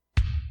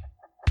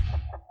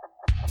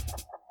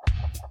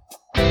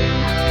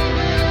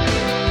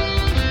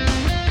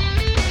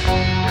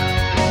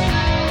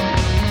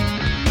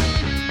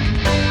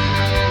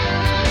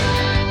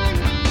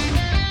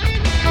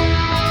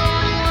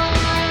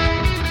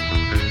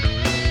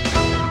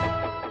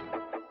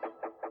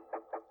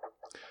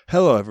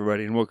Hello,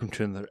 everybody, and welcome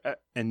to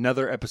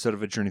another episode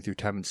of A Journey Through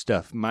Time and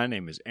Stuff. My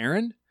name is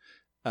Aaron.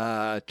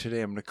 Today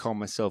I'm going to call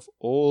myself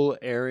Ol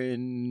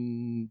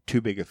Aaron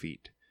Too Big a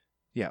Feet.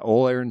 Yeah,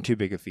 Ol Aaron Too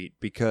Big a Feet,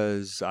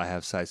 because I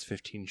have size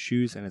 15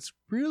 shoes, and it's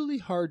really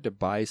hard to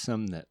buy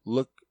some that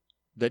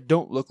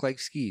don't look like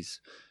skis.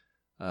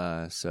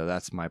 So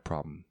that's my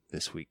problem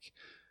this week.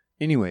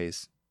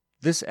 Anyways,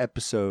 this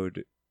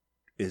episode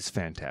is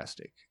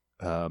fantastic.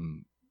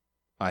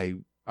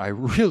 I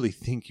really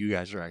think you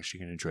guys are actually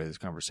going to enjoy this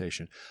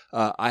conversation.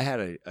 I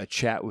had a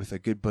chat with a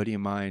good buddy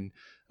of mine,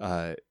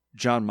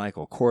 John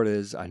Michael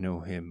Cortez. I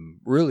know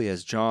him really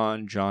as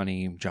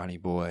Johnny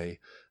Boy,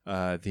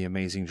 the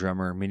amazing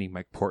drummer, Mini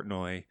Mike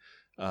Portnoy,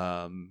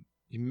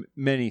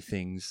 many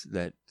things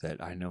that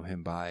I know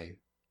him by.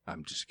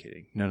 I'm just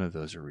kidding. None of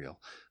those are real.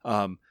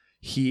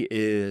 He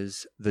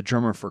is the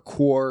drummer for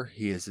Quor.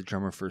 He is the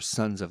drummer for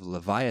Sons of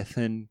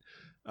Leviathan.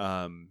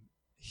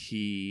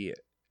 He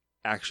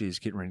actually is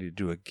getting ready to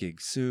do a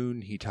gig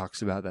soon. He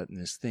talks about that in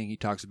this thing. He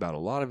talks about a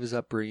lot of his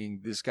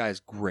upbringing. This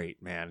guy's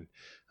great, man.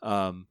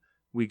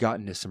 We got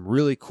into some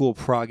really cool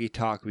proggy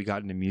talk. We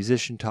got into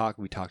musician talk.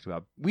 We talked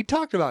about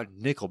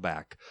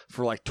Nickelback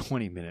for like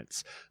 20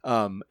 minutes.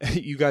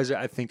 You guys,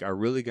 I think, are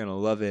really going to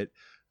love it.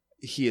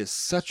 He is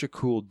such a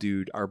cool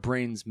dude. Our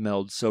brains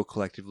meld so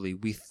collectively.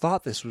 We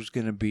thought this was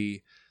going to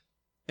be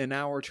an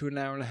hour to an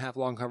hour and a half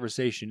long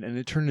conversation, and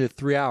it turned into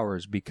 3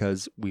 hours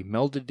because we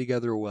melded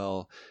together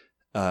well.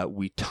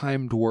 We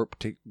time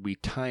warped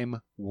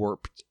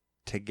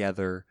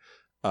together.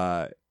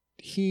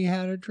 He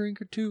had a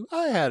drink or two.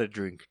 I had a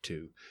drink or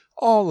two.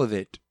 All of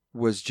it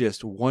was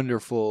just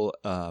wonderful.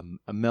 A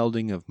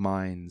melding of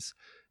minds,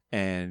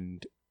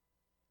 and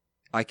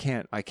I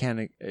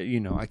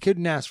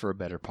couldn't ask for a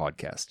better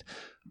podcast.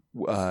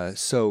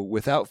 So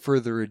without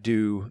further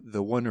ado,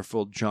 the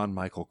wonderful John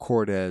Michael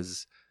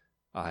Cortez.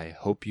 I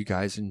hope you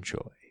guys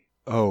enjoy.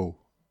 Oh,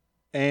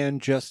 and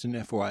just an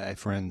FYI,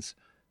 friends,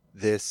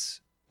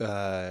 this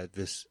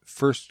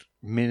first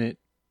minute,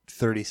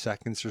 30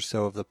 seconds or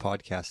so of the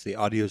podcast, the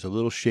audio is a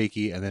little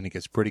shaky, and then it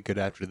gets pretty good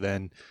after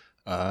then,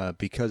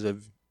 because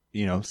of,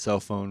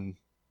 cell phone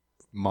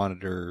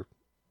monitor,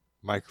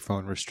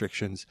 microphone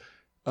restrictions.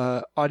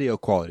 Audio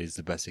quality is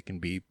the best it can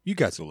be. You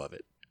guys will love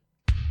it.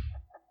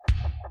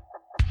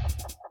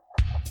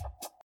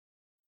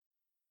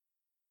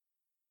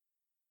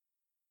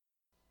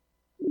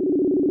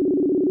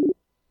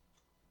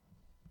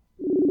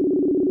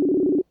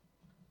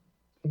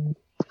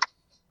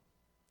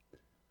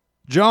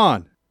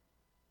 John.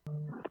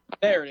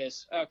 There it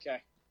is. Okay.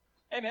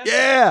 Hey, man.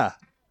 Yeah.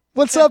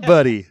 What's up,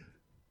 buddy?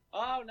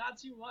 Oh, not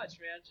too much,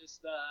 man.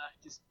 Just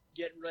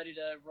getting ready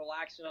to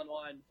relax and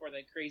unwind for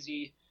the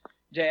crazy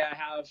day I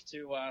have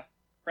to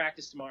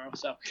practice tomorrow.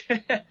 So.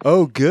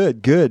 Oh,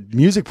 good.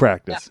 Music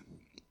practice.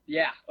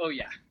 Yeah. Oh,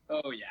 yeah.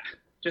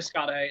 Just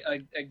got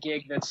a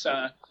gig that's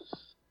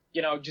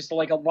just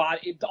like a lot.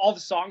 All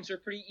the songs are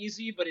pretty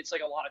easy, but it's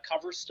like a lot of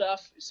cover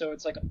stuff. So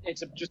it's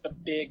just a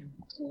big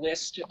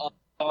list of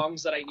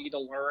songs that I need to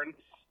learn.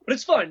 But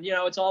it's fun,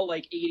 it's all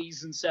like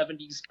 80s and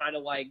 70s kind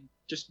of like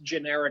just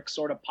generic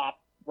sort of pop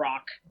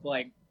rock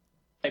like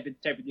type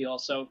of deal.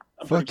 So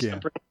yeah.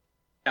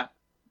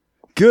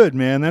 Good,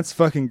 man. That's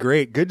fucking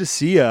great. Good to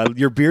see ya.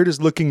 Your beard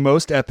is looking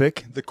most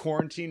epic. The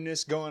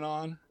quarantine-ness going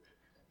on.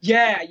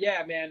 Yeah,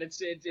 man.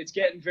 It's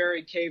getting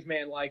very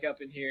caveman like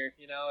up in here.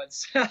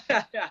 It's I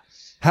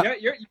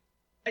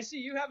see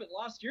you haven't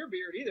lost your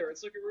beard either.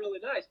 It's looking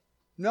really nice.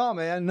 No,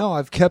 man. No,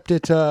 I've kept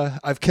it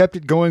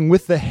going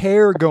with the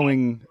hair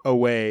going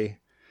away.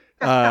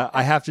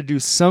 I have to do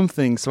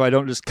something so I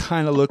don't just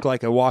kind of look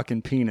like a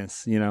walking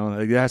penis.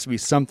 There has to be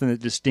something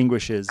that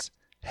distinguishes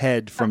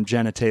head from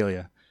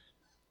genitalia.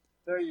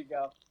 There you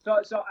go.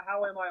 So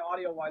how am I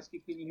audio wise?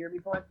 Can you hear me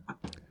fine?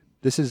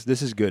 This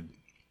is good.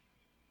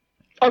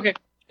 Okay.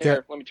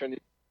 Here, let me turn this.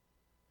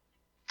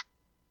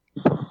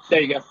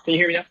 There you go. Can you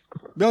hear me now?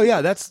 No,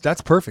 yeah,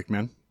 that's perfect,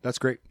 man. That's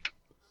great.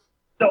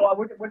 So,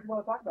 what do you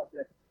want to talk about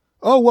today?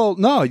 Oh, well,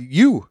 no,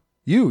 you're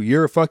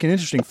fucking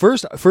interesting.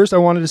 First, I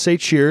wanted to say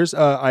cheers.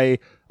 I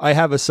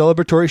have a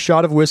celebratory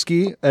shot of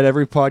whiskey at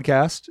every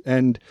podcast,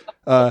 and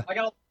I got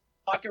a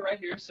vodka right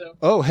here. So.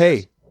 Oh,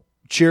 hey,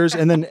 cheers,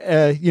 and then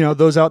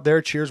those out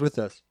there, cheers with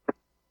us.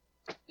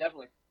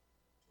 Definitely.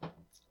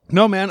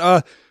 No, man.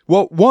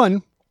 Well,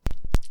 one,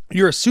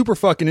 you're a super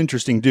fucking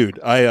interesting dude.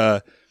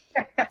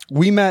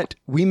 We met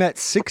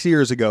 6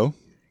 years ago.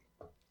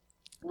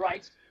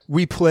 Right.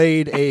 We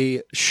played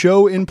a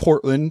show in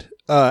Portland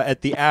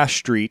at the Ash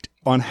Street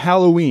on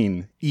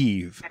Halloween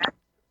Eve.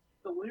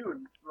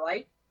 Saloon,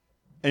 right?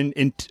 And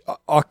in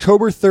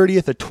October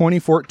 30th of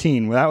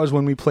 2014, that was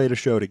when we played a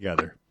show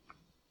together.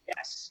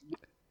 Yes.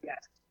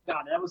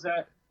 God, that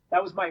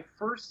was my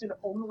first and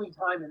only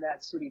time in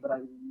that city, but I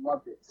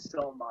loved it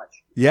so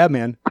much. Yeah,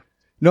 man.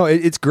 No,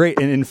 it's great.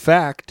 And in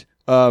fact,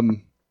 oh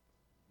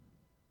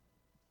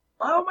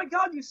my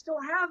God, you still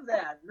have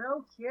that?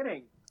 No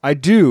kidding. I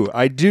do.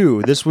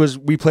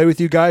 We played with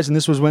you guys, and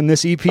this was when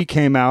this EP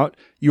came out.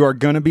 You are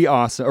gonna be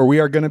awesome, or we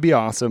are gonna be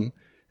awesome,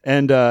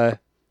 and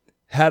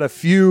had a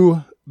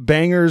few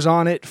bangers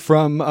on it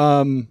from,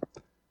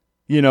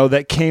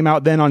 that came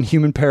out then on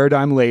Human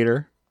Paradigm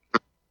later.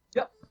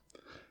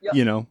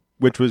 Yep.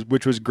 Which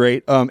was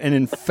great. And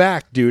in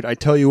fact, dude, I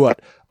tell you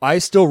what, I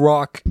still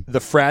rock the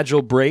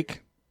Fragile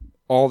Break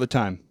all the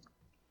time.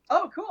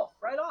 Oh, cool.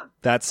 Right on.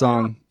 That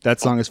song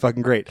is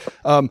fucking great.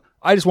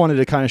 I just wanted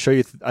to kind of show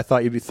you. I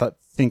thought you'd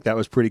think that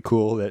was pretty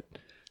cool. That,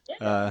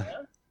 I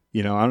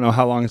don't know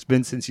how long it's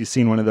been since you've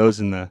seen one of those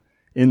in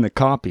the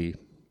copy.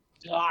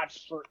 God,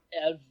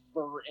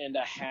 forever and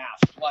a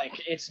half.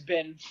 Like, it's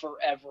been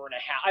forever and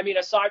a half. I mean,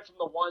 aside from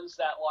the ones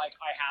that like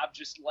I have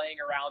just laying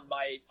around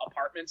my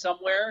apartment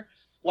somewhere,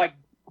 like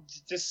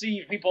to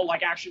see people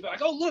like actually be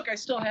like, oh look, I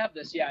still have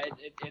this. Yeah,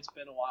 it's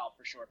been a while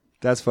for sure.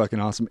 That's fucking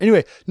awesome.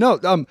 Anyway,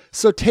 no,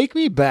 so take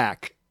me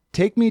back.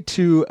 Take me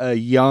to a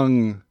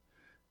young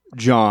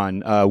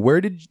John.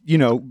 Where did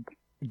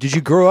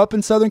you grow up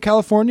in Southern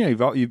California?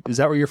 Is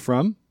that where you're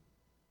from?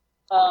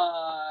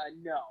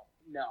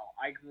 No.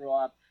 I grew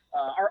up.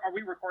 Are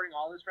we recording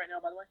all this right now,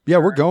 by the way? Yeah,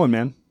 we're going,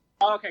 man.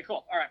 Oh, okay,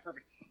 cool. All right,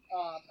 perfect.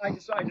 I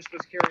just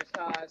was curious.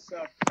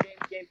 So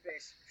game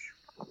face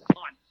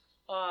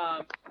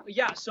on.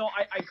 Yeah. So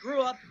I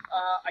grew up.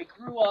 I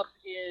grew up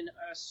in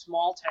a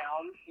small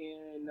town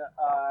in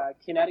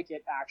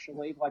Connecticut,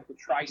 actually, like the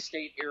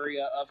tri-state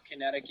area of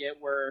Connecticut,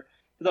 where,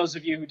 for those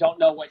of you who don't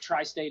know what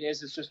tri-state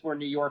is, it's just where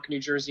New York, New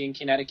Jersey, and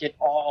Connecticut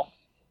all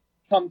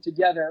come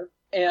together.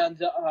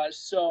 And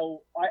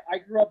so I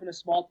grew up in a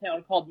small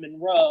town called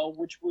Monroe,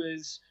 which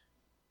was,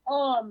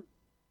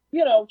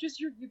 just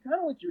your kind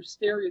of like your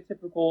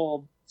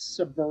stereotypical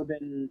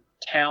suburban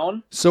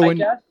town. So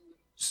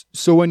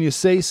when you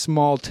say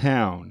small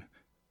town,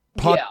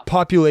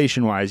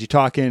 population wise, you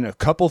talking a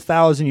couple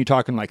thousand? You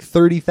talking like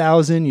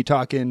 30,000? You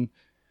talking?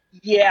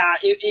 Yeah,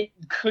 it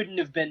couldn't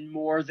have been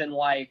more than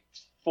like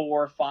 4,000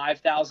 or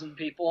 5,000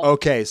 people.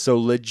 Okay, so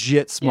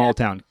legit small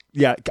town.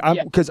 Yeah,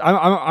 because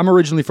I'm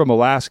originally from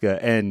Alaska,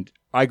 and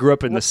I grew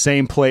up in the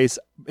same place.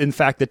 In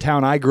fact, the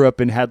town I grew up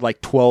in had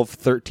like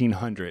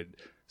 1,300.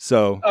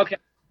 So okay.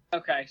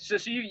 So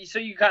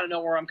you kind of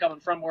know where I'm coming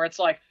from. Where it's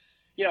like,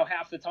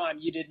 half the time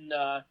you didn't.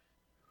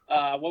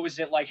 What was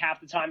it like? Half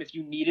the time, if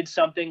you needed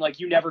something, like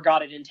you never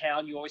got it in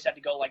town, you always had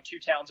to go like 2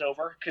 towns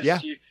over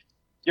because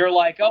you're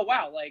like, oh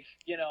wow, like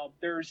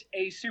there's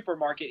a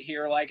supermarket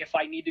here. Like if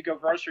I need to go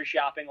grocery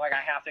shopping, like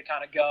I have to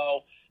kind of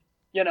go,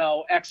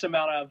 X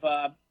amount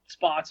of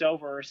spots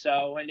over or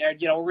so, and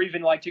or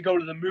even like to go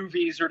to the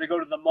movies or to go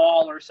to the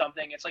mall or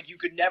something. It's like you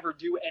could never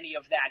do any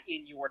of that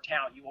in your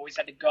town. You always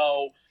had to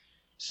go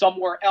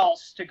somewhere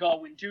else to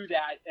go and do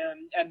that,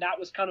 and that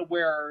was kind of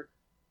where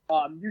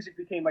music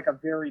became like a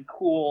very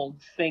cool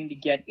thing to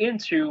get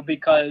into,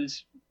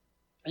 because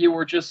you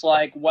were just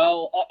like,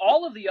 well,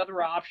 all of the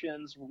other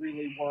options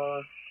really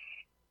were,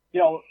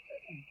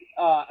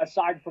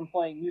 aside from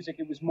playing music,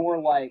 it was more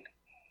like,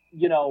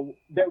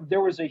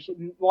 there was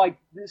like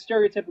the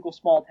stereotypical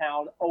small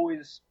town,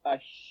 always a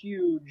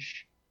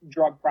huge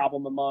drug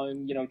problem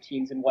among,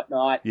 teens and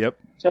whatnot. Yep.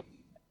 So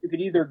you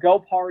could either go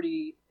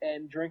party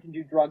and drink and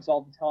do drugs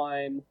all the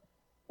time,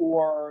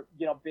 or,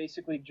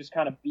 basically just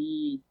kind of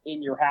be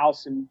in your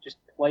house and just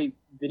play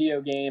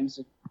video games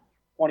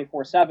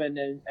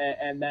 24/7.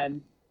 And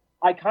then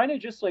I kind of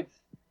just like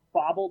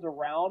bobbled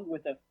around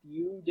with a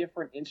few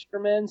different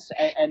instruments,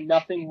 and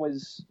nothing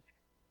was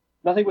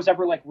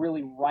ever like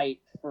really right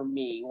for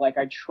me. Like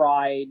I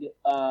tried.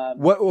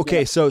 What?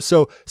 Okay,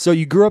 so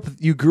you grew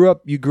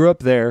up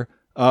there.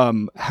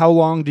 How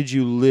long did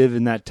you live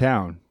in that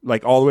town?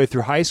 Like all the way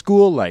through high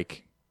school?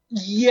 Like.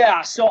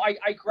 Yeah, so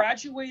I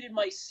graduated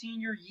my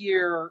senior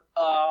year.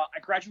 I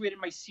graduated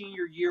my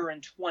senior year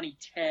in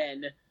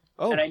 2010,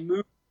 and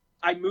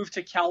I moved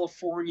to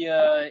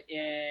California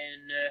in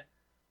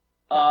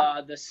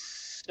the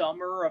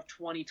summer of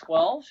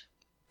 2012.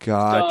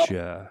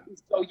 Gotcha.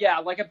 So yeah,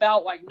 like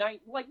about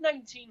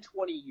 19,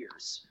 20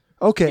 years.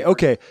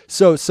 Okay.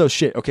 So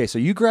shit. Okay, so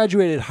you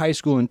graduated high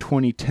school in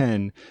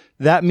 2010.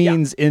 That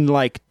means in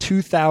like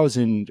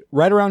 2000,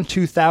 right around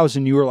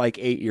 2000, you were like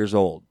 8 years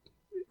old.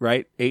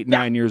 Right?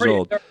 9 years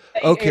old.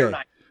 Okay.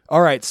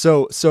 All right.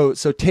 So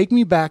take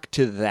me back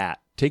to that.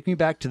 Take me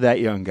back to that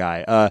young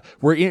guy.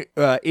 Were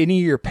any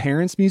of your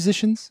parents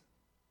musicians?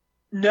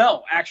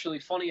 No, actually,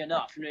 funny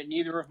enough,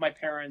 neither of my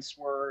parents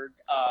were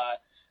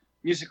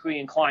musically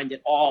inclined at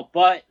all.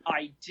 But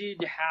I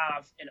did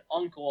have an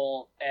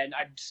uncle, and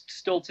I'm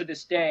still to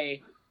this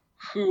day,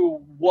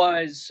 who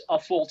was a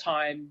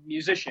full-time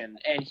musician,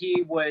 and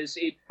he was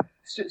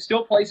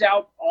still plays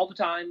out all the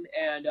time,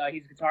 and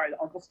he's a guitar.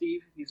 Uncle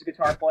Steve, he's a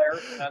guitar player,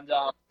 and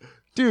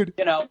dude,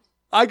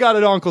 I got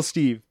an Uncle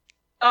Steve.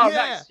 Oh, yeah.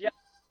 Nice, yeah.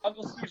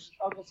 Uncle Steve's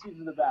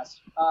are the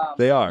best.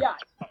 They are. Yeah,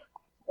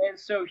 and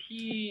so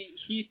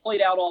he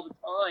played out all the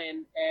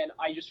time, and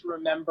I just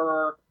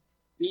remember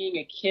being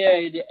a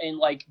kid and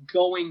like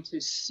going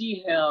to see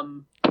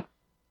him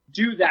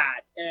do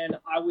that, and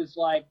I was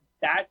like,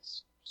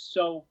 that's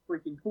so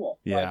freaking cool.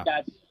 Yeah.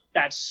 Like,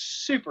 that's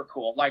super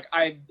cool. Like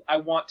I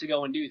want to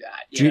go and do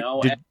that.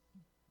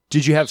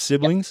 Did you have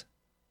siblings?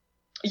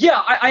 Yeah,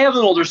 I have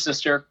an older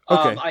sister.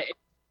 Okay.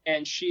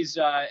 and she's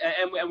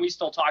and we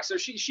still talk. So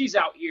she's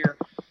out here,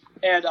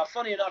 and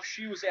funny enough,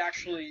 she was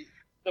actually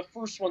the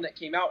first one that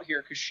came out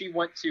here because she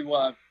went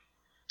to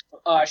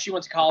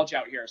college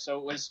out here. So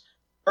it was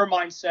her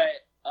mindset.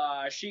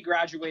 She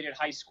graduated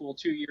high school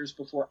 2 years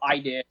before I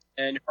did,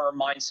 and her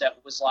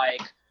mindset was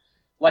like,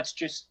 let's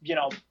just,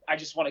 I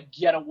just want to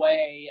get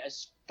away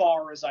as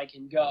far as I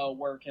can go.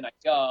 Where can I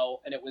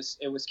go? And it was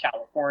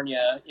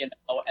California, and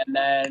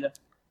then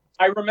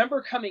I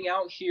remember coming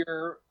out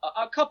here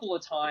a couple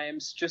of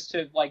times just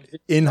to like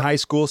in high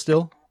school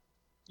still.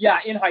 Yeah,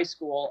 in high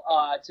school,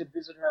 to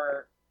visit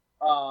her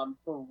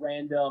for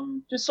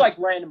random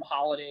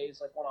holidays,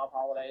 like one-off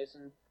holidays,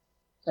 and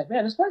it's like,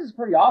 man, this place is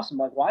pretty awesome.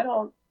 Like, why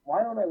don't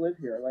I live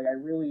here? Like, I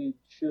really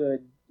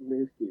should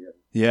live here.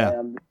 Yeah.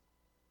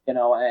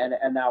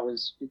 And that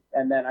was,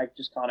 and then I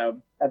just kind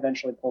of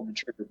eventually pulled the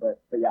trigger, but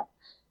yeah.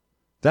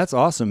 That's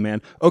awesome,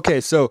 man. Okay,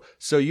 so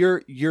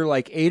you're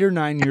like 8 or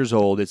 9 years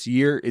old. It's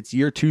year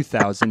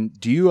 2000.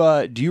 Do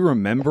you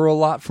remember a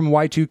lot from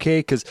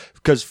Y2K? Because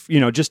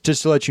just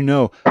to let you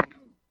know,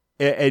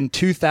 in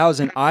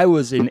 2000 I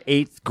was in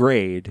 8th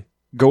grade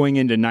going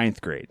into 9th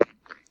grade,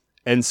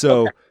 and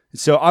so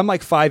I'm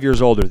like 5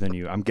 years older than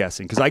you, I'm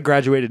guessing, because I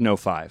graduated in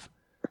 05.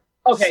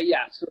 Okay,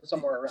 yeah, so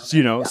somewhere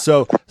around.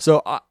 So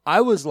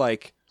I was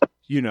like.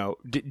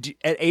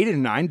 At 8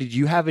 and 9, did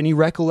you have any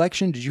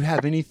recollection? Did you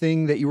have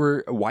anything that you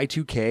were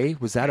Y2K?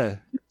 Was that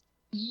a?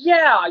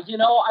 Yeah, I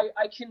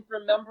can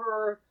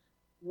remember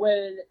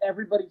when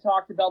everybody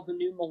talked about the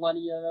new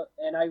millennia,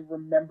 and I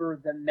remember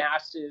the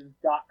massive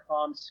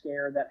 .com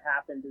scare that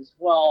happened as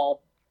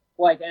well.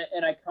 Like,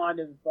 and I kind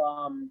of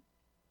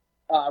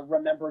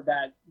remember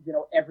that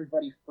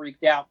everybody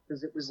freaked out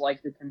because it was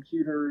like the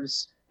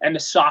computers and the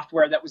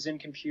software that was in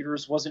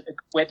computers wasn't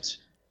equipped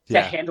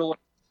to handle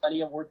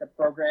millennia worth of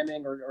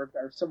programming or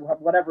some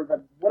whatever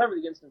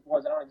the instance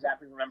was. I don't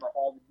exactly remember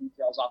all the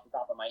details off the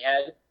top of my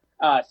head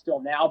still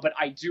now, but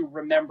I do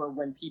remember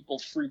when people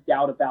freaked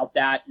out about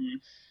that,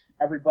 and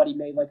everybody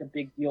made like a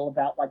big deal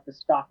about like the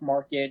stock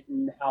market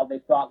and how they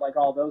thought like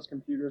all those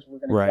computers were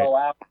going to go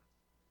out,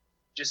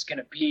 just going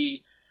to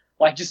be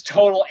like just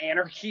total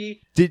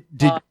anarchy.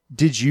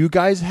 Did you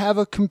guys have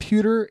a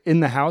computer in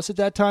the house at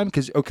that time?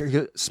 Because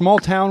small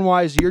town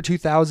wise, year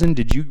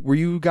 2000, were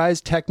you guys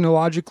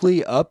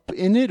technologically up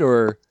in it,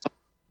 or?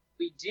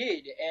 We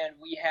did, and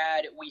we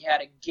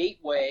had a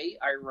gateway.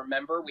 I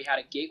remember we had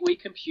a gateway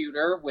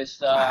computer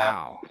with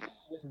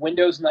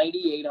Windows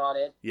 98 on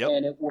it,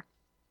 and it was.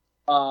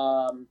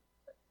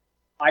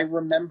 I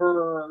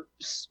remember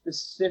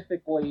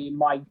specifically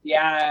my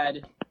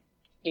dad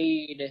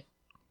paid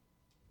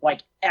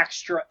like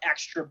extra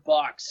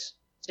bucks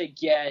to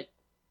get,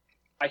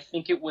 I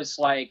think it was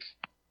like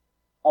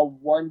a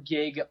 1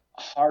 gig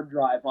hard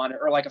drive on it,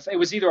 or like it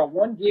was either a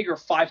 1 gig or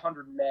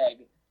 500 meg.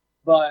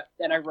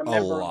 And I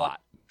remember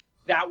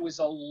that was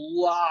a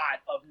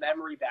lot of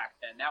memory back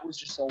then. That was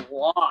just a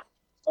lot.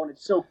 Oh, and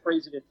it's so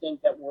crazy to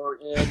think that we're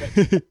in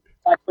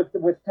like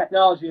with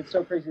technology. It's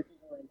so crazy to think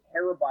we're in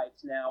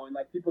terabytes now, and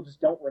like people just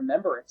don't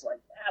remember. It's like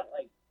that,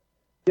 like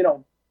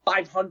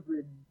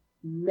 500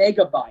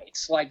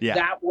 megabytes,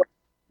 that was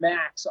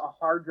max a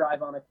hard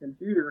drive on a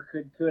computer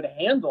could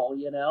handle,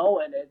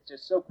 and it's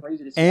just so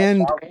crazy to see.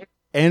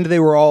 And they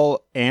were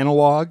all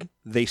analog.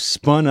 They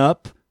spun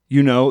up,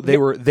 they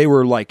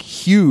were like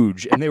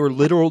huge, and they were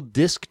literal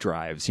disk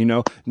drives.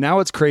 Now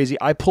it's crazy.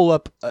 I pull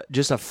up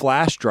just a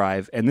flash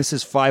drive, and this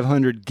is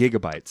 500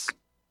 gigabytes.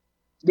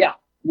 Yeah.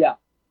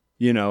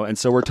 And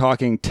so we're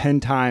talking 10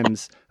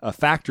 times, a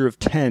factor of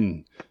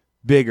 10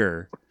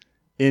 bigger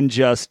in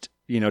just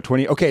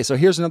 20. Okay, so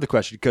here's another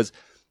question, because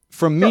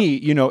from me,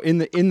 in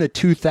the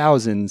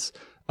 2000s,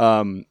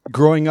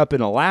 growing up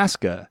in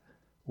Alaska,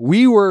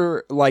 we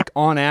were like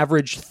on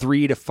average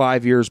 3 to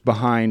 5 years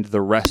behind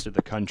the rest of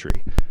the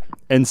country.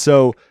 And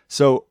so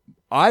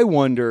I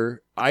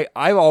wonder,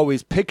 I've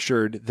always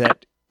pictured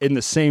that in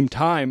the same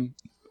time,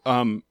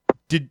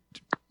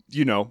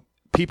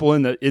 people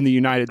in the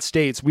United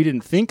States, we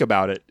didn't think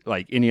about it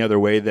like any other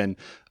way than,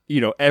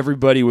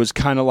 everybody was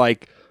kind of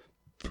like,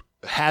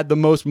 had the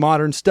most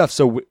modern stuff.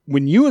 So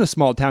when you in a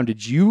small town,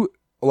 did you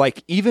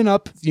like even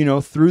up,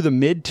 through the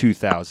mid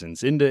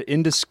 2000s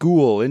into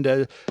school,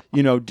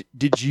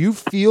 did you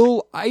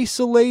feel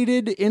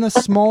isolated in a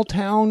small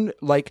town,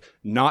 like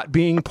not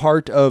being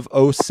part of,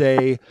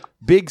 say,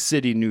 big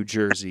city New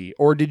Jersey?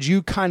 Or did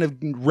you kind of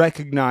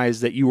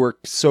recognize that you were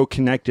so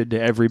connected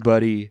to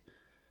everybody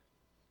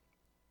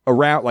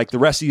around, like the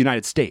rest of the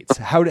United States?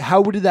 How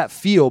did that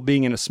feel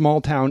being in a small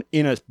town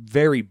in a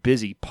very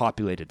busy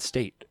populated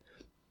state?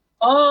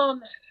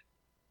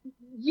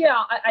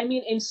 Yeah, I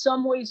mean, in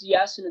some ways,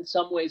 yes, and in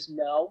some ways,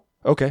 no.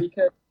 Okay.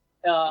 Because,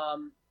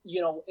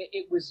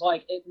 it was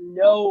like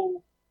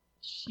no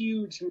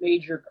huge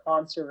major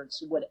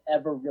concerts would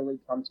ever really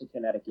come to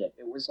Connecticut.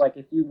 It was like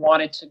if you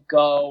wanted to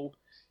go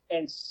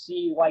and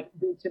see,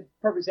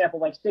 for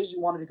example, like say you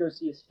wanted to go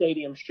see a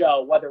stadium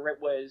show, whether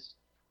it was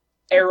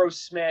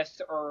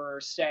Aerosmith or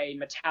say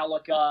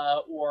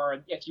Metallica,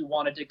 or if you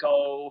wanted to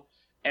go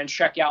and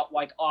check out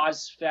like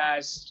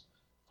Ozfest,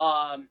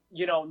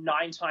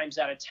 9 times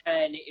out of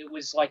 10, it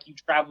was like you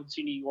traveled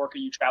to New York or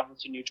you traveled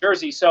to New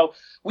Jersey. So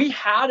we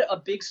had a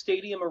big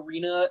stadium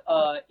arena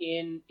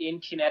in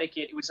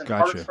Connecticut. It was in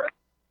Hartford,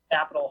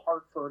 capital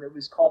Hartford. It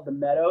was called the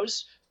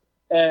Meadows.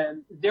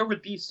 And there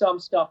would be some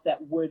stuff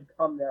that would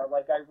come there.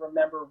 Like I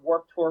remember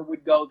Warped Tour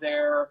would go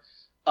there,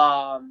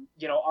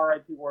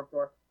 R.I.P. Warped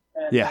Tour.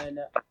 And then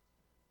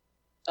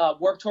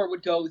Warped Tour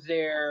would go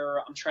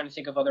there. I'm trying to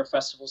think of other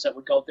festivals that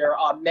would go there.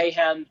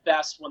 Mayhem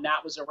Fest, when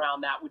that was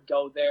around, that would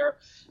go there.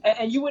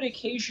 And you would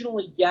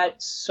occasionally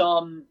get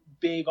some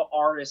big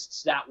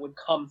artists that would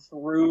come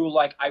through.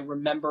 Like I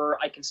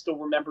can still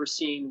remember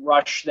seeing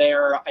Rush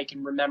there. I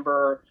can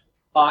remember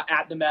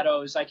at the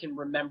Meadows, I can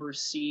remember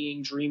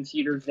seeing Dream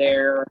Theater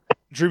there.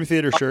 Dream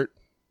Theater shirt.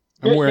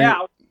 I'm wearing. Yeah,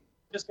 I was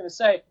just gonna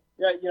say,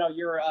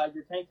 your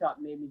tank top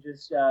made me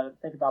just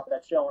think about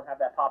that show and have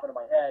that pop into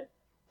my head.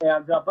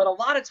 And but a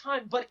lot of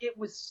time, but it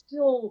was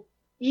still,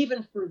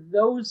 even for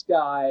those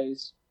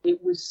guys,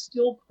 it was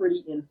still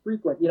pretty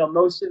infrequent.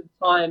 Most of the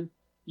time,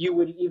 you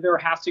would either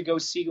have to go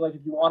see, like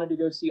if you wanted to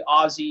go see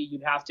Ozzy,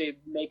 you'd have to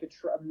make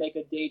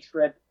a day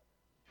trip.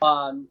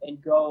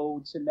 And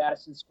go to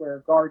Madison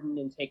Square Garden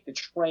and take the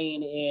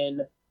train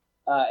in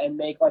and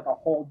make like a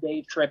whole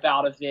day trip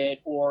out of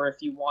it. Or if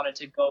you wanted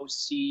to go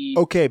see...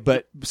 Okay,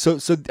 but so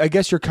I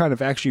guess you're kind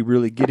of actually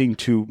really getting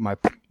to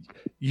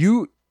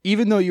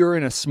even though you're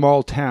in a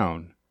small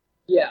town,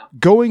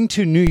 going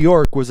to New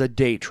York was a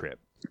day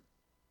trip.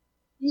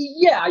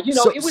 Yeah, it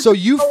was... So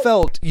you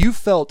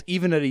felt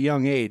even at a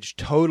young age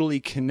totally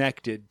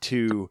connected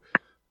to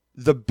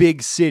the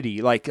big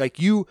city. Like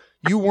you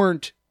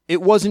weren't...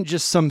 It wasn't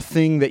just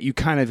something that you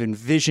kind of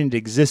envisioned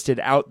existed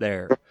out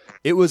there.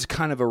 It was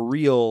kind of a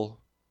real,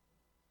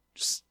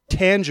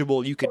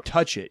 tangible, you could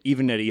touch it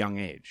even at a young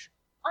age.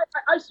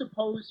 I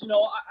suppose,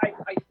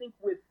 I think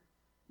with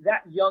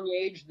that young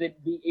age,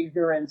 that the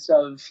ignorance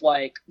of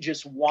like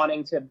just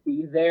wanting to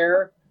be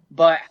there,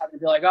 but having to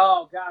be like,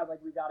 oh God, like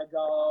we got to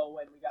go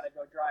and we got to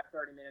go drive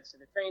 30 minutes to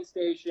the train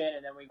station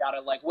and then we got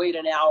to like wait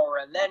an hour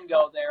and then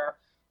go there.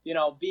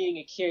 Being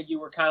a kid, you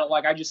were kind of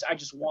like, I just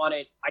want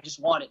it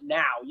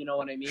now. You know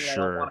what I mean? Sure. I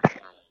don't want to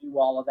do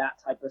all of that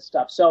type of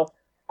stuff. So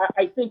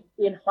I think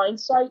in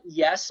hindsight,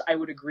 yes, I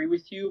would agree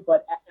with you.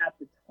 But at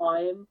the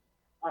time,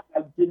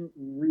 I didn't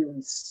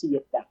really see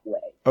it that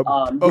way.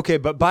 Okay,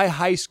 but by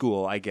high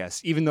school, I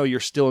guess, even though you're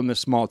still in the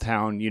small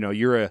town,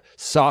 you're a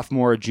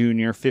sophomore, a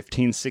junior,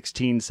 15,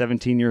 16,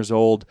 17 years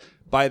old.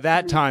 By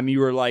that time, you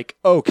were like,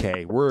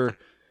 okay, we're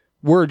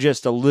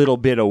just a little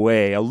bit of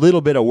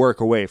work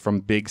away from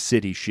big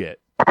city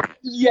shit.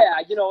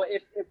 Yeah,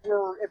 if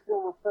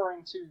we're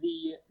referring to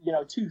the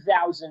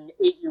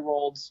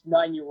 2008-year-olds,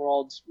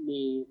 9-year-olds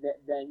me,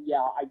 then yeah,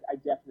 I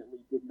definitely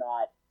did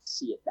not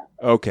see it that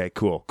way. Okay,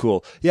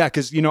 cool. Yeah,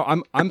 because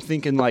I'm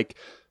thinking like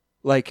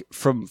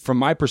from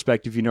my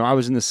perspective, I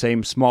was in the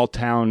same small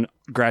town,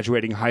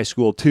 graduating high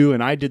school too,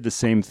 and I did the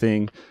same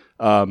thing.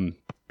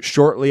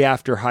 Shortly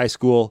after high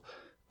school,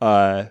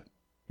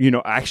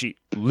 actually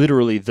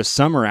literally the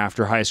summer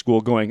after high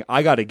school, going,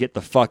 I got to get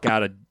the fuck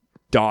out of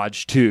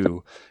Dodge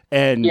too.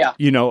 And,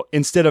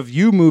 instead of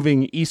you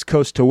moving East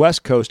Coast to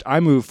West Coast, I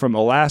moved from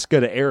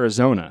Alaska to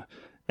Arizona.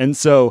 And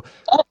so,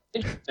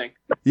 interesting.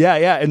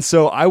 Yeah. And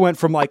so I went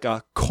from like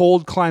a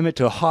cold climate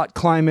to a hot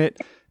climate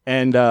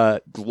and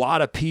a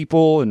lot of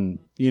people and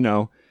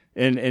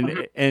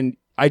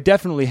I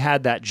definitely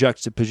had that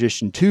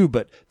juxtaposition too,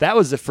 but that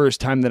was the first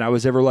time that I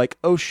was ever like,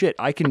 oh shit,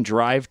 I can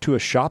drive to a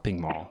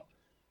shopping mall.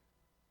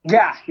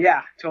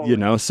 Yeah,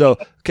 totally. So,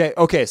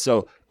 okay.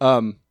 So,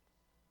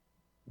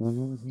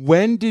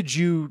 when did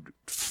you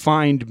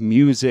find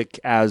music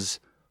as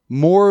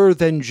more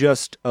than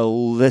just a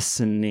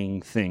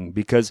listening thing?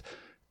 Because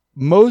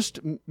most,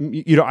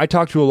 I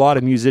talk to a lot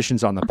of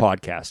musicians on the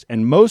podcast,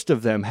 and most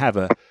of them have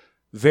a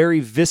very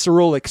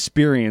visceral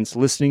experience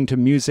listening to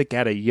music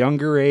at a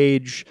younger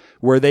age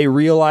where they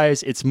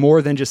realize it's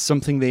more than just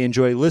something they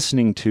enjoy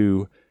listening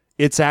to.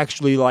 It's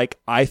actually like,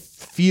 I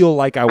feel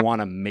like I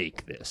want to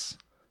make this.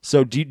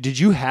 So did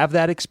you have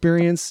that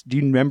experience? Do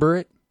you remember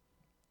it?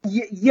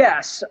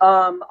 Yes.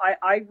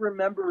 I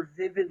remember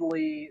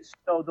vividly.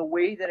 So the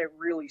way that it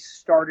really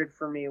started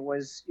for me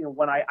was,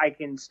 when I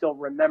can still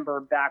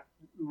remember back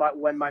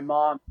when my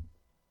mom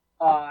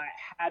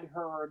had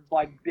her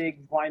like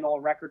big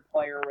vinyl record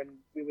player and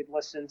we would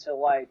listen to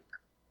like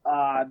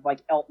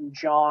Elton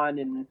John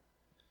and,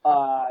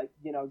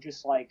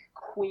 just like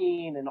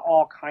Queen and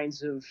all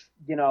kinds of,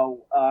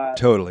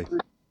 totally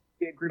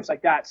groups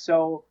like that.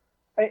 So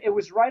it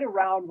was right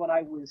around when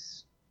I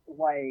was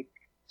like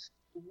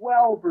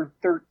 12 or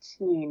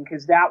 13,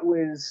 because that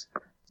was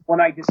when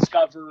I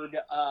discovered,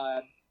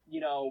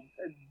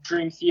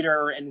 Dream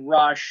Theater and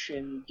Rush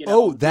and,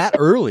 that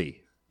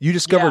early. You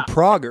discovered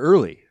prog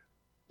early.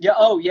 Yeah.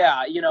 Oh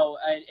yeah.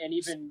 And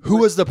even who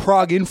was the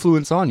prog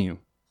influence on you?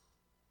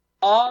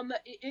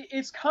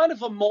 It's kind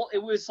of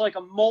it was like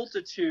a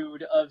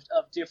multitude of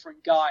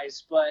different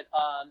guys, but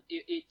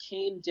it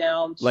came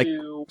down to like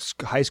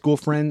high school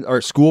friends or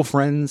school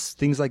friends,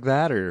 things like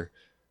that, or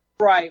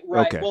right.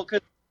 Okay. Well,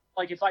 because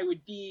like if I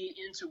would be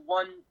into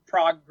one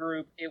prog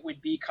group, it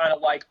would be kind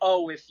of like,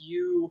 oh, if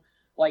you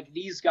like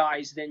these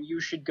guys, then you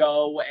should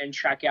go and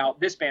check out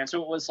this band.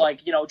 So it was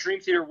like, you know,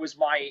 Dream Theater was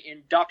my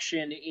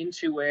induction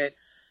into it.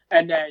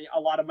 And then a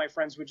lot of my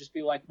friends would just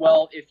be like,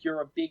 well, if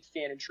you're a big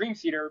fan of Dream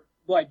Theater,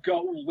 like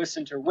go and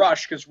listen to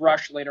Rush, because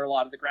Rush laid a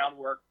lot of the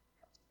groundwork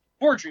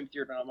for Dream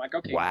Theater. And I'm like,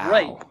 okay, wow.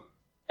 great.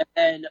 And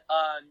then,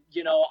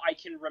 you know, I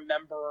can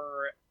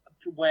remember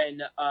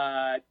when,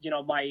 you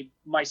know,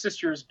 my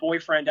sister's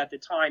boyfriend at the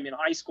time in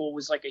high school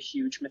was like a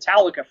huge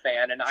Metallica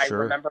fan. And I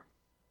remember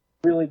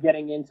really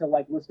getting into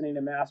like listening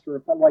to Master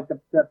of, like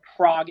the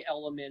prog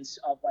elements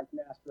of like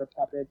Master of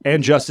Puppets.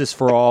 And Justice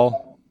for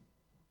All.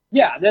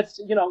 Yeah, that's,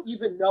 you know,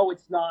 even though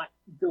it's not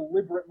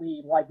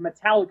deliberately, like,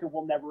 Metallica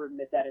will never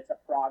admit that it's a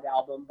prog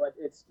album, but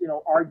it's, you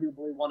know,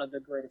 arguably one of the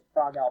greatest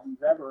prog albums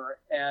ever.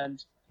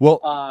 And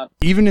well,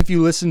 even if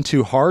you listen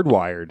to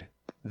Hardwired,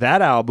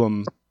 that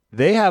album,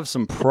 they have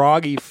some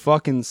proggy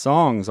fucking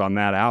songs on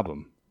that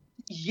album.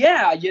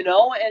 Yeah, you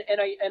know,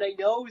 and I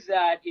know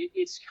that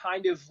it's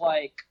kind of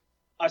like,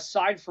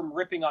 aside from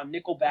ripping on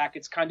Nickelback,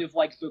 it's kind of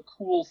like the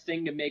cool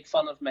thing to make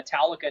fun of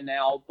Metallica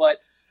now, but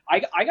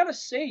I gotta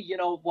say, you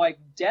know, like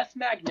Death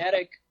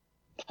Magnetic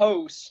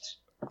post,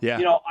 you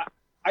know,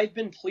 I've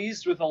been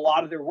pleased with a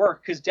lot of their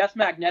work, because Death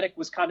Magnetic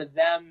was kind of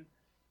them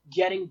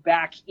getting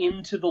back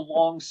into the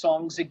long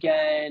songs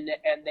again,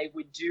 and they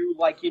would do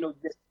like, you know,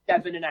 the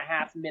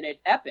 7.5-minute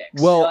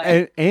epics. Well,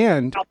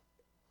 and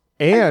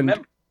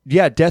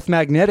yeah, Death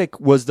Magnetic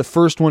was the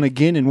first one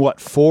again in what,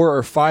 4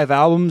 or 5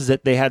 albums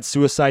that they had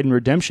Suicide and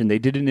Redemption. They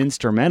did an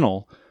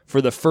instrumental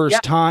for the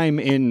first time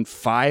in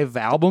 5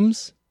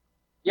 albums.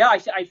 Yeah,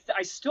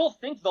 I still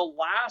think the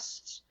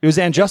last... It was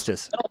And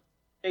Justice.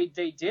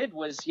 They did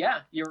was, yeah,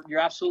 you're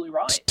absolutely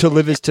right. To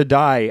Live Is To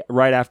Die,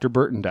 right after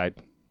Burton died.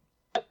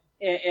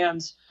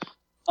 And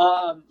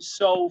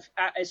so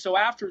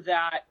after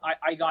that,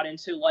 I got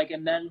into, like,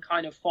 and then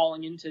kind of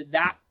falling into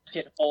that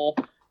pit hole,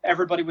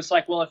 everybody was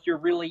like, well, if you're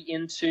really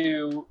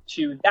into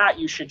that,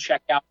 you should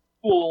check out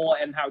Tool,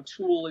 and how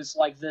Tool is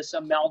like this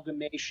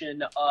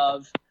amalgamation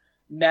of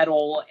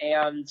metal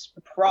and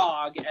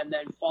prog, and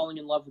then falling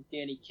in love with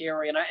Danny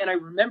Carey. And I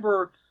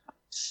remember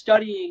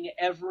studying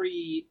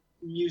every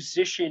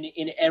musician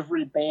in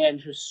every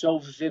band just so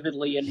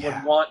vividly, and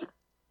would want to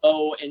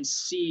go and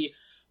see,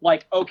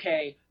 like,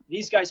 okay,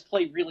 these guys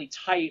play really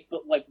tight,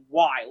 but like,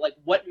 why? Like,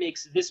 what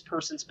makes this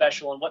person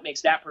special and what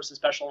makes that person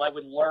special? And I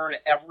would learn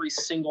every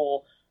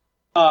single,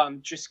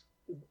 just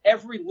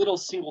every little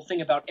single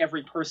thing about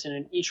every person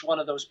in each one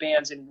of those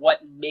bands and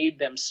what made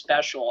them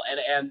special.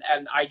 And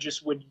I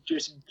just would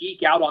just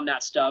geek out on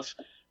that stuff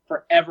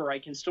forever. I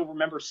can still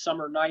remember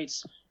summer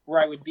nights where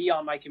I would be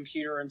on my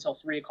computer until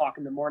 3:00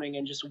 in the morning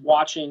and just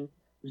watching,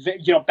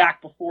 you know,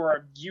 back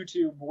before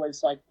YouTube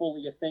was like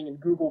fully a thing, and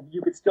Google,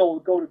 you could still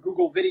go to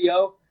Google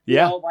Video.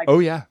 Yeah. You know, like,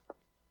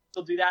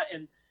 still do that.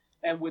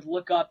 And would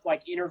look up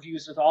like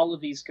interviews with all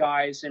of these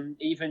guys, and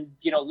even,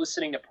 you know,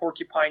 listening to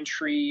Porcupine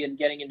Tree and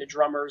getting into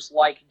drummers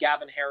like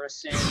Gavin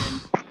Harrison,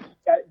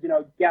 and, you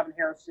know, Gavin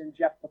Harrison,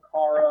 Jeff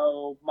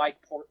Porcaro, Mike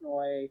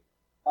Portnoy,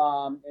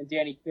 and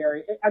Danny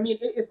Carey. I mean,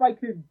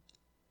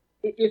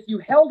 if you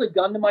held a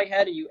gun to my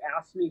head and you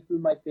asked me who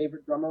my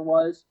favorite drummer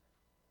was,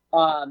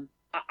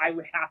 I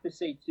would have to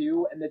say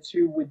 2, and the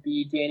 2 would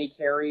be Danny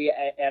Carey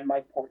and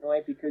Mike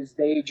Portnoy, because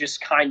they just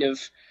kind of,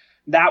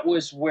 that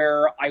was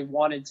where I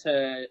wanted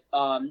to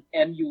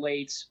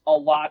emulate a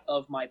lot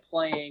of my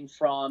playing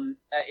from.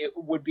 It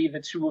would be the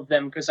 2 of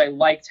them, because I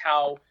liked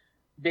how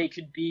they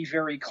could be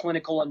very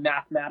clinical and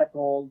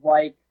mathematical,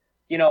 like,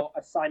 you know,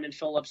 a Simon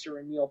Phillips or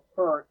a Neil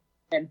Peart,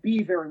 and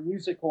be very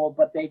musical,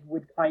 but they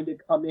would kind of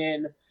come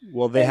in.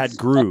 Well, they had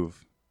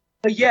groove.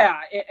 Yeah,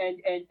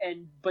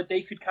 but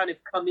they could kind of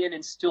come in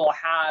and still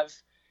have,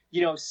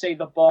 you know, say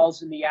the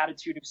balls and the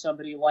attitude of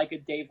somebody like a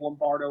Dave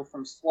Lombardo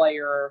from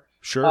Slayer.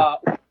 Sure.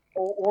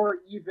 Or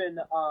even,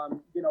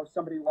 you know,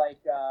 somebody like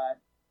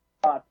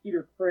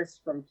Peter Criss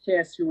from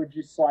Kiss, who would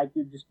just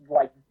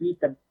beat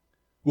the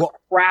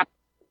crap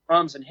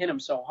drums and hit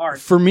them so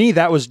hard. For me,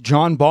 that was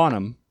John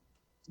Bonham.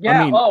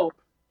 Yeah,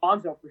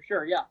 Bonzo for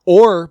sure, yeah.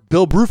 Or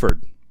Bill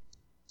Bruford.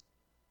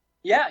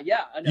 Yeah.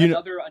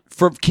 Another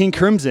from King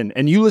Crimson,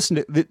 and you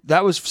listened to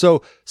that was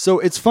so.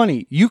 It's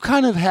funny. You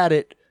kind of had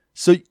it.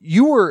 So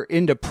you were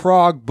into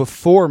prog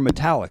before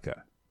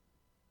Metallica.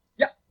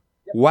 Yeah.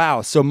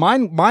 Wow. So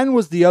mine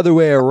was the other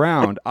way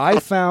around. I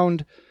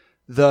found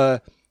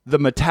the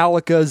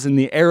Metallicas and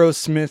the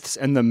Aerosmiths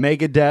and the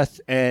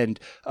Megadeth and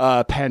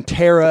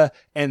Pantera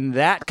and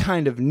that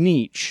kind of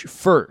niche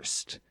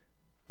first,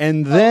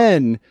 and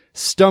then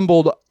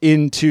stumbled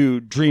into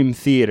Dream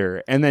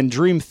Theater. And then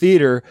Dream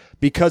Theater,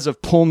 because of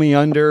Pull Me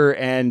Under,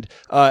 and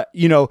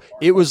you know,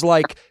 it was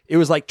like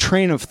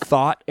Train of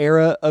Thought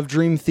era of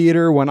Dream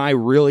Theater when I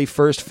really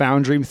first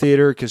found Dream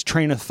Theater, because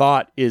Train of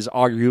Thought is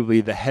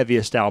arguably the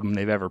heaviest album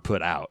they've ever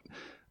put out.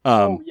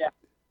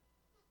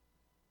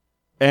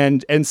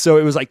 And so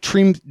it was like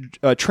Train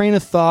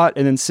of Thought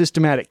and then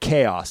Systematic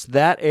Chaos.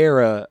 That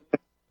era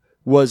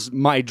was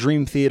my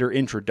Dream Theater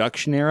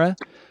introduction era.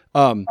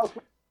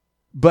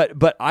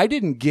 but I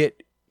didn't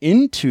get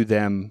into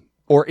them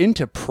or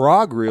into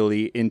prog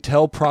really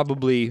until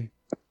probably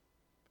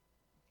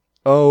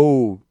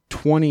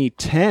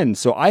 2010.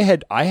 So I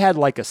had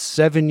like a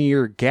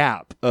 7-year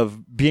gap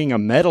of being a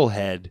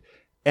metalhead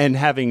and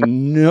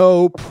having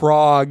no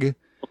prog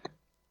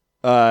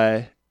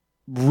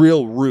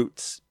real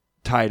roots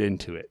tied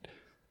into it.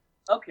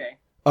 Okay.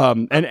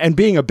 And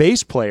being a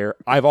bass player,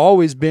 I've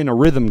always been a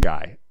rhythm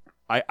guy.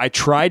 I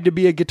tried to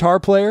be a guitar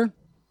player.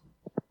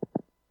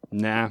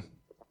 Nah,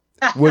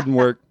 wouldn't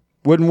work.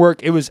 Wouldn't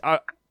work. It was,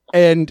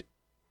 and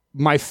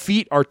my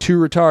feet are too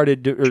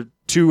retarded or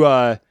too,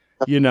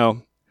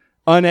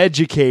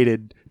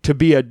 uneducated to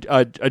be a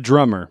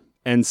drummer.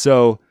 And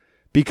so,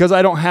 because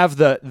I don't have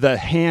the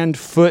hand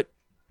foot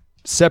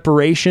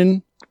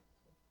separation,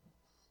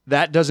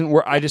 that doesn't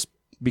work. I just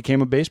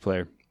became a bass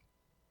player.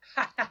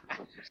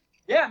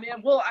 Yeah,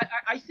 man. Well,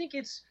 I think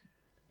it's,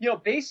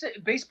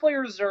 bass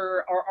players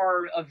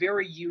are a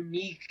very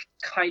unique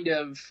kind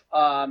of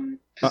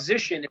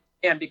position,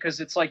 and because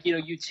it's like,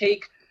 you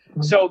take,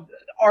 so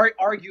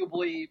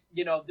arguably,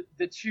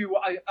 the two,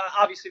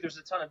 obviously there's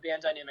a ton of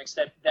band dynamics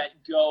that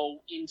go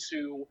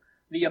into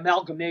the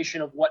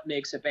amalgamation of what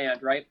makes a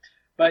band, right?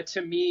 But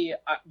to me,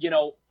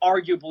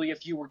 arguably,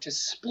 if you were to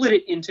split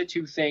it into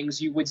two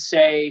things, you would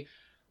say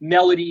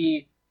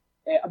melody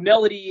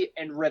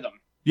and rhythm.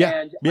 Yeah.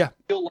 And yeah. I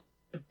feel like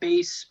the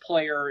bass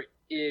player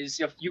is,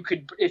 if you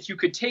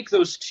could take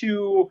those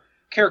two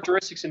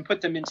characteristics and put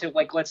them into,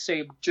 like, let's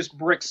say just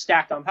bricks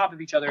stacked on top of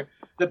each other,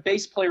 the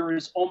bass player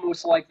is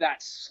almost like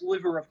that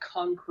sliver of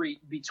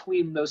concrete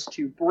between those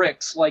two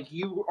bricks. Like,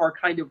 you are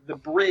kind of the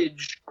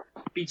bridge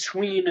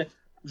between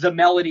the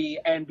melody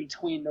and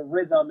between the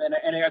rhythm, and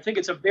I think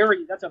that's a very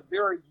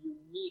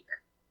unique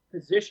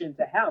position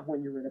to have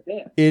when you're in a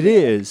band. It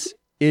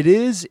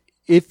is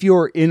if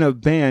you're in a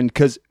band,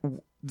 because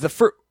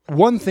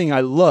one thing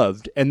I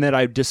loved and that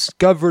I've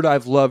discovered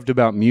I've loved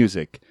about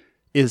music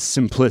is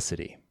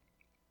simplicity.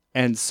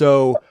 And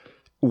so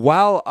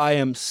while I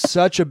am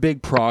such a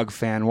big prog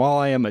fan, while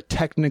I am a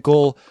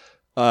technical,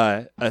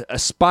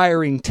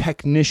 aspiring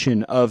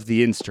technician of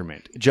the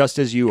instrument, just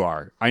as you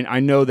are,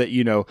 I know that,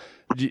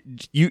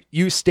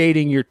 you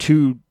stating your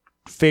two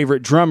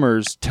favorite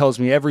drummers tells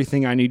me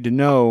everything I need to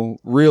know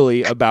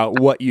really about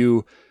what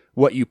you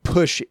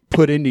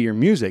put into your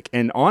music.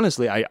 And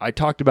honestly, I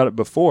talked about it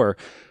before.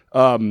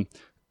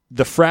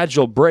 The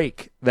Fragile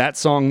Break, that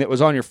song that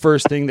was on your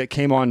first thing that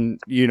came on,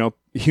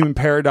 Human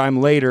Paradigm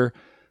later,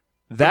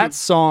 that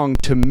song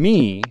to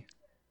me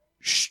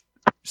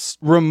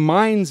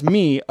reminds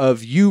me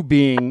of you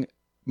being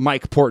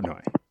Mike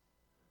Portnoy.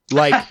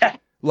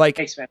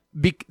 Thanks, man.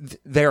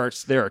 There are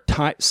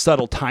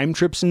subtle time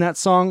trips in that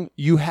song.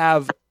 You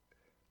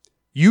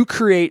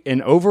create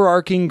an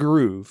overarching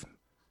groove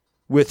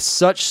with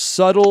such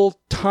subtle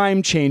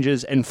time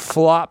changes and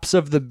flops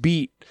of the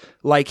beat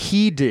like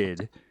he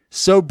did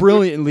so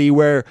brilliantly,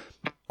 where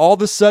all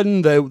of a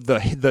sudden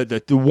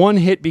the one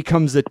hit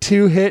becomes the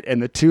two hit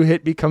and the two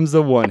hit becomes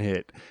the one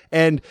hit.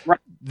 And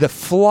the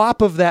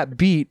flop of that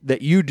beat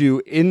that you do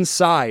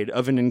inside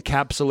of an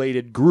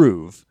encapsulated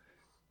groove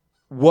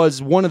was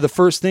one of the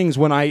first things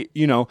when I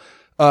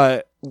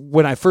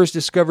first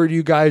discovered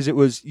you guys. It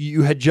was,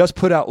 you had just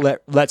put out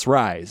Let's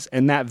Rise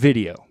and that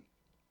video.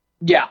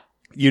 Yeah.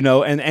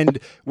 And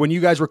when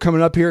you guys were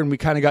coming up here and we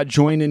kind of got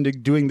joined into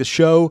doing the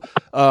show,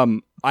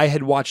 I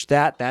had watched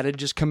that had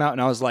just come out,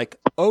 and I was like,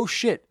 oh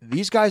shit,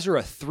 these guys are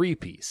a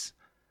 3-piece.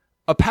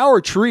 A power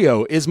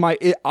trio is I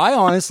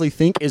honestly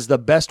think is the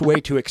best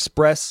way to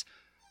express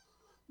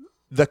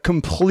the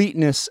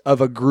completeness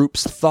of a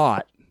group's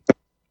thought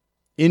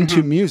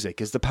into music,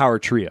 is the power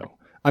trio.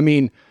 I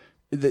mean,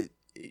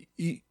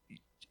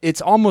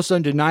 it's almost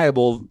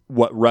undeniable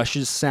what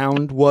Rush's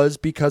sound was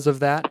because of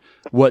that,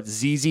 what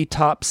ZZ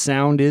Top's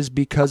sound is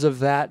because of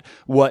that,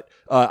 what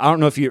I don't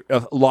know if you're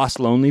Lost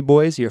Lonely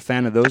Boys, you're a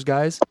fan of those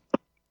guys?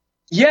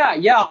 Yeah,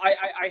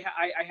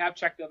 I have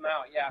checked them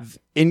out, yeah.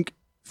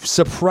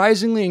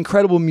 Surprisingly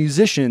incredible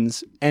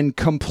musicians and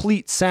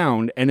complete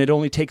sound, and it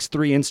only takes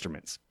 3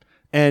 instruments.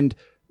 And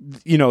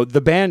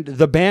the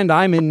band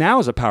I'm in now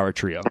is a power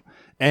trio.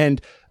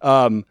 And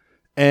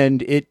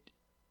it,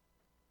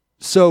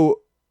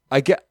 so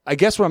I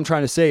guess what I'm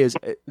trying to say is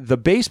the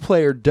bass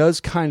player does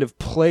kind of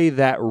play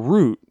that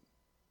route.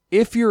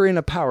 If you're in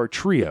a power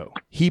trio,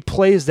 he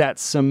plays that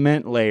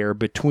cement layer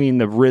between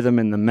the rhythm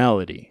and the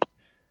melody.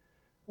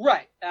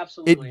 Right,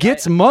 absolutely. It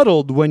gets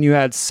muddled when you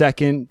add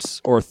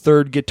second or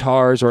third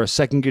guitars or a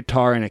second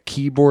guitar and a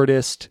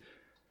keyboardist.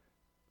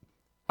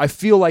 I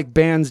feel like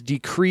bands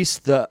decrease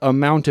the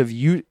amount of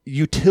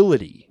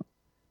utility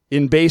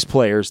in bass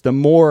players the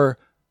more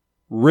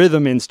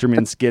rhythm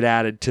instruments get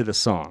added to the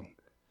song.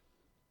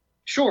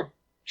 Sure.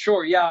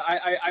 Yeah,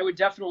 I would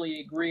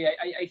definitely agree.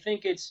 I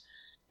think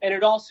and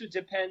it also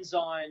depends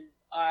on,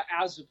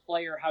 as a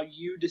player, how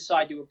you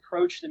decide to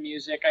approach the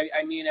music.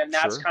 I mean, and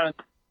that's kind of,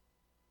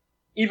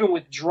 even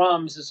with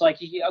drums, it's like,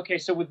 okay,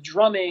 so with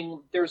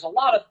drumming, there's a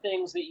lot of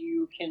things that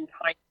you can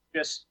kind of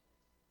just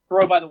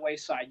throw by the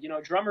wayside. You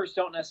know, drummers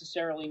don't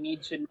necessarily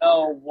need to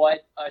know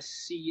what a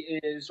C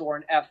is or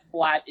an F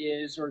flat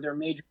is, or their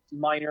majors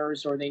and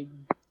minors, or they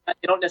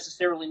don't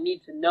necessarily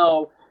need to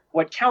know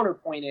what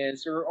counterpoint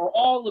is, or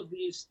all of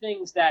these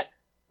things that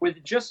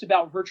with just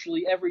about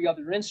virtually every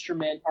other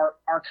instrument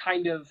are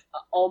kind of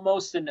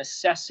almost a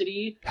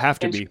necessity. Have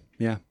to be,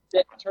 yeah.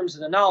 In terms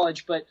of the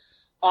knowledge, but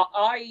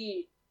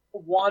I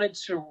wanted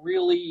to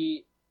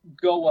really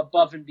go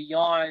above and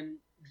beyond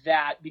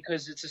that,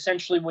 because it's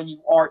essentially when you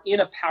are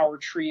in a power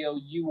trio,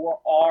 you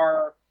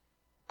are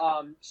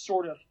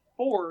sort of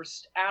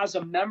forced as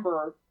a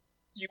member.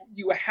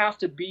 You have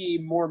to be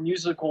more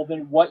musical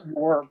than what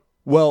your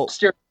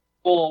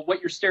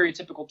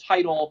stereotypical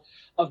title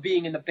of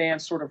being in the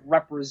band sort of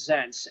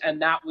represents,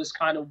 and that was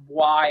kind of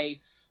why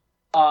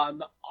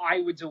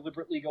I would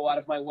deliberately go out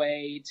of my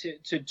way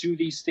to do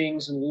these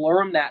things and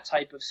learn that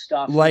type of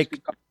stuff.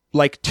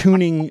 Like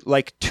tuning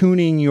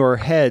your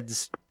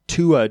heads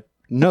to a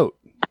note.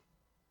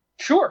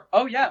 Sure.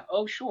 Oh yeah.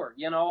 Oh sure.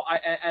 You know,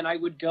 I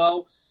would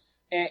go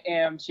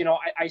and you know,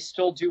 I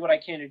still do what I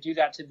can to do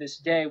that to this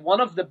day. One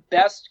of the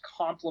best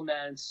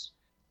compliments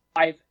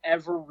I've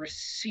ever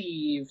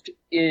received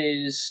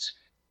is,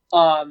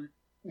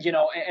 you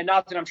know, and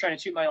not that I'm trying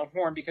to toot my own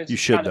horn, because you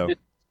should though.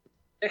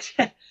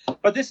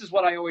 But this is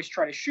what I always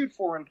try to shoot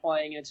for in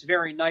playing, and it's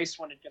very nice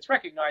when it gets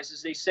recognized.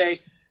 Is they say,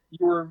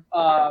 there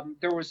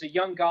was a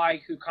young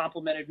guy who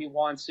complimented me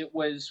once.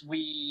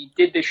 We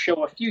did this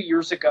show a few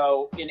years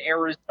ago in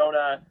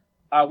Arizona.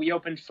 We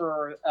opened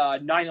for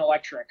Nine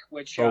Electric,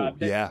 which not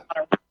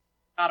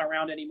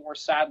around anymore,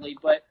 sadly.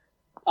 But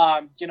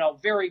you know,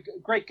 very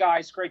great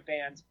guys, great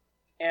band.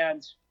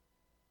 And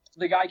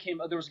there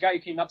was a guy who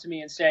came up to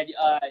me and said,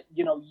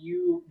 you know,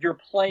 your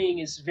playing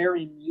is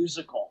very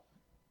musical,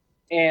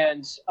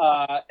 and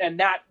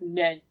that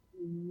meant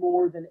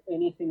more than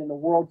anything in the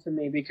world to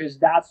me, because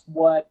that's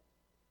what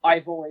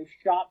I've always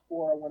shot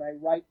for when I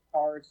write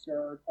parts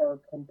or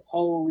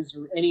compose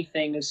or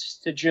anything, is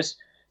to just,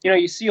 you know,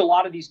 you see a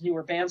lot of these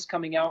newer bands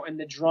coming out and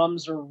the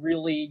drums are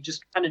really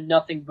just kind of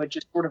nothing but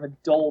just sort of a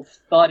dull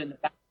thud in the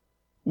back.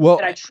 Well,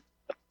 and I try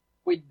to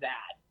avoid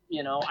that,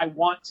 you know. I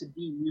want to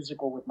be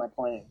musical with my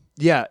playing.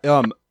 Yeah,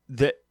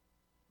 the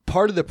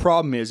part of the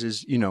problem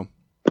is you know,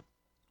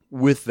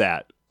 with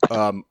that,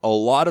 a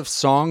lot of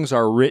songs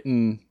are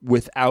written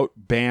without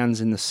bands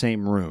in the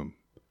same room,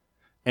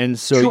 and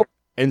so Sure.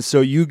 and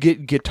so you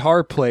get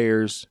guitar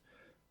players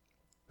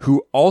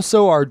who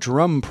also are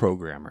drum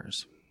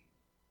programmers.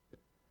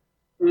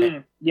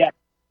 Yeah,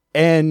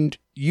 and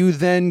you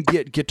then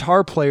get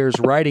guitar players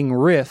writing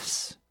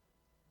riffs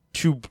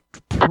to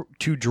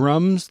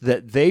drums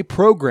that they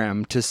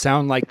program to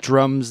sound like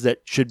drums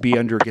that should be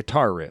under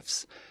guitar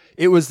riffs.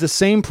 It was the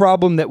same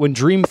problem that when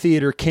Dream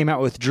Theater came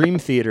out with Dream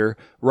Theater,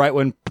 right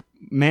when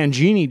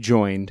Mangini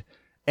joined,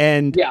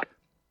 and yeah.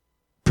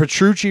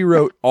 Petrucci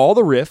wrote all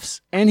the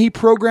riffs and he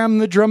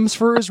programmed the drums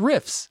for his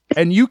riffs.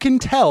 And you can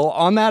tell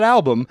on that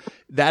album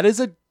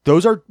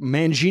those are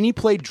Mangini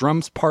played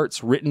drums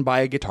parts written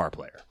by a guitar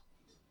player.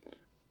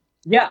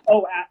 Yeah.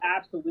 Oh,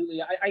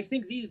 absolutely. I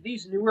think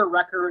these newer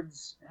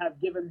records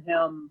have given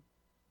him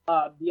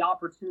the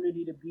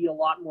opportunity to be a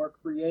lot more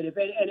creative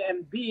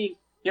and being,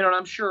 you know, and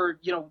I'm sure,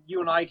 you know,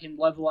 you and I can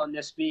level on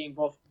this, being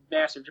both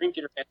massive Dream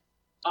Theater fans.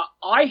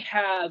 I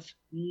have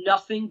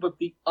nothing but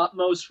the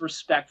utmost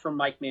respect for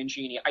Mike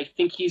Mangini. I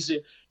think he's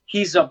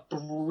a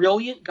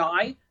brilliant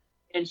guy,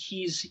 and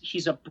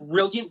he's a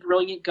brilliant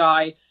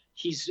guy.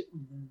 He's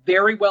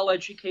very well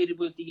educated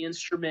with the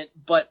instrument,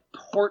 but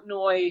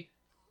Portnoy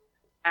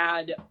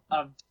had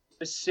a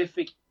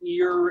specific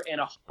ear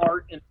and a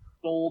heart and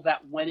soul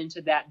that went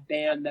into that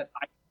band that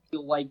I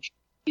feel like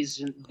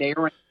isn't there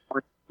anymore.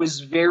 It was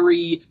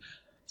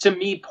to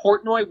me,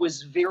 Portnoy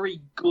was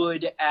very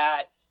good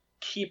at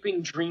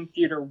keeping Dream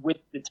Theater with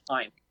the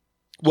time.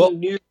 He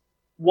knew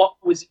what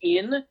was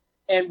in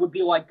and would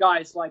be like,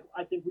 guys, like,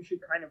 I think we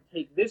should kind of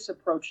take this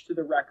approach to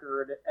the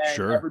record, and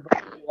sure.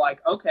 Everybody would be like,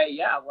 okay,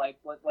 yeah, like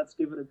let's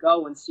give it a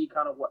go and see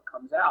kind of what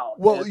comes out.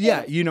 Well,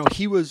 yeah, you know,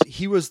 he was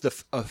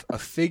a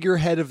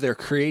figurehead of their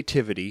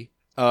creativity.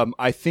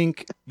 I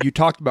think you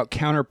talked about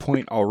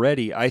counterpoint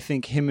already. I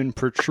think him and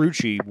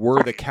Petrucci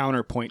were the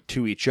counterpoint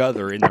to each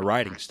other in the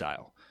writing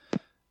style.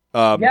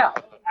 Yeah,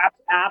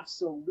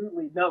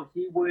 absolutely. No,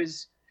 he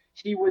was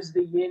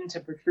the yin to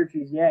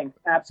Petrucci's yang.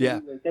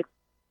 Absolutely. Yeah. They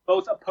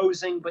both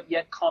opposing but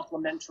yet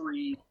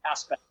complementary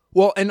aspects.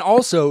 Well, and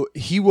also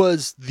he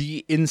was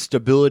the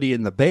instability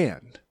in the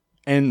band.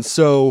 And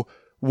so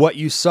what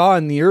you saw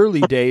in the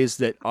early days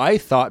that I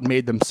thought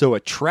made them so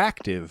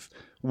attractive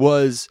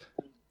was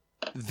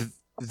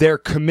their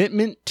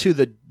commitment to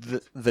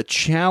the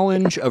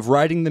challenge of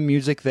writing the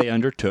music they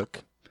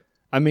undertook.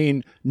 I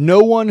mean, no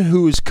one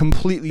who's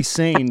completely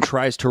sane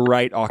tries to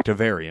write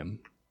Octavarium.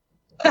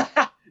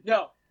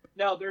 No,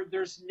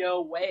 there's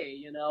no way,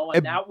 you know,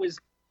 and that was.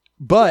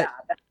 But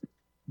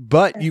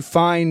you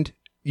find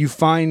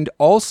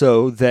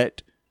also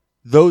that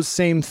those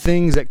same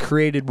things that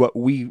created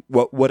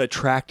what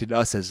attracted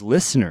us as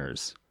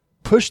listeners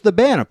pushed the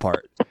band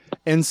apart,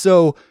 and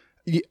so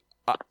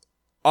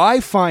I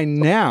find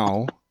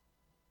now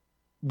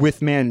with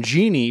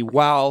Mangini,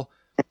 while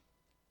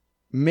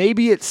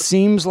maybe it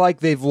seems like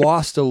they've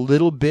lost a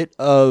little bit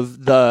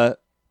of the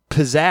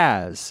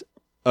pizzazz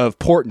of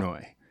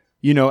Portnoy,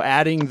 you know,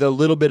 adding the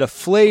little bit of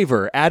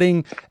flavor,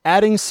 adding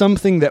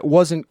something that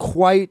wasn't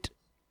quite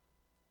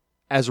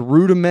as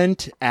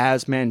rudiment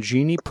as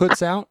Mangini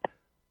puts out.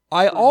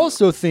 I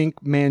also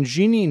think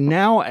Mangini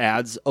now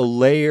adds a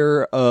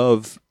layer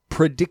of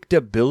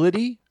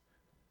predictability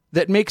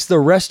that makes the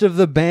rest of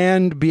the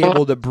band be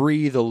able to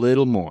breathe a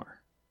little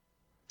more.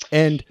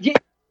 And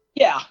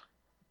yeah.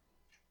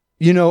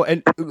 You know,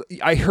 and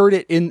I heard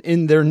it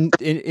in their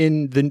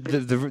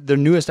the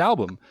newest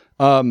album.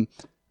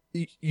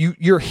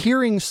 You're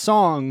hearing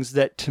songs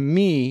that to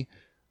me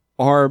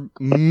are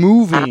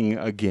moving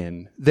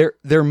again.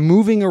 They're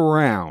moving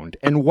around,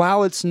 and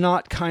while it's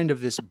not kind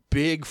of this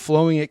big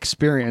flowing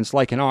experience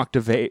like an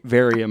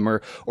Octavarium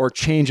or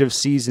Change of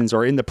Seasons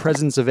or In the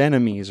Presence of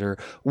Enemies or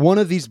one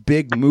of these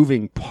big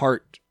moving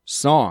part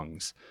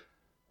songs,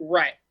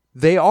 right?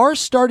 They are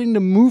starting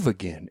to move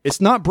again. It's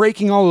not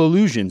Breaking All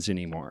Illusions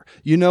anymore.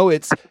 You know,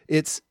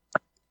 it's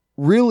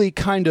really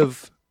kind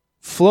of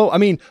flow. I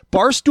mean,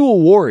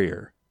 Barstool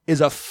Warrior is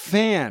a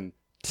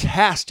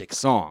fantastic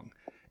song.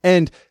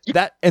 And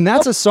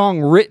that's a song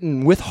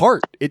written with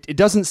heart. It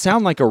doesn't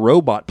sound like a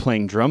robot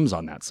playing drums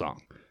on that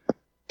song.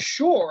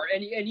 Sure,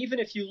 and even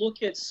if you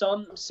look at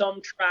some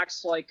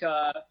tracks like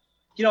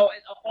you know,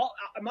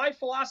 my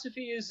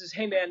philosophy is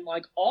hey man,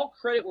 like all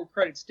credit where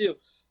credit's due.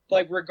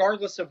 Like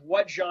regardless of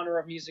what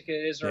genre of music it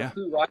is or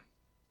who writes,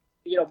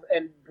 you know,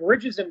 and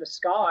Bridges in the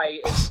Sky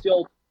is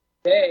still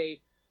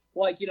today,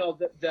 like, you know,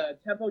 the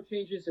tempo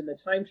changes and the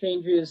time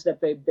changes that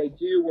they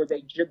do where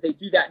they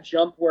do that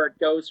jump where it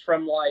goes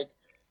from like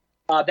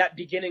that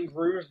beginning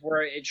groove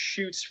where it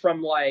shoots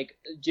from like,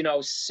 you know,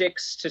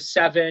 6 to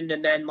 7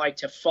 and then like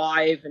to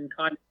 5, and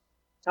kind of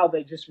how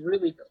they just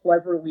really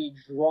cleverly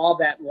draw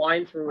that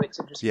line through it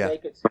to just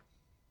make it.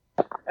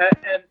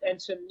 And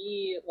to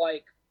me,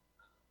 like,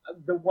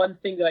 the one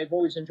thing that I've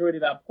always enjoyed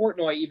about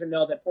Portnoy, even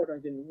though that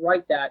Portnoy didn't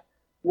write that,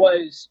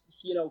 was,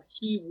 you know,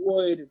 he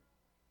would,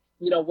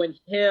 you know, when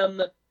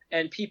him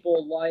and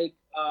people like,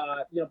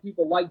 you know,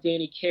 people like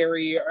Danny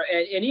Carey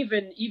and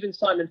even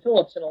Simon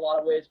Phillips in a lot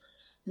of ways,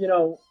 you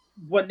know,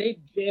 when they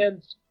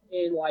jammed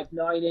in like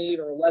 9/8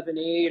 or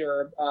 11/8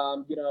 or,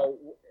 you know,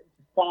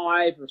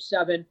 5 or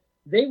 7,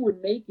 they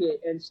would make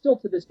it, and still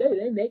to this day,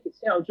 they make it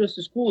sound just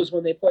as cool as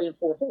when they play in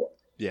 4/4.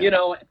 Yeah. You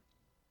know,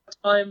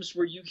 times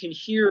where you can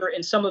hear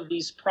in some of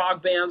these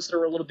prog bands that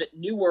are a little bit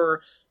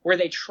newer where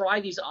they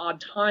try these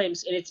odd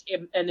times and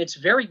it's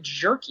very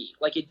jerky,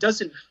 like it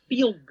doesn't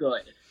feel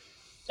good,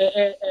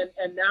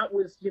 and that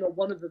was, you know,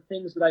 one of the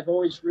things that I've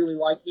always really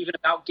liked even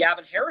about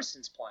Gavin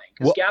Harrison's playing,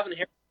 because Gavin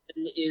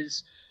Harrison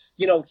is,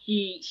 you know,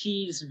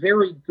 he's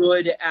very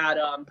good at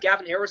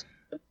Gavin Harrison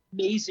is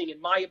amazing in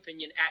my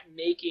opinion at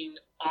making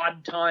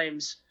odd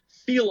times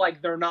feel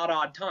like they're not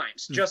odd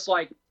times, just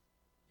like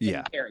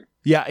Carey.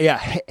 Yeah.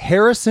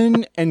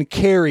 Harrison and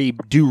Carey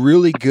do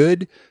really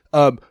good.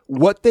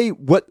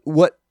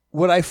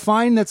 What I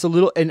find that's a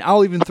little, and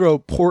I'll even throw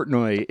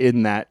Portnoy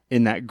in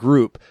that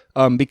group,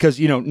 because,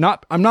 you know,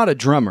 I'm not a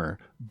drummer,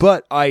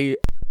 but I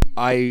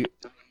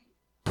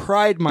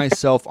pride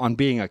myself on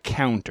being a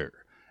counter.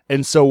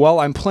 And so while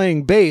I'm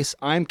playing bass,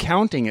 I'm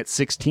counting at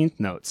 16th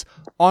notes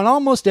on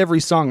almost every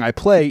song I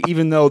play,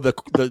 even though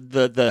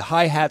the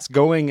hi-hat's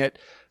going at,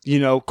 you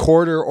know,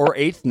 quarter or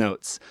eighth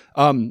notes.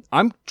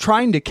 I'm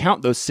trying to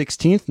count those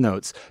 16th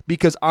notes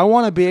because I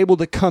want to be able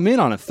to come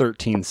in on a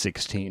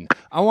 13/16.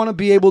 I want to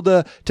be able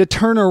to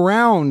turn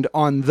around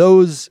on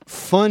those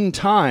fun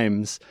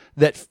times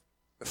that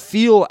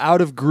feel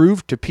out of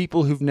groove to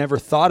people who've never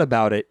thought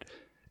about it.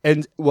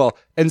 And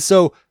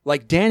so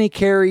like Danny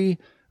Carey,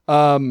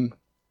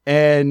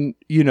 and,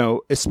 you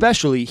know,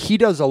 especially he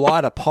does a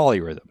lot of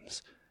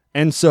polyrhythms.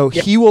 And so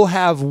he will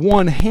have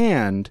one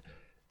hand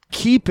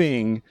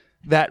keeping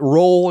that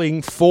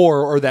rolling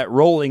 4 or that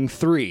rolling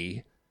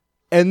 3,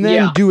 and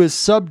then do his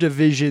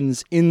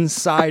subdivisions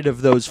inside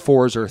of those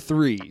 4s or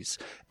 3s.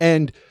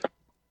 And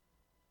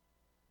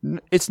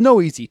it's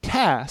no easy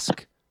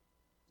task,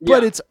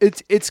 but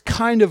it's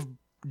kind of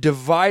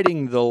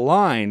dividing the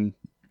line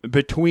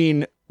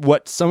between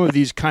what some of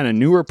these kind of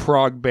newer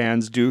prog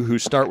bands do who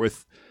start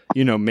with,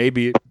 you know,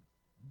 maybe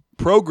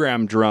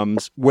program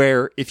drums,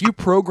 where if you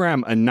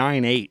program a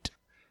 9/8,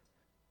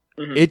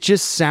 it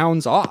just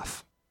sounds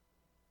off.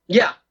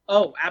 Yeah.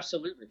 Oh,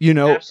 absolutely. You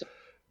know,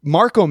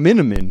 Marco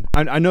Miniman.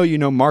 I know you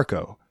know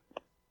Marco.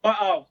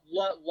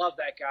 Love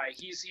that guy.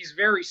 He's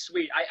very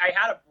sweet. I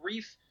had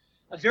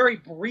a very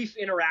brief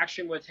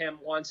interaction with him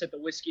once at the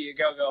Whiskey A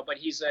Go Go, but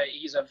he's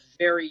a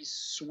very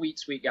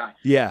sweet guy.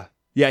 Yeah.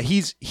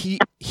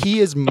 He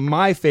is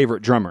my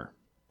favorite drummer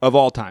of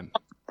all time.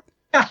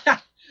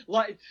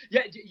 Let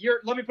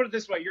me put it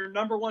this way: your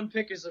number one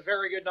pick is a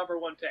very good number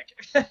one pick.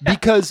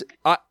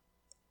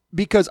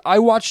 Because I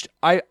watched,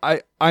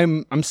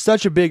 I'm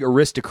such a big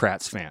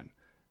Aristocrats fan,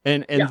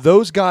 and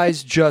those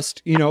guys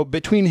just, you know,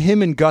 between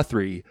him and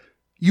Guthrie,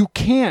 you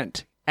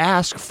can't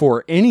ask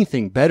for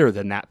anything better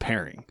than that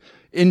pairing.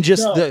 In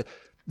just No.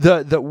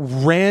 the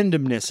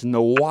randomness and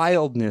the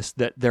wildness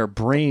that their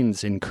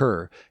brains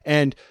incur.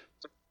 And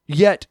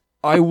yet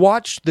I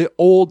watched the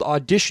old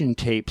audition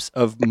tapes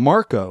of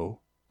Marco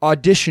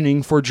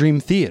auditioning for Dream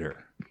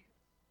Theater.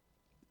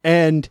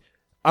 And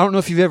I don't know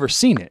if you've ever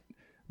seen it,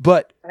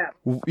 but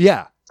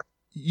yeah,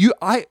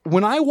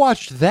 when I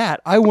watched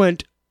that, I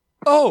went,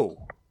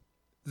 oh,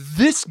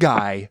 this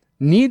guy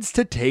needs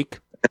to take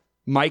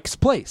Mike's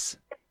place.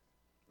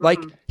 Like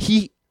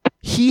he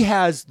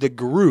has the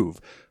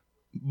groove.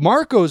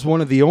 Marco's one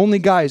of the only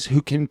guys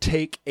who can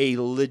take a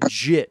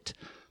legit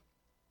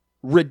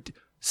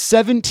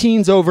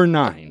 17s over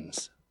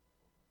 9s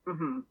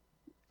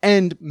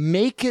and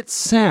make it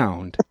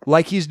sound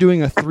like he's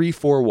doing a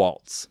 3/4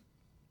 waltz.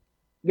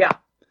 Yeah.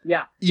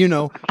 Yeah. You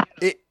know,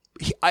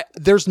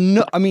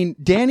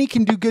 Danny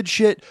can do good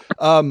shit.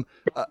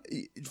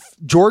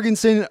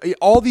 Jorgensen,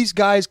 all these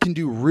guys can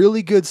do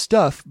really good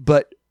stuff,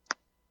 but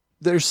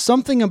there's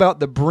something about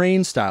the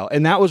brain style.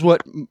 And that was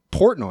what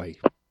Portnoy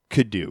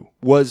could do,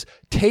 was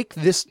take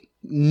this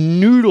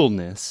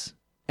noodleness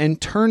and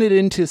turn it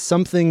into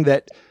something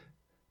that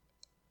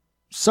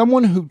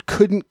someone who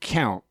couldn't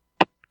count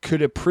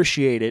could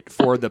appreciate it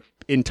for the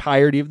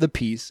entirety of the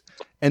piece,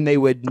 and they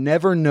would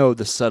never know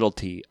the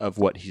subtlety of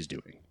what he's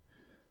doing.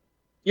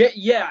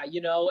 Yeah,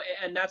 you know,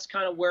 and that's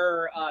kind of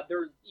where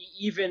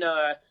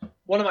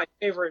one of my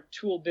favorite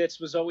Tool bits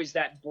was always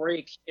that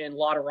break in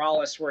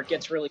Lateralis where it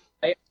gets really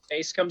high,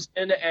 bass comes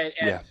in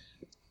and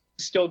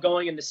still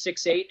going in the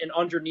 6/8, and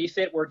underneath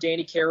it where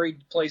Danny Carey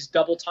plays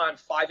double time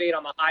 5/8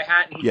 on the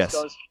hi-hat, and he just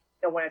goes,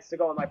 you know, when it's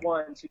going like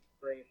 1, 2,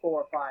 3,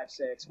 4, 5,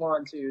 6,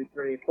 1, 2,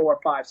 3, 4,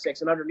 5, 6,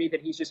 and underneath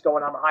it he's just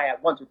going on the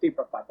hi-hat 1, 2, 3,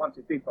 4, 5, 1,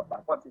 2, 3, 4, 5,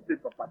 1, 2, 3,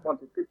 4, 5, 1,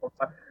 2, 3, 4,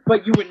 5.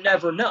 But you would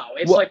never know.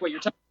 It's like what you're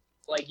talking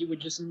about. Like you would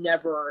just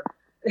never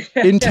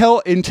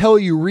until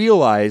you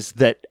realize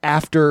that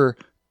after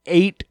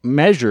 8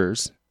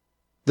 measures,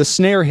 the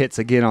snare hits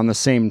again on the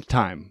same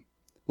time.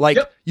 Like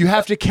you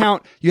have to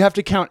count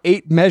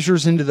 8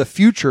 measures into the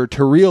future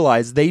to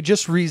realize they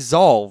just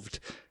resolved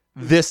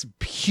this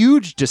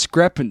huge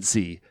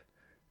discrepancy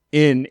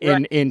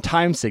in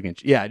time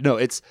signature. Yeah, no,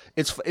 it's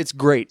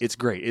great. It's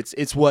great.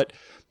 It's what,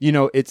 you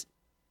know, it's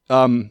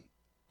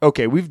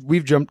okay,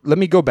 we've jumped. Let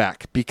me go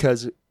back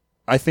because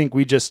I think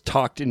we just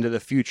talked into the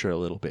future a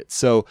little bit.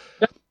 So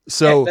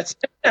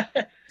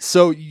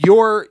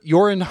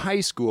you're in high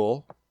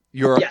school.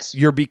 You're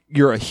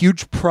a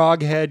huge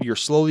prog head. You're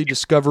slowly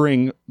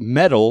discovering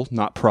metal,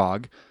 not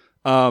prog,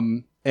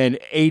 and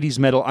 80s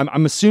metal.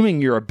 I'm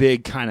assuming you're a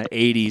big kind of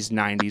 80s,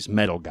 90s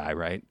metal guy,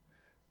 right?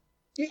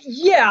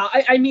 Yeah,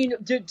 I mean,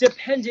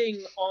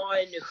 depending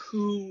on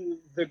who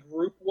the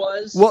group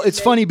was. Well, it's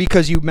funny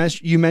because you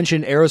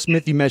mentioned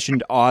Aerosmith, you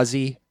mentioned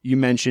Ozzy, you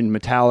mentioned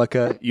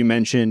Metallica, you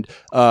mentioned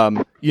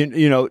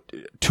you know,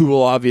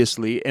 Tool,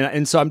 obviously,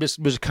 and so I'm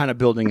was kind of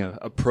building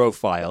a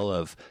profile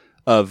of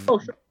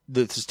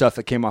the stuff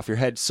that came off your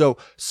head. So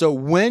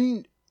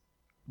when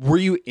were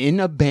you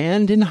in a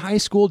band in high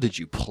school? Did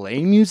you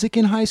play music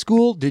in high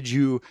school? Did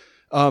you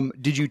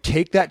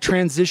take that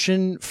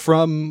transition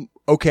from,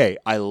 okay,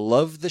 I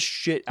love the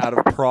shit out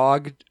of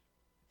prog,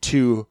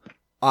 to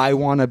I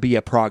want to be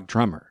a prog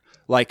drummer?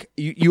 Like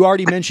you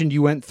already mentioned,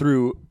 you went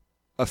through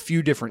a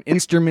few different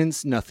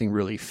instruments, nothing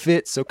really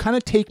fit. So kind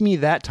of take me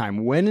that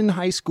time. When in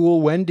high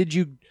school, when did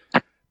you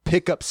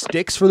pick up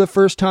sticks for the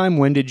first time?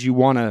 When did you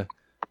want to,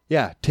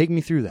 take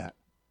me through that.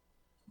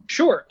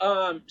 Sure.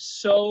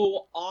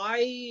 So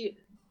I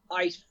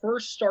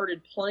first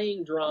started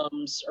playing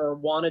drums, or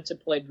wanted to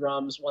play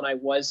drums, when I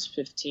was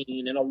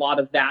 15. And a lot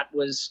of that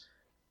was,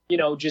 you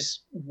know,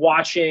 just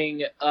watching,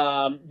 you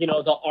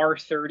know, the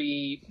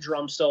R30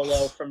 drum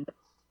solo from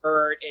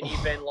Hurt, and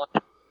even like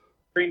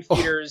Dream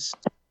Theater's.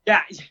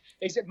 Yeah,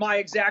 my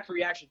exact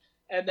reaction.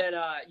 And then,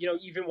 you know,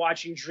 even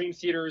watching Dream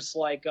Theater's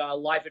like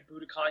Live at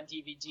Budokan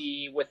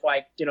DVD with,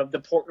 like, you know, the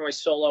Portnoy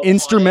solo.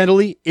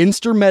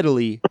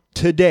 Instrumentally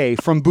today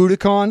from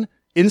Budokan,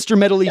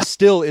 instrumentally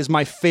still is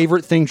my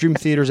favorite thing Dream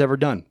Theater's ever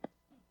done.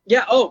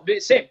 Yeah. Oh,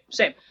 same.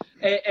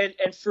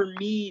 And for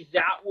me,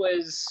 that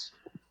was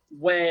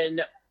when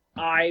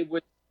I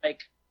was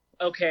like,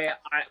 okay,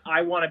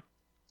 I want to,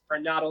 or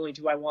not only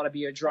do I want to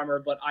be a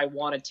drummer, but I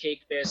want to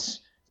take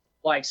this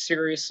like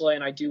seriously,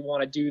 and I do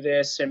want to do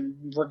this, and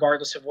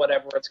regardless of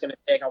whatever it's going to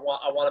take, I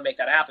want to make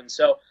that happen.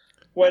 So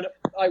when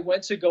I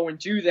went to go and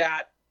do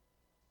that,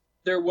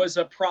 there was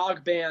a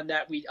prog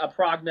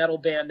metal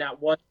band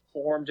that was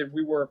formed, and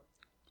we were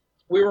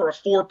a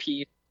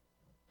 4-piece.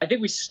 I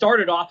think we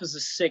started off as a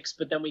 6,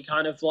 but then we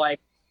kind of like,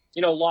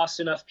 you know,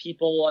 lost enough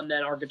people, and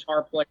then our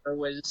guitar player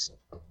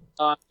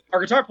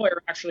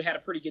actually had a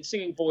pretty good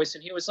singing voice,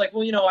 and he was like,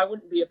 well, you know, I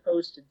wouldn't be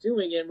opposed to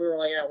doing it. And we were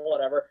like, yeah,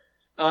 whatever.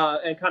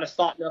 And kind of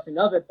thought nothing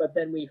of it. But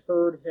then we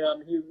heard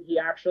him. He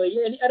actually,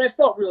 and I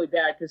felt really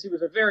bad because he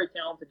was a very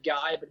talented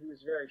guy, but he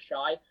was very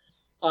shy.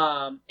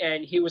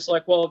 And he was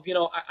like, well, you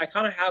know, I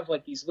kind of have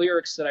like these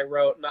lyrics that I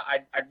wrote, and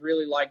I'd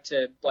really like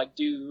to like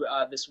do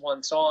this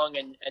one song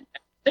and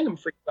sing them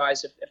for you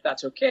guys if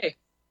that's okay.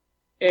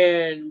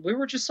 And we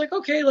were just like,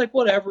 okay, like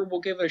whatever,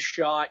 we'll give it a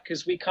shot,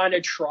 because we kind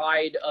of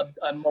tried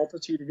a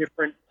multitude of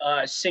different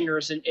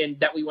singers and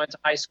that we went to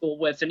high school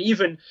with, and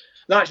even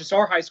not just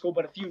our high school,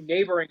 but a few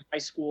neighboring high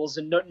schools,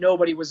 and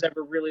nobody was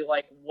ever really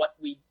like what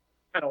we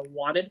kind of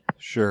wanted.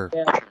 Sure.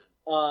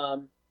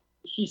 And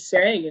he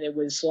sang, and it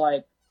was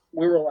like,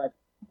 we were like,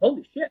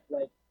 holy shit,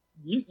 like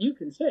you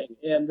can sing.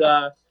 And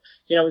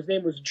his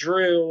name was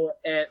Drew,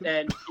 and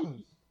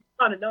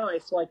kind of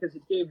nice, like, because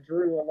it gave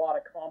Drew a lot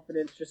of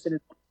confidence just in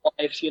his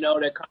life, to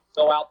kind of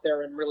go out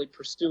there and really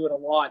pursue it a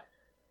lot.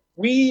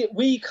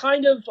 We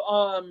kind of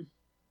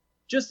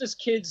just as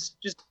kids,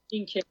 just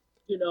being kids,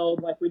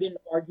 like, we didn't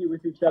argue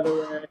with each other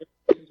or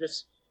anything,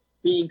 just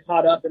being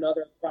caught up in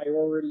other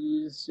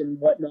priorities and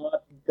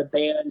whatnot. The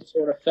band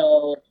sort of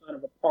fell kind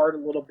of apart a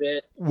little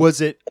bit.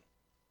 Was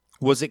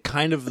it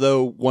kind of,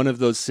 though, one of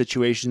those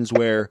situations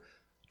where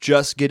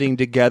just getting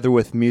together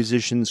with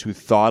musicians who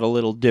thought a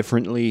little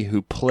differently,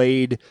 who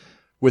played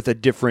with a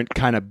different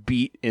kind of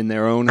beat in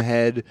their own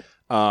head,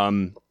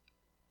 kind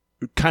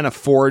of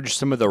forged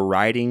some of the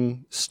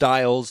writing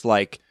styles,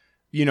 like,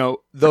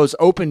 those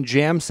open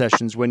jam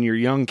sessions when you're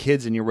young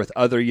kids and you're with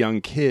other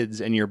young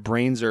kids and your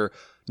brains are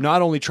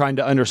not only trying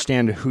to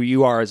understand who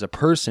you are as a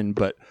person,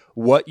 but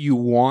what you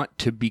want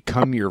to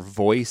become your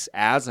voice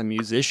as a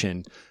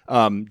musician.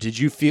 Did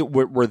you feel,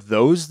 were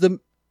those the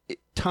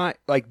time,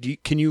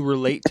 like, can you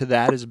relate to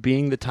that as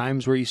being the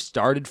times where you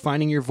started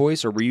finding your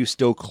voice, or were you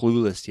still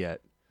clueless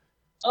yet?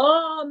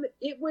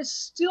 It was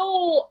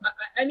still,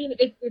 I mean,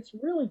 it's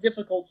really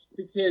difficult,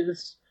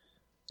 because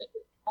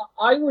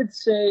I would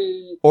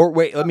say... Or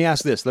wait, let me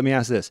ask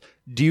this.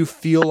 Do you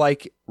feel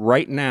like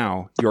right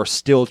now you're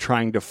still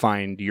trying to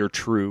find your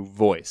true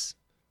voice?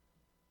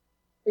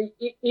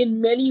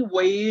 In many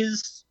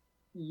ways,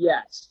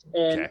 yes.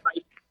 And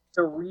okay.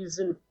 The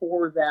reason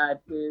for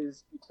that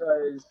is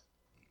because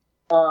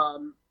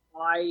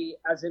I,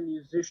 as a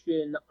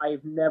musician,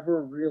 I've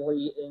never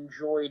really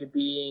enjoyed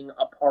being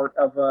a part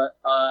of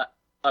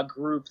a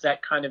group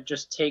that kind of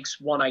just takes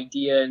one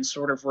idea and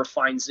sort of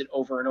refines it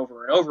over and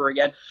over and over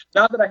again.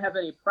 Not that I have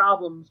any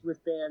problems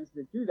with bands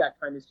that do that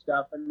kind of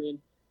stuff. I mean,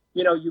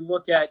 you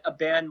look at a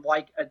band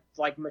like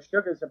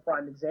Meshuggah's a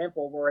prime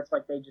example, where it's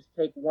like they just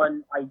take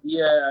one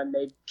idea and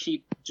they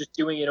keep just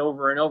doing it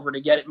over and over to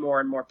get it more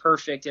and more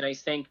perfect. And I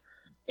think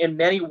in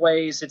many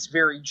ways it's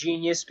very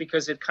genius,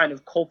 because it kind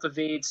of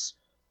cultivates,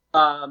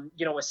 a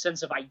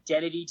sense of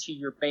identity to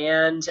your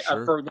band.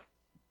 Sure. For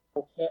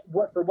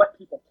what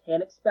people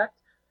can expect.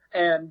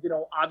 And,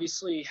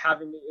 obviously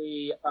having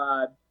a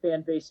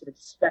fan base that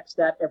expects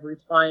that every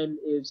time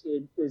is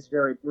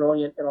very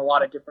brilliant in a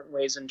lot of different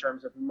ways in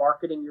terms of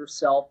marketing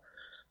yourself.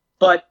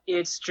 But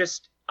it's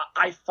just,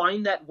 I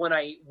find that when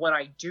I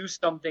do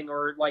something,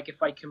 or like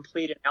if I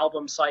complete an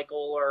album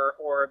cycle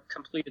or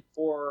complete a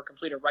tour or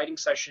complete a writing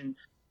session,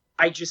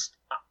 I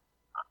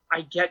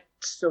get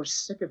so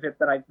sick of it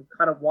that I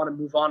kind of want to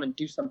move on and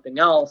do something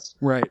else.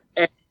 Right.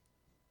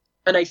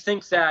 And I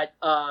think that,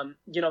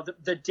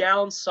 the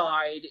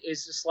downside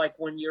is just like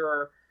when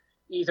you're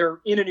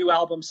either in a new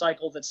album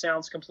cycle that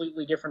sounds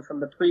completely different from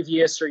the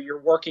previous, or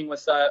you're working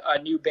with a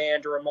new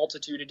band or a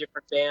multitude of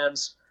different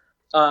bands,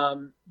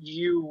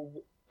 you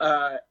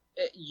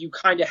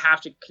kind of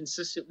have to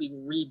consistently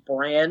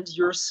rebrand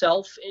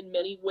yourself in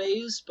many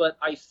ways. But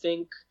I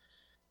think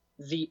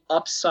the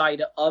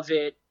upside of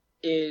it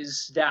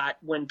is that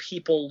when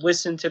people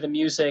listen to the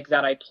music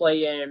that I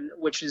play in,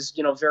 which is,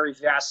 very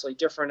vastly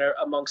different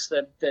amongst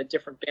the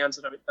different bands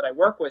that I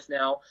work with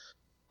now,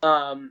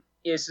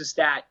 is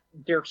that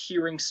they're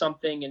hearing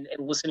something and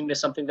listening to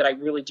something that I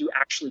really do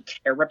actually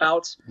care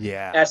about.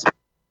 Yeah. As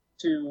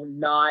to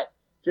not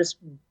just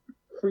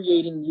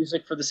creating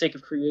music for the sake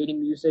of creating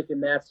music.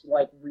 And that's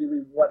like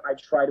really what I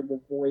try to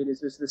avoid,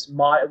 is this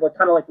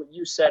kind of like what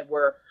you said,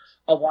 where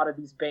a lot of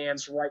these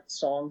bands write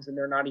songs and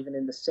they're not even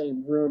in the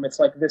same room. It's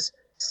like this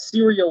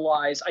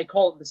I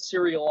call it the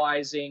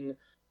serializing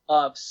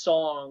of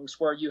songs,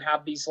 where you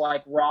have these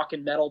like rock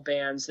and metal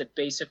bands that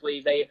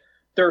basically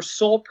their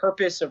sole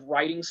purpose of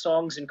writing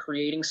songs and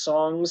creating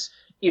songs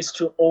is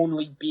to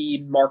only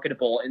be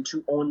marketable and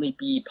to only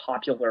be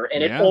popular.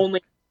 And it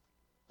only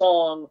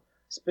song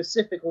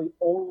specifically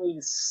only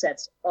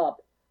sets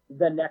up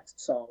the next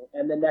song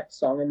and the next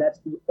song, and that's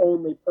the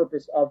only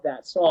purpose of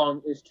that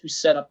song, is to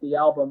set up the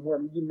album,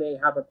 where you may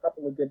have a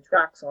couple of good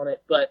tracks on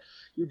it, but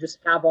you just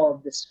have all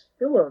of this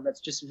filler that's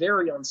just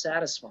very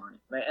unsatisfying.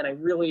 And I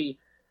really,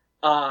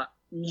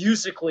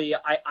 musically,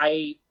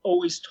 I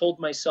always told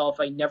myself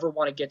I never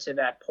want to get to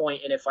that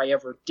point, and if I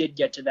ever did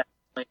get to that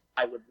point,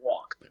 I would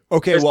walk.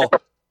 Okay,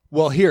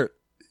 well, here,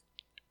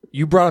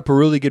 you brought up a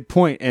really good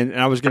point, and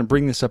I was going to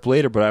bring this up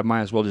later, but I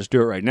might as well just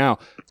do it right now.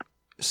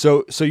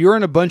 So you're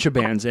in a bunch of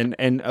bands, and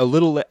a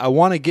little. I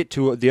want to get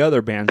to the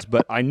other bands,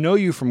 but I know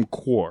you from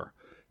Core,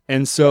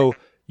 and so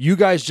you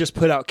guys just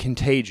put out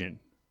Contagion.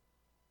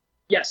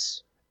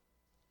 Yes,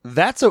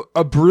 that's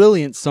a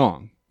brilliant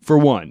song, for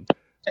one.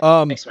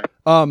 Thanks,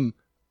 man.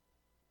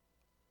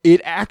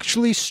 It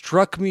actually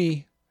struck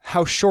me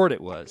how short it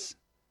was,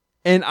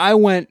 and I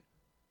went,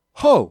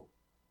 "Oh,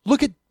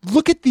 look at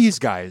look at these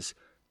guys.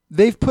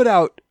 They've put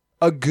out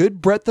a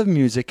good breadth of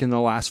music in the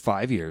last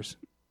 5 years.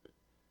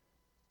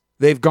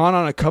 They've gone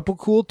on a couple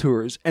cool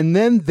tours, and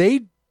then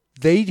they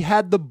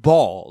had the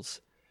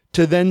balls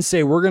to then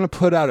say, we're going to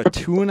put out a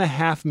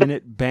 2.5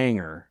 minute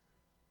banger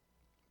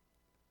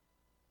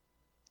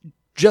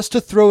just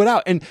to throw it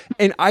out. And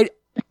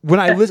when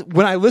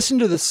I listen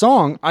to the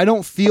song, I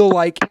don't feel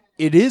like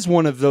it is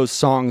one of those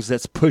songs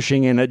that's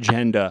pushing an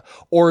agenda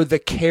or the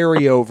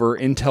carryover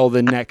until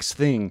the next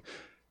thing.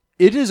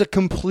 It is a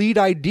complete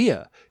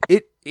idea.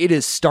 It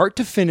is start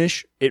to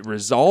finish. It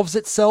resolves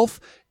itself,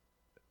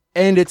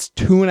 and it's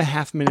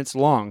 2.5 minutes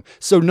long.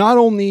 So not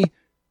only,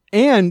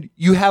 and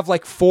you have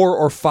like 4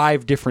 or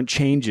 5 different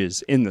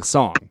changes in the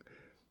song.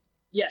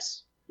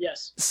 Yes.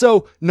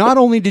 So not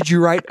only did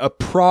you write a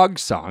prog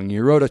song,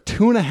 you wrote a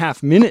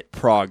 2.5 minute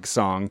prog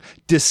song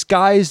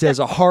disguised as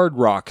a hard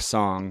rock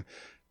song,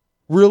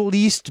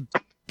 released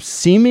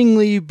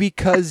seemingly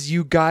because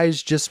you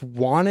guys just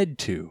wanted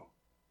to.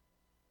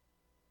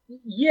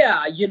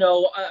 Yeah,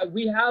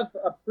 we have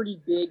a pretty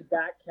big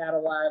back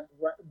catalog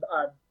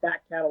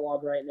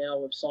right now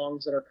of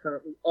songs that are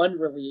currently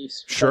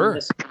unreleased from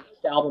this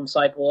album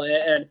cycle,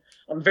 and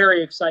I'm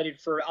very excited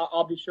for.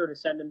 I'll be sure to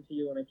send them to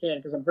you when I can,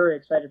 because I'm very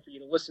excited for you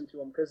to listen to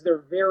them, because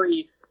they're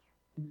very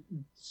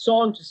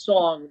song to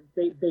song.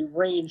 They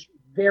range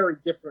very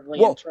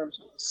differently in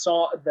terms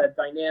of the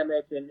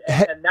dynamic, and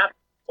that's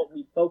what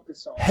we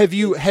focus on. Have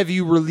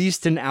you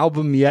released an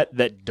album yet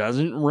that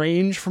doesn't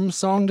range from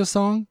song to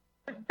song?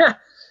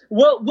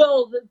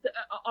 Well,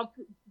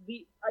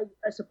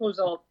 I suppose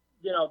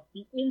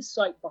the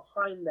insight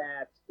behind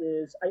that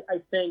is, I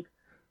think,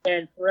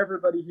 and for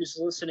everybody who's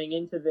listening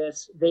into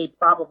this, they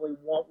probably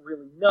won't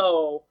really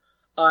know,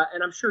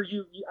 and I'm sure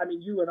you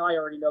and I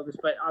already know this,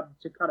 but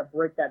to kind of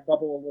break that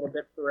bubble a little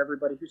bit for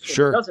everybody who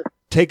doesn't.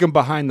 Take them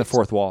behind the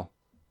fourth wall.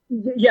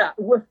 Yeah,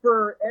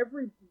 for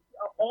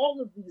all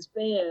of these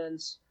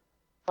bands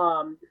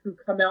who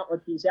come out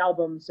with these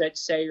albums that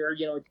say are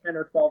 10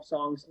 or 12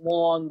 songs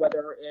long,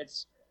 whether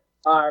it's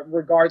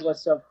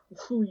regardless of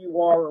who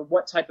you are or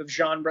what type of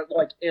genre,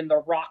 like in the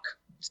rock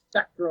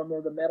spectrum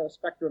or the metal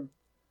spectrum,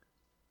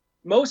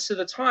 most of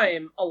the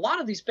time, a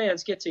lot of these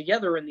bands get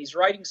together in these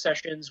writing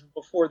sessions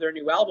before their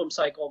new album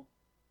cycle,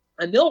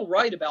 and they'll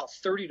write about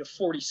 30 to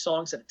 40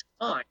 songs at a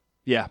time.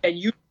 Yeah. And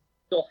you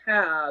still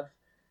have,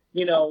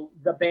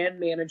 the band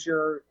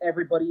manager,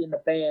 everybody in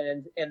the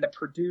band, and the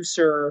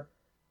producer,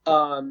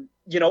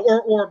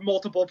 or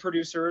multiple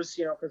producers,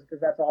 because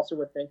that's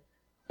also a thing.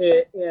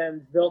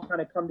 And they'll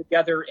kind of come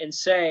together and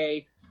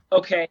say,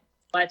 okay,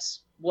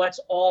 let's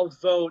all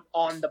vote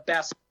on the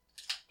best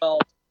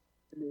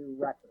new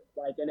record.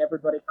 And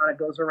everybody kind of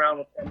goes around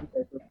with pen and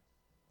paper.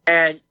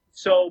 And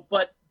so,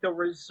 but the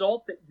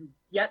result that you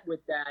get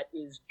with that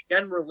is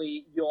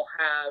generally you'll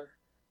have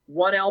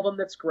one album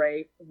that's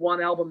great,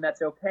 one album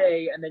that's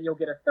okay, and then you'll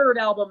get a third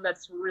album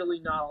that's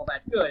really not all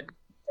that good.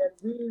 And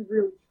we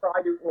really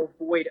try to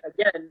avoid,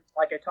 again,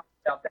 like I talked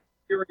about, that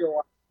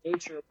serialized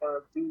nature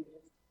where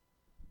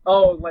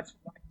let's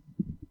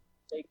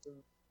take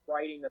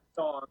writing a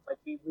song. Like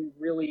we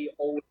really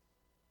always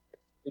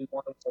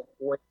want to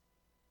avoid.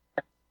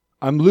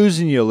 I'm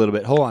losing you a little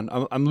bit. Hold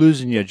on. I'm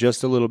losing you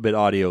just a little bit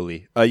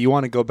audioly. You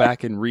want to go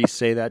back and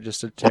re-say that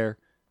just a tear?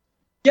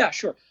 Yeah,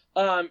 sure.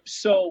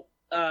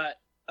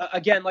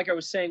 Again, like I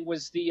was saying,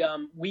 was the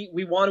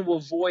we want to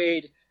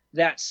avoid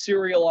that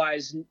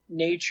serialized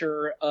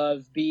nature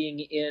of being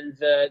in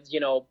the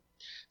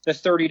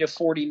 30 to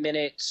 40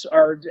 minutes,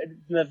 or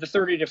the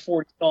 30 to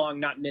 40 song,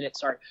 not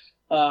minutes, sorry,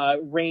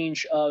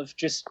 range of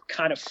just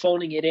kind of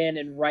phoning it in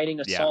and writing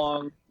a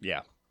song.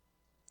 Yeah.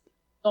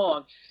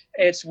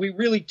 We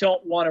really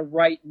don't want to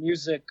write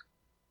music.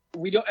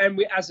 We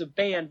as a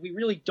band, we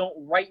really don't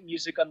write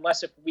music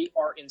unless if we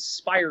are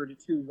inspired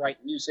to write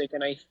music,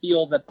 and I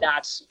feel that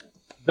that's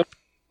the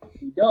way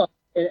we do.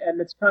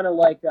 And it's kind of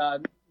like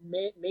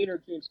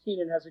Maynard James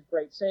Keenan has a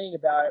great saying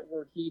about it,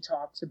 where he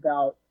talks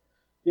about,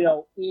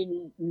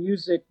 in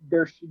music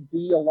there should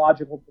be a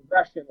logical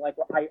progression. Like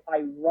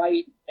I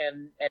write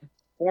and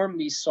perform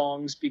these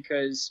songs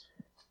because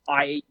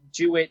I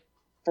do it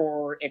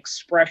for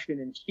expression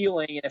and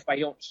healing, and if I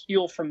don't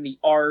heal from the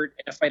art,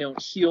 and if I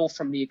don't heal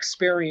from the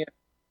experience,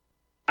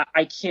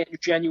 I can't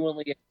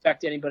genuinely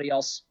expect anybody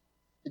else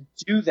to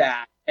do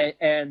that.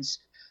 And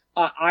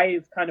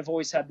I've kind of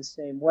always had the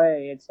same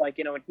way. It's like,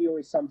 and he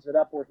always sums it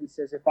up where he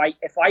says, if I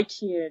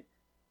can't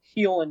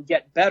heal and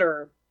get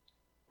better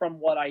from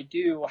what I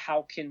do,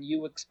 how can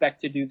you expect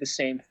to do the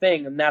same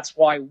thing? And that's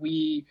why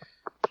we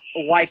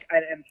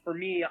and for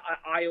me,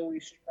 I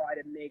always try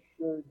to make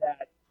sure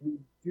that we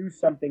do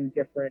something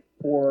different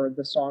for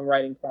the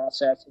songwriting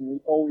process, and we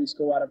always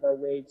go out of our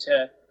way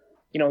to,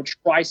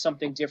 try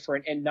something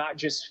different and not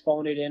just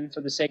phone it in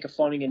for the sake of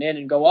phoning it in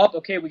and go,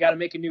 okay, we got to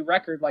make a new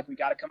record. Like, we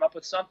got to come up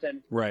with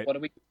something. Right. What do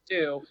we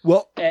do?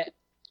 Well, to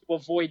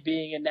avoid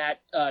being in that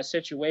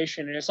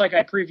situation. And it's like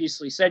I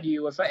previously said to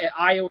you, if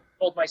I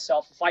told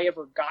myself if I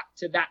ever got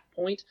to that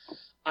point,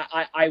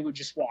 I would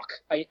just walk.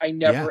 I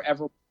never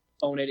ever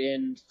phone it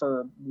in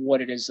for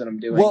what it is that I'm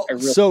doing. Well,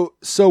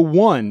 so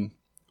one,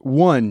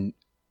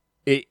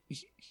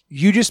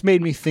 you just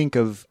made me think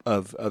of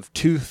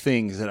two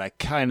things that I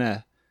kind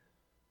of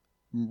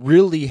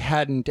really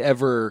hadn't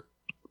ever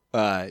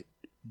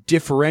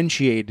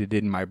differentiated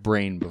in my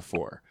brain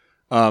before.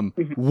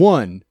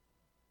 One,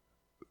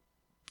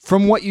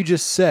 from what you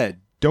just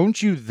said,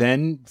 don't you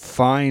then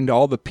find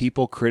all the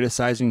people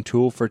criticizing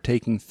Tool for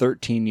taking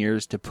 13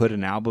 years to put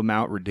an album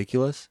out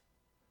ridiculous?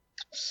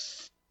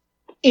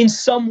 In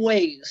some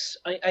ways,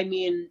 I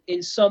mean,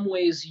 in some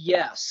ways,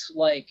 yes.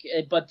 Like,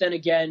 but then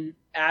again,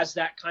 as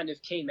that kind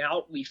of came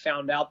out, we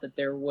found out that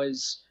there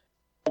was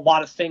a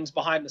lot of things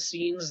behind the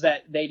scenes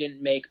that they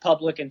didn't make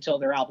public until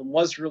their album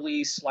was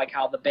released, like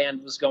how the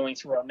band was going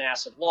through a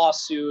massive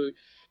lawsuit.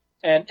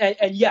 And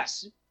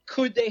yes,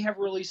 could they have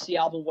released the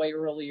album way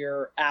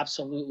earlier?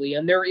 Absolutely.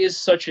 And there is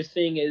such a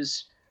thing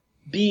as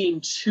being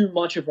too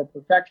much of a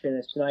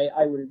perfectionist, and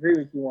I would agree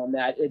with you on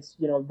that. It's,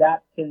 you know,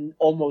 that can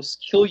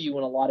almost kill you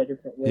in a lot of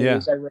different ways. Yeah.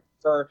 I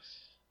remember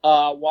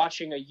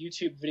watching a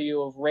YouTube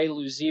video of Ray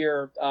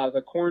Luzier,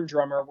 the Korn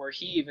drummer, where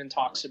he even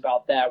talks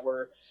about that,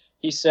 where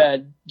he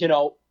said, you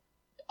know,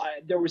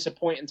 there was a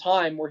point in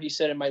time where he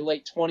said in my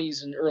late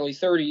 20s and early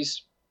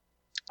 30s,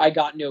 I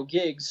got no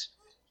gigs,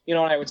 you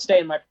know, and I would stay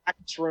in my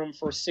practice room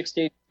for 6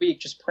 days a week,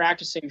 just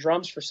practicing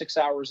drums for 6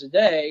 hours a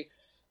day.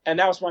 And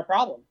that was my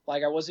problem.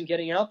 Like, I wasn't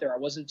getting out there. I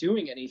wasn't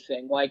doing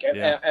anything. Like,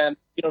 and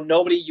you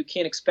know, you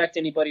can't expect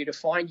anybody to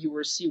find you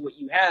or see what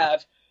you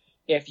have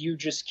if you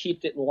just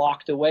keep it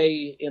locked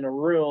away in a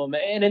room.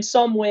 And in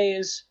some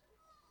ways,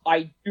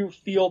 I do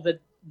feel that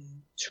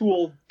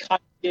Tool kind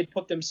of did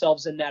put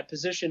themselves in that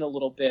position a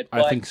little bit.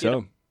 But, I think so. You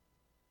know,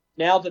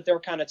 now that they're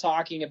kind of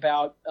talking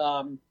about,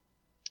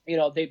 you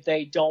know,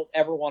 they don't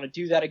ever want to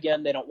do that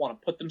again. They don't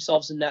want to put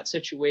themselves in that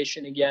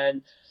situation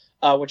again.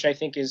 Which I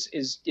think is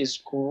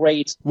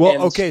great. Well,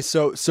 and, okay,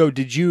 so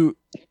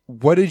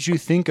what did you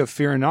think of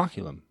Fear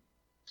Inoculum?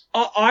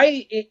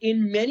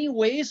 In many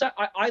ways,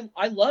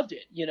 I loved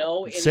it. You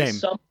know, Same.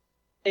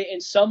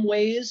 In some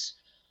ways,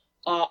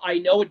 I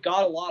know it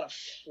got a lot of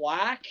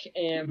flack,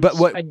 but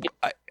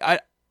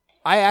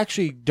I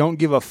actually don't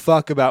give a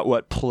fuck about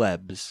what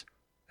plebs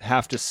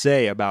have to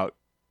say about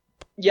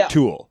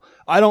Tool.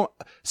 I don't.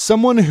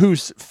 Someone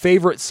whose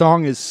favorite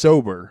song is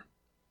Sober,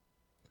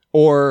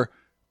 or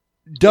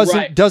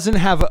doesn't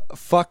have a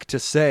fuck to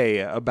say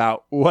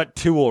about what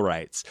Tool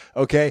writes.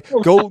 Okay,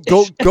 go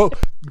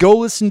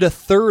listen to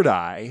Third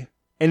Eye,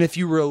 and if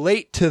you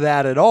relate to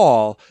that at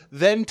all,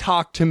 then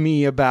talk to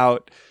me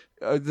about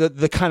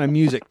the kind of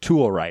music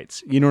Tool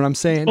writes. You know what I'm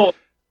saying?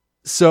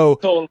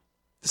 So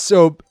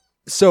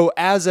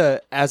as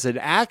an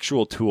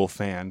actual Tool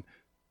fan,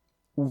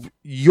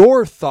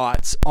 your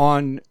thoughts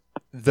on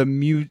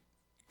the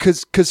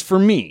because for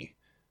me,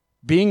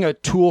 being a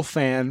Tool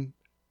fan,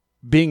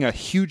 being a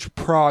huge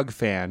prog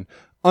fan,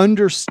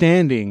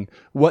 understanding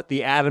what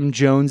the Adam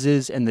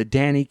Joneses and the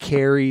Danny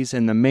Careys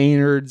and the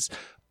Maynards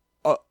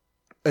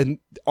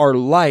are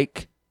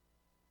like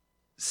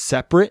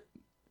separate,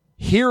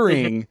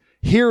 hearing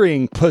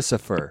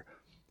Pussifer,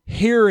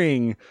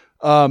 hearing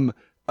a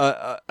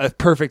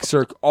Perfect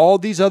Circle, all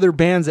these other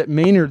bands that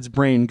Maynard's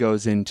brain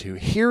goes into,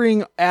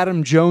 hearing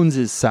Adam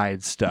Jones's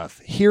side stuff,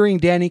 hearing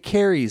Danny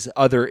Carey's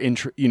other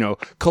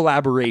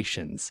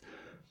collaborations.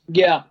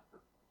 Yeah.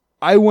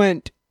 I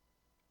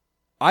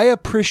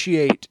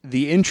appreciate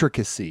the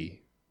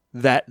intricacy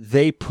that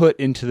they put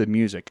into the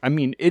music. I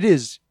mean, it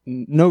is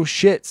no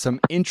shit, some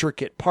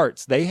intricate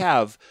parts. They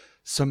have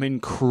some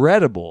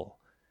incredible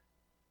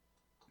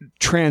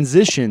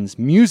transitions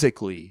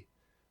musically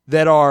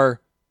that are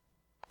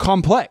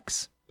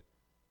complex.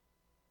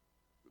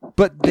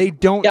 But they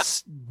don't,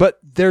 but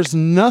there's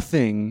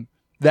nothing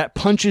that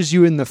punches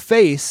you in the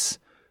face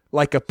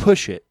like a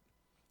Push It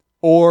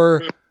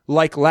or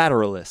like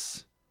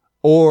Lateralis.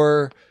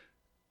 Or,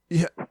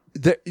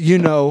 you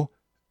know,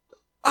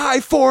 eye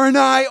for an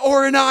eye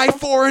or an eye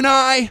for an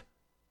eye.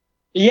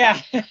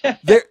 Yeah.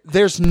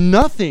 There's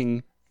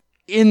nothing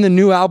in the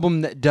new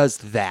album that does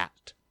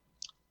that.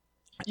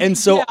 And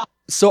so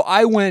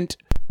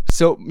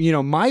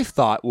my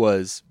thought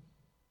was,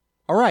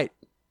 all right,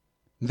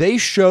 they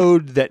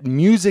showed that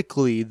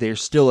musically they're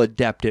still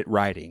adept at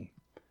writing.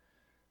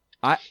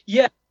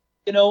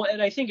 You know,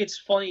 and I think it's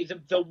funny,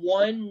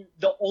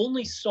 the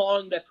only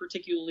song that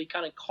particularly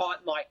kind of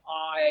caught my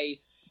eye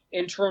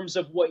in terms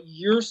of what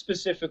you're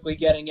specifically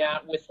getting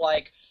at with,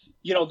 like,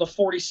 you know, the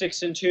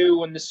 46 and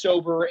 2 and the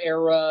Sober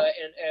era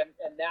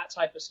and that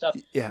type of stuff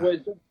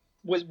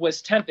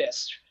was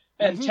Tempest.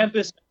 And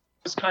Tempest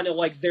was kind of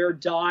like their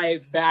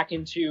dive back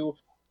into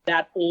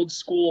that old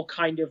school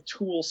kind of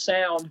Tool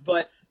sound.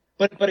 But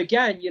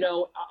again, you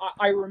know,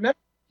 I remember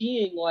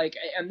being like,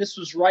 and this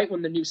was right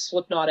when the new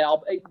Slipknot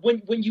album,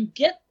 when you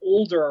get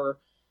older,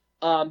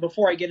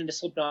 before I get into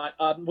Slipknot,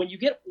 when you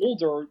get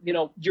older, you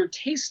know, your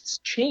tastes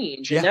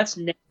change, and that's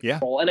natural.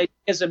 Yeah. And I think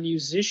as a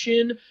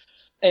musician,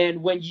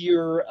 and when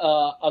you're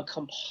a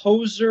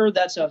composer,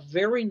 that's a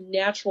very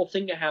natural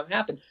thing to have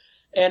happen.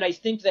 And I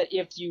think that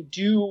if you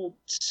do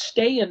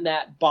stay in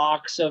that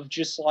box of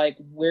just like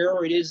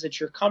where it is that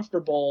you're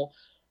comfortable,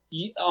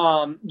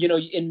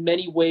 in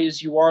many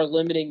ways you are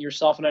limiting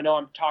yourself. And I know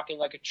I'm talking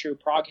like a true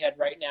prog head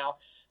right now,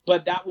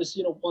 but that was,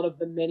 one of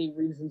the many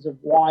reasons of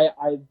why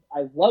I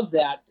love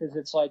that, because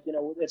it's like,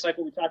 it's like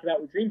what we talked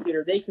about with Dream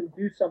Theater. They can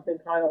do something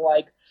kind of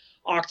like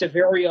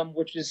Octavarium,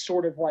 which is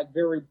sort of like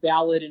very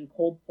ballad and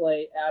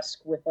Coldplay-esque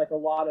with like a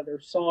lot of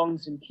their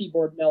songs and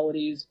keyboard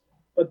melodies,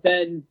 but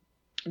then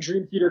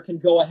Dream Theater can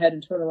go ahead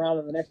and turn around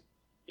in the next,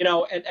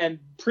 and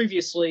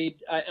previously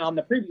on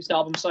the previous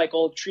album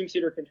cycle, Dream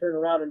Theater can turn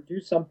around and do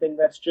something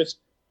that's just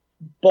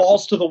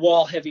balls to the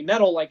wall heavy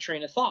metal like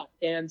Train of Thought.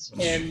 And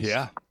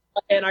yeah.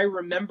 And I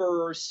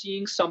remember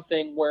seeing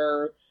something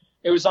where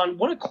it was on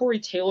one of Corey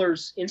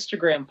Taylor's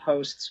Instagram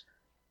posts,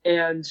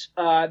 and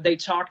they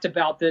talked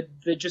about the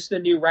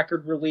new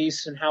record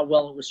release and how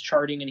well it was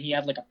charting, and he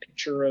had like a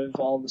picture of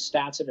all the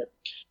stats of it.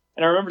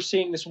 And I remember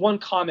seeing this one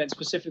comment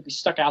specifically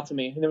stuck out to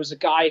me. And there was a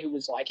guy who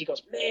was like, he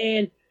goes,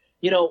 man,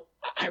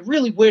 I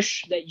really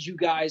wish that you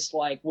guys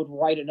like would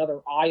write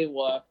another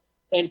Iowa.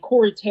 And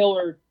Corey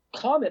Taylor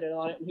commented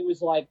on it, and he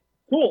was like,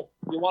 cool,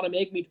 you want to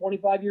make me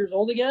 25 years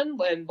old again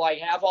and like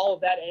have all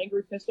of that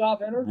angry, pissed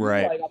off energy?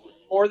 Right. Like, I'm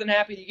more than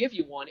happy to give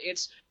you one.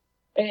 It's,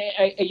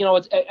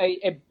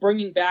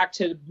 bringing back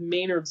to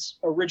Maynard's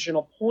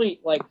original point,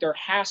 like there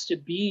has to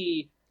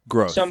be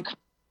growth, some kind of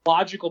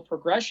logical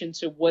progression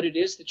to what it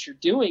is that you're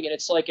doing. And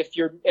it's like, if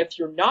you're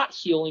not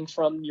healing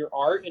from your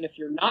art, and if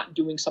you're not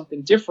doing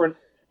something different,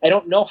 I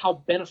don't know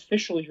how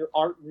beneficial your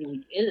art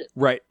really is.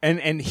 Right.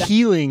 And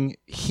healing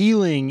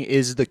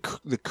is the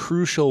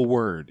crucial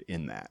word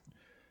in that,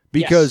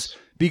 because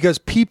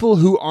people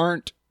who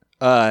aren't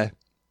kind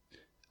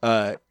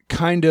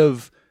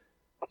of,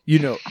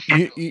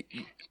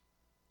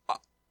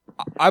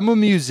 I'm a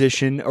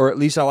musician, or at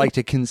least I like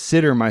to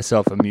consider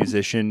myself a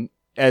musician,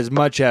 as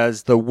much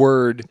as the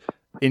word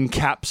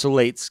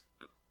encapsulates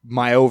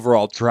my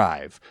overall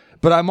drive.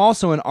 But I'm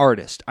also an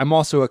artist. I'm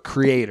also a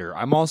creator.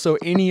 I'm also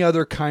any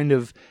other kind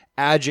of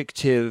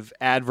adjective,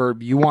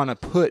 adverb you want to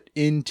put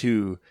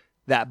into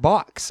that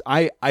box.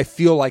 I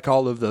feel like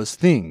all of those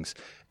things.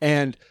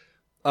 And,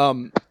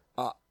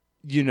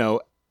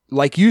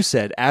 like you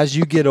said, as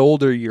you get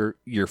older,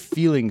 your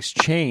feelings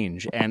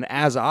change. And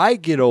as I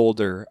get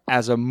older,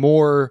 as a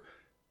more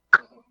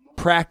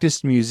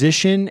practiced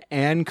musician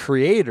and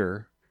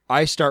creator,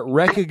 I start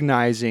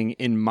recognizing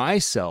in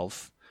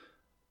myself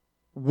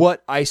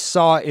what I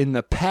saw in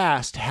the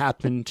past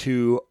happen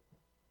to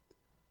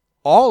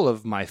all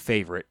of my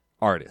favorite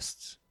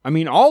artists. I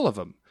mean, all of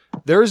them.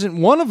 There isn't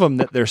one of them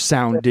that their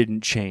sound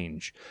didn't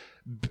change.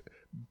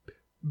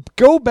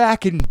 Go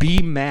back and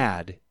be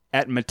mad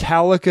at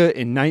Metallica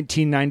in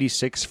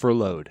 1996 for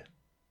Load.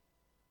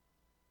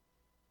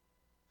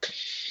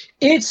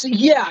 It's,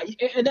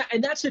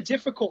 and that's a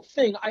difficult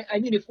thing. I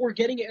mean, if we're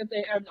getting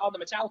on the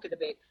Metallica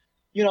debate,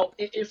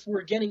 if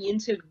we're getting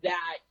into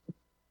that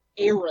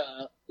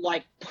era,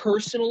 like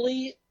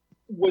personally,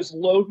 was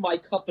Load my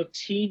cup of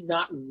tea?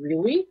 Not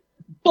really,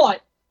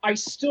 but I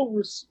still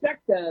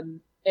respect them.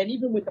 And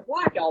even with the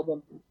Black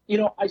Album,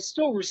 I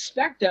still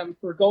respect them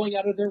for going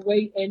out of their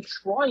way and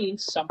trying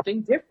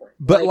something different.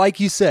 But like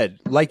you said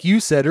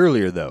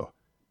earlier, though,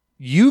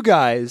 you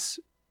guys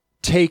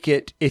take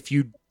it,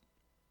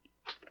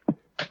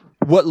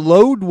 what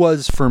Load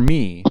was for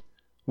me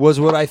was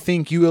what I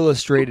think you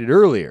illustrated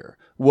earlier,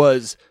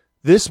 was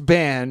this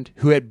band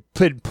who had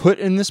been put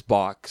in this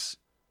box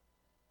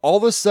all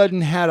of a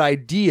sudden had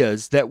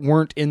ideas that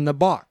weren't in the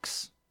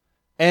box.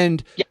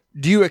 And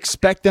do you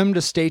expect them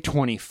to stay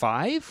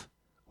 25?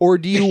 Or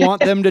do you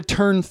want them to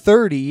turn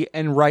 30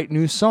 and write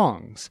new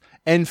songs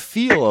and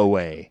feel a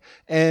way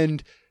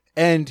and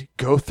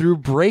go through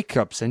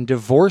breakups and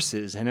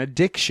divorces and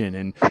addiction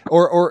and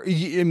or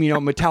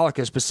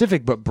Metallica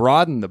specific, but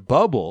broaden the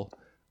bubble,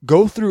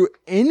 go through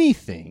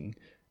anything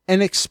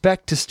and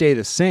expect to stay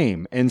the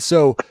same? And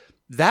so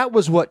that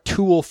was what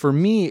Tool for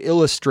me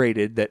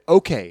illustrated, that,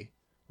 okay,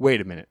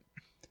 wait a minute.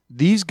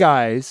 These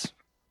guys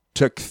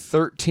took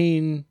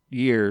 13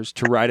 years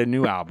to write a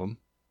new album,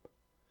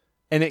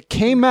 and it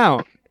came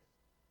out,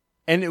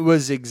 and it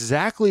was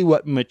exactly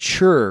what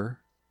mature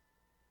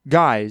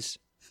guys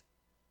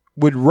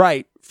would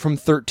write from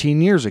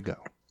 13 years ago.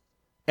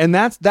 And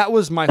that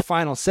was my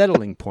final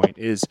settling point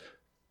is,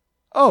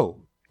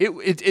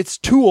 it's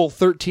Tool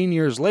 13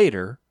 years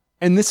later,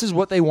 and this is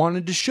what they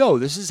wanted to show.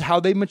 This is how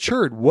they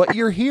matured. What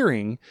you're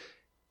hearing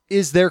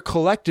is their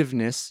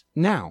collectiveness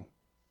now.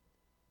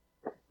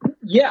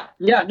 Yeah,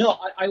 no,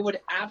 I would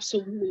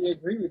absolutely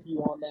agree with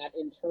you on that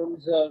in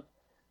terms of,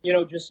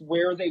 just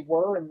where they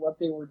were and what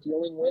they were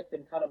dealing with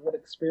and kind of what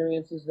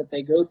experiences that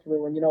they go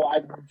through. And,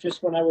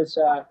 when I was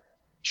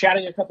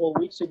chatting a couple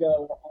of weeks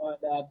ago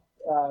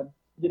on,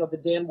 the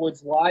Dan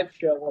Woods live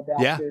show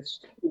about this,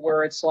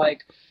 where it's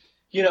like,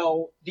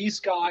 these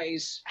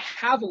guys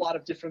have a lot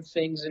of different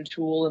things in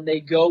Tool, and they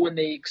go and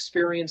they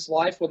experience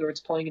life, whether it's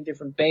playing in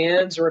different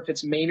bands or if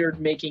it's Maynard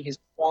making his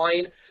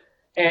wine.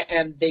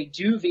 and they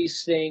do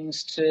these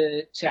things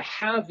to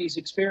have these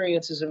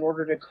experiences in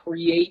order to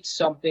create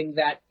something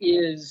that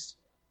is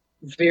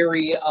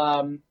very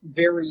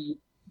very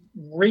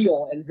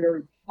real and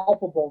very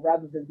palpable,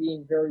 rather than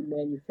being very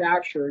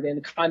manufactured,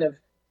 and kind of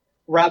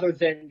rather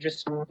than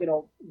just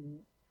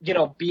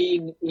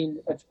being in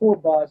a tour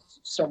bus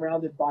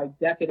surrounded by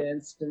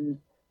decadence and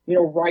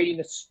writing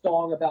a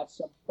song about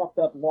some fucked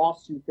up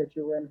lawsuit that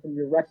you're in from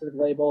your record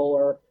label,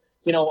 or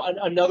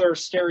another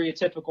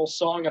stereotypical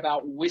song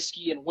about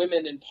whiskey and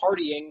women and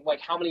partying. Like,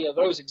 how many of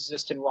those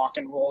exist in rock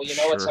and roll?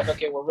 Sure. It's like,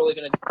 okay, we're really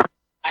going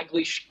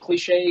to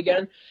cliche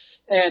again.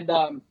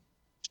 And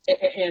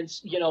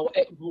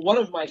one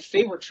of my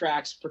favorite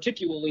tracks,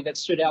 particularly, that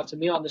stood out to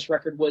me on this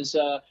record was,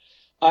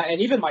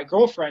 and even my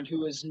girlfriend,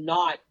 who is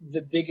not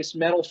the biggest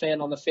metal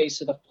fan on the face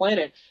of the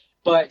planet,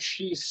 but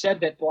she said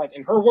that, like,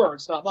 in her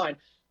words, not mine,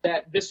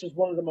 that this was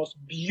one of the most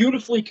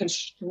beautifully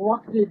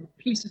constructed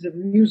pieces of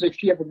music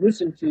she ever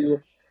listened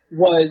to,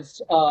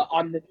 was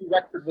on the new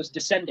record, was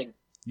Descending.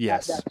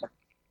 Yes.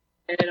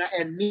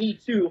 And me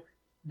too.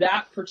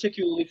 That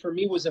particularly for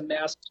me was a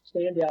massive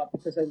standout,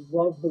 because I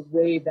love the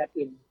way that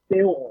it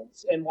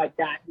builds, and like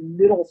that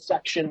middle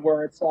section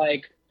where it's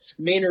like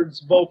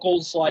Maynard's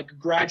vocals like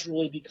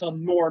gradually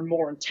become more and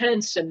more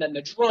intense, and then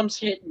the drums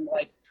hit, and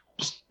like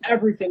just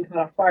everything kind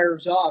of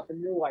fires off,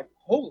 and you're like,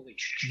 holy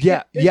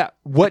shit. Yeah.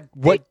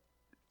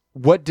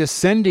 What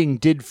Descending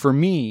did for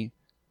me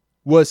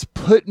was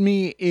put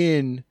me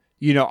in,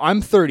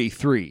 I'm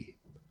 33.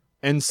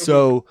 And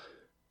so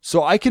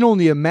I can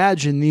only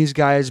imagine these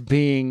guys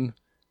being,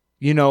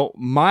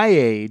 my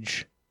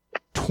age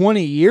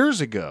 20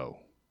 years ago.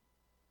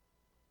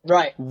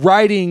 Right.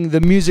 Writing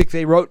the music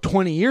they wrote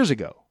 20 years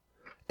ago.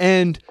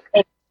 And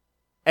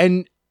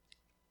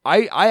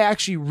I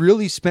actually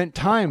really spent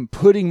time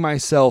putting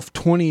myself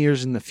 20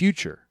 years in the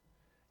future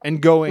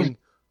and going,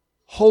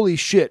 holy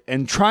shit,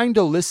 and trying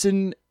to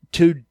listen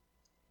to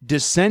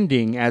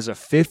Descending as a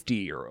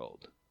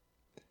 50-year-old.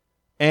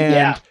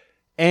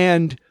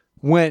 And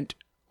went,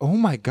 oh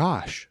my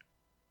gosh,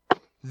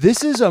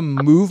 this is a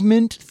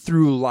movement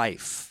through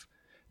life.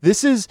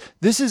 This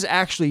is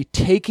actually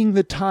taking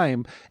the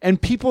time.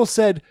 And people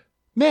said,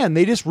 man,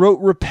 they just wrote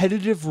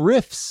repetitive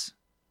riffs.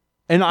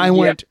 And I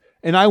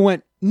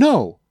went,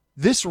 no,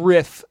 this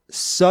riff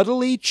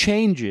subtly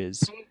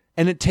changes,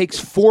 and it takes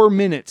 4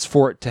 minutes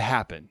for it to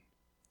happen.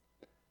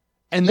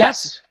 And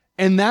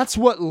that's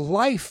what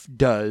life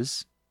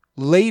does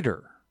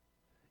later,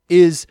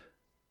 is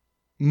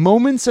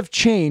moments of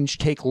change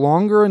take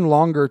longer and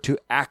longer to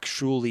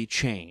actually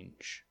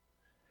change.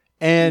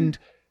 And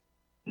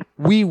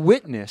we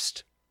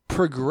witnessed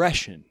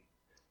progression.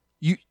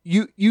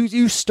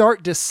 You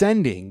start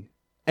Descending,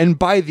 and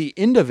by the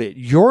end of it,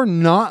 you're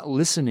not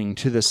listening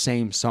to the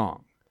same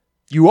song.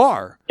 You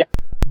are,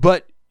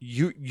 but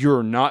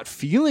you're not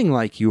feeling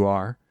like you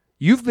are.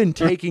 You've been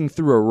taking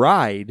through a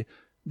ride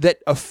that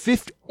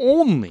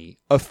only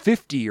a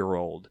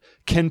 50-year-old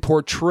can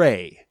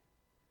portray.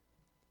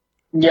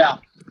 Yeah.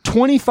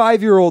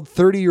 25-year-old,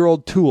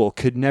 30-year-old Tool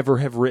could never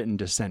have written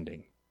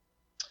Descending.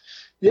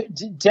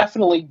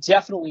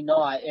 Definitely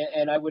not.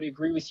 And I would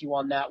agree with you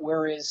on that.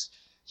 Whereas,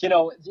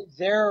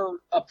 their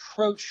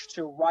approach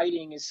to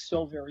writing is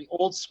still very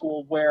old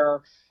school,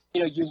 where,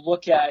 you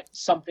look at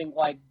something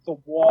like The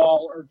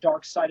Wall or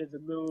Dark Side of the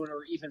Moon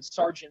or even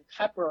Sgt.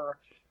 Pepper,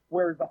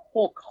 where the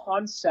whole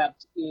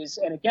concept is,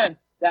 and again,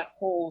 that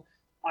whole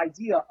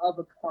idea of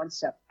a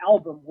concept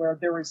album where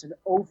there is an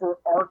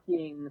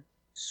overarching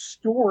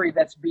story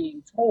that's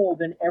being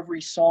told, and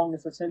every song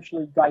is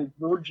essentially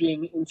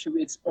diverging into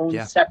its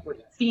own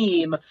separate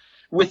theme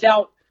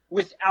without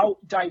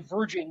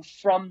diverging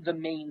from the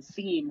main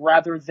theme,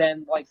 rather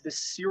than like the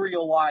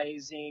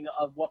serializing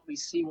of what we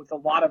see with a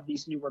lot of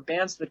these newer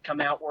bands that come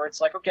out, where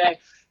it's like, okay,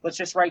 let's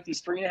just write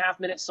these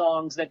 3.5-minute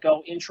songs that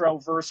go intro,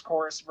 verse,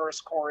 chorus,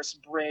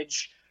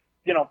 bridge,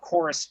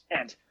 chorus,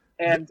 end.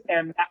 And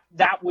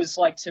that was,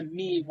 like, to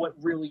me, what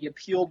really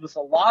appealed with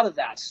a lot of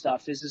that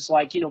stuff is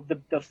like,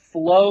 the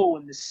flow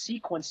and the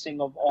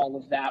sequencing of all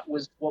of that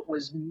was what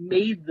was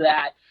made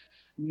that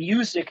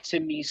music to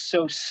me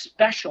so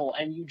special.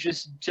 And you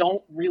just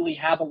don't really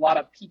have a lot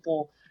of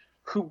people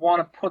who want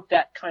to put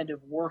that kind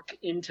of work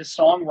into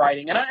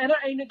songwriting.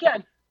 And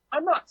again,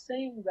 I'm not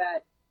saying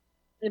that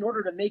in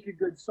order to make a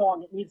good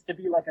song, it needs to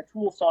be like a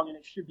Tool song and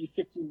it should be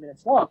 15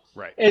 minutes long.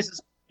 Right.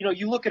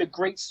 You look at a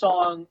great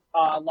song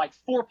like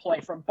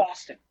Foreplay from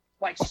Boston,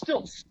 like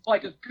still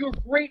like a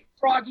great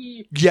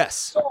proggy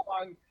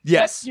song.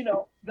 Yes.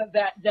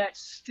 That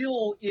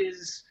still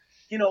is,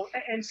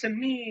 and to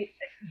me,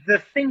 the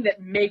thing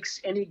that makes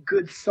any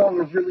good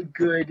song a really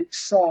good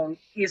song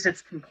is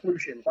its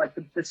conclusion, like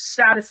the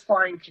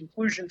satisfying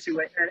conclusion to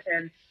it.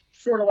 And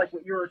sort of like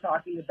what you were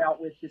talking about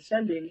with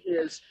Descending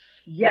is,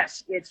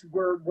 yes,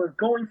 we're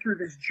going through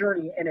this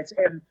journey,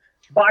 and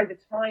by the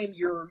time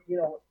you're,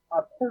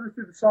 a quarter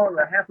through the song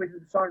or halfway through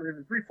the song or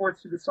even 3/4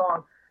 through the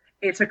song,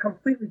 it's a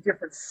completely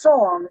different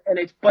song,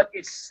 but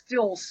it's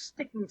still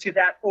sticking to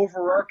that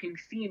overarching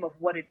theme of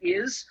what it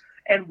is,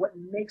 and what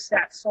makes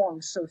that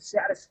song so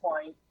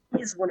satisfying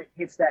is when it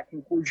hits that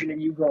conclusion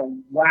and you go,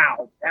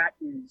 wow, that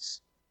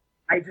is,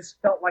 I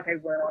just felt like I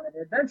went on an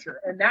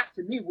adventure. And that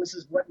to me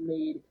is what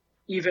made,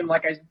 even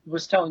like I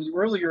was telling you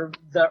earlier,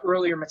 the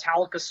earlier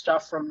Metallica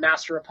stuff from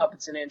Master of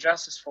Puppets and And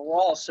Justice for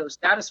All so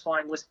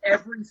satisfying, was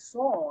every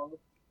song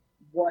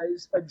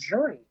was a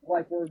journey,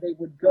 like where they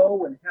would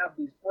go and have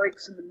these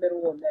breaks in the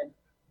middle and then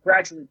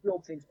gradually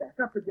build things back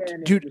up again.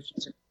 And dude, it was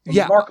just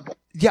remarkable.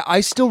 Yeah, I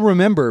still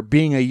remember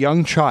being a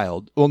young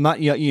child. Well, not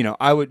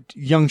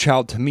young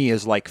child to me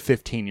is like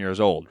 15 years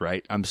old,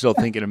 right? I'm still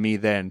thinking of me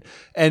then,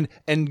 and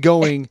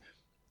going,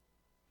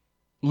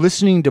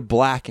 listening to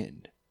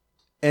Blackened,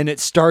 and it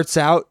starts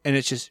out and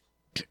it's just,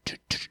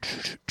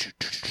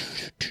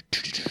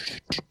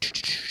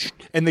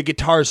 and the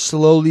guitars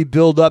slowly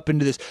build up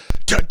into this,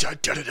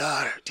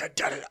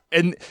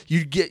 and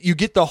you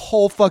get the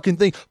whole fucking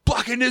thing.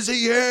 Blackened is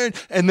the end,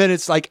 and then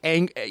it's like,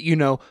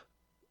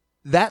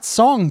 that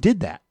song did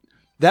that.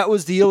 That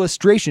was the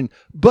illustration.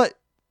 But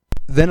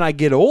then I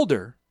get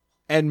older,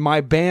 and my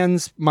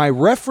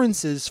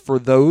references for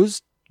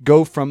those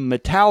go from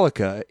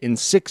Metallica in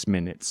 6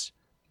 minutes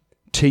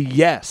to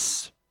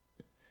Yes.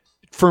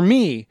 For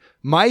me,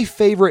 my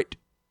favorite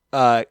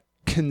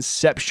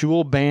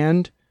conceptual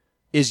band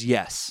is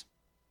Yes.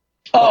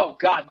 Oh,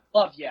 God,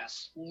 love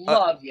Yes.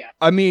 Love Yes.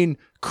 I mean,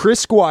 Chris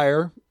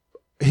Squire,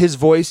 his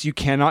voice you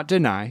cannot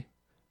deny.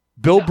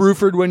 Bill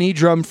Bruford when he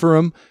drummed for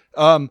him.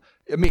 I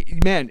mean,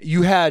 man,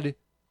 you had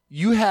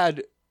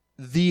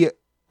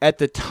at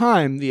the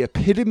time the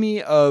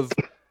epitome of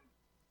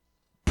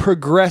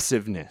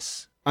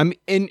progressiveness. I mean,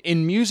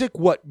 in music,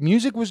 what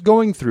music was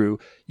going through.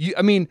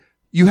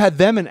 You had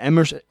them and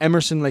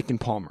Emerson, Lake and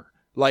Palmer.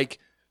 Like,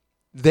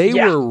 they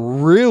were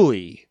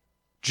really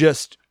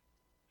just,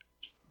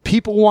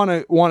 people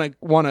want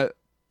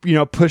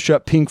to push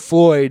up Pink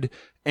Floyd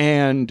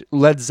and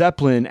Led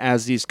Zeppelin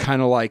as these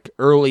kind of like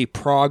early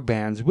prog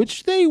bands,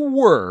 which they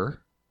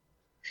were.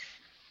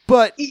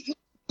 But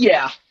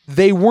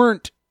they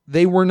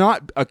were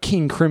not a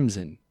King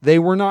Crimson. They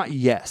were not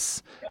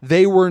Yes.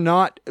 They were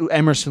not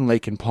Emerson,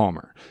 Lake and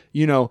Palmer.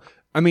 You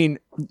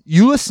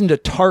listen to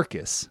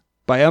Tarkus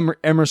by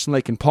Emerson,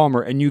 Lake and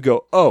Palmer, and you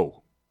go,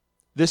 oh,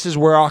 this is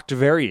where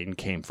Octavarian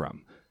came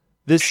from.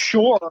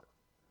 Sure.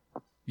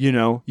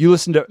 You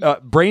listen to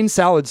Brain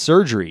Salad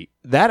Surgery.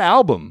 That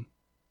album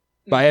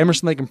by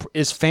Emerson, Lake and Palmer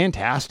is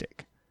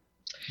fantastic.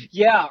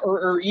 Yeah,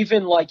 or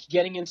even like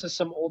getting into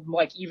some old,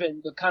 like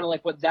even the kind of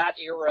like what that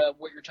era,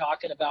 what you're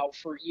talking about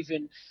for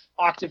even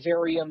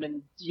Octavarium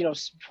and,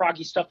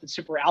 proggy stuff that's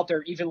super out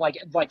there, even like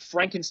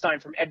Frankenstein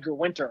from Edgar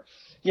Winter,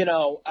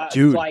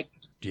 Dude, like,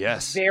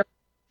 yes. They're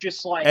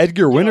just like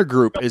Edgar Winter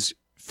Group is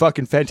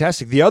fucking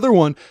fantastic. The other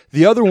one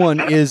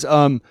is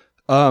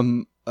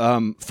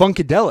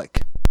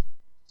Funkadelic.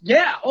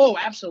 Yeah, oh,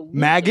 absolutely.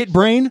 Maggot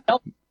Brain.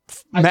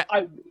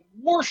 I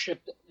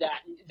worshipped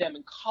them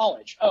in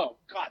college. Oh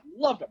God,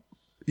 love them.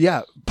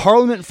 Yeah,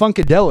 Parliament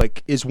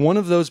Funkadelic is one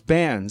of those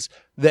bands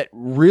that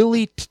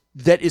really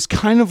that is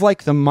kind of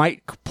like the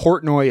Mike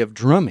Portnoy of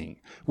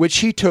drumming, which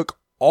he took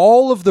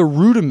all of the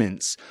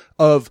rudiments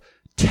of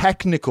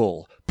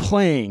technical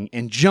playing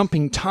and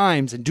jumping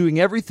times and doing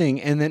everything,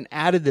 and then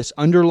added this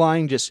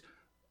underlying just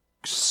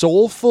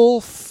soulful,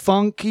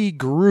 funky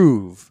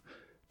groove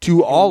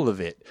to all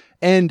of it.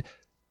 And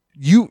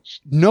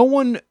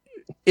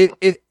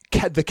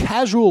the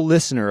casual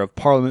listener of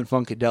Parliament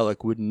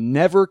Funkadelic would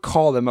never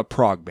call them a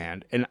prog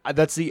band, and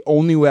that's the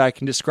only way I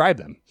can describe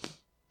them.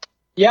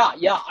 Yeah,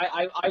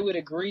 I would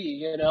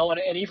agree,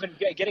 and even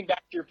getting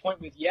back to your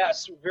point with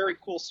Yes, very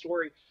cool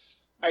story.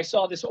 I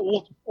saw this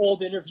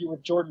old interview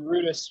with Jordan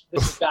Rudess.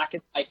 This is back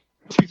in like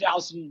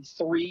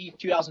 2003,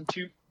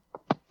 2002.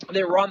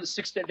 They were on the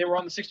 6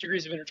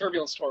 Degrees of Inner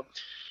Turbulence tour.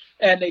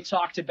 And they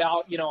talked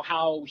about,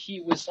 how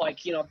he was like,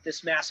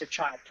 this massive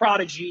child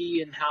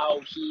prodigy, and how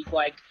he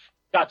like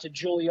got to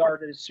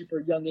Juilliard at a super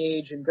young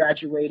age and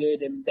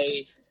graduated, and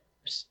they,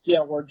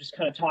 were just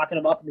kind of talking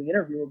him up in the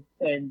interview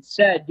and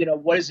said,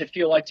 what does it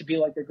feel like to be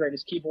like the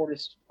greatest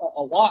keyboardist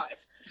alive?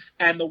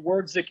 And the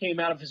words that came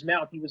out of his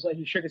mouth, he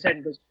shook his head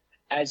and goes,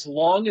 as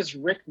long as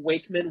Rick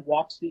Wakeman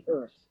walks the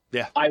earth,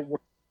 I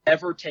will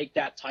never take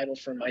that title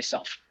for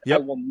myself. Yep.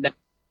 I will never.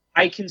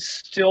 I can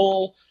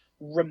still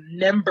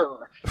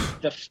remember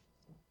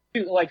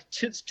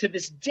to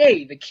this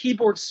day, the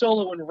keyboard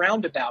solo in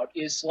Roundabout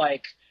is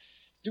like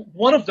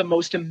one of the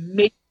most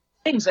amazing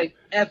things I've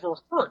ever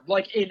heard,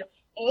 like in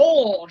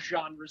all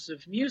genres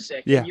of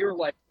music. Yeah. And you're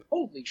like,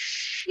 holy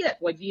shit,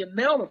 like the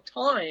amount of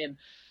time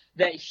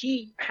that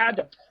he had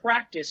to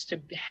practice to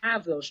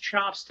have those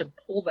chops to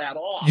pull that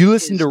off. You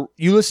listen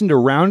to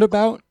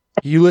Roundabout,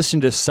 you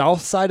listen to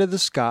South Side of the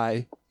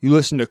Sky, you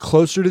listen to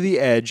Closer to the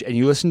Edge, and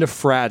you listen to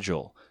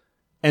Fragile.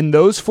 And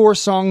those 4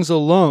 songs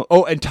alone,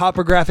 and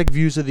Topographic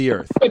Views of the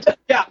Earth.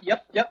 Yeah,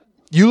 yep.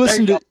 You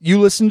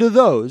listen to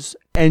those,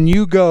 and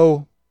you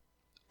go,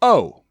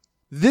 oh,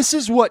 this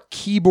is what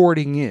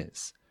keyboarding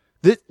is.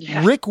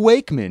 Rick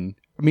Wakeman,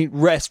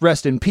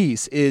 rest in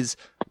peace,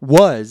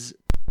 was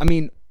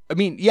I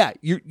mean, yeah,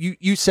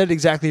 you said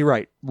exactly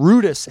right.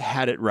 Rudess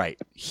had it right.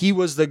 He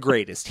was the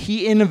greatest.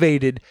 He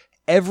innovated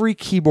every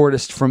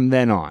keyboardist from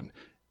then on.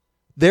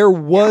 There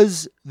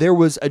was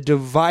a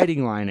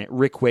dividing line at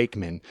Rick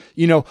Wakeman.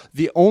 You know,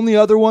 the only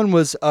other one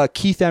was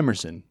Keith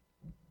Emerson.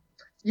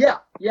 Yeah,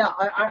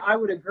 I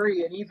would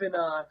agree. And even,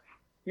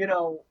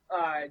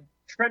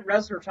 Trent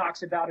Reznor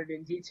talks about it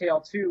in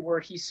detail, too, where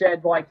he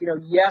said, like,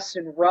 Yes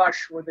and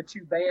Rush were the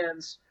two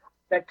bands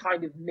that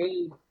kind of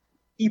made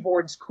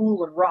keyboards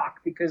cool in rock,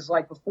 because,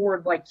 like,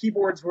 before, like,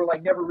 keyboards were,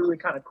 like, never really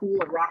kind of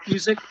cool in rock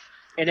music,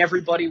 and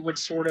everybody would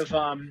sort of,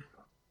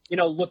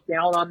 look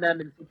down on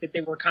them and think that they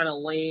were kind of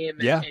lame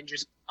and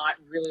just not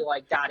really,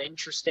 like, that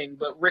interesting.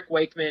 But Rick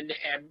Wakeman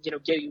and,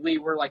 Geddy Lee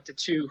were, like, the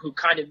two who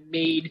kind of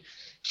made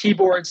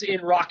keyboards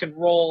in rock and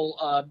roll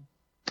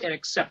an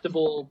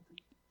acceptable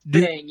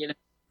thing,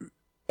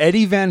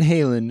 Eddie Van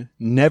Halen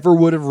never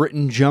would have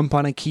written Jump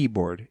on a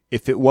keyboard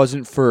if it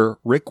wasn't for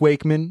Rick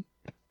Wakeman,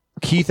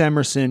 Keith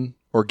Emerson,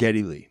 or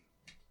Geddy Lee.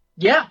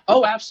 Yeah.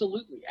 Oh,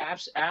 absolutely.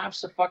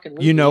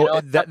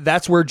 Abso-fucking-lutely.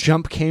 That's where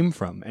Jump came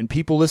from. And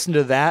people listen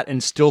to that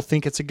and still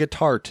think it's a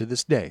guitar to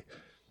this day.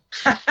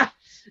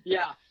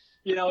 Yeah.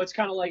 It's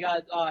kind of like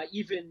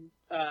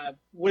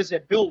what is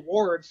it? Bill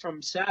Ward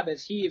from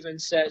Sabbath, he even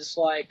says,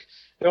 like,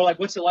 they're like,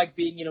 what's it like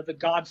being, the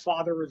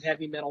godfather of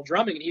heavy metal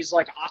drumming? And he's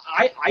like,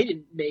 I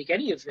didn't make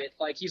any of it.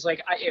 Like, he's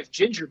like, if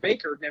Ginger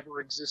Baker never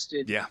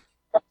existed, yeah,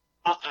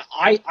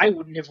 I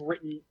wouldn't have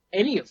written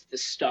any of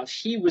this stuff.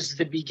 He was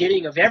the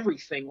beginning of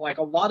everything. Like,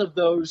 a lot of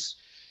those,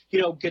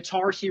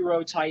 Guitar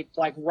Hero type,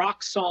 like,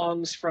 rock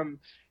songs from,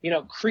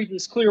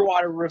 Creedence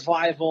Clearwater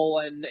Revival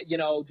and,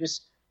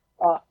 just,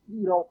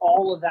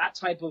 all of that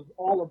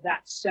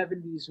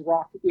 70s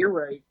rock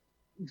era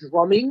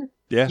drumming.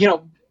 Yeah.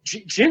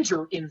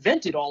 Ginger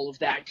invented all of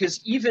that, because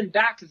even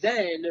back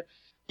then,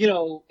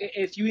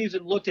 if you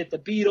even looked at the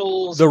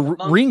Beatles,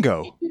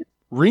 Ringo.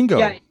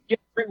 Yeah,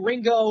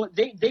 Ringo,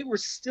 they were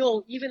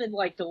still, even in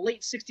like the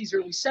late 60s,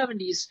 early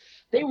 70s,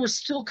 they were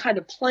still kind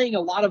of playing a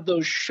lot of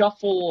those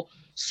shuffle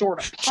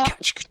sort of pop.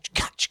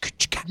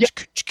 Yeah,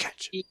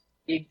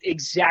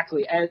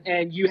 exactly.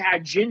 And you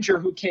had Ginger,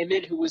 who came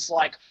in, who was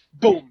like,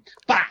 boom,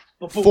 bah,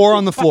 four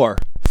on the floor.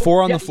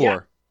 Yeah.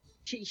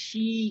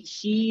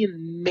 He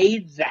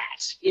made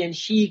that, and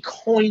he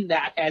coined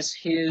that as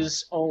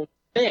his own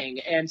thing,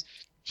 and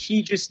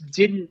he just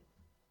didn't.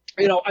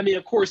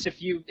 Of course, if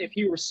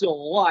he were still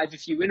alive,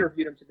 if you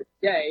interviewed him to this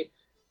day,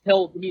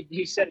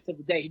 he said it to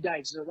the day he died.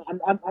 He said,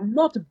 I'm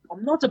not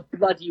a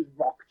bloody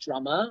rock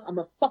drummer. I'm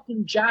a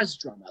fucking jazz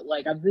drummer.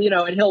 Like, and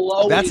he'll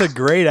always. That's a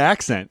great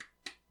accent.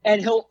 And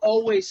he'll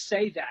always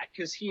say that,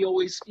 because he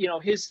always,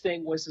 his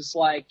thing was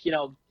like,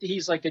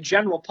 he's like, the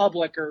general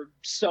public are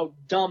so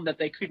dumb that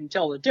they couldn't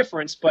tell the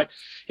difference. But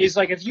he's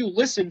like, if you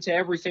listen to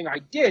everything I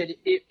did,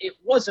 it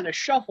wasn't a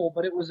shuffle,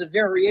 but it was a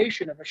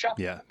variation of a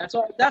shuffle. Yeah.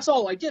 That's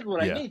all I did when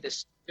I made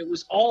this. It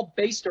was all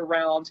based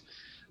around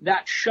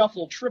that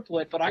shuffle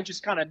triplet, but I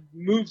just kind of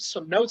moved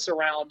some notes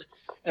around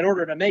in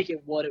order to make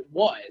it what it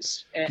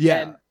was.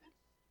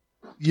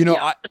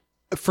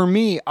 For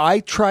me, I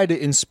try to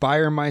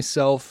inspire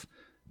myself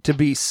to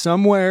be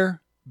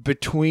somewhere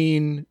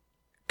between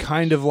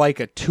kind of like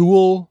a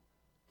Tool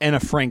and a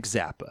Frank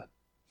Zappa.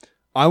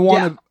 I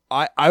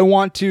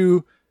want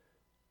to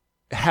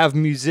have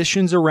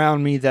musicians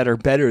around me that are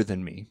better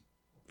than me,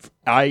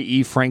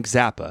 i.e. Frank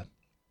Zappa,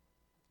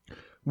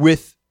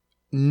 with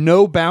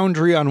no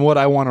boundary on what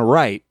I want to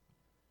write,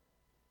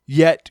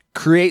 yet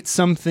create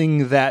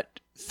something that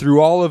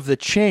through all of the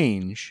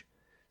change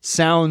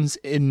sounds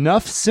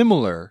enough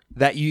similar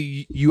that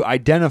you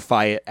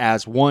identify it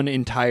as one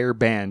entire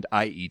band,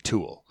 i.e.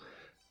 Tool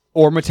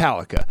or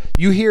Metallica.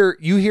 You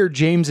hear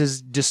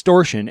James's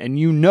distortion and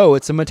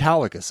it's a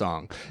Metallica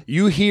song.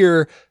 You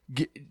hear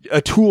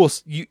a Tool,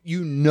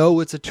 you know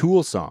it's a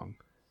Tool song.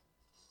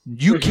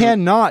 You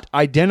cannot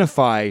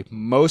identify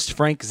most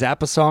Frank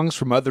Zappa songs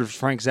from other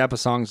Frank Zappa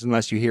songs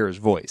unless you hear his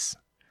voice.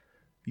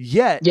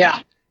 Yet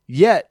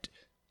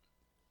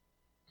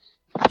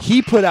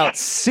he put out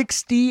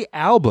 60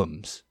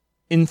 albums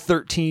in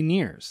 13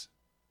 years.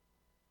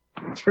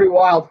 It's pretty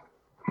wild.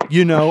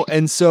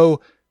 And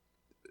so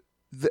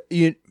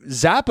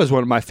Zappa is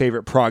one of my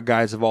favorite prog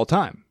guys of all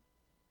time.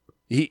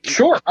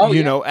 Sure.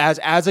 Oh,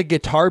 as a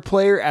guitar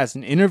player, as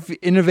an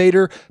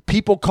innovator,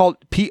 people call,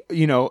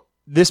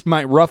 this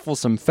might ruffle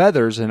some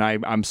feathers, and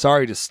I'm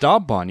sorry to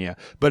stomp on you,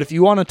 but if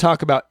you want to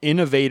talk about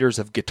innovators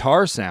of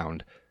guitar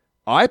sound,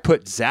 I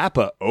put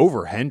Zappa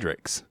over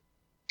Hendrix.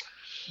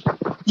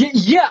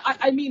 Yeah,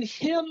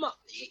 him,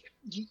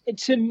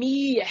 to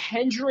me,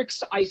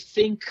 Hendrix, I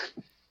think,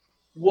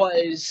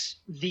 was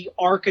the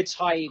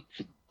archetype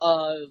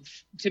of,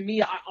 to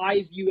me,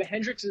 I view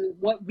Hendrix as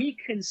what we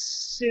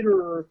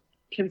consider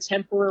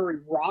contemporary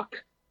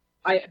rock.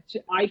 I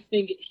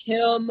think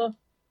him,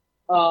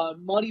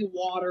 Muddy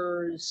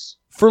Waters.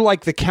 For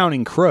like the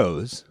Counting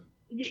Crows.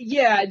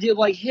 Yeah,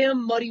 like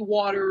him, Muddy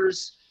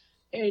Waters,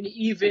 and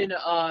even,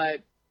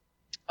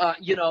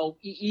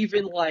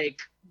 even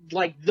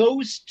like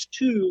those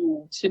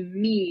two, to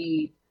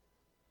me,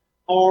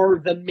 are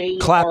the main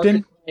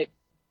Clapton? archetype.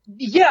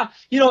 Yeah,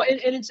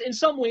 and it's, in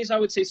some ways I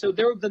would say so.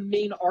 They're the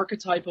main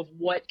archetype of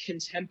what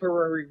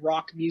contemporary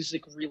rock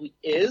music really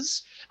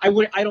is. I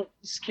don't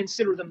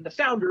consider them the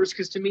founders,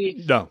 because to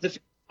me, No.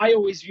 I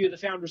always view the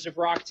founders of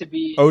rock to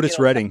be Otis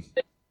Redding.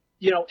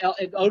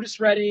 Otis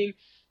Redding,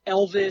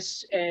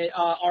 Elvis, and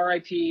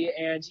R.I.P.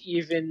 And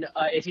even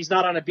if he's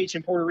not on a beach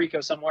in Puerto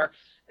Rico somewhere,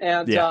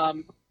 and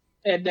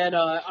then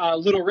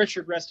Little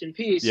Richard, rest in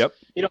peace. Yep.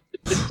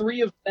 The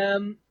three of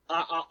them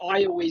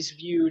I always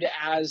viewed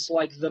as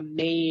like the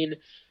main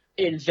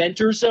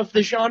inventors of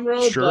the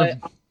genre. Sure.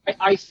 But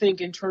I think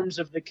in terms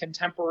of the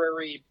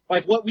contemporary,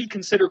 like what we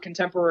consider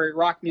contemporary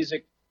rock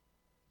music,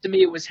 to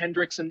me, it was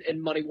Hendrix and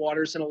Muddy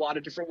Waters in a lot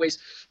of different ways.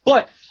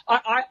 But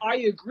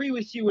I agree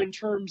with you in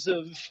terms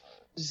of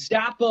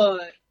Zappa.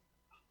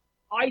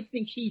 I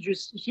think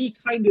he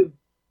kind of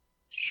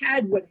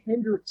had what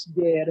Hendrix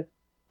did,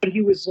 but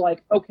he was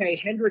like, okay,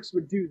 Hendrix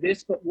would do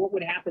this, but what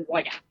would happen?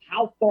 Like,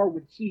 how far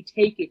would he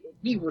take it if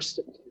he were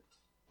still?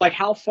 Like,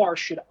 how far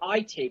should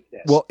I take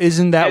this? Well,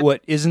 isn't that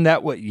what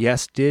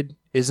Yes did?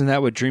 Isn't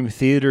that what Dream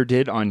Theater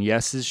did on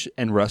Yes's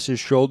and Russ's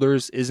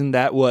shoulders? Isn't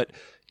that what,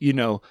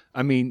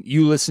 I mean,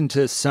 you listen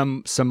to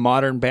some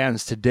modern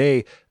bands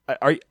today.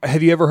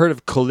 Have you ever heard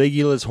of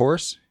Caligula's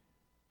Horse?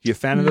 You a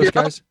fan of those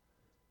guys?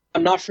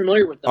 I'm not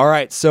familiar with them. All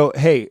right. So,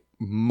 hey,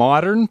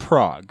 modern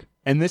prog.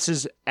 And this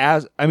is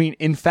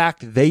in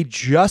fact, they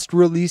just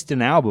released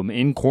an album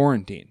in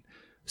quarantine.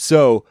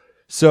 So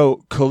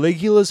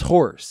Caligula's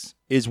Horse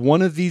is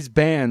one of these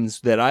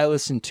bands that I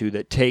listen to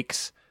that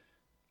takes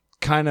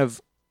kind of,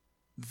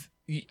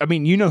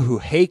 you know who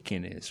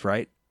Haken is,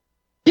 right?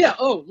 Yeah.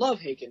 Oh, love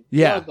Haken.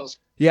 Yeah. Love those.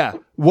 Yeah.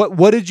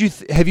 What did you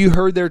have you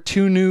heard their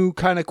two new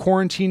kind of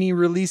quarantine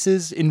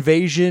releases,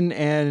 Invasion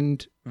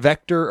and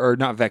Vector, or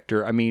not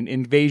Vector? I mean,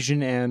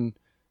 Invasion and,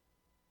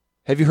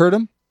 have you heard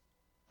them?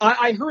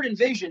 I heard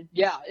Invasion.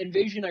 Yeah,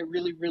 Invasion I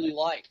really, really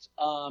liked.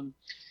 I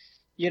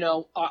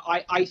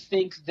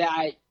think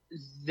that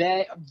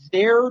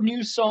their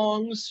new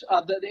songs,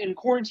 in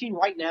quarantine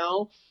right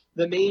now,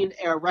 the main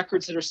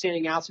records that are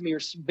standing out to me, or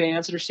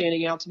bands that are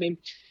standing out to me,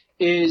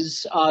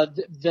 is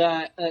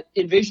the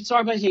Invasion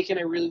song by Haken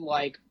I really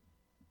like.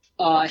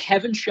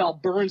 Heaven Shall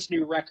Burn's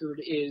new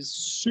record is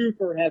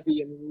super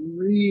heavy and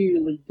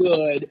really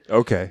good.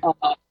 Okay.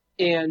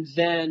 And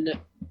then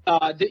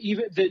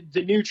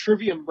the new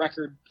Trivium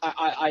record,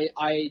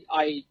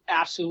 I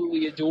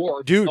absolutely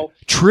adore. Dude,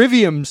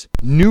 Trivium's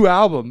new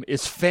album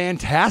is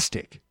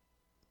fantastic.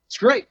 It's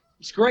great.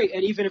 It's great.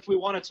 And even if we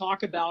want to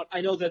talk about,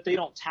 I know that they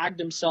don't tag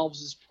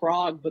themselves as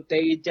prog, but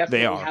they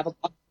definitely have a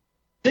lot.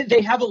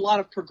 They have a lot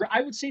of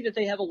I would say that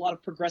they have a lot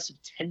of progressive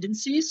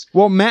tendencies.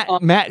 Well, Matt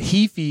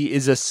Heafy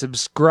is a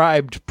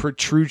subscribed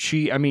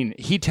Petrucci. I mean,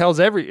 he tells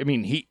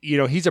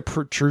he's a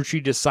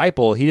Petrucci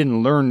disciple. He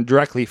didn't learn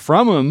directly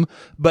from him,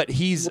 but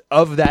he's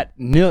of that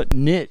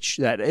niche,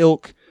 that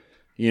ilk.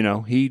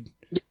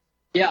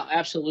 Yeah,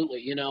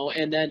 absolutely.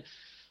 And then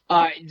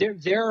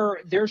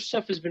their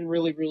stuff has been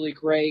really, really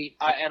great.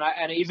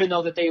 And even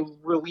though that they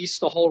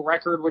released the whole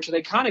record, which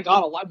they kind of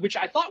got a lot, which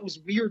I thought was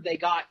weird, they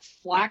got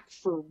flack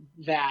for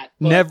that.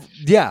 But, never,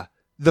 yeah.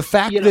 The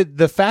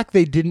fact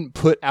they didn't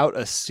put out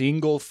a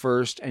single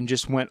first and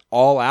just went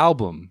all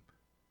album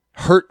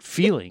hurt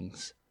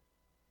feelings.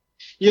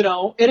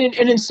 And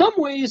in some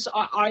ways,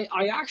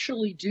 I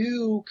actually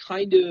do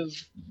kind of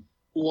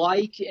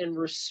like and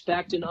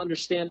respect and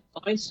understand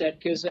the mindset,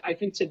 because I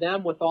think to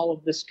them, with all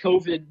of this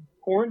COVID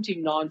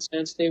quarantine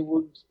nonsense, they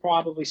were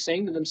probably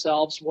saying to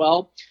themselves,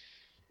 well,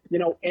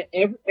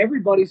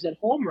 everybody's at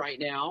home right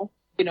now.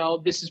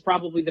 This is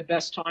probably the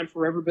best time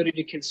for everybody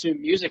to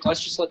consume music.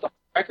 Let's just let the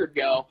record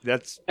go.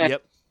 Yep.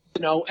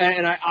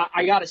 And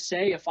I got to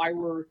say, if I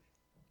were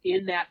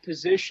in that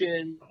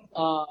position,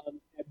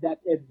 that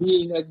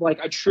being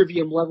a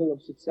Trivium level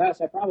of success,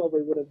 I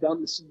probably would have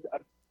done the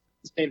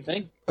same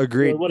thing.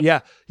 Agreed. Yeah.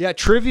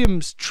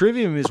 Trivium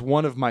is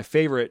one of my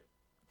favorite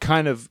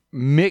kind of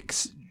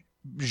mix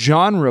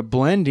genre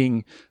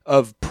blending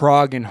of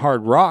prog and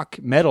hard rock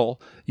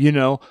metal.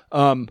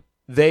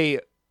 They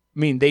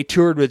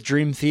toured with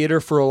Dream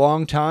Theater for a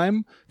long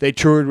time. They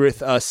toured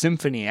with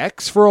Symphony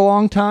X for a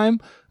long time.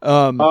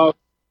 I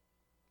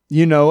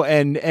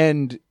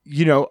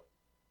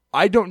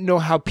don't know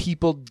how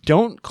people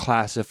don't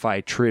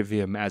classify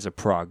Trivium as a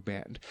prog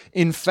band.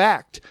 In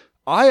fact,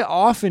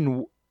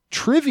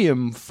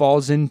 Trivium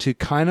falls into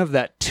kind of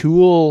that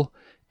Tool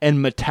and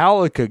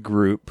Metallica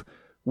group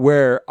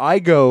where I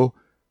go,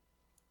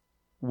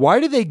 why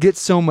do they get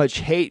so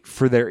much hate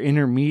for their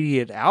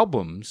intermediate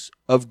albums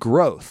of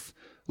growth?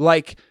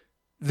 Like,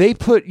 they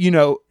put,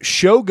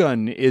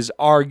 Shogun is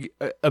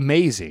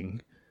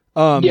amazing.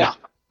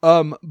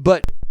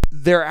 But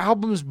their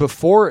albums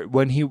before it,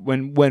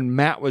 when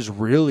Matt was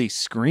really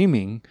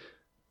screaming,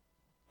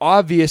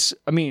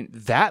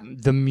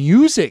 the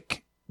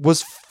music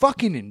was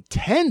fucking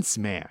intense,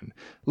 man.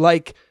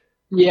 Like,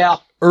 yeah,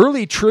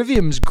 early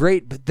Trivium's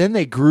great, but then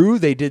they grew.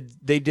 They did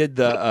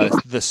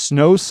the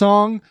Snow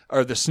song,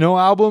 or the Snow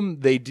album.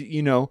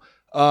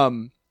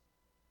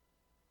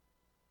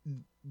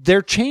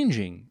 they're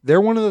changing.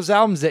 They're one of those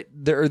albums that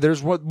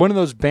there's one of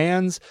those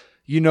bands,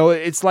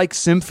 it's like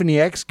Symphony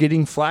X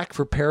getting flack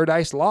for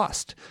Paradise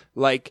Lost.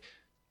 Like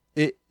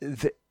the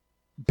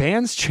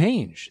bands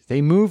change.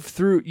 They move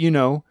through,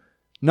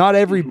 not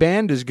every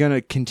band is going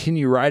to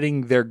continue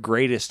writing their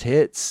greatest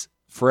hits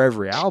for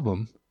every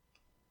album.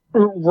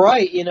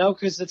 Right,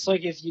 because it's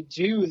like if you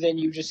do, then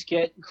you just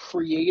get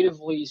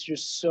creatively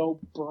just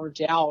so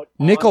burnt out.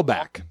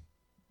 Nickelback.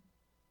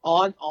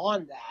 On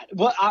that.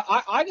 But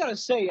I gotta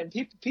say, and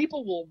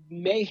people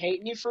may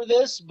hate me for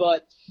this,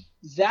 but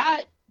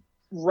that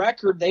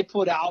record they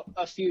put out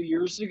a few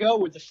years ago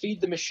with the Feed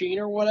the Machine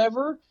or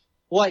whatever,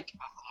 like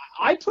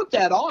I put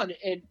that on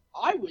and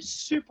I was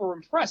super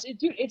impressed.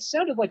 It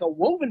sounded like a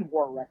Woven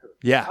War record.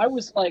 Yeah. I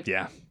was like,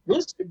 yeah.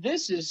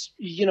 This is,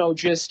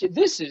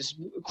 this is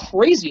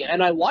crazy.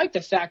 And I like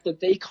the fact that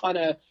they kind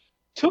of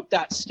took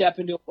that step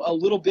into a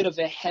little bit of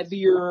a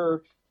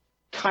heavier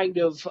kind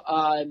of,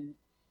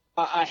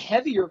 a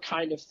heavier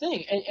kind of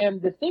thing.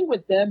 And the thing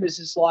with them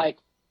is like,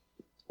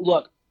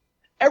 look,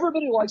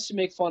 everybody likes to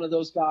make fun of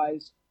those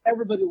guys.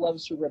 Everybody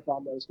loves to rip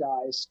on those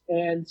guys.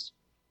 And,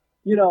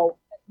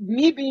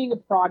 me being a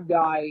prog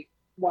guy,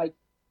 like,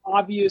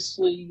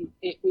 obviously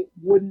it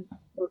wouldn't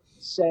hurt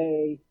to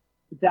say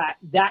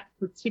that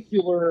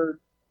particular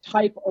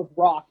type of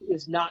rock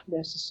is not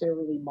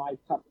necessarily my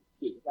cup of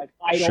tea. Like,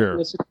 I don't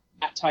listen to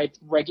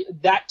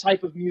that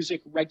type of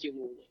music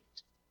regularly.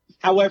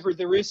 However,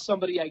 there is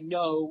somebody I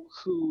know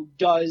who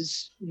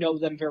does know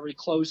them very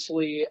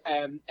closely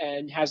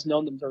and has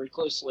known them very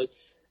closely.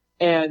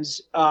 And,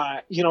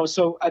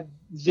 so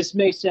this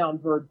may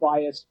sound very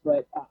biased,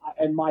 but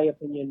in my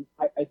opinion,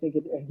 I think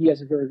he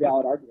has a very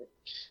valid argument.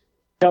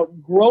 Now,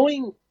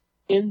 growing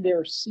in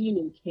their scene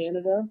in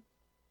Canada,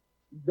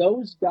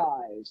 those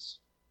guys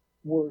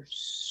were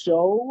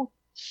so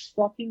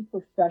fucking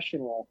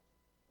professional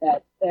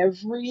at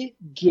every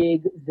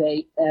gig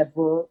they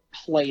ever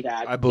played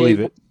at. I believe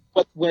it.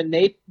 But when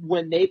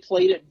they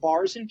played at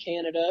bars in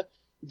Canada,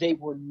 they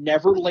were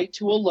never late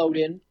to a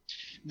load-in.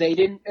 They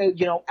didn't,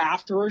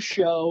 after a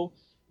show,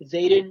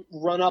 they didn't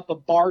run up a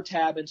bar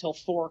tab until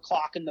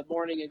 4:00 in the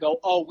morning and go,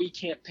 "Oh, we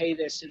can't pay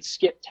this," and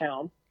skip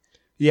town.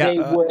 Yeah, they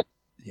would.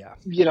 Yeah.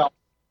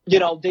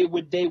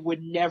 They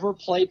would never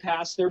play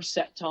past their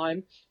set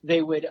time.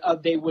 They would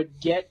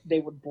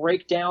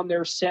break down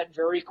their set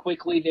very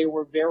quickly. They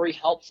were very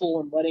helpful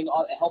in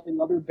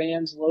helping other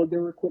bands load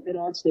their equipment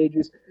on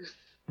stages.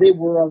 They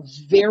were a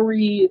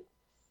very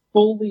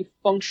fully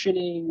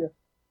functioning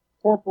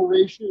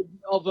corporation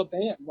of a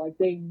band. Like,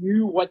 they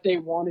knew what they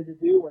wanted to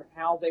do and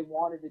how they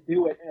wanted to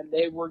do it, and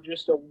they were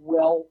just a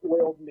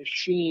well-oiled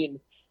machine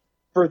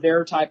for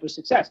their type of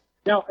success.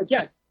 Now,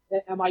 again,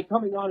 am I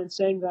coming on and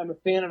saying that I'm a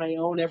fan and I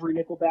own every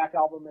Nickelback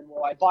album and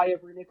will I buy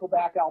every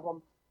Nickelback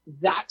album?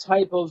 That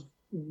type of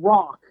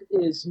rock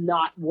is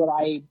not what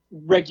I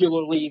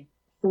regularly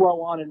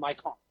throw on in my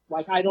car.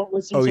 Like, I don't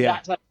listen to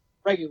that type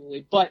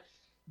regularly, but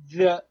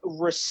the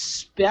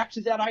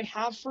respect that I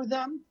have for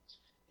them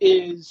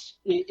is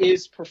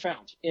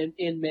profound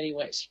in many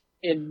ways.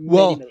 Many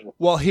ways.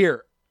 Well,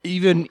 here,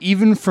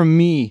 even from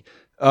me,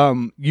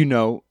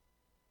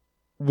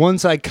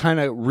 once I kind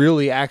of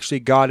really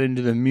actually got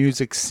into the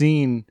music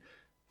scene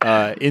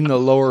in the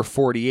lower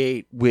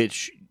 48,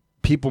 which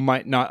people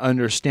might not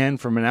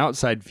understand from an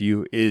outside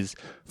view, is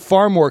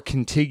far more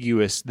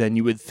contiguous than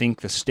you would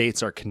think the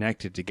states are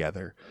connected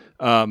together.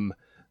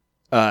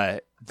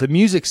 The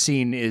music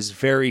scene is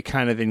very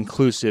kind of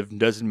inclusive and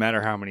doesn't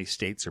matter how many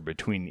states are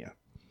between you.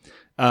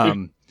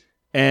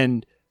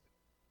 And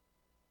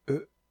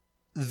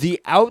the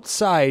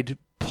outside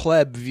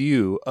pleb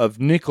view of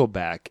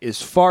Nickelback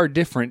is far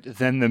different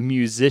than the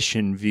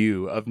musician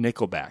view of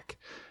Nickelback.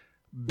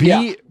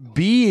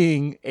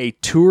 Being a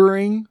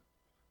touring,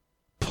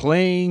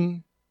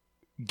 playing,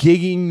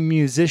 gigging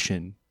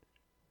musician,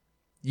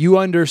 you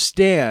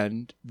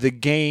understand the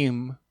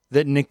game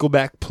that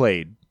Nickelback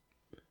played,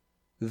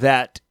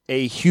 that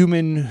a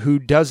human who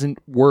doesn't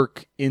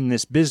work in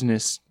this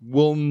business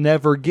will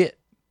never get.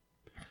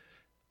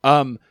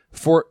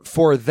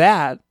 For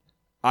that,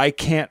 I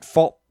can't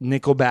fault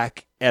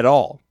Nickelback at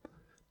all.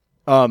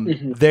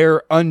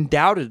 They're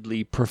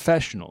undoubtedly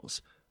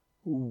professionals.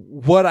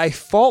 What I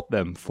fault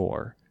them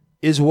for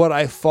is what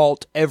I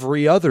fault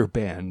every other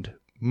band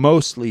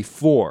mostly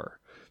for.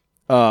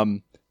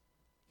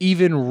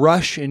 Even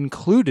Rush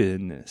included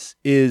in this,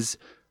 is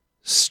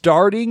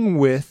starting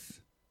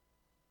with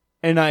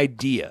an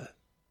idea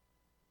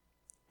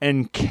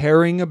and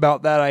caring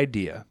about that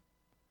idea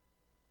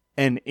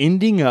and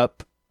ending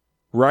up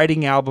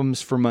writing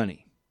albums for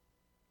money.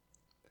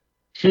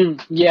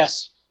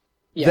 Yes.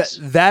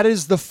 That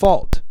is the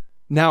fault.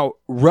 Now,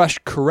 Rush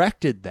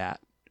corrected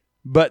that,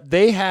 but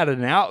they had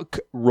an out.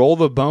 Roll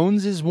the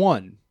Bones is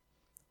one.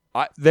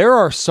 There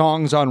are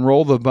songs on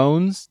Roll the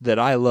Bones that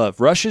I love.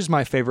 Rush is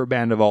my favorite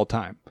band of all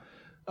time.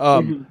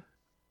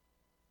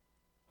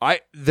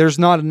 There's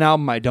not an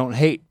album I don't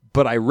hate,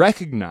 but I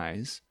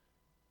recognize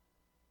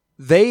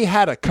they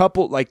had a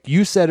couple, like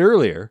you said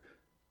earlier,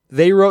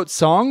 they wrote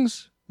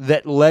songs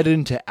that led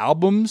into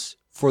albums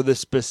for the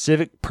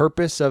specific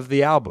purpose of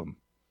the album,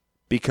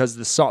 because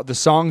the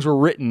songs were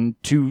written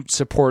to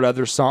support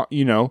other songs.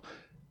 You know,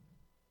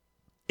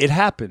 it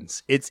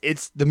happens.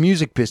 It's the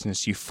music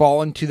business. You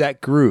fall into that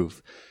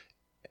groove.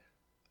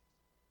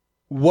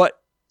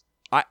 What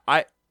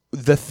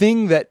the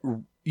thing that,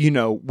 you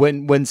know,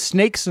 when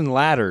Snakes and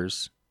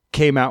Ladders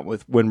came out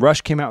with, when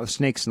Rush came out with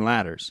Snakes and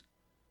Ladders,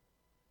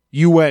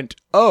 you went,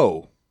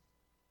 oh,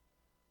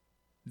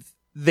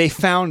 they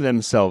found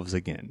themselves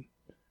again.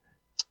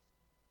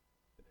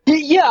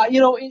 Yeah, you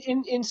know,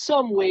 in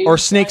some ways. Or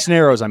Snakes and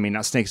Arrows, I mean,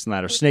 not Snakes and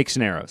Ladders, Snakes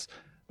and Arrows.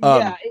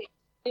 Yeah,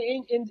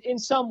 in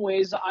some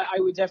ways, I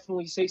would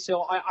definitely say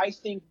so. I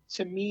think,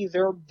 to me,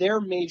 their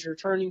major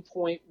turning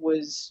point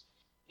was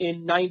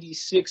in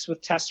 '96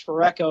 with Test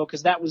for Echo,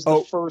 because that was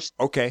the first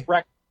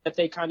record that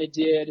they kind of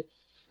did,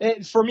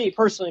 for me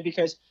personally,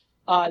 because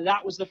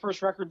that was the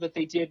first record that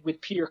they did with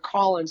Peter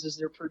Collins as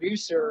their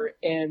producer,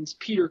 and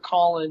Peter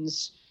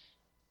Collins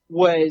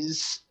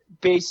was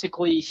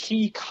basically,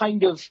 he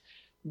kind of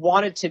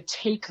wanted to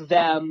take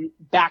them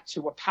back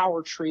to a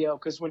power trio,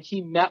 because when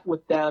he met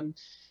with them,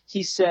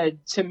 he said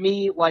to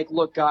me, like,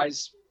 look,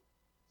 guys,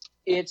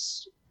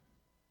 it's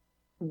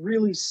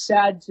really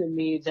sad to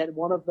me that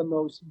one of the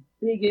most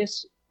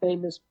biggest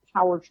famous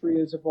power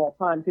trios of all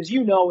time, because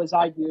you know, as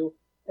I do,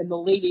 in the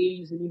late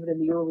 80s and even in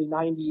the early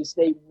 90s,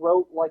 they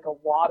wrote like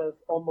a lot of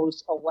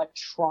almost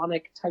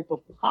electronic type of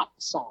pop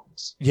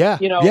songs. Yeah,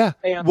 you know, yeah.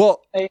 And,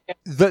 well,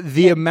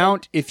 the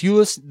amount, if you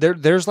listen,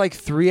 there's like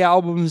 3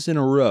 albums in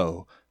a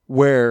row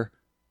where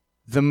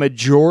the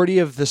majority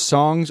of the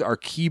songs are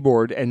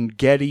keyboard and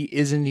Geddy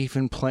isn't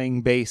even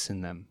playing bass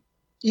in them.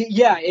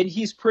 Yeah, and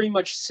he's pretty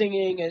much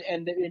singing,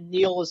 and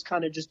Neil is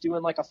kind of just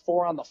doing like a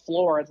 4 on the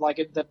floor, and like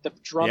the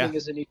drumming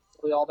isn't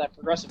really all that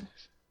progressive.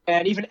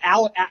 And even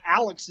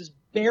Alex is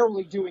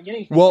barely doing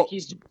anything. Well, like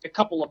he's doing a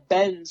couple of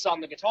bends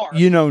on the guitar.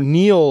 You know,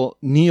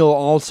 Neil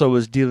also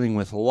was dealing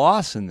with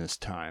loss in this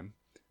time,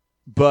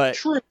 but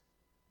True.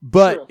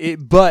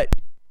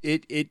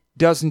 It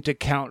doesn't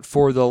account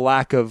for the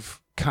lack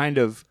of kind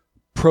of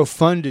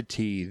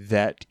profundity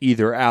that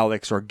either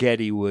Alex or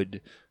Geddy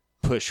would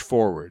push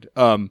forward.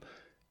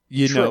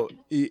 You True. know,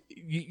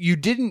 you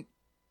didn't.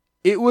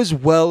 It was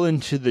well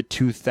into the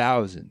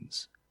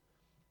 2000s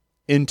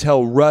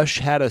until Rush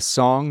had a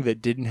song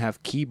that didn't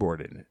have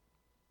keyboard in it.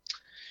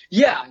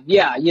 Yeah,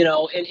 you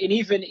know, and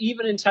even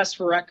in Test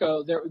for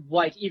Echo, there,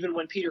 like, even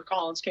when Peter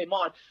Collins came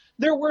on,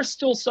 there were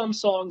still some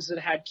songs that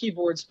had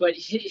keyboards, but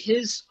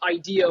his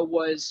idea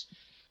was,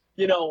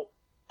 you know,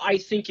 I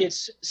think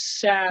it's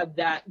sad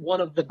that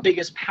one of the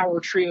biggest power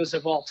trios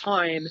of all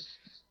time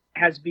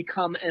has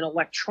become an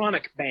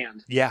electronic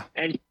band. Yeah.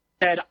 And he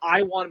said,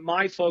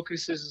 my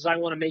focus is I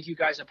want to make you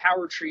guys a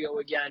power trio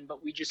again,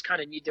 but we just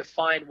kind of need to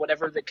find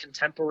whatever the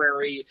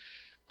contemporary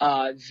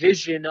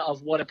vision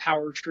of what a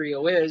power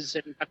trio is,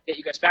 and get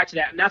you guys back to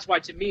that. And that's why,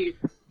 to me,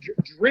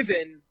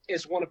 Driven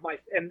is one of my,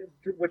 and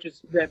which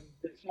is the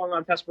song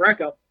on Test for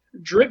Echo.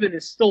 Driven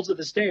is still to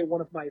this day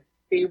one of my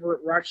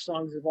favorite Rush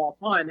songs of all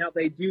time. How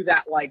they do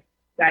that, like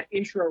that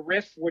intro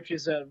riff, which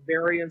is a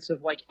variance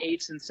of like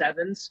 8s and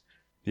 7s.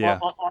 Yeah.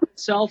 On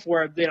itself,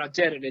 where, you know, it's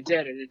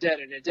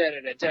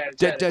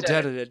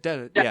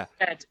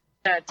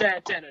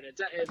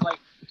like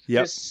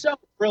just so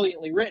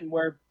brilliantly written,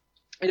 where,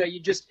 you know,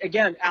 you just,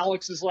 again,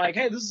 Alex is like,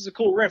 hey, this is a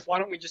cool riff, why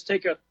don't we just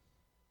take a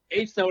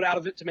 8th note out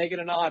of it to make it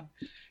an odd,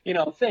 you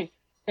know, thing.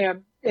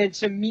 And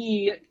to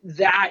me,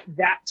 that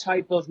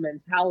type of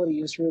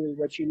mentality is really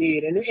what you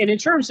need. And in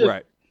terms of,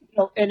 you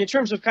know, and in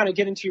terms of kind of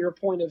getting to your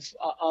point of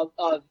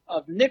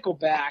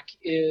Nickelback,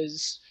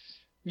 is,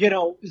 you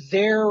know,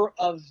 they're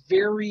a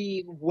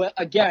very,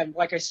 again,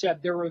 like I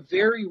said, they're a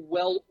very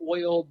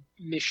well-oiled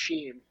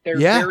machine. They're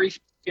very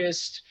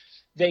focused.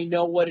 They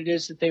know what it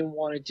is that they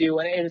want to do.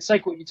 And it's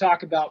like what you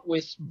talk about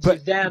with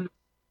them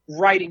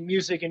writing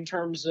music in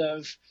terms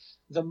of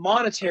the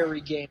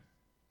monetary game.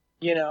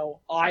 You know,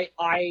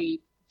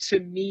 to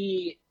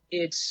me,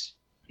 it's,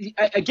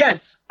 again,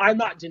 I'm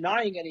not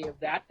denying any of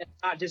that and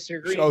not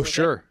disagreeing. Oh, with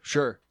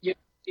sure.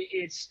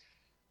 It's,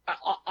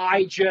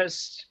 I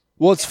just.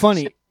 Well, it's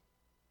funny.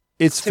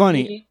 It's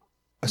funny. Me,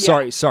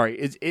 Sorry.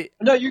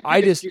 No, you're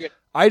good.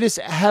 I just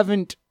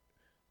haven't,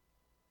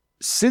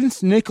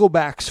 since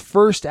Nickelback's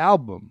first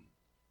album.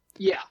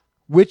 Yeah.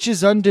 Which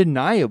is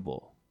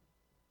undeniable.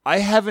 I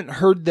haven't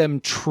heard them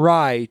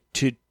try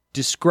to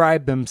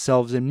describe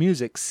themselves in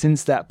music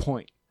since that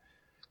point.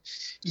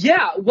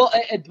 Yeah, well,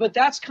 but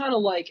that's kind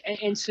of like,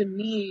 and to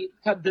me,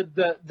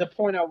 the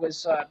point I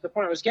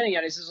was getting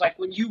at is like,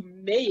 when you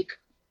make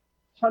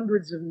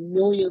hundreds of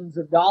millions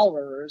of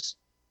dollars,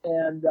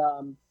 and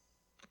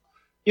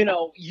you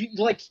know,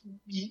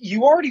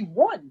 you already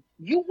won.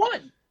 You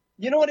won.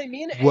 You know what I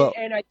mean? Well,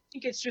 and I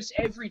think it's just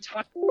every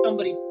time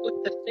somebody puts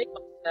the thing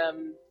on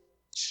them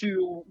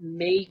to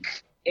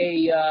make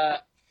a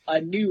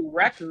new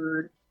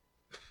record,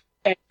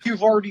 and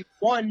you've already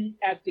won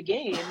at the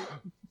game,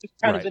 it's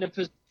kind of in a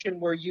position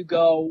where you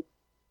go,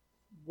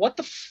 what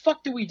the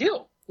fuck do we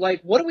do?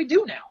 Like, what do we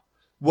do now?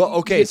 Well,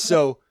 okay,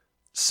 so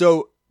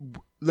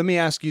let me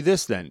ask you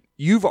this then.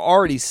 You've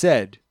already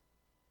said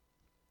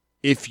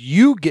if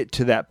you get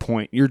to that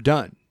point, you're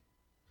done.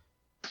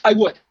 I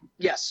would.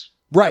 Yes.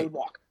 Right. I would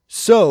walk.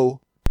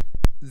 So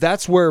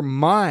that's where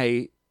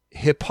my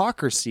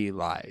hypocrisy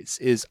lies,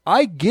 is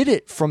I get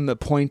it from the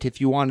point,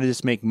 if you want to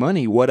just make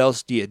money, what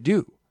else do you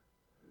do?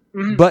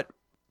 Mm-hmm. But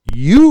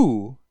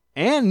you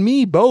and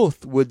me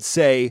both would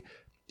say,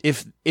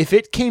 if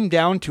it came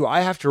down to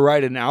I have to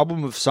write an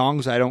album of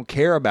songs I don't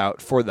care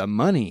about for the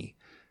money,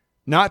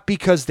 not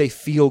because they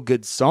feel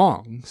good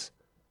songs,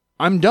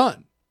 I'm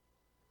done.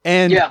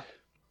 And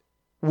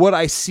what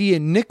I see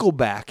in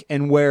Nickelback,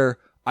 and where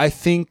I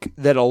think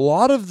that a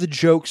lot of the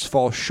jokes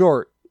fall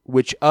short,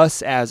 which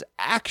us as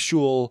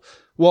actual,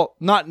 well,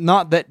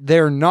 not that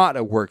they're not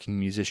a working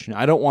musician.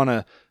 I don't want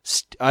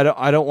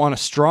to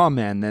straw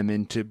man them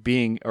into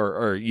being,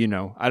 or you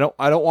know, I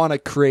don't want to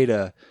create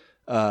a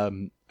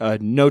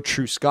no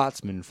true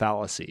Scotsman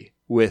fallacy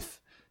with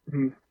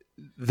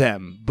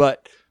them,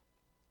 but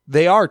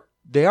they are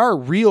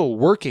real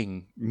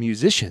working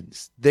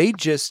musicians. They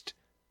just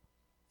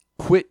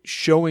quit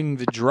showing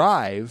the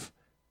drive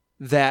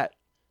that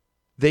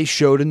they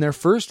showed in their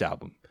first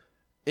album.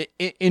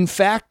 In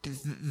fact,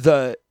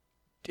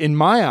 in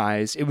my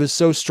eyes, it was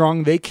so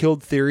strong they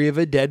killed Theory of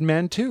a Dead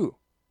Man too.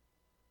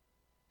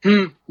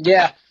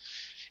 Yeah.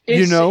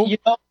 You know?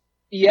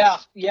 Yeah.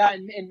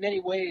 In many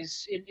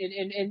ways,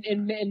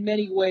 in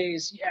many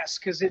ways, yes,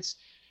 because it's,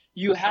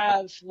 you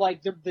have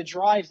like the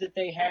drive that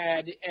they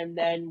had, and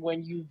then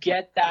when you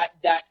get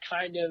that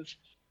kind of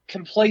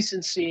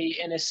complacency,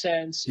 in a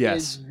sense,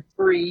 is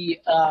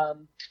very,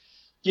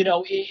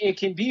 it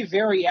can be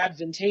very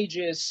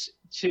advantageous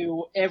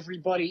to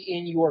everybody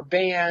in your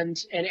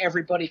band and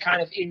everybody kind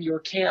of in your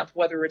camp,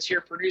 whether it's your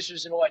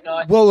producers and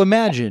whatnot. Well,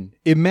 imagine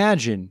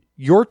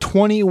you're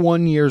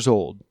 21 years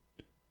old.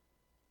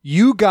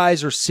 You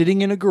guys are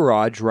sitting in a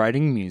garage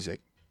writing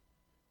music,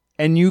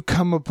 and you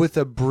come up with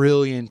a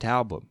brilliant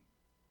album,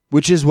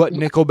 which is what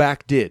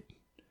Nickelback did.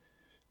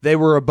 They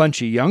were a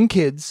bunch of young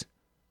kids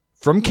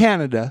from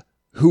Canada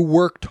who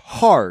worked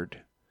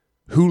hard,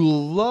 who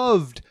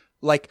loved,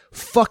 like,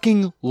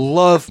 fucking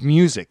love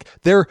music.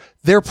 They're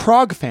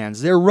prog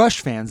fans, they're Rush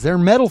fans, they're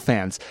metal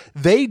fans.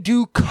 They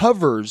do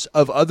covers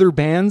of other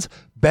bands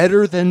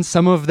better than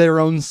some of their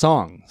own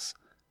songs.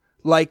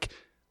 Like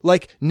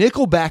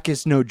Nickelback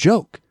is no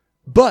joke.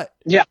 But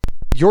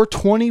you're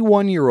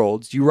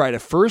 21-year-olds, you write a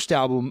first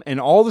album, and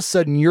all of a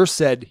sudden you're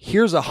said,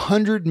 here's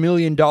 $100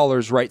 million,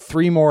 write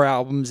 3 more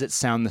albums that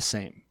sound the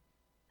same.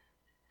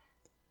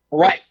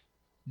 Right.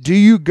 Do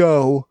you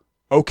go,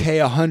 okay,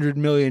 $100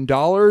 million,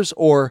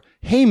 or,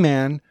 hey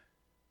man,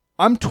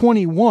 I'm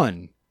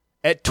 21.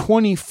 At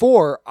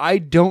 24, I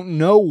don't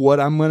know what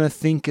I'm going to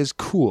think is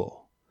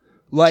cool.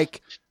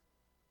 Like,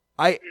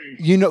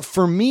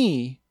 for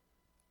me,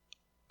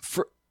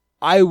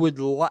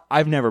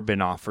 I've never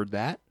been offered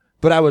that,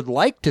 but I would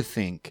like to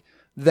think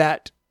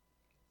that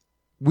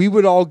we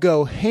would all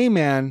go, hey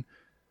man,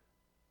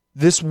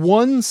 this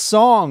one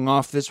song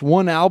off this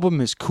one album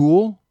is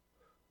cool,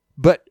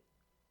 but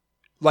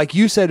like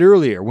you said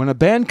earlier, when a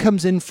band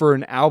comes in for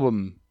an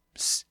album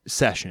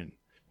session,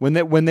 when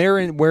they're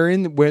in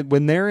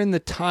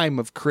the time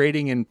of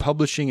creating and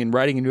publishing and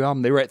writing a new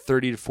album, they write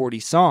 30 to 40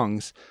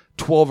 songs,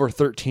 12 or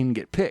 13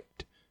 get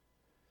picked.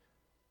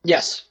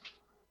 Yes.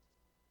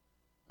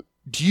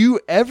 Do you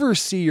ever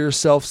see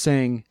yourself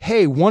saying,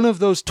 hey, one of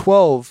those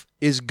 12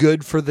 is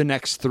good for the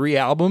next 3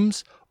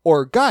 albums?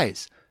 Or,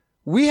 guys,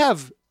 we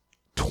have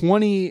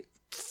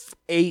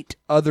 28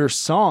 other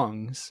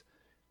songs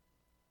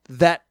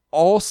that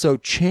also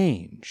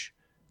change,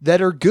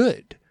 that are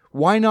good.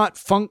 Why not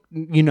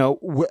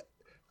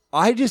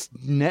I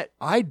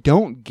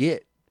don't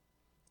get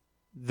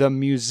the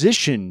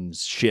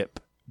musicianship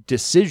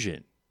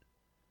decision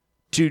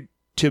to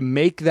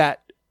make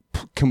that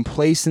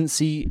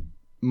complacency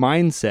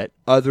mindset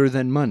other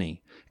than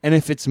money. And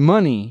if it's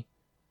money,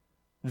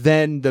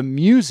 then the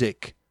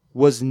music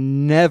was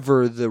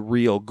never the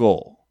real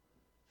goal.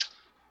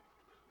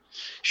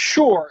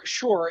 Sure.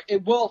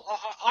 It will.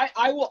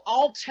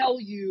 I'll tell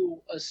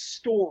you a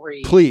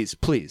story. Please.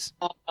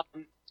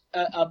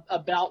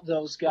 About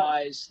those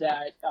guys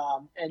that,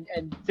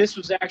 and this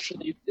was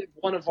actually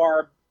one of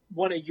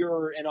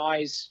your and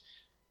I's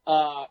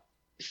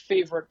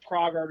favorite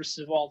prog artists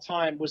of all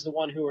time, was the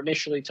one who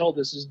initially told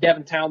this, is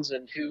Devin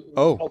Townsend, who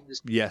told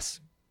this. Yes.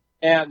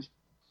 And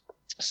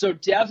so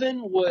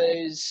Devin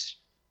was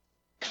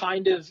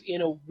kind of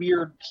in a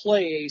weird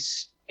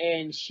place,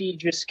 and he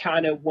just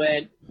kind of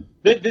went,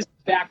 this is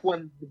back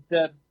when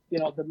the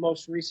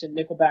most recent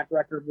Nickelback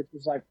record, which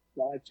was like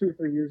 2 or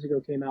 3 years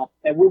ago, came out,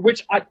 and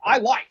which I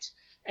liked,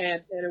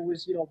 and it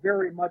was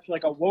very much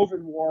like a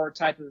Woven War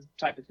type of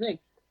thing.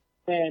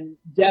 And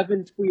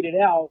Devin tweeted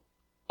out,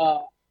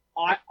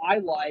 I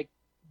like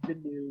the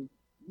new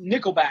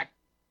Nickelback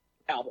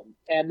album,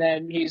 and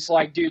then he's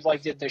like, dude,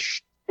 like, did the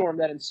storm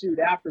that ensued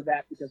after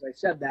that because I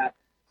said that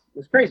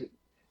was crazy.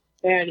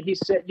 And he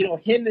said,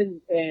 him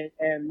and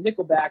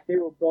Nickelback, they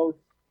were both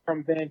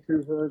from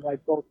Vancouver,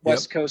 like both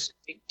West Coast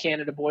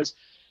Canada boys.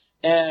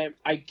 And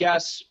I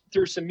guess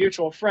through some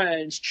mutual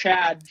friends,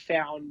 Chad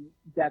found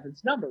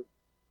Devin's number.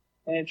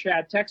 And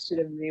Chad texted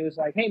him, and he was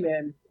like, "Hey,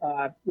 man,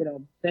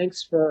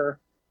 thanks for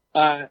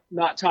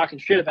not talking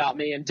shit about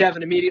me." And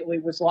Devin immediately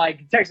was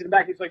like, texted him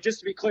back. He's like, "Just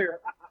to be clear,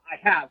 I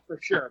have for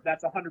sure.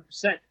 That's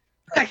 100%.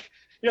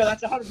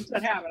 That's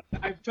 100% have it.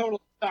 I've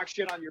totally talked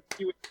shit on your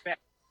fan."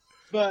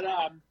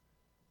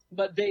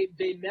 But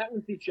they met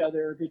with each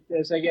other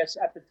because I guess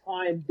at the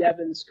time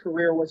Devin's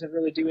career wasn't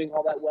really doing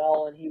all that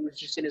well, and he was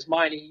just in his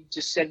mind. And he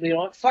just said, "You know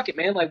what? Fuck it,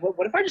 man. Like,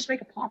 what if I just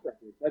make a pop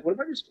record? Like, what if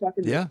I just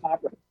fucking make a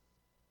pop record?"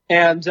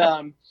 And,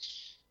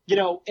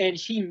 and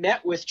he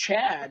met with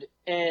Chad,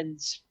 and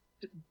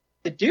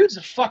the dude's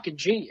a fucking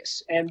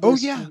genius. And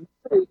really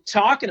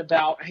talking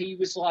about, he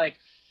was like,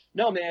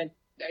 "No, man."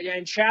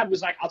 And Chad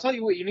was like, "I'll tell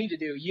you what you need to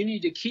do. You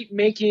need to keep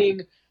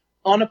making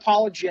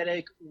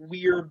unapologetic,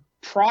 weird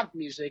prog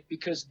music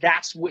because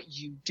that's what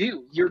you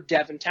do. You're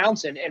Devin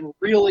Townsend," and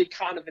really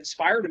kind of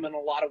inspired him in a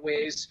lot of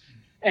ways.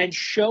 And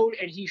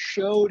he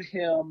showed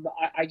him,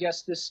 I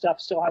guess this stuff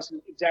still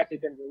hasn't exactly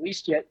been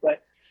released yet,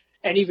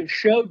 and even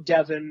showed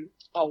Devin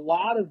a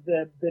lot of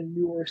the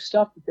newer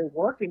stuff that they're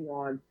working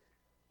on.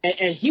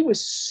 And he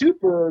was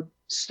super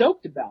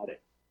stoked about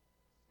it.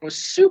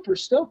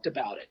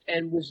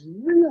 And was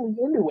really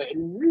into it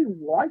and really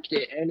liked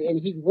it. And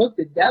he looked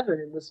at Devin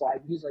and was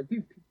like, he's like,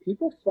 "Dude,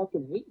 people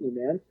fucking hate me,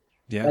 man.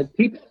 Yeah. Like,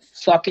 people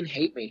fucking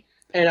hate me."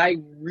 And I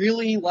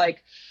really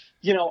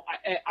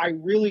I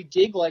really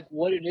dig like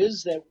what it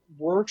is that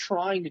we're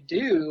trying to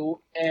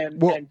do. And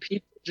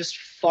people just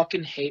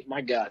fucking hate my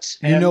guts.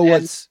 You know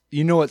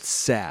what's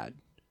sad,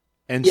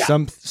 and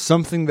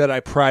something that I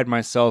pride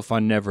myself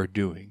on never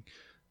doing,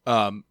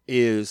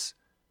 is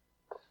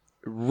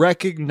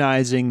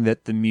recognizing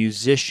that the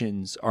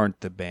musicians aren't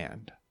the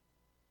band.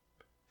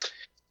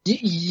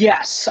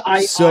 Yes,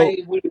 I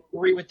would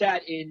agree with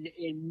that in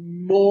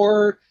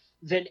more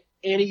than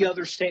any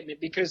other statement,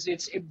 because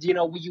it's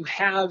you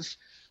have.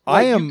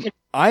 I am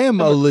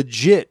a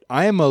legit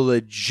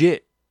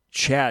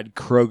Chad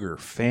Kroeger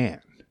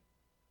fan.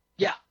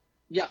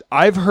 Yeah.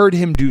 I've heard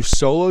him do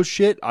solo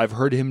shit. I've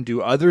heard him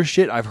do other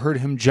shit. I've heard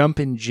him jump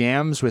in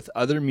jams with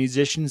other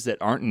musicians that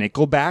aren't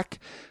Nickelback.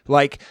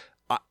 Like,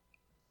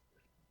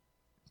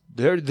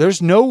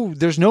 there's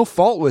no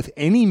fault with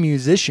any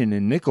musician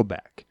in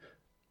Nickelback.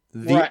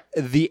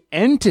 The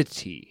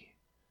entity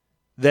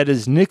that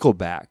is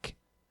Nickelback,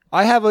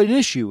 I have an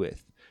issue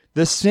with.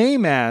 The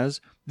same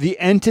as the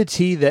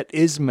entity that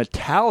is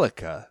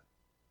Metallica,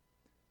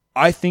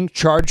 I think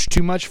charged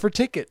too much for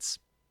tickets.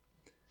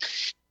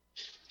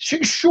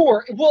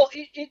 Sure. Well,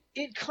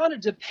 it kind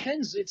of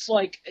depends. It's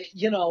like,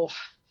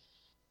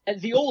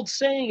 the old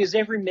saying is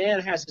every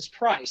man has his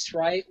price,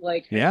 right?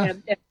 Like, yeah.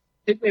 And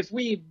if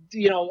we,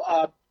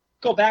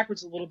 go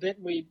backwards a little bit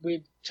and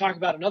we talk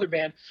about another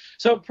band.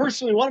 So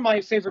personally, one of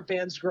my favorite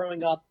bands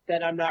growing up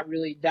that I'm not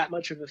really that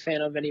much of a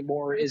fan of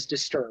anymore is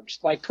Disturbed.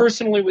 Like,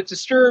 personally with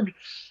Disturbed,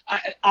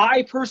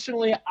 I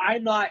personally,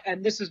 I'm not,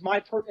 and this is my,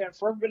 for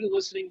everybody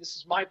listening, this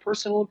is my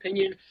personal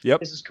opinion. Yep.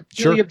 This is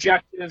completely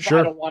objective. Sure.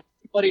 I don't want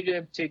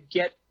anybody to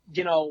get,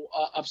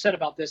 upset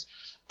about this.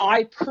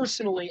 I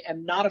personally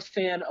am not a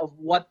fan of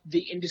what the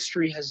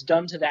industry has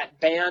done to that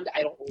band.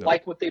 I don't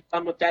like what they've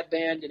done with that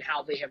band and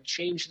how they have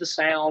changed the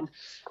sound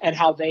and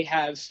how they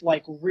have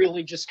like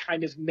really just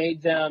kind of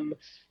made them,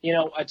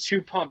 a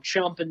two-pump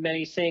chump in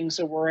many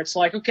things, where it's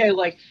like, okay,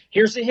 like,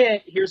 here's a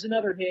hit, here's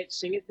another hit,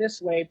 sing it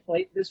this way, play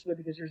it this way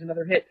because here's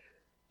another hit.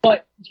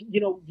 But,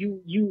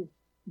 you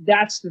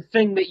that's the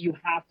thing that you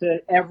have to,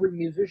 every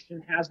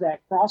musician has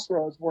that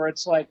crossroads where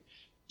it's like,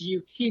 do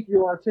you keep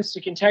your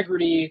artistic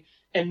integrity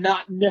and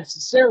not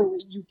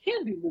necessarily, you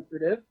can be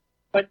lucrative,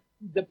 but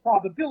the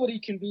probability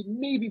can be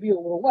maybe be a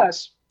little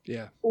less.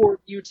 Yeah. Or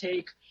you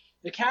take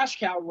the cash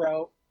cow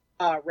route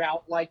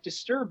like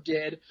Disturbed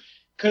did,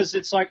 because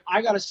it's like,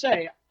 I gotta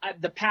say,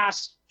 the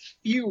past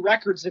few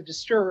records of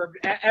Disturbed,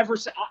 ever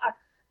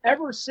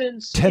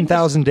since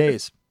 10,000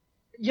 Days.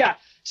 Yeah,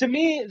 to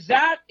me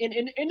that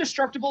in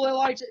Indestructible, I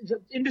liked.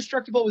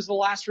 Indestructible was the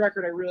last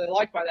record I really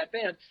liked by that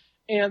band.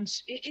 And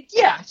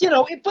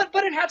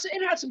but it had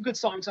some good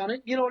songs on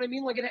it. You know what I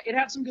mean? Like it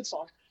had some good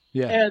songs.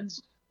 Yeah. And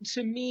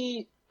to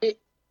me, and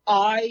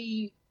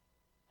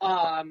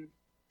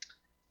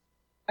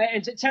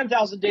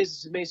 10,000 Days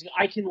is amazing.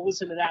 I can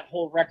listen to that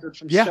whole record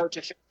from start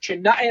to finish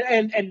and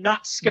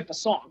not skip a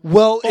song.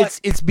 Well,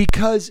 it's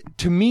because,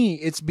 to me,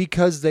 it's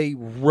because they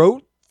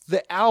wrote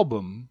the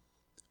album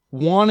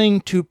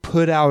wanting to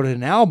put out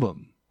an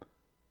album,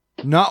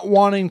 not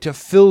wanting to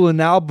fill an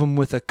album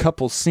with a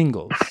couple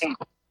singles.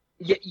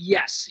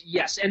 Yes,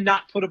 and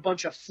not put a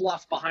bunch of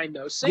fluff behind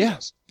those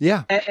singles.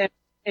 Yeah.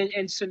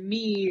 And to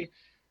me,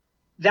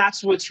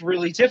 that's what's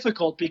really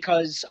difficult,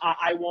 because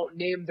I won't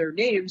name their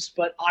names,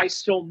 but I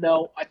still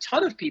know a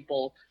ton of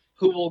people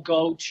who will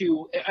go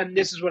to, and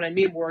this is what I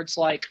mean, where it's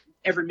like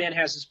every man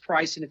has his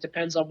price, and it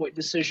depends on what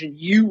decision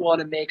you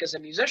want to make as a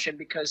musician,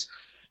 because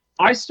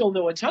I still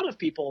know a ton of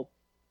people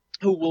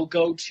who will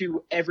go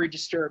to every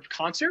Disturbed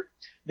concert.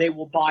 They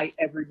will buy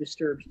every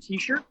Disturbed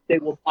t-shirt. They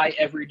will buy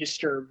every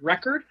Disturbed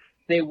record.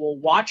 They will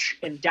watch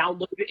and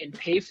download and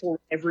pay for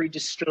every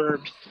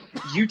Disturbed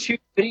YouTube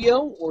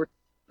video or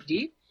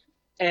CD,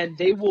 and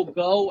they will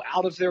go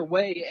out of their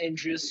way and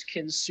just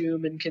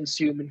consume and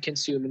consume and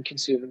consume and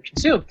consume and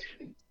consume.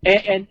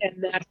 And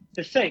that's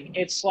the thing.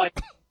 It's like,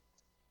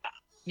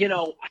 you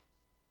know,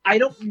 I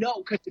don't know,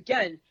 because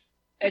again,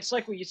 it's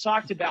like what you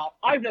talked about.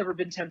 I've never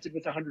been tempted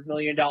with $100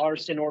 million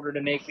in order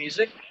to make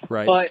music,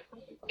 Right. but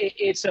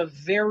it's a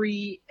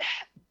very,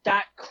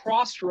 that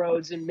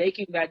crossroads in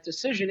making that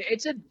decision,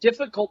 it's a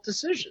difficult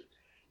decision.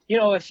 You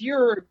know, if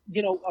you're,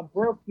 you know, a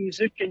broke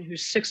musician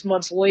who's 6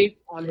 months late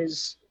on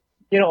his,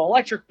 you know,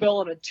 electric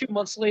bill and 2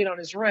 months late on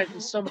his rent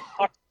and some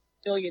 $100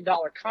 million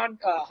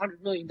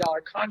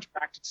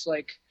contract, it's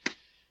like,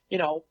 you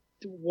know,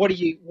 what are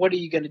you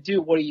going to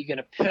do? What are you going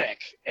to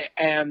pick?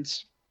 And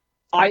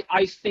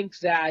I think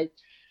that,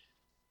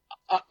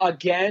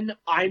 again,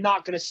 I'm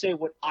not going to say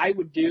what I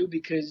would do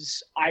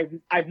because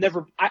I'm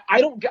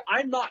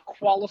not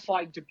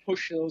qualified to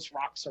push those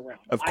rocks around.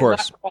 Of course.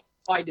 I'm not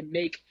qualified to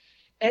make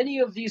any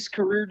of these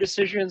career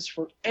decisions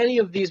for any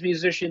of these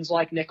musicians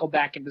like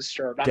Nickelback and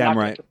Disturbed. Damn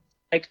right.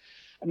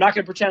 I'm not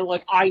going to pretend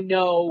like I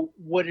know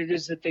what it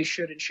is that they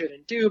should and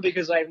shouldn't do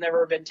because I've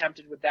never been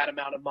tempted with that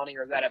amount of money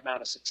or that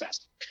amount of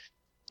success.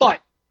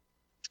 But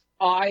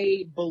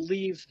I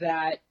believe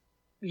that,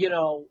 you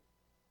know,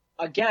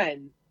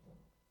 again,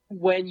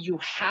 when you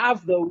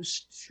have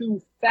those two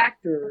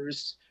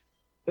factors,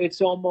 it's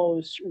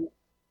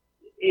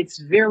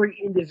very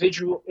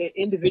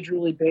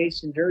individually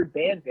based and very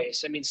band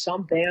based. I mean,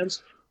 some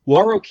bands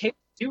are okay with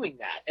doing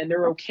that, and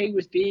they're okay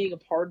with being a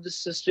part of the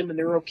system, and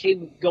they're okay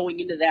with going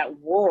into that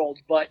world.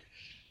 But,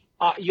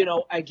 you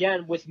know,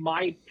 again, with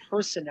my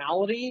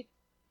personality,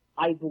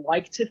 I'd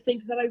like to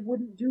think that I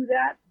wouldn't do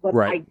that, but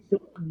right. I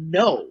don't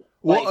know.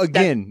 Well, like,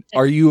 again,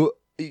 are you,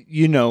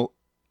 you know,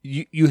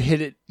 you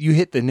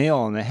hit the nail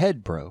on the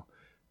head, bro.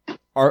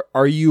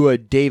 Are you a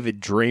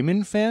David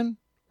Draymond fan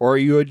or are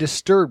you a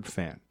Disturbed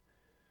fan?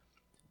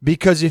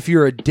 Because if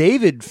you're a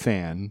David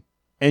fan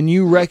and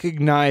you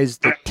recognize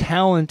the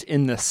talent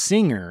in the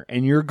singer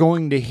and you're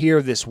going to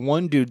hear this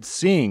one dude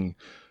sing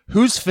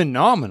who's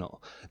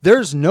phenomenal,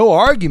 there's no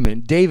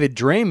argument David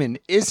Draymond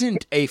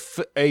isn't a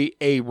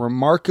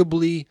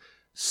remarkably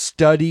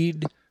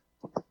studied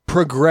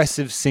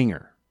progressive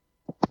singer.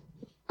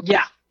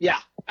 Yeah,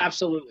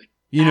 absolutely.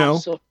 You know?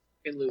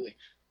 Absolutely.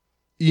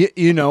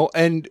 You know,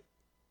 and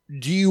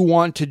do you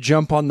want to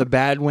jump on the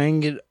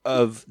bandwagon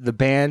of the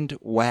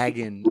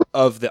bandwagon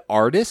of the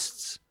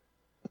artists?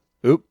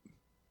 Oop,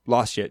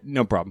 lost you.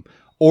 No problem.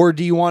 Or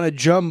do you want to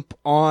jump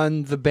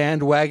on the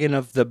bandwagon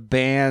of the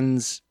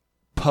band's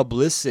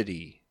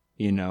publicity?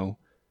 You know,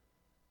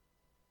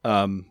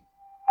 gotcha.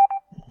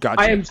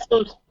 I am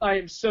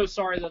so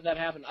sorry that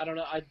happened. I don't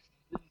know.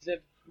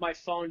 My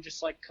phone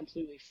just like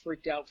completely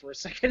freaked out for a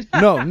second.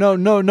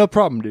 No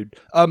problem, dude.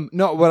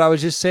 No, what I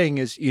was just saying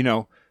is, you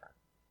know,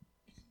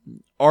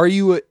 are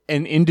you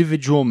an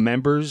individual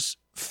member's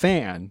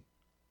fan?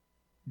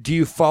 Do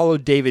you follow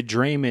David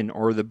Draymond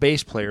or the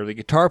bass player, the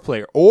guitar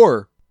player,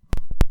 or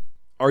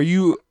are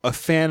you a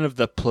fan of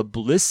the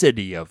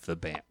publicity of the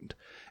band?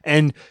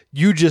 And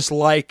you just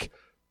like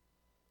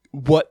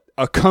what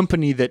a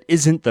company that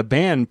isn't the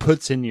band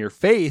puts in your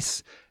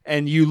face,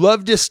 and you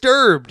love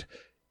Disturbed,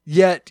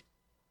 yet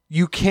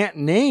you can't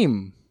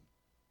name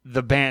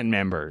the band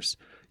members.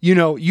 You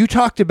know, you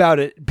talked about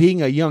it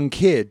being a young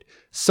kid,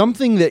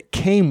 something that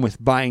came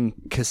with buying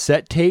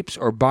cassette tapes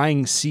or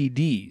buying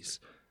CDs.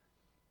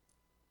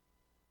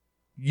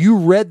 You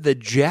read the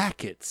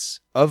jackets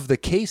of the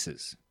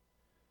cases.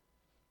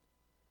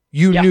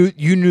 You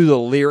knew the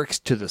lyrics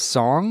to the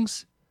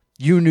songs.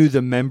 You knew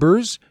the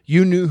members.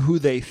 You knew who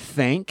they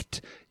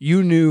thanked.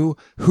 You knew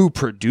who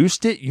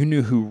produced it. You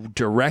knew who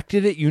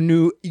directed it. You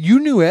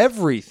knew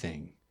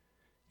everything.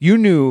 You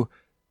knew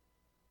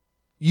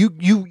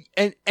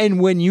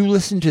and when you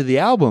listened to the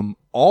album,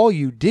 all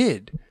you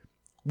did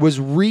was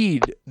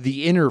read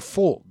the inner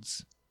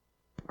folds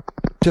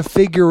to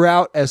figure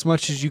out as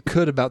much as you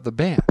could about the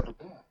band.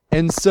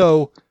 And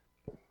so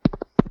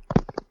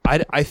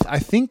I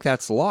think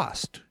that's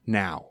lost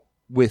now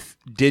with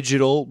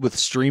digital, with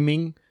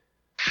streaming.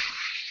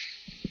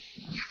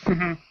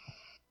 Mm-hmm.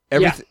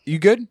 Everything. You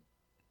good?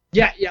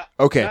 Yeah.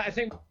 Okay. I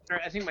think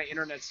my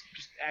internet's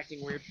just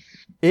acting weird.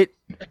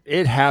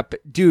 It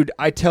happened. Dude,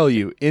 I tell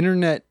you,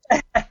 internet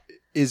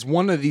is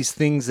one of these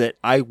things that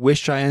I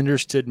wish I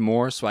understood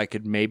more so I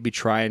could maybe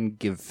try and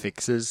give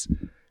fixes.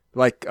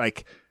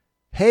 Like,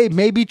 hey,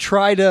 maybe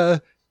try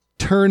to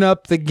turn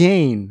up the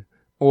gain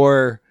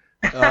or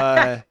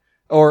turn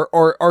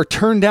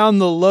down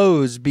the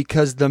lows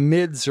because the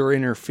mids are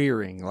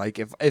interfering. Like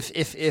if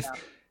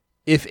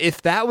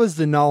that was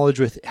the knowledge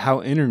with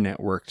how internet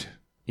worked,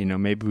 you know,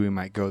 maybe we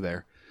might go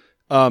there.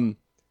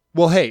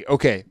 Well, hey,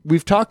 okay.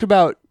 We've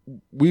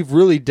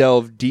really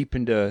delved deep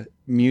into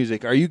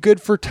music. Are you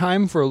good for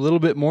time for a little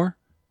bit more?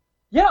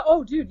 Yeah.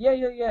 Oh, dude.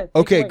 Yeah.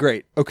 Okay,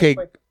 great. Okay.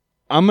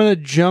 I'm going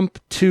to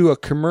jump to a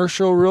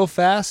commercial real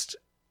fast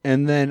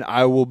and then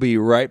I will be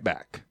right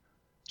back.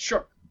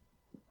 Sure.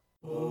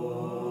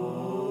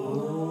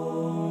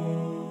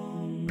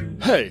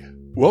 Hey,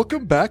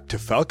 welcome back to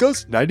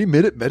Falco's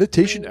 90-minute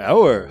meditation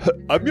hour.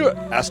 I'm your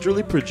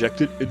astrally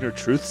projected inner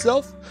truth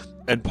self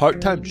and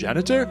part-time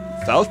janitor,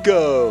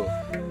 Falco.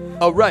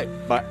 Alright,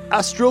 my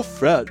astral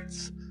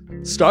friends,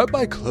 start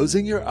by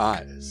closing your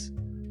eyes.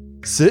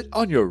 Sit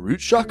on your root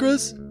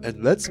chakras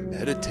and let's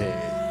meditate.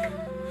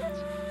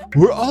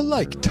 We're all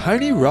like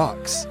tiny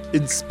rocks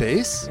in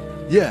space.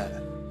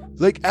 Yeah,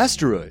 like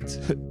asteroids.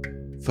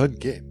 Fun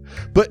game.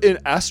 But in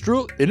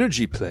astral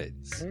energy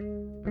planes.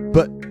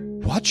 But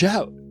watch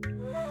out.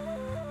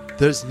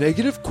 There's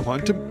negative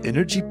quantum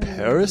energy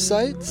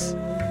parasites,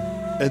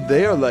 and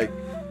they are like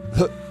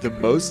the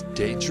most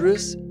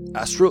dangerous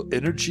astral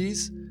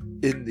energies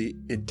in the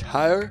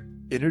entire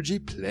energy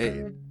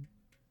plane.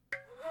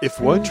 If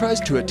one tries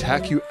to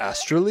attack you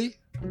astrally,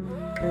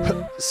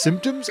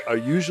 symptoms are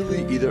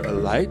usually either a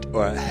light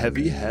or a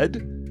heavy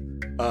head,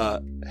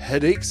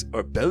 headaches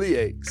or belly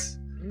aches,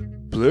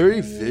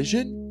 blurry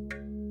vision,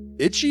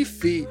 itchy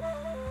feet,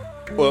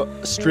 or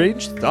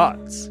strange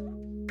thoughts.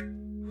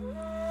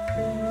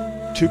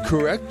 To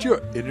correct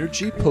your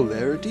energy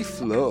polarity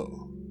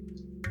flow,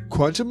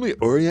 quantumly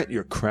orient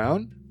your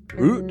crown,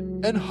 root,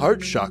 and heart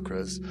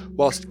chakras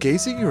whilst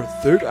gazing your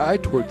third eye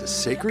toward the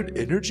sacred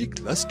energy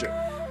cluster.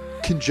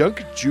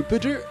 Conjunct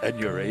Jupiter and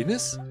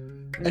Uranus,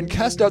 and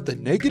cast out the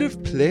negative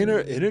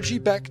planar energy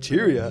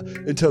bacteria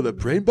until the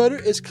brain butter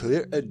is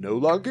clear and no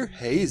longer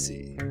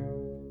hazy.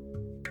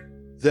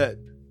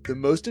 Then, the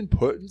most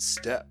important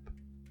step.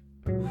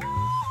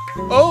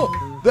 Oh,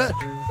 that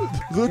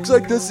looks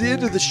like that's the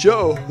end of the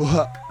show.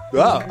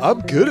 Wow,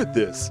 I'm good at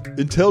this.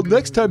 Until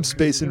next time,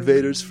 Space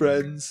Invaders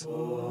friends.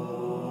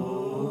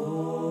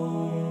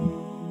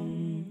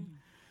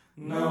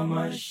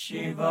 Namah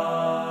Shivaya.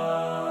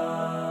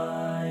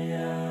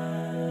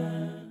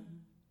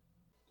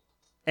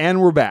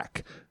 And we're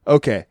back.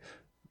 Okay.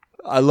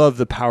 I love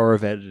the power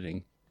of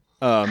editing.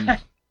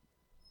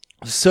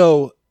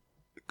 So,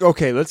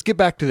 okay, let's get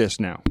back to this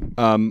now.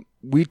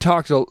 We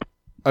talked,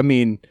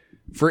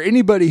 for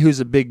anybody who's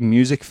a big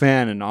music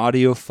fan and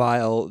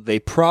audiophile, they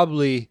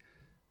probably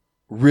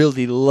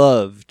really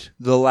loved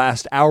the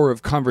last hour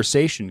of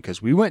conversation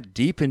because we went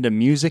deep into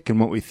music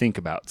and what we think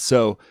about.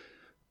 So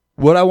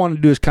what I want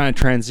to do is kind of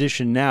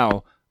transition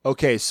now.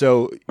 Okay,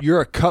 so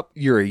you're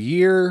a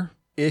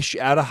year-ish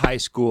out of high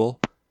school.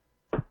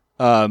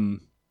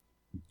 You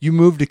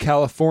moved to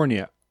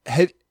California.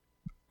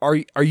 Are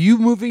you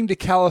moving to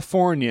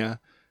California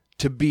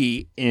to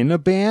be in a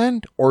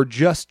band or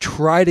just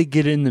try to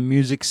get in the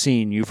music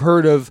scene? You've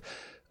heard of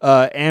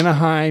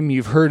Anaheim,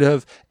 you've heard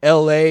of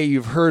LA,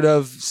 you've heard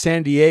of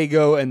San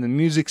Diego and the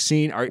music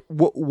scene.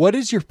 What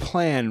is your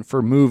plan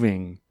for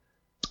moving?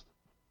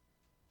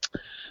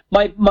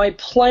 My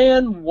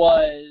plan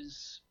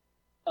was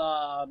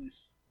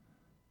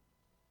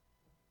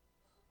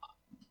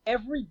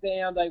every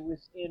band I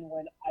was in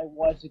when I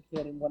was a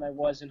kid and when I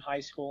was in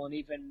high school, and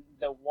even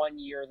the 1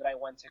 year that I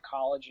went to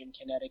college in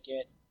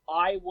Connecticut,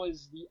 I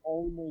was the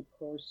only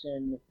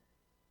person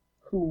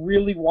who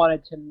really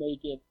wanted to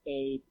make it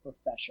a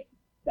profession.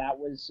 That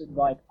was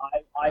like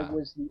I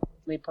was the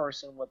only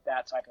person with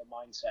that type of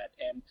mindset.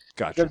 And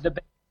gotcha.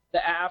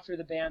 After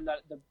the band,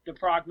 the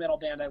prog metal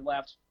band I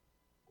left,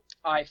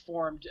 I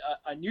formed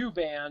a new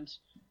band,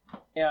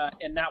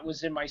 and that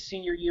was in my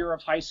senior year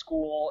of high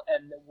school,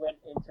 and went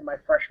into my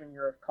freshman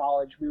year of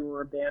college. We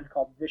were a band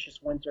called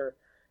Vicious Winter,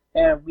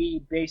 and we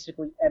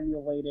basically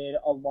emulated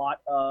a lot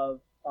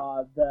of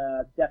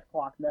the Death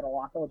Clock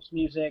Metalocalypse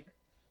music,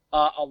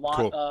 a lot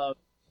cool.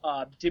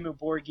 of Dimmu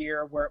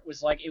Borgir, where it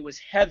was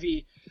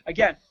heavy.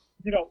 Again,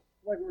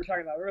 like we were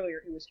talking about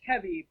earlier, it was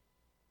heavy,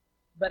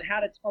 but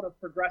had a ton of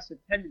progressive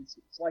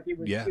tendencies. Like it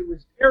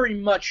was very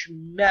much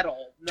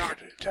metal, not.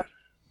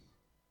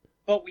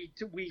 But we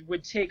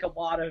would take a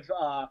lot of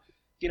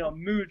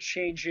mood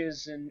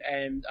changes and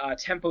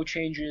tempo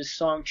changes,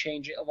 song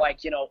changes,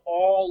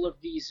 all of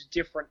these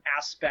different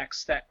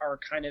aspects that are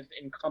kind of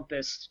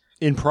encompassed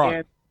in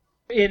prog.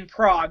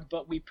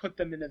 But we put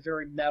them in a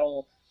very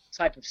metal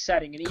type of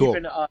setting, and cool.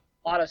 even a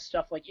lot of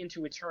stuff like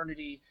Into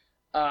Eternity.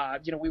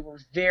 We were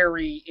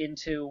very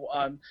into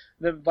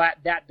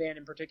that band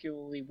in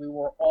particularly. We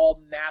were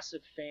all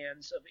massive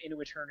fans of Into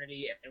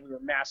Eternity, and we were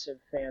massive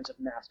fans of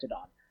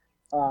Mastodon.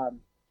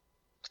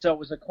 So it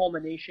was a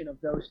culmination of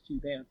those two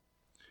bands.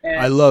 And,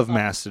 I love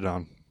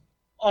Mastodon.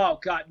 Oh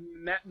God,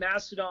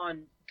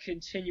 Mastodon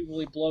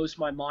continually blows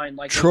my mind.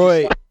 Like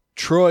Troy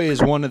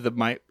is one of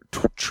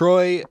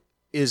Troy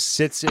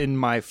sits in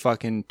my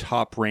fucking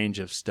top range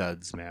of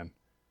studs, man.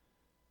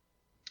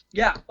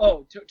 Yeah.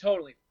 Oh,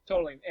 totally.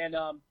 And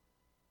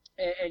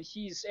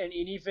he's and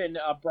even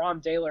Bram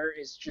Daler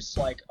is just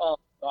like, oh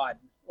God,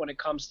 when it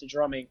comes to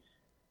drumming,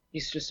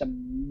 he's just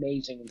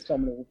amazing in so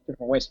many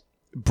different ways.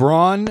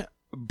 Braun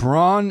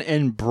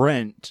and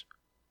Brent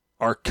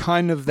are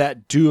kind of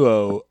that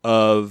duo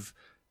of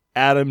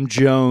Adam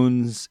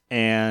Jones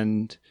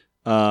and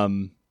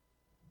oh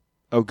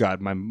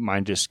God, my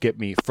mind just skipped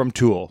me, from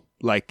Tool.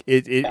 Like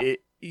it is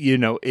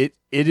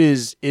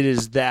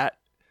that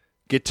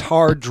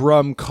guitar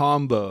drum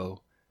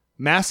combo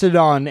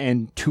Mastodon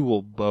and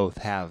Tool both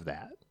have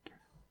that.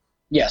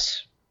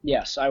 Yes,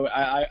 I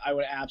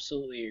would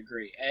absolutely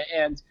agree.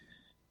 And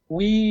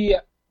we,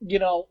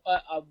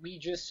 we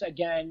just,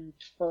 again,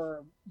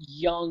 for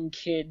young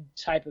kid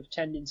type of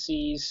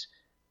tendencies,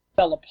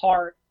 fell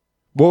apart.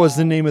 What was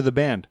the name of the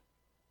band?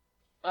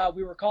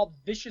 We were called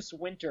Vicious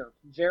Winter.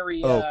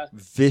 Very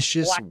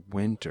Vicious black,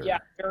 Winter. Yeah,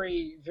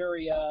 very,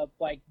 very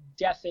like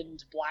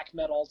deafened black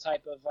metal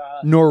type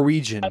of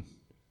Norwegian.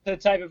 The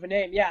type of a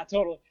name. Yeah,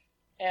 totally.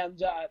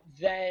 And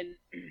then,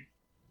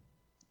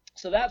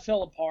 so that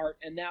fell apart,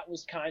 and that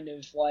was kind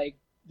of like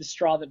the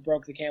straw that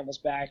broke the camel's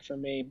back for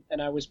me. And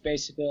I was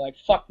basically like,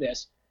 fuck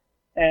this.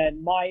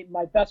 And my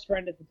best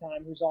friend at the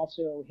time,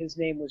 his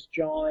name was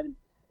John,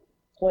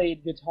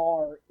 played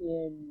guitar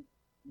in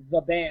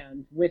the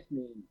band with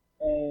me.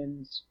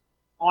 And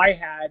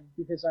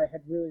because I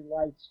had really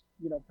liked,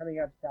 coming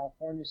out to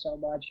California so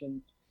much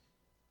and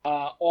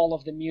all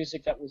of the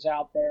music that was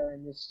out there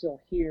and is still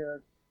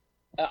here,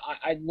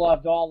 I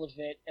loved all of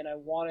it, and I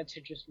wanted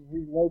to just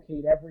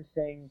relocate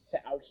everything to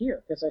out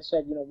here. Because I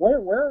said,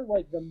 where are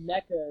like the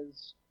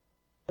meccas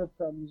for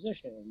pro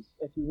musicians?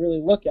 If you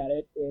really look at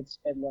it, it's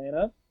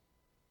Atlanta,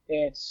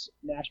 it's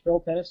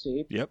Nashville,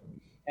 Tennessee, yep,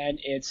 and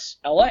it's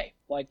LA.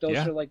 Like those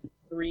are like the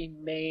three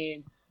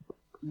main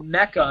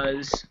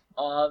meccas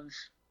of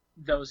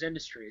those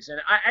industries.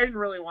 And I didn't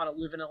really want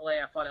to live in LA.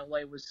 I thought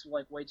LA was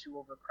like way too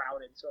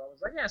overcrowded, so I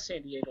was like, yeah,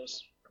 San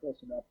Diego's close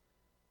enough.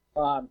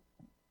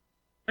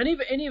 And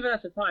even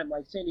at the time,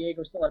 like San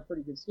Diego still had a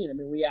pretty good scene. I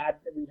mean, we had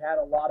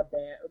a lot of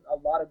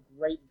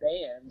great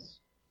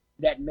bands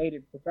that made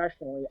it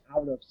professionally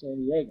out of San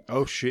Diego.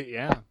 Oh shit,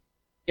 yeah.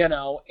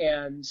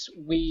 And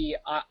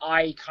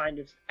I kind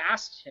of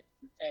asked him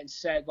and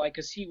said, like,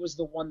 because he was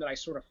the one that I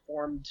sort of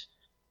formed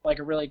like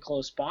a really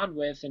close bond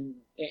with in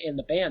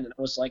the band, and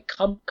I was like,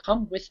 come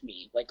with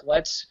me, like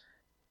let's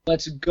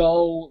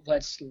go,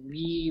 let's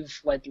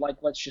leave,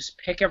 let's just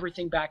pick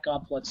everything back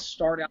up, let's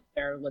start out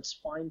there, let's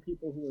find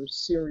people who are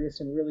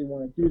serious and really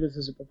want to do this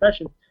as a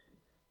profession.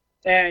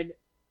 And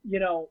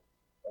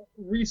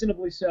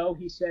reasonably so,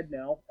 he said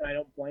no, and I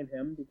don't blame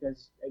him,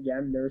 because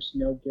again, there's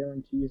no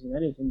guarantees in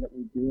anything that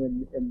we do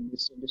in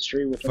this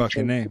industry, which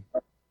fucking name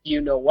you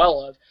know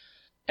well of.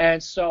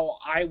 And so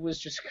I was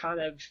just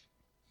kind of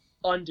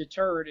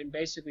undeterred and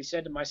basically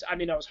said to myself, I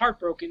mean, I was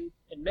heartbroken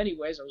in many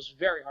ways. I was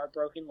very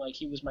heartbroken. Like,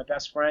 he was my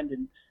best friend,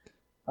 and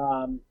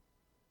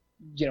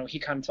he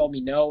kind of told me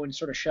no and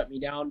sort of shut me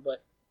down,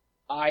 but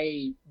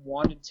I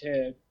wanted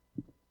to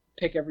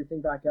pick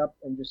everything back up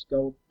and just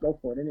go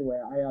for it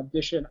anyway. I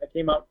auditioned. I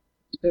came out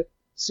to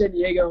San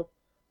Diego.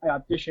 I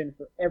auditioned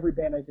for every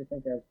band I could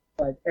think of,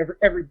 like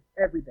every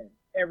band.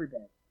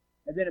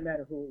 It didn't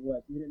matter who it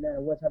was. It didn't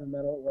matter what type of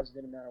metal it was. It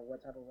didn't matter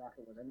what type of rock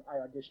it was. And I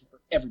auditioned for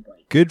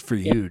everybody. Good for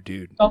you,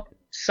 dude.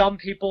 Some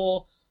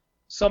people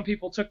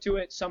took to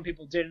it. Some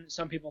people didn't.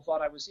 Some people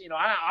thought I was,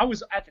 I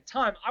was, at the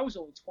time, I was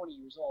only 20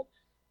 years old.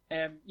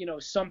 And,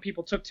 some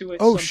people took to it.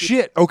 Oh,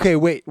 shit. Okay,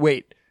 wait.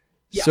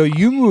 Yeah. So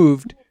you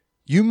moved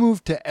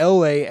to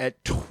LA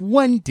at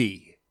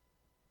 20.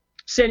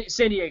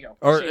 San Diego.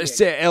 Or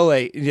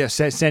LA. Yeah,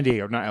 San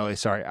Diego, not LA.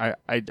 Sorry.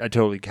 I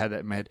totally had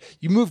that in my head.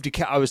 You moved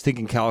to I was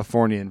thinking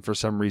California, and for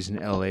some reason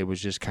LA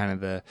was just kind of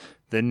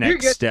the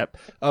next step.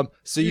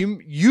 So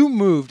you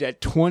moved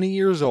at 20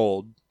 years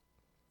old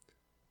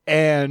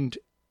and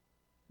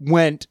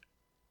went,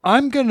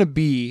 I'm going to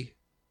be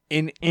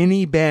in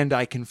any band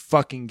I can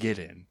fucking get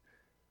in.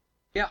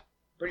 Yeah,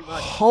 pretty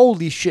much.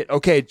 Holy shit.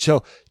 Okay,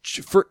 so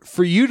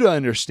for you to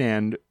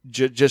understand,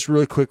 just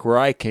really quick where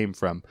I came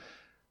from,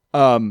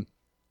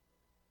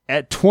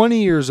 at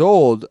 20 years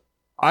old,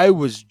 I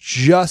was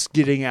just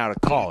getting out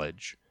of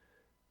college.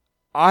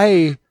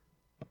 I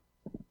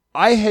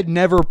had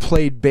never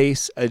played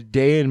bass a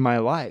day in my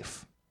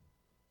life.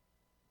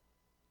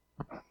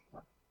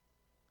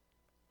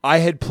 I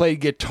had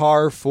played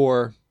guitar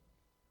for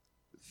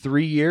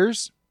 3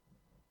 years,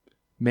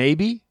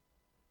 maybe,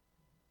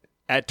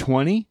 at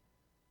 20.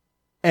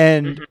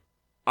 And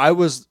I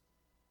was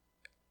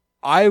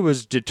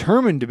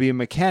determined to be a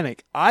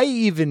mechanic.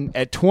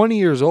 At 20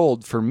 years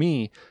old, for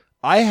me,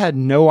 I had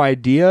no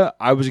idea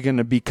I was going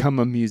to become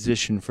a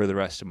musician for the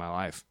rest of my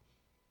life.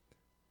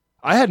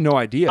 I had no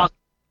idea.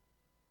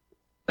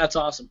 That's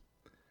awesome.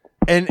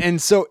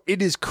 And so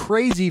it is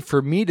crazy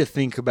for me to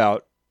think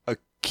about a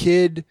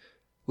kid.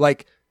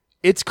 Like,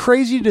 it's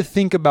crazy to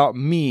think about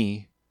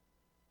me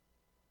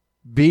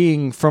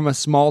being from a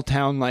small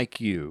town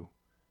like you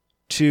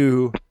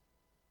to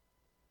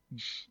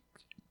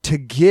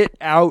get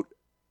out,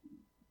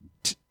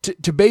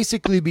 to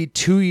basically be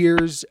 2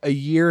 years, a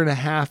year and a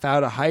half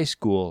out of high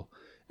school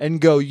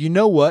and go, you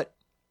know what?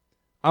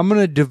 I'm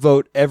going to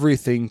devote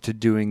everything to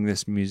doing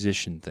this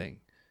musician thing.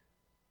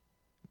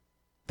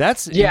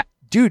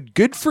 Dude,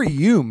 good for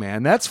you,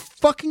 man. That's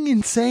fucking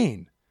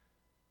insane.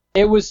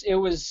 It was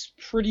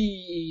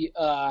pretty,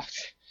 let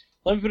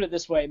me put it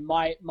this way.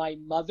 My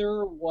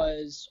mother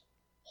was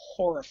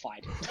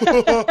horrified.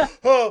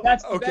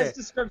 That's the best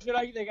description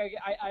I think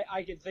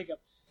I can think of.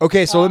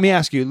 Okay, so let me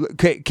ask you.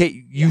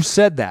 Okay, you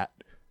said that.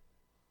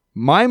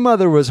 My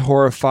mother was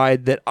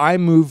horrified that I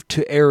moved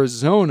to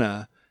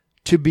Arizona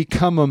to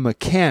become a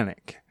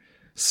mechanic.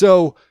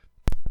 So,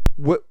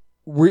 what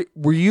were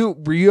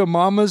you a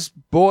mama's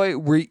boy?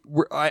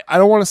 I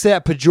don't want to say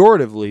that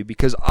pejoratively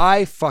because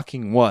I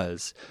fucking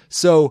was.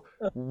 So,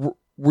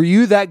 were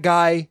you that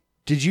guy?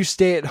 Did you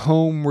stay at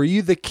home? Were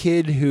you the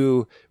kid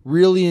who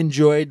really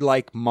enjoyed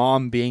like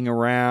mom being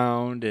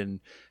around and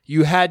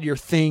you had your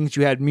things,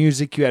 you had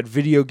music, you had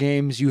video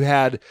games, you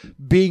had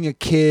being a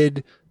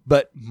kid,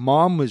 but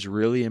mom was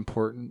really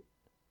important?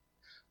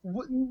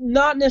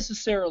 Not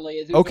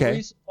necessarily. The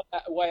reason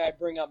why I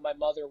bring up my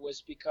mother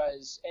was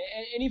because,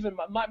 and even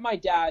my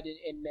dad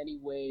in many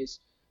ways,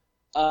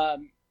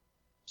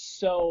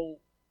 so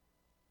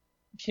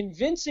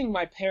convincing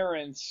my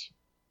parents.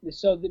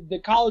 So the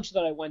college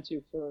that I went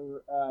to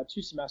for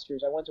 2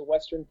 semesters, I went to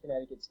Western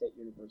Connecticut State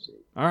University.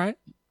 All right.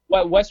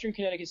 Well, Western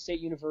Connecticut State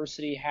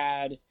University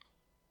had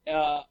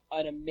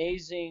an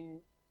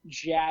amazing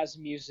jazz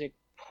music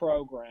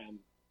program,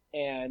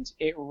 and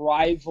it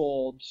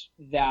rivaled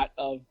that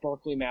of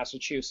Berkeley,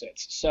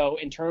 Massachusetts. So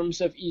in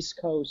terms of East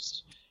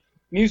Coast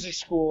music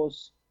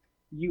schools,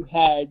 you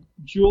had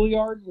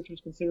Juilliard, which was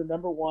considered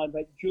number one,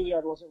 but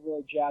Juilliard wasn't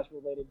really jazz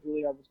related.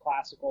 Juilliard was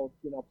classical,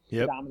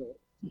 predominantly.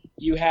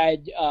 You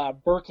had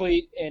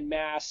Berkeley and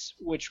Mass,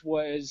 which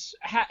was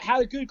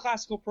had a good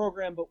classical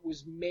program, but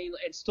was mainly,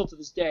 and still to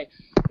this day,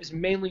 is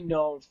mainly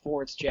known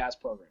for its jazz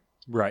program.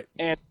 Right.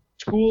 And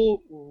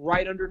school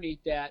right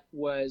underneath that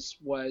was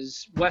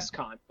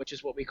WestCon, which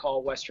is what we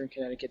call Western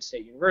Connecticut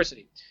State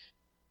University.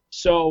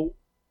 So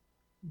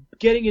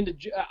getting into,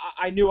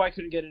 I knew I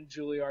couldn't get into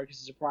Juilliard because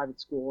it's a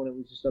private school and it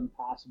was just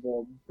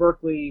impossible.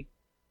 Berkeley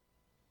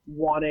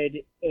wanted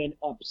an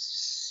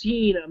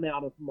obscene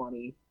amount of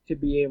money to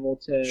be able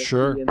to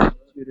be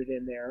instituted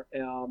in there.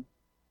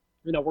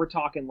 We're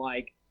talking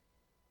like,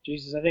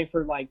 Jesus, I think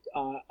for like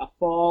a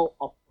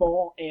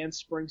fall and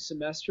spring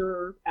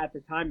semester at the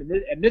time,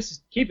 and this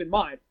is, keep in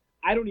mind,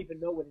 I don't even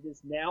know what it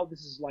is now.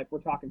 This is like, we're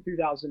talking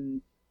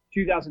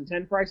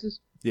 2010 prices.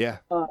 Yeah.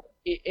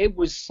 It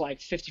was like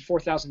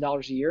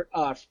 $54,000 a year,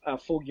 a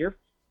full year,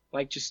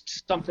 like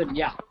just something.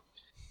 Yeah.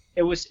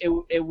 It was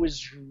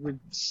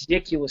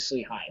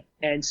ridiculously high,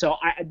 and so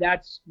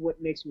that's what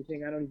makes me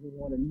think I don't even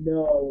want to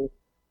know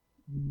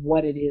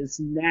what it is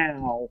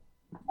now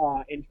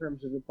in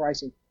terms of the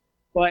pricing.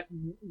 But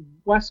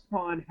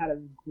WestCon had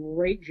a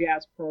great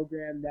jazz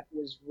program that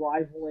was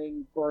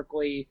rivaling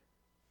Berkeley.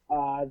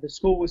 The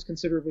school was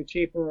considerably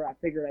cheaper. I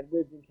figured I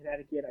lived in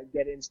Connecticut, I'd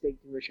get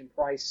in-state tuition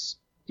price.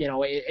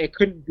 It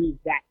couldn't be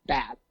that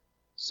bad.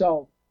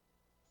 So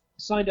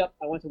signed up.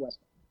 I went to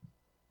WestCon.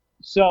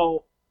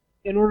 So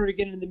in order to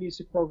get into the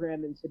music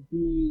program and to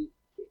be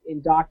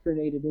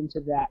indoctrinated into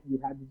that, you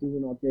had to do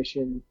an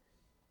audition.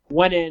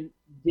 Went in,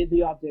 did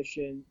the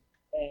audition,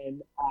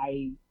 and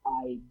I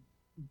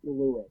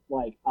blew it.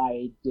 Like,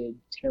 I did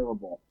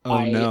terrible.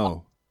 Oh,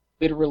 no.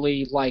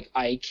 Literally, like,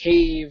 I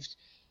caved.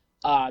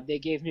 They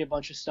gave me a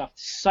bunch of stuff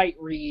to sight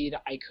read.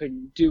 I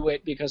couldn't do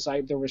it because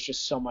there was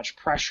just so much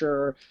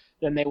pressure.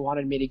 Then they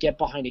wanted me to get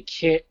behind a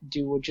kit,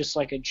 do just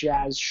like a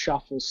jazz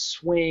shuffle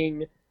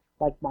swing.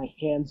 Like, my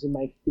hands and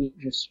my feet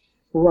just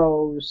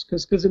froze.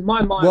 Because in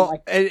my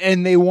mind...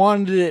 and they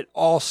wanted it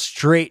all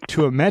straight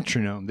to a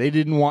metronome. They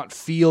didn't want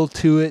feel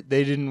to it.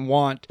 They didn't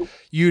want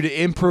you to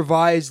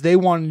improvise. They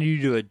wanted you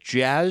to do a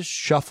jazz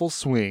shuffle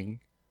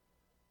swing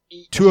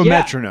to a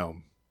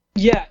metronome.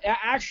 Yeah,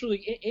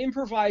 actually,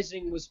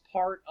 improvising was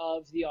part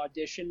of the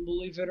audition,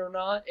 believe it or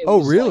not.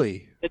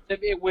 Really?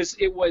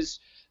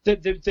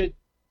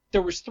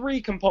 There was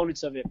 3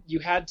 components of it. You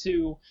had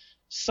to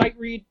sight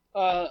read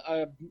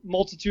a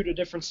multitude of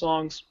different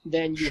songs.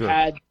 Then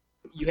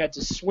you had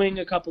to swing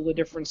a couple of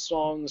different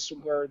songs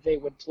where they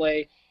would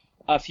play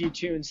a few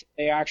tunes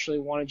they actually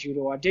wanted you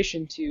to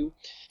audition to.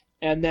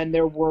 And then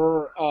there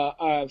were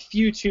a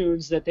few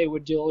tunes that they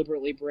would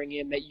deliberately bring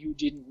in that you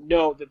didn't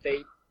know that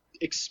they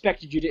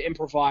expected you to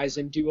improvise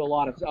and do a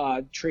lot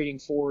of trading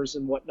fours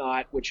and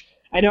whatnot, which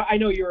I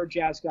know you're a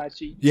jazz guy,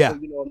 so you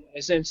know.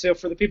 And so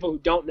for the people who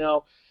don't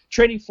know,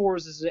 trading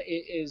fours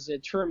is a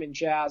term in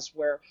jazz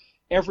where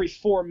every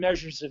 4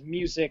 measures of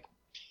music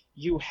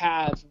you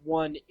have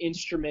one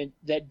instrument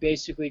that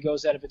basically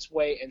goes out of its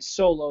way and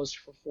solos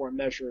for 4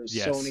 measures.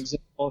 Yes. So an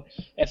example,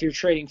 if you're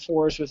trading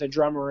fours with a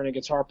drummer and a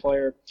guitar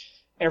player,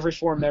 every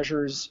 4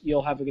 measures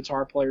you'll have a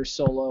guitar player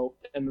solo,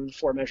 and then the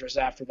 4 measures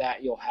after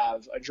that you'll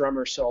have a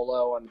drummer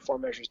solo, and 4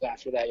 measures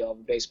after that you'll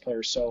have a bass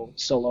player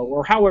solo,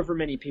 or however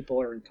many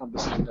people are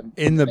encompassed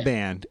in the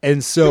band.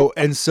 And so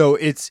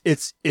it's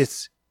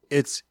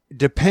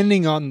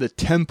depending on the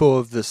tempo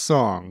of the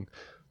song,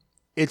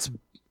 it's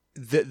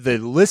the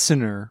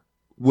listener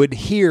would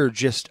hear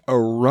just a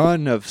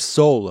run of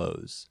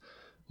solos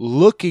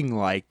looking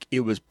like it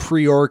was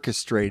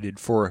pre-orchestrated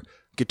for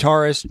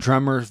guitarist,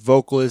 drummer,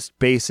 vocalist,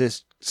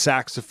 bassist,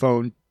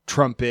 saxophone,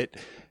 trumpet,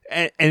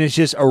 and it's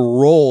just a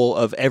roll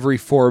of every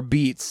 4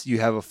 beats you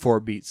have a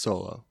 4-beat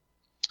solo.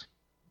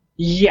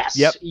 Yes.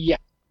 Yep. Yeah.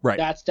 Right.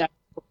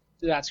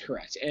 That's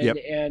correct.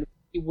 And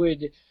we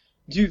would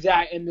do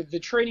that. And the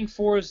training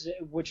fours,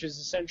 which is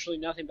essentially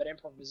nothing but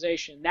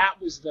improvisation, that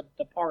was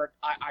the part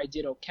I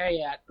did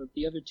okay at, but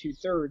the other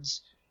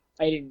 2/3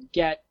 I didn't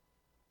get.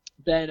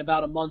 Then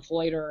about a month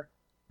later,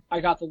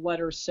 I got the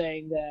letter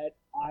saying that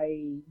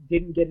I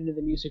didn't get into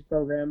the music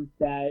program,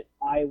 that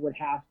I would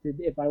have to,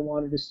 if I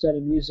wanted to study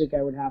music,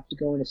 I would have to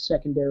go into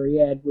secondary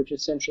ed, which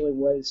essentially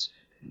was,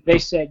 they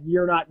said,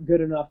 you're not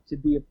good enough to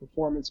be a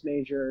performance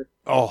major.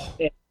 Oh.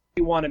 If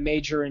you want to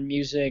major in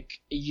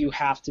music, you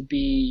have to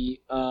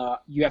be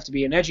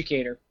an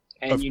educator,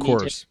 and Of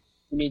course.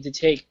 You need to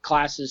take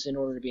classes in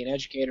order to be an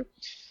educator.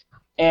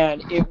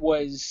 And it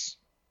was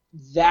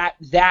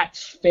that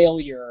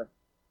failure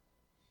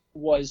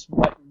was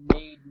what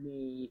made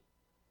me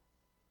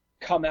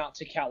come out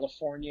to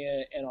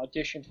California and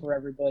audition for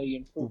everybody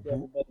and prove to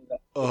everybody that.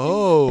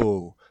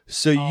 Oh,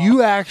 so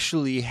you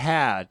actually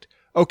had,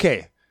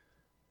 okay.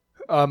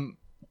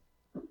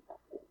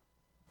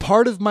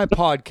 Part of my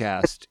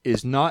podcast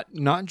is not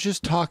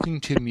just talking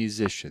to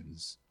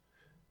musicians,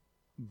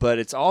 but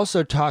it's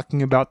also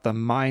talking about the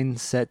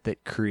mindset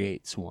that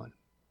creates one.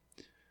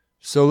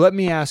 So let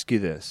me ask you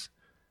this.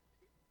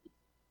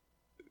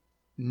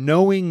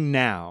 Knowing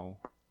now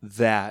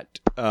that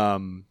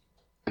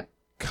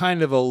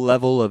kind of a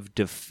level of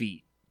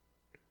defeat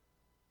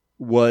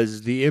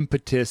was the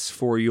impetus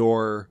for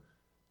your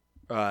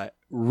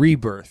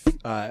rebirth,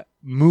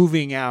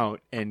 moving out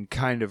and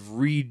kind of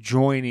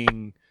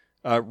rejoining,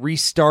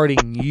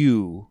 restarting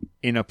you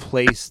in a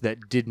place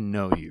that didn't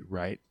know you,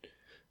 right?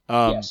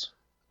 Yes.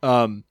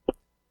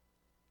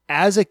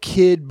 As a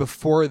kid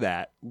before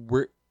that,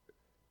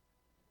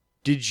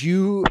 did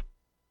you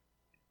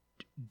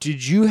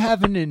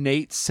have an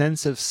innate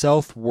sense of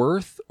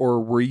self-worth,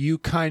 or were you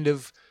kind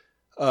of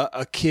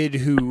a kid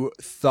who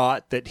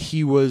thought that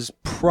he was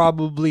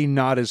probably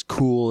not as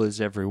cool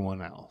as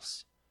everyone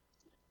else?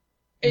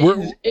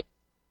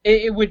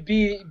 It would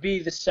be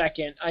the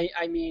second.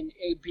 I mean,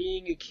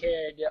 being a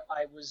kid,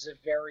 I was a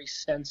very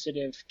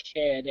sensitive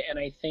kid, and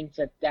I think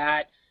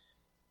that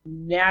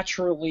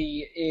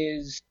naturally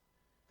is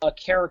a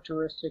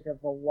characteristic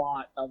of a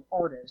lot of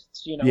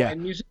artists,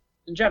 and music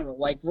in general.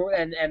 Like, we are,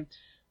 and as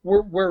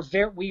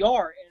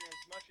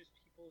much as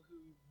people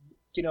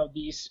who,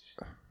 these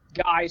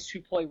guys who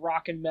play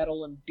rock and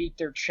metal and beat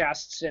their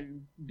chests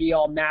and be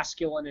all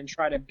masculine and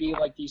try to be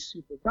like these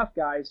super tough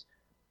guys.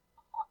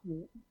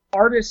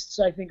 Artists,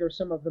 I think, are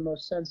some of the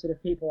most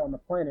sensitive people on the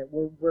planet.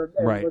 We're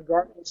right.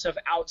 Regardless of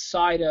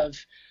outside of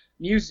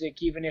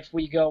music, even if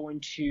we go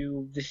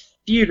into the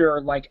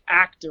theater, like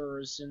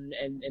actors and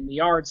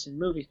the arts and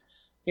movies,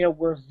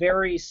 we're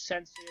very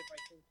sensitive, I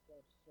think, to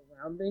our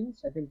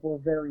surroundings. I think we're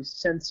very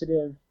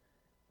sensitive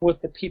with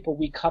the people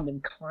we come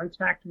in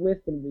contact with,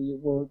 and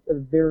we're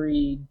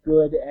very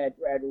good at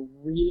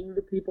reading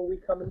the people we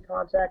come in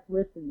contact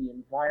with and the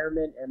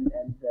environment and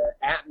the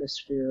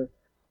atmosphere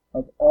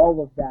of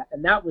all of that.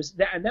 And that was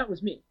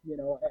me, and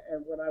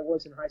when I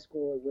was in high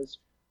school,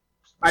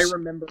 I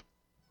remember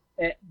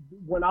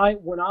when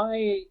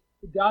I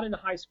got into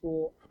high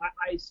school,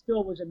 I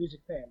still was a music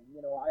fan.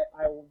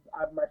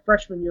 My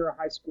freshman year of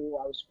high school,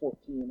 I was 14,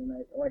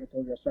 and like I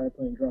told you, I started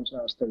playing drums when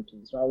I was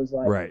 13. So I was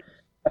like, right.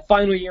 My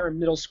final year in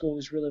middle school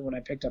was really when I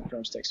picked up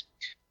drumsticks.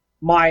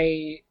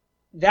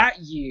 That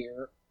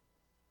year,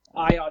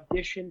 I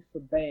auditioned for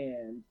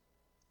band,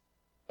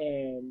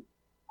 and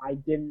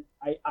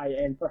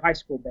and for high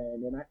school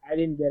band, and I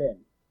didn't get in.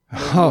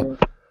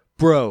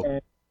 Bro.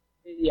 And,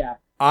 yeah.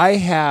 I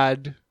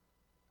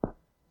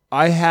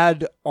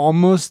had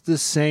almost the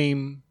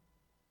same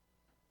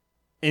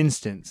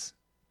instance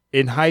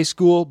in high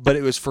school, but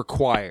it was for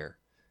choir.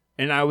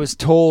 And I was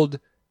told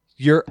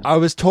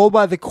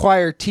by the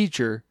choir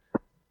teacher,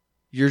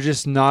 you're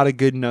just not a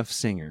good enough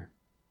singer.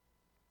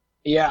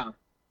 Yeah.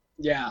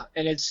 Yeah.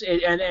 And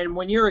and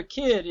when you're a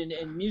kid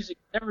and music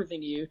is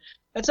everything to you,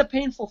 that's a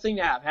painful thing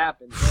to have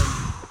happen.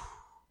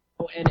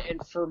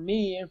 And for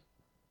me,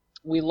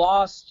 we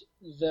lost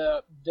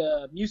the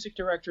music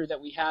director that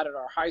we had at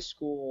our high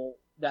school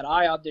that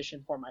I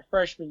auditioned for my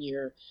freshman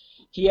year.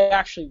 He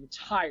actually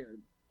retired,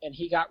 and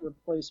he got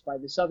replaced by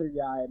this other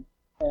guy.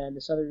 And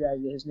this other guy,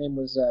 his name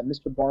was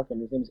Mr.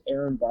 Barkin. His name is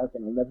Aaron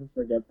Barkin. I'll never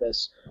forget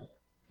this.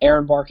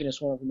 Aaron Barkin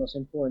is one of the most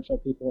influential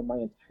people in my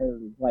entire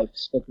life,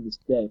 still to this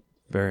day.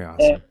 Very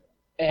awesome.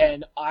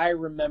 And I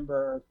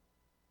remember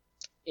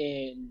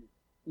in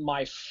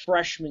my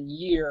freshman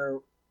year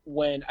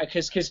when,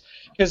 because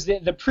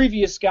the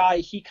previous guy,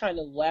 he kind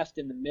of left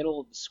in the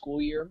middle of the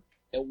school year.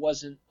 It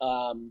wasn't,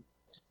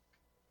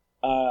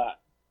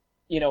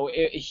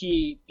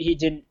 he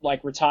didn't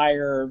like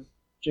retire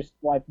just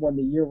like when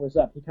the year was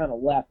up. He kind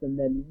of left, and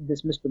then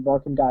this Mr.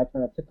 Barkin guy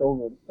kind of took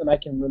over. And I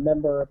can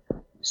remember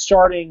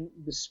starting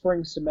the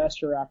spring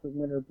semester after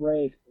winter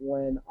break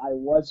when I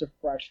was a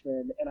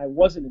freshman and I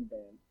wasn't in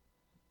band.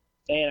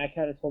 And I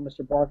kind of told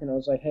Mr. Barkin, I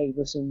was like, hey,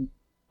 listen,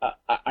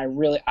 I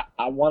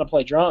want to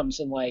play drums,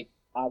 and like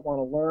I want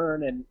to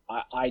learn, and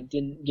I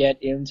didn't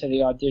get into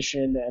the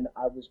audition, and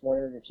I was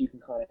wondering if you can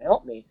kind of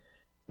help me.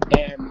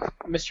 And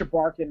Mr.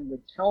 Barkin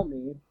would tell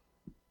me,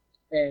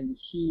 and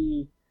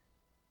he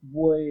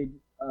would,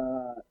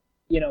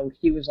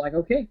 he was like,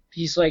 okay,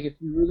 he's like, if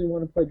you really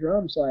want to play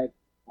drums, like,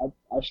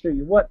 I'll show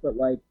you what, but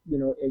like,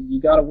 you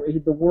gotta,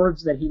 the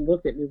words that he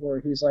looked at me were,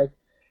 he's like,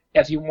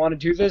 if you want to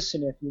do this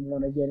and if you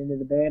want to get into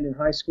the band in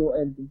high school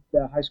and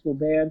the high school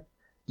band,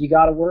 you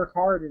gotta work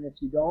hard, and if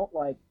you don't,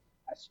 like,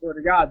 I swear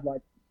to God,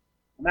 like,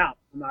 I'm out.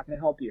 I'm not gonna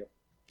help you.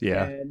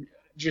 Yeah. And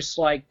just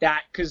like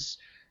that, because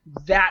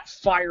that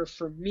fire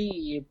for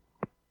me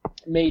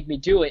made me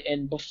do it.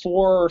 And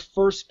before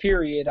first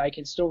period, I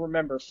can still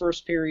remember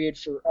first period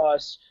for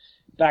us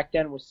back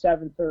then was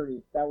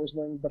 7:30. That was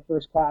when the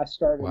first class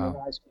started in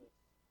high school.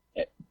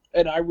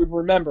 And I would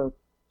remember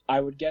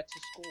I would get to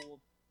school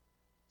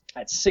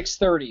at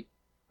 6:30.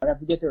 I'd have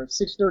to get there at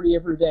 6:30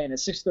 every day. And at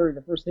 6:30,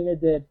 the first thing I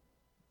did,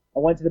 I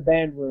went to the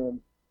band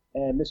room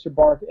and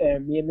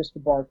me and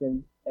Mr.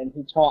 Barkin, and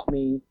he taught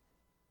me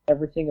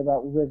everything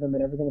about rhythm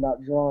and everything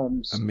about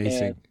drums.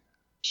 Amazing. And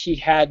he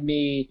had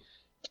me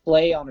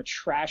play on a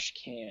trash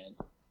can,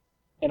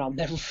 and I'll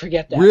never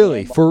forget that.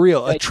 Really? Man. For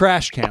real? A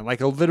trash can, like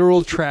a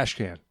literal trash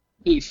can.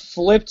 He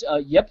flipped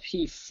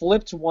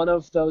one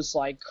of those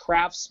like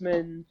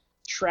Craftsman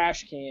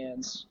trash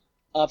cans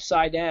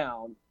upside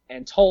down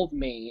and told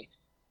me,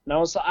 and I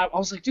was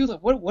like, dude,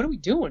 like, what are we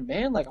doing,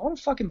 man? Like, I want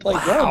to fucking play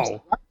drums.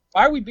 Like,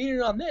 why are we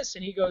beating on this?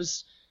 And he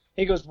goes,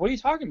 what are you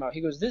talking about?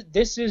 He goes,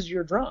 this is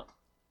your drum.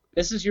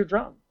 This is your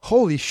drum.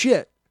 Holy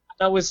shit.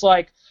 And I was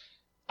like,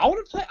 I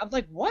want to play. I'm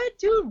like, what,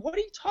 dude? What are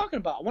you talking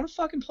about? I want to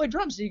fucking play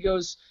drums. And he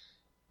goes,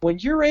 when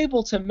you're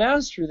able to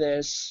master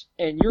this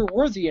and you're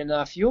worthy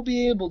enough, you'll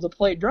be able to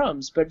play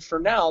drums. But for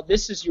now,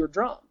 this is your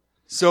drum.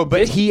 So,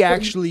 but he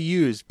actually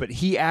used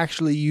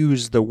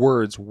the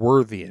words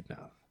 "worthy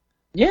enough."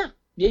 Yeah,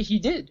 he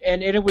did,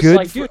 and it was good.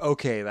 Like, dude,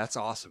 okay, that's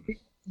awesome.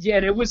 Yeah,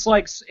 and it was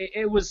like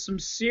it was some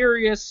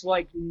serious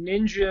like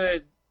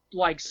ninja,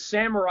 like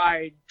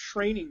samurai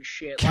training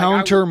shit.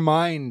 Counter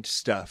mind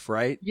stuff,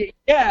 right?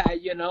 Yeah,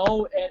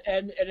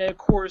 and of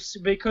course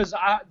because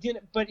I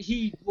didn't, but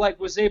he like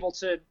was able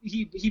to.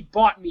 He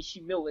bought me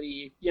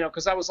humility,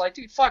 because I was like,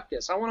 dude, fuck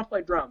this. I want to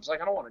play drums.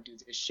 Like, I don't want to do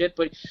this shit.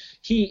 But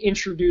he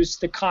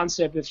introduced the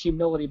concept of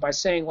humility by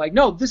saying like,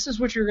 no, this is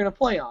what you're gonna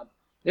play on.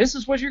 This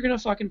is what you're gonna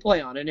fucking play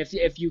on. And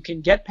if you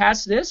can get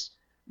past this,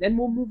 then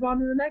we'll move on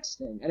to the next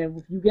thing. And if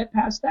you get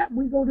past that,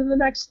 we go to the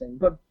next thing.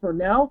 But for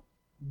now,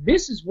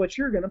 this is what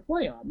you're going to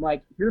play on.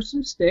 Like, here's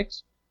some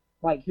sticks.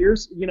 Like,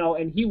 here's,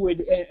 and he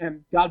would,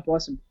 and God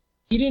bless him,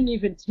 he didn't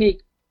even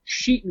take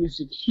sheet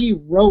music. He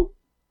wrote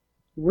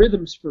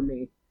rhythms for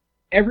me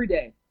every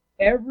day.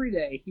 Every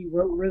day he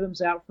wrote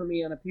rhythms out for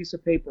me on a piece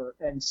of paper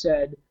and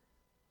said,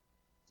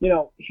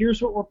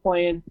 here's what we're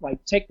playing.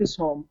 Like, take this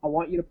home. I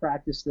want you to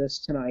practice this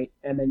tonight.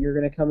 And then you're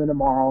going to come in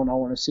tomorrow and I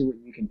want to see what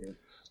you can do.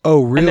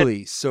 Oh,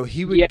 really? So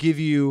he would give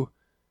you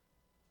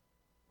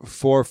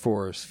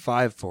 4/4s,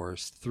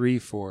 5/4s,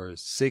 3/4s,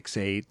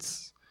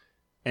 6/8s,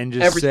 and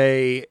just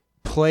say,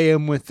 play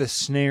them with the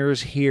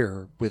snares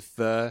here, with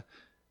the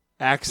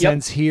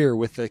accents here,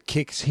 with the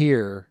kicks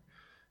here,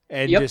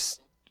 and just,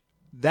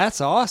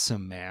 that's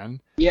awesome,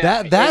 man.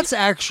 Yeah, that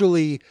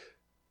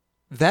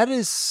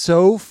is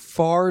so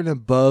far and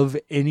above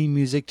any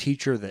music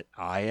teacher that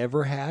I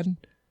ever had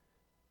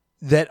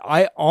that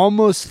I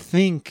almost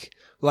think,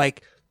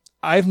 like,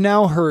 I've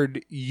now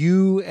heard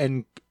you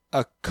and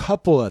a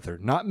couple other,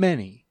 not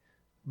many,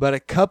 but a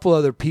couple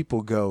other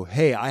people go,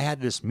 hey, I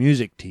had this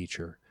music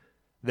teacher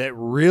that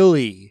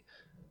really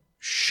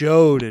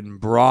showed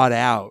and brought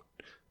out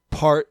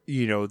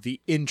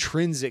the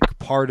intrinsic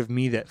part of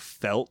me that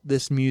felt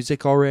this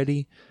music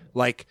already,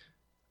 like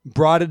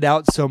brought it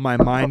out so my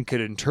mind could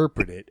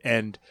interpret it.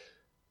 And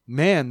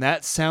man,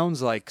 that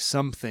sounds like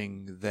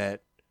something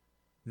that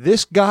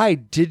this guy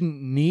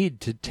didn't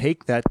need to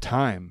take that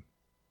time.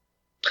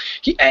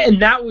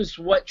 And that was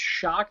what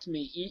shocked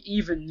me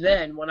even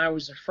then when I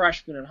was a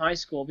freshman in high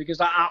school, because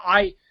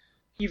I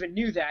even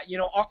knew that,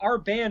 our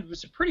band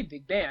was a pretty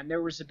big band.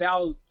 There was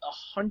about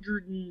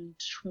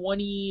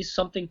 120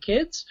 something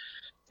kids,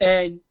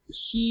 and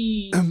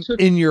he took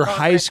in your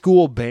high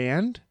school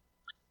band?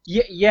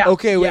 Yeah.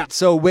 Okay,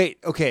 wait.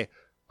 Okay,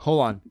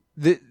 hold on.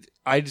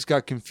 I just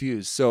got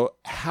confused. So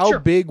how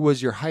big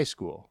was your high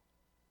school?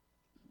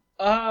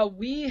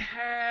 We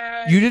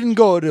had... You didn't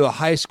go to a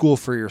high school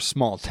for your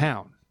small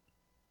town.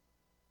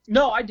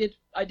 No, I did.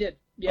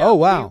 Yeah. Oh,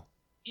 wow.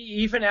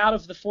 Even out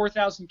of the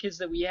 4,000 kids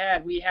that we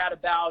had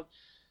about,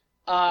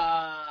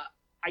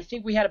 I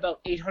think we had about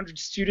 800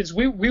 students.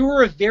 We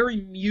were a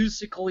very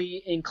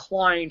musically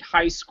inclined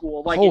high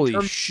school. Like,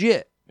 holy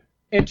shit.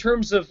 In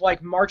terms of,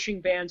 like,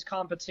 marching band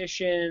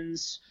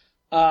competitions,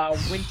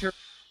 winter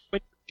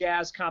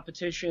jazz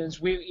competitions.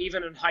 We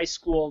even in high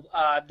school,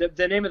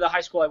 the name of the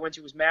high school I went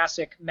to was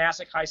Massac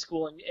High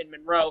School in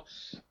Monroe.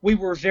 We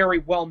were very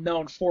well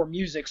known for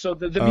music, so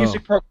the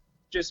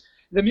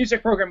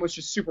music program was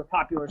just super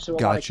popular. So a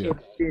lot of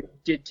kids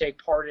did take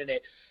part in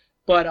it.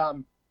 But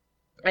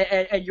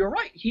and you're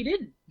right, he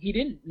didn't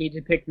need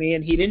to pick me,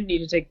 and he didn't need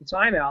to take the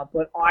time out.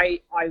 But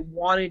I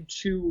wanted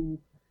to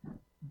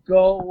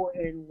go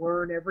and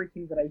learn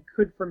everything that I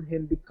could from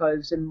him,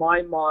 because in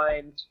my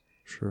mind,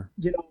 sure,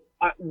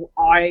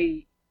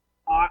 I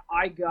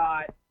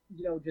got,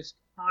 just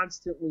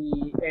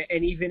constantly,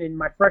 and even in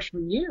my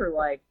freshman year,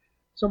 like,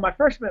 so my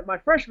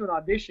freshman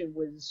audition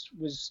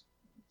was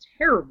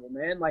terrible,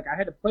 man. Like, I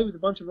had to play with a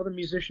bunch of other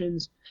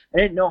musicians. I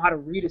didn't know how to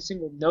read a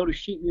single note of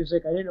sheet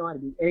music. I didn't know how to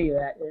do any of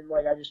that, and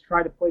like, I just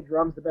tried to play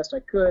drums the best I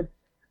could.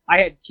 I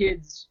had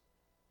kids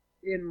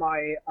in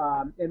my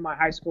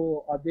high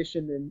school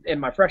audition in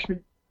my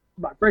freshman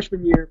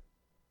year.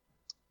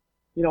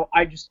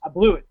 I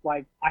blew it.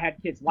 Like, I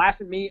had kids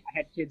laugh at me. I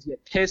had kids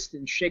get pissed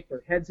and shake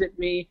their heads at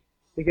me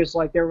because,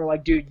 like, they were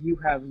like, "Dude, you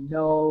have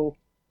no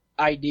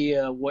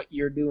idea what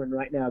you're doing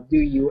right now, do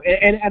you?"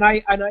 And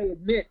I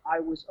admit I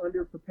was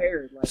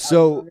underprepared. Like,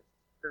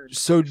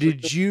 so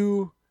did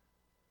you,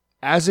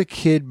 as a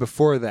kid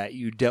before that,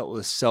 you dealt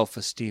with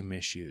self-esteem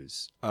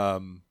issues?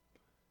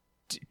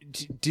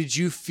 Did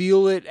you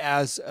feel it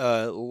as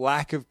a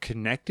lack of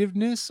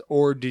connectiveness,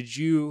 or did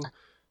you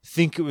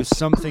think it was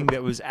something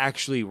that was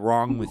actually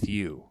wrong with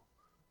you?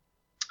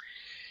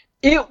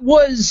 It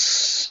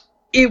was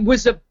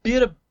a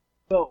bit of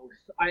both.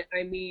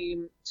 I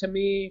mean, to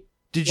me,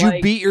 did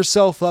you beat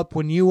yourself up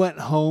when you went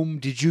home?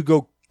 Did you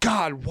go,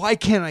 "God, why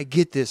can't I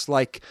get this?"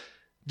 Like,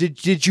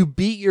 did you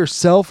beat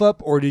yourself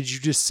up, or did you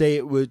just say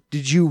it was?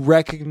 Did you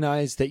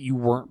recognize that you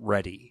weren't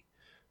ready?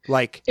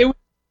 Like, it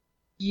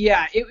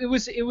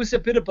was a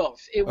bit of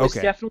both. It was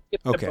definitely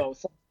a bit of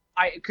both.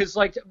 Because,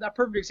 like, that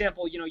perfect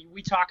example,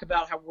 we talk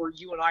about how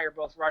you and I are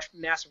both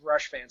massive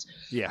Rush fans.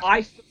 Yeah.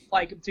 I feel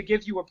like, to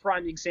give you a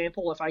prime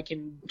example, if I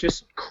can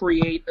just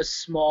create a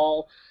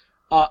small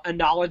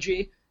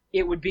analogy,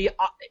 it would be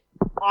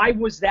I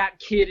was that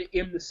kid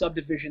in the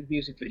Subdivision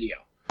music video.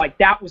 Like,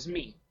 that was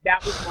me.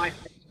 That was my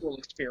high school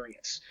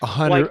experience.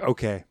 100. Like,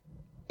 okay.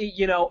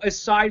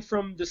 Aside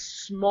from the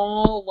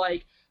small,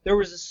 like, there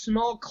was a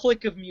small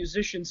clique of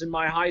musicians in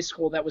my high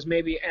school that was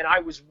and I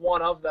was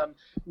one of them,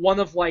 one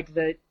of, like,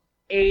 the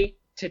 8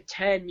 to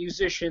 10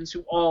 musicians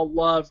who all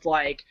loved,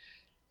 like,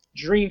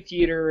 Dream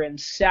Theater and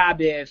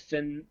Sabbath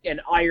and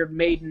Iron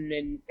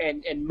Maiden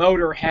and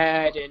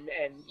Motorhead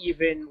and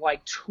even,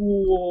 like,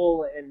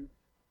 Tool and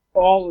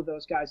all of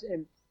those guys.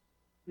 And,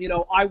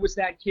 I was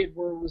that kid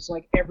where it was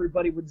like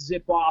everybody would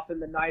zip off in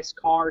the nice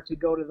car to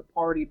go to the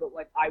party, but,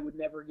 like, I would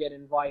never get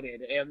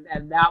invited.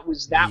 And that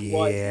was.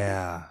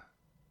 Yeah.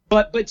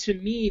 But to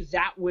me,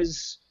 that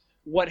was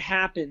what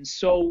happened.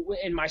 So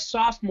in my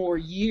sophomore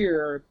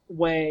year,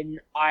 when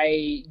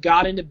I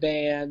got into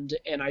band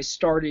and I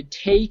started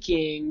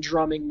taking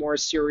drumming more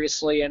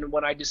seriously, and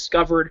when I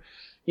discovered,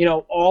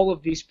 all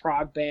of these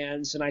prog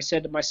bands, and I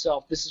said to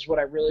myself, this is what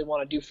I really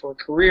want to do for a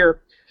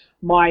career,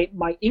 my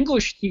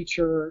English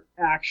teacher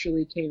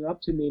actually came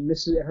up to me.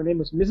 Her name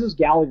was Mrs.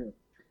 Gallagher.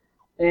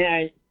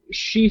 And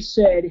she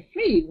said,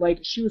 "Hey," like,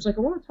 she was like,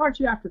 "I want to talk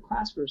to you after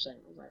class for a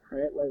second." I was like, "All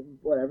right, like,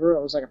 whatever."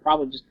 I was like, I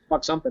probably just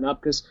fucked something up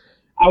because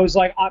I was,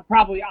 like,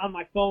 probably on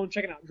my phone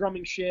checking out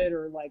drumming shit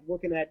or, like,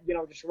 looking at,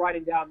 just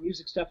writing down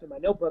music stuff in my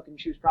notebook, and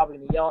she was probably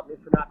going to yell at me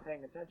for not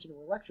paying attention to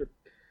a lecture.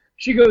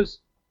 She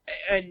goes,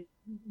 "And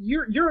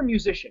you're a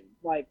musician,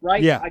 like,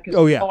 right?" Yeah. I've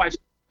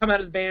come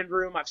out of the band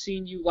room. I've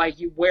seen you, like,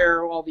 you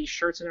wear all these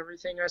shirts and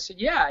everything. I said,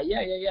 yeah.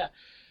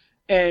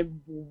 And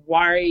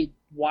why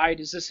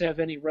does this have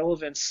any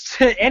relevance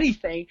to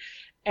anything?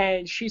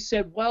 And she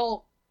said,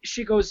 well,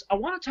 she goes, "I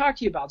want to talk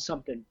to you about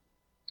something."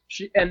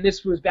 And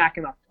this was back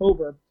in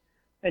October.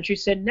 And she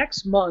said,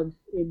 "Next month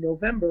in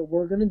November,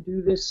 we're going to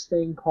do this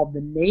thing called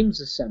the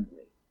Names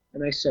Assembly."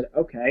 And I said,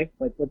 "Okay,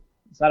 like, what's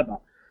that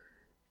about?"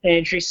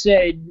 And she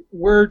said,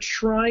 "We're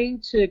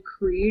trying to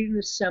create an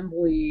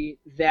assembly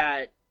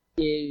that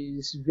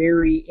is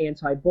very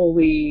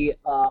anti-bully,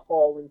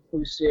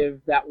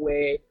 all-inclusive, that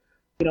way,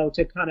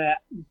 to kind of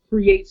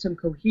create some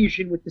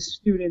cohesion with the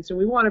students, and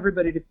we want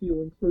everybody to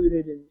feel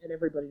included and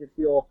everybody to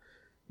feel,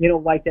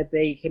 like that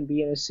they can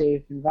be in a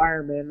safe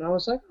environment." And I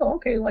was like, "Oh,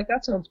 okay, like,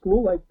 that sounds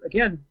cool. Like,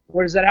 again,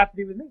 what does that have to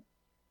do with me?"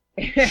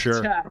 And,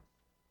 sure.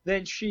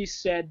 Then she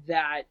said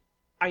that,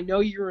 "I know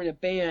you're in a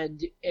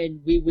band,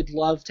 and we would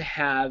love to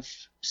have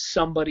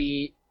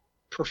somebody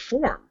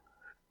perform."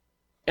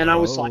 And I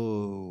was like,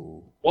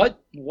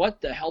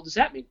 what the hell does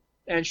that mean?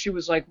 And she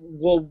was like,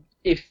 "Well,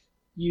 if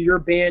your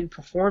band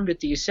performed at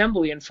the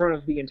assembly in front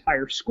of the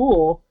entire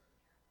school,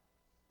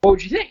 what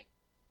would you think?"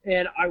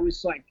 And I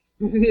was like,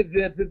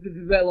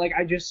 like,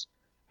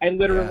 I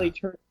literally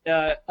turned,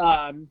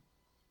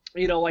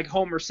 like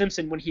Homer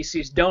Simpson when he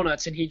sees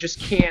donuts and he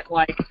just can't,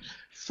 like,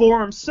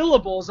 form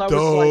syllables. I was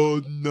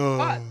like,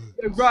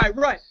 right.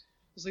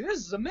 I was like, this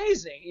is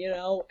amazing,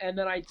 And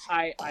then I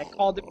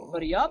called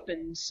everybody up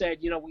and said,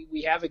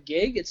 we have a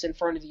gig. It's in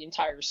front of the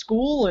entire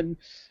school, and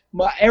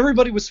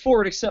everybody was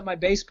for it except my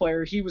bass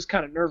player. He was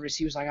kind of nervous.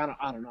 He was like,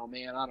 I don't know,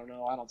 man. I don't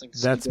know. I don't think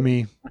this That's is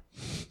me.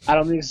 I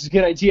don't think this is a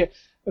good idea.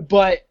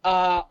 But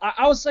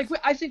I was like,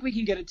 I think we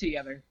can get it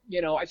together.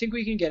 I think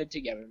we can get it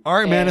together. All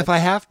right, man. If I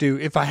have to.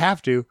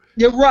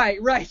 Yeah, right.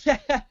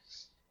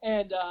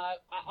 And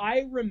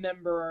I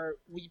remember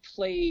we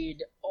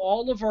played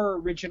all of our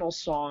original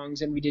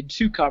songs, and we did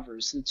 2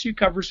 covers. The 2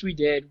 covers we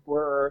did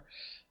were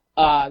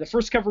The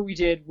first cover we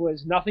did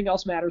was Nothing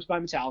Else Matters by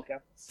Metallica.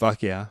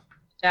 Fuck yeah.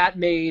 That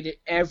made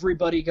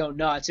everybody go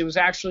nuts. It was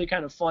actually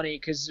kind of funny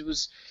because it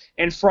was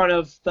in front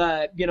of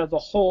the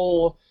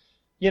whole,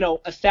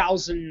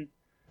 1,000.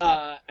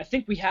 I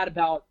think we had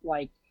about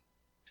like,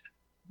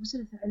 was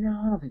it? No,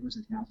 I don't think it was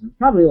 1,000.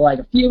 Probably like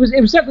a few.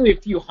 It was definitely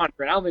a few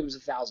hundred. I don't think it was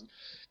 1,000.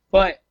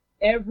 But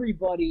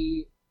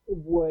everybody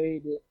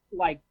would,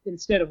 like,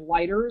 instead of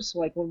lighters,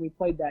 like when we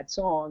played that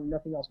song,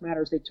 Nothing Else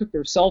Matters, they took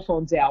their cell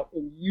phones out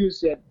and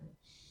used it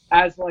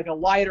as like a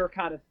lighter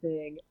kind of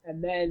thing.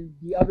 And then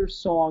the other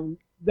song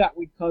that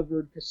we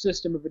covered, because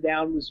System of a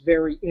Down was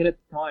very in at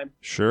the time.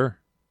 Sure.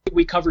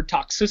 We covered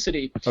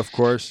Toxicity. Of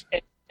course.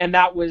 And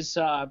that was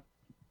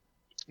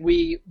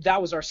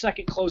that was our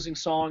second closing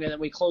song, and then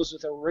we closed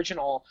with the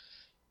original,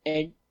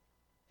 and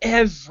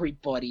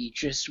everybody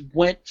just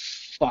went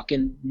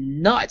fucking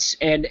nuts.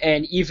 And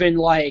even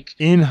like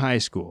in high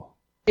school.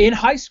 And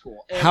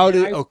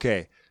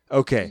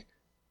okay.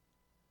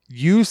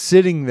 You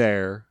sitting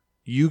there,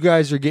 you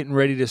guys are getting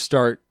ready to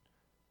start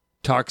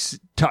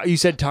you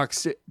said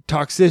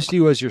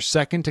Toxicity was your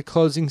second to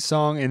closing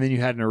song, and then you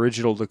had an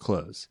original to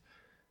close.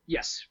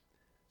 Yes.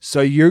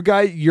 So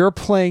you're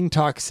playing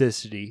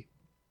Toxicity.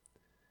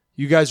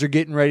 You guys are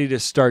getting ready to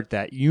start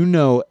that. You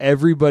know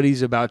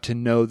everybody's about to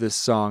know this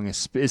song.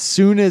 As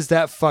soon as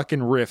that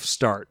fucking riff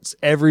starts,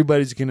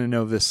 everybody's going to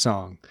know this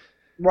song.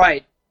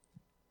 Right.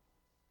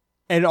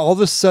 And all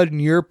of a sudden,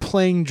 you're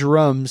playing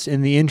drums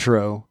in the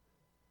intro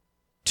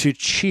to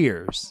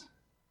Cheers.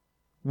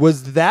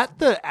 Was that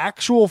the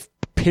actual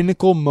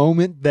pinnacle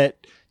moment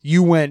that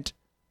you went,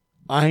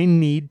 I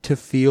need to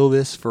feel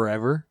this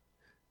forever?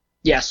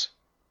 Yes.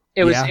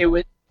 It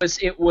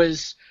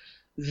was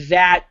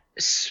that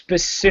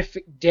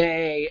specific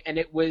day, and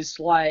it was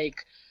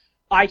like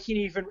I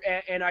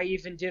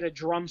even did a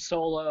drum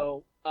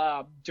solo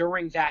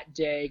during that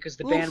day because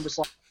the band was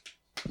like,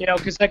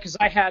 because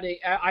I had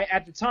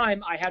at the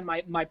time I had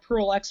my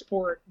Pearl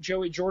Export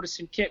Joey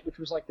Jordison kit, which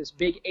was like this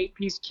big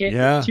 8-piece kit,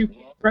 yeah.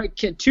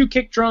 two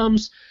kick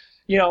drums,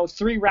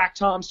 3 rack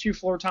toms, 2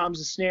 floor toms,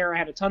 a snare. I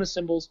had a ton of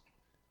cymbals,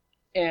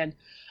 and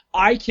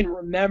I can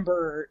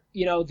remember,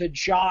 the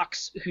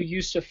jocks who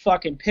used to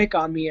fucking pick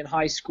on me in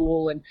high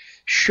school and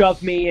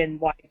shove me and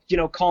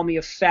call me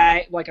a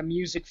fag, like a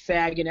music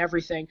fag and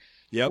everything.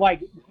 Yep.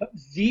 Like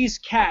these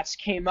cats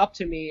came up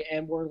to me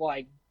and were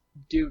like,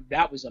 dude,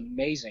 that was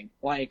amazing.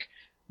 Like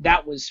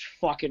that was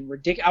fucking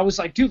ridiculous. I was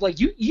like, dude, like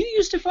you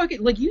used to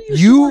fucking like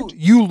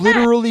you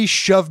literally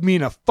shoved me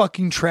in a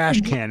fucking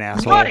trash can,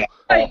 asshole.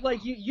 Right.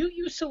 Like you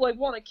used to like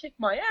want to kick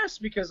my ass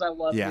because I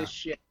love this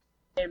shit.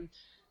 And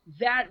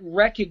that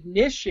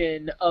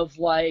recognition of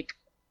like,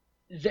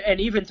 and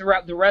even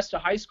throughout the rest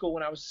of high school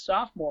when I was a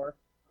sophomore,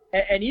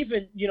 and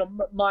even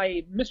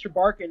my Mr.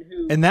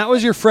 Barkin and that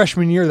was your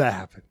freshman year that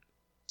happened.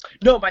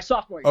 No, my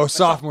sophomore year. Oh,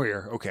 sophomore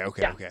year. Okay.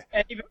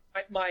 And even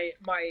my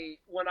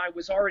when I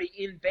was already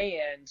in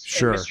band,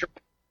 sure.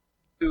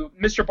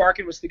 Mr.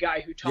 Barkin was the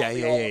guy who taught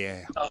me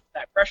all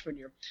that freshman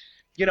year.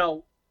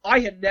 I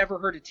had never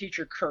heard a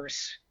teacher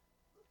curse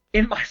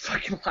in my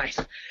fucking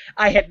life.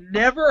 I had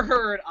never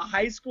heard a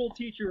high school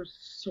teacher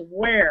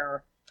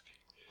swear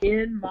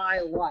in my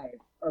life,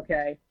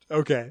 okay?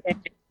 Okay.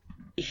 And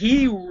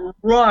he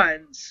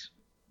runs,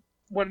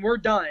 when we're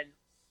done,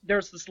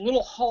 there's this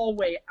little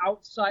hallway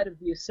outside of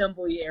the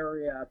assembly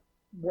area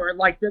where,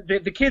 like,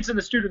 the kids and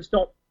the students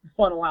don't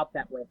funnel out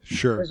that way.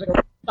 Sure. There's like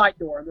a side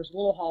door, and there's a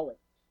little hallway.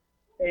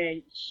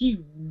 And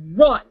he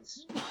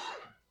runs,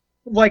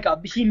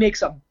 he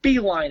makes a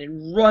beeline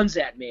and runs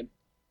at me.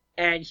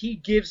 And he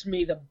gives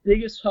me the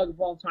biggest hug of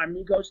all time. And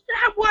he goes,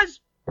 that was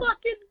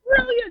fucking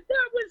brilliant.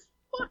 That was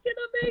fucking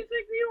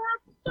amazing. You are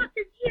a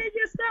fucking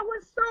genius. That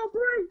was so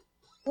great.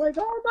 Like,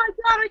 oh my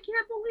God, I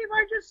can't believe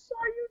I just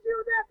saw you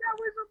do that. That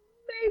was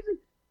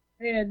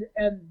amazing.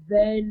 And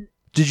then...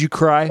 Did you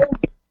cry?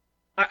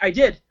 I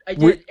did.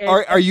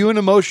 Are you an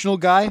emotional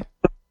guy?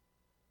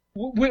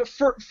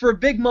 For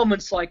big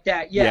moments like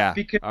that, yeah.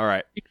 Because all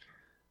right.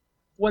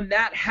 When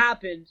that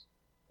happened...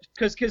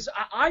 Because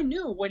I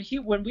knew when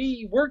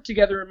we worked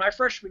together in my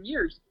freshman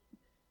years,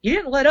 he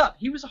didn't let up.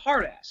 He was a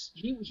hard ass.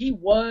 He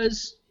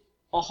was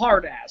a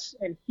hard ass,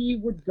 and he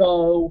would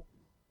go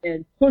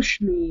and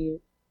push me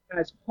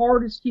as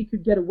hard as he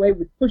could get away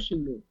with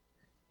pushing me.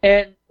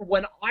 And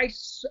when I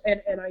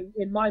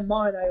in my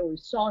mind I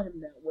always saw him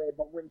that way,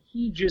 but when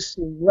he just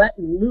let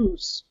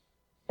loose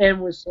and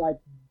was like,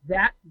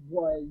 that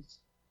was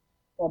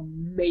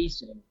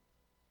amazing.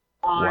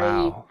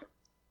 Wow.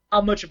 How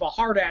much of a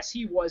hard ass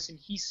he was, and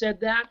he said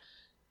that.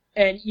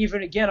 And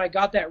even again, I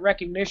got that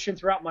recognition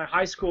throughout my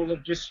high school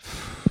of just,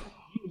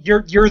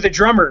 you're the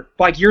drummer.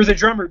 Like, you're the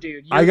drummer,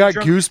 dude. I got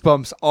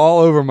goosebumps all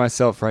over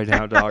myself right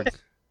now, dog.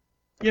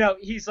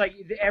 He's like,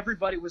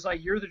 everybody was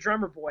like, you're the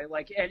drummer boy.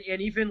 Like, and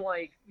even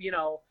like,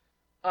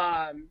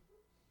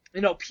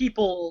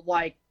 people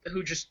like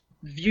who just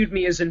viewed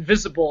me as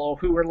invisible,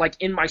 who were like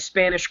in my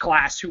Spanish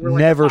class, who were like,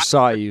 never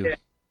saw you.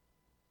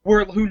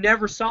 Who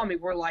never saw me,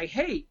 were like,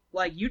 hey,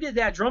 like, you did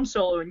that drum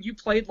solo and you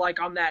played like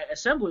on that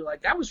assembly,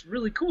 like that was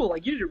really cool,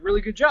 like you did a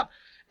really good job.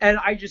 and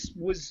I just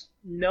was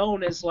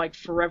known as like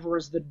forever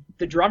as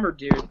the drummer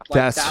dude.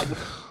 Like,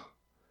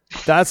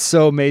 that's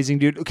so amazing,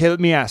 dude. Okay, let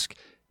me ask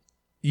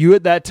you,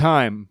 at that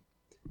time,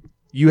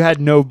 you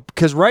had no,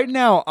 because right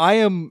now I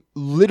am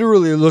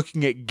literally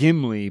looking at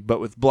Gimli,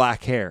 but with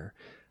black hair.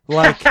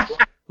 Like,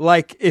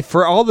 like if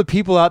for all the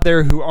people out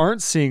there who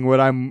aren't seeing what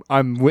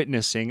I'm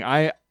witnessing,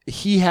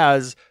 he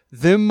has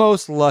the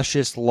most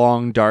luscious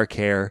long dark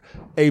hair,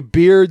 a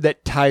beard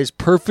that ties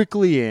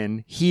perfectly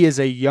in. He is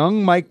a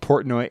young Mike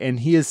Portnoy, and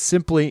he is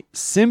simply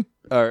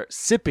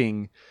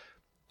sipping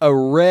a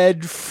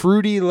red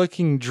fruity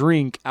looking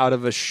drink out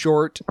of a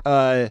short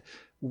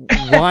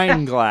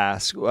wine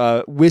glass,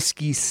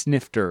 whiskey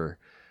snifter,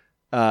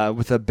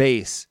 with a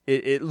base.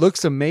 It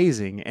looks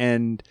amazing,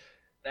 and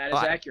that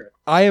is accurate.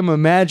 I am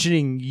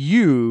imagining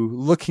you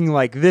looking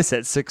like this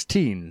at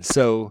 16.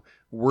 So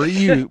were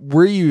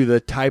you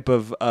the type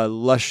of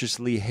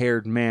lusciously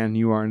haired man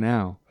you are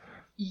now?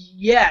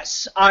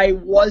 Yes, I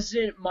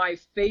wasn't. My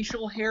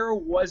facial hair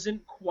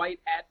wasn't quite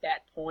at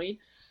that point.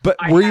 But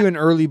were you an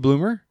early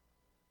bloomer?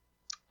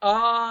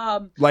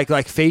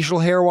 Like facial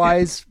hair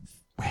wise,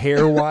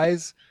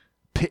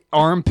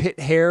 armpit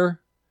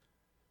hair.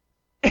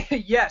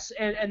 Yes,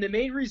 and the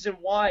main reason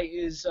why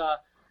is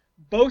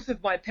both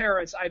of my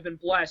parents. I've been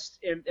blessed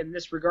in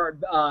this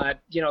regard.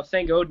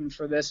 Thank Odin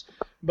for this.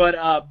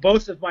 But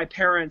both of my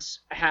parents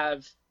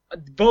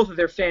both of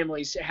their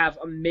families have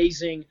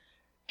amazing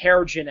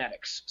hair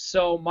genetics.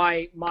 So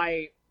my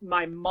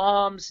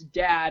mom's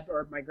dad,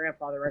 or my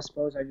grandfather, I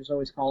suppose. I just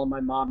always call him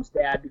my mom's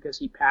dad because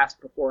he passed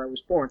before I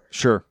was born.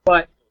 Sure.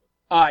 But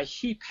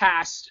he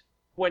passed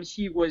when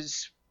he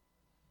was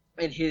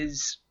in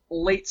his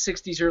late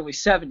 60s, early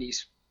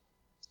 70s.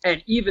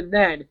 And even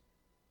then,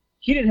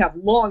 he didn't have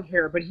long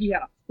hair, but he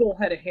had a full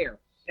head of hair.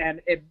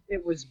 And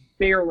it was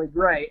barely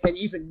gray. And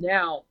even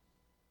now,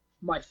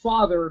 my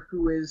father,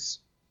 who is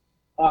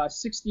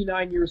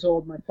 69 years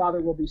old, my father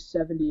will be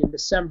 70 in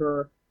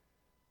December,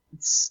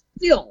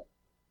 still,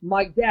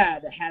 my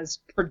dad has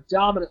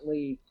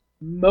predominantly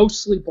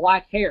mostly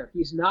black hair.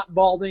 He's not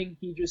balding.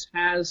 He just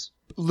has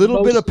a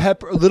little bit of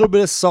pepper, a little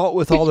bit of salt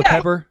with all the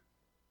pepper.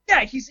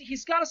 Yeah,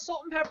 he's got a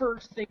salt and pepper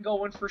thing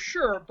going for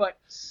sure, but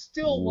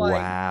still, like,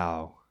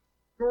 wow.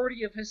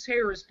 Majority of his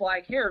hair is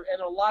black hair,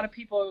 and a lot of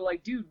people are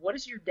like, dude, what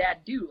does your dad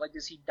do? Like,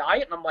 does he dye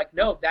it? And I'm like,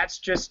 no, that's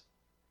just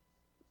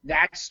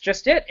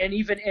it. And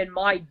even in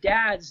my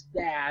dad's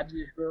dad,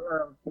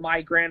 or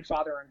my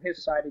grandfather on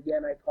his side,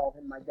 again, I call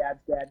him my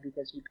dad's dad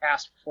because he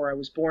passed before I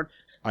was born.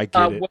 I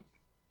get it.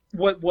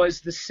 What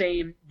was the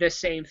same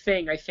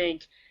thing? I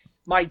think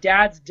my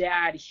dad's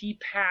dad, he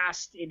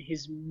passed in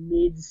his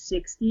mid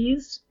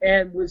 60s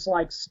and was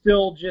like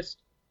still just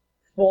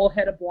full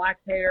head of black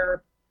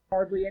hair,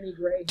 hardly any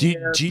gray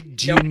hair. Do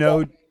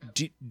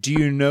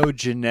you know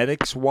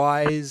genetics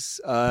wise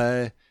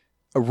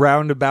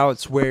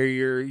roundabouts where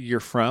you're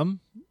from,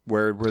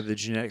 where the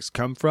genetics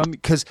come from?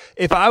 Because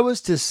if I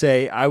was to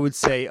say, I would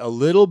say a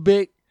little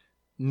bit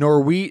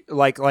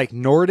like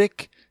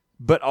Nordic,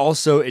 but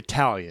also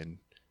Italian.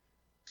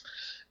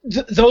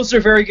 Those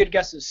are very good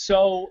guesses.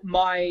 So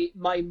my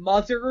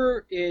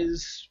mother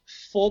is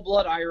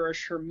full-blood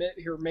Irish. Her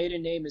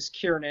maiden name is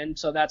Kiernan,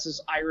 so that's as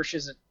Irish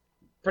as it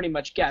pretty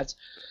much gets.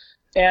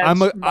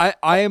 And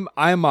I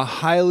am a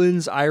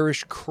Highlands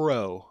Irish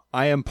Crow.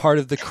 I am part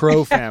of the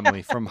Crow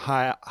family from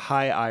High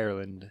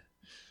Ireland.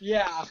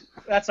 Yeah,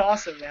 that's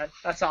awesome, man.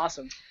 That's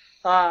awesome.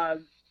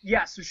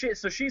 Yeah,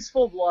 so she's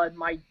full-blood.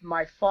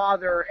 My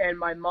father and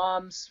my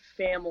mom's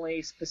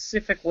family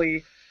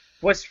specifically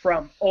was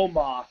from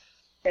Omagh.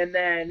 And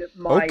then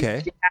my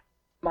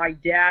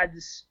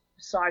dad's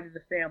side of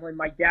the family,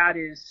 my dad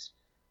is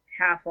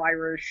half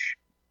Irish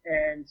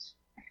and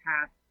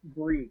half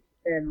Greek.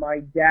 And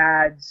my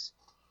dad's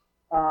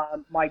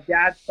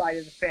side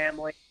of the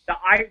family, the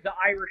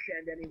Irish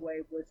end anyway,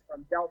 was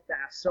from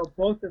Belfast. So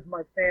both of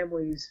my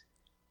families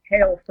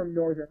hail from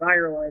Northern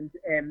Ireland,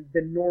 and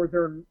the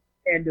northern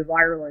end of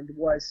Ireland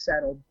was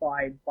settled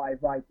by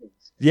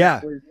Vikings. Yeah.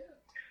 It was,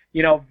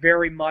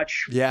 very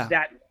much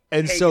that.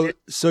 And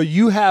so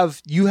you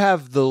have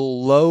the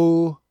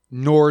low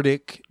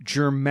Nordic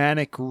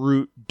Germanic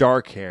root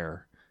dark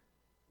hair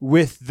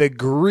with the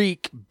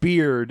Greek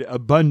beard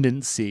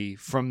abundancy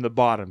from the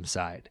bottom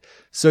side.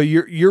 So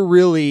you're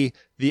really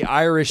the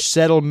Irish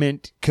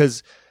settlement,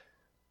 because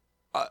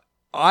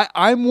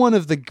I'm one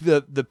of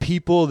the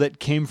people that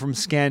came from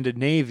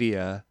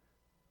Scandinavia,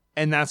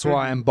 and that's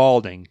why I'm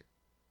balding.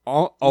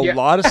 A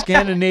lot of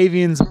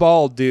Scandinavians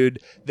bald, dude.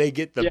 They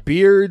get the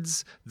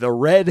beards, the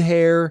red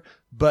hair,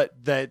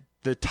 but the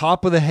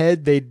top of the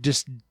head,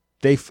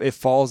 it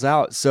falls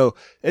out. So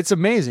it's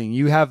amazing.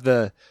 You have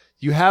the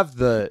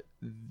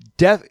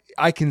death.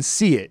 I can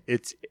see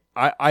it.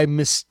 I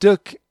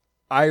mistook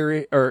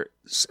Irish or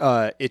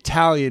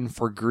Italian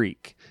for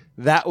Greek.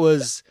 That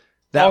was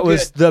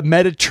the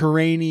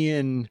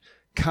Mediterranean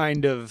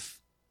kind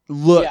of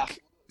look. Yeah.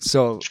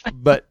 So,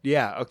 but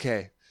yeah,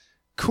 okay,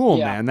 cool,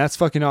 man. That's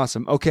fucking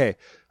awesome. Okay,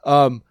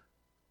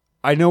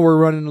 I know we're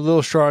running a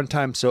little short on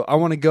time, so I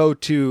want to go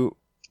to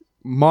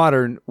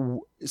modern.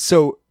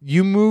 So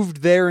you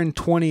moved there in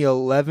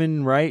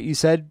 2011, right? You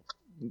said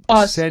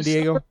San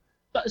Diego?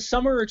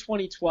 Summer of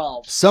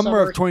 2012.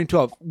 Summer of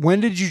 2012. When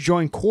did you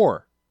join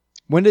Core?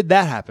 When did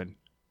that happen?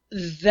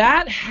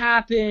 That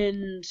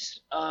happened,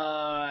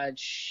 that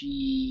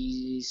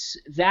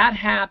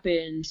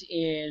happened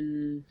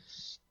in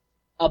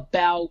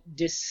about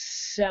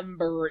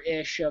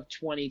December-ish of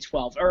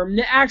 2012. Or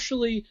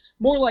actually,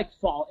 more like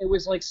fall. It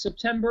was like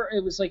September.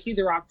 It was like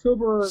either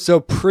October.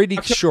 So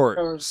pretty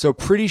short. So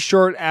pretty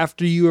short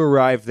after you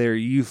arrived there,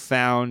 you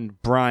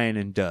found Brian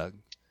and Doug.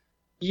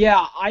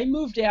 Yeah, I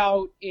moved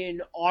out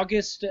in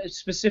August,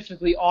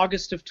 specifically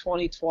August of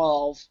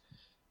 2012.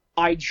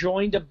 I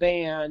joined a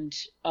band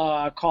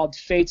called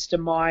Fate's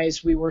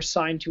Demise. We were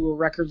signed to a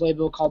record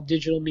label called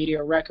Digital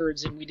Media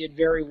Records, and we did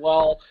very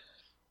well.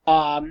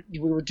 We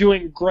were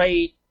doing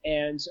great,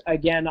 and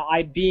again,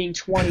 I being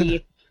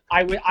 20,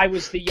 I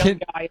was the young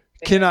guy.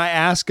 Can I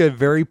ask a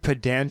very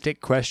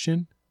pedantic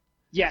question?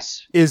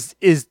 Yes. Is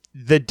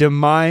the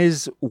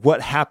demise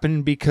what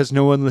happened because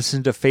no one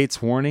listened to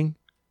Fate's Warning?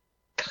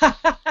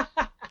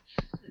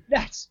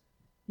 That's,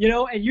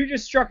 and you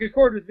just struck a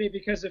chord with me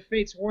because of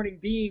Fate's Warning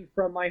being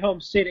from my home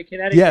state of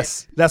Connecticut.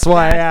 Yes, that's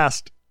why I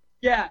asked.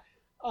 Yeah.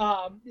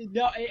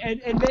 No,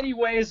 in many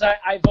ways,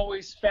 I've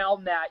always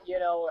found that,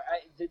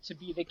 to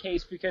be the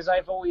case, because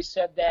I've always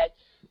said that,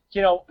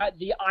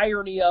 the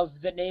irony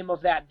of the name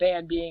of that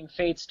band being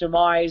Fate's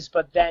Demise,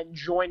 but then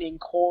joining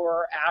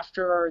Core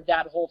after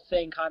that whole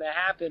thing kind of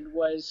happened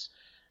was,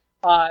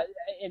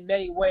 in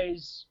many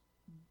ways,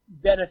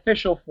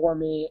 beneficial for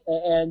me.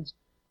 And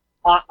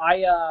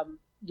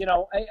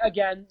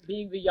again,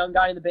 being the young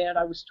guy in the band,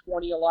 I was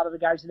 20. A lot of the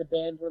guys in the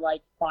band were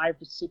like 5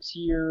 to 6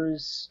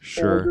 years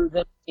older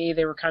than me.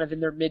 They were kind of in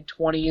their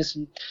mid-20s.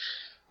 And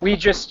we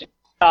just,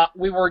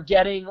 we were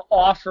getting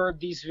offered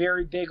these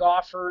very big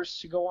offers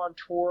to go on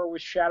tour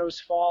with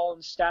Shadows Fall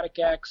and Static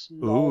X.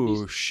 And all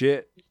these.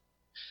 Shit.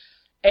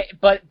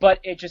 But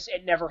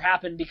it never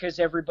happened because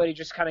everybody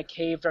just kind of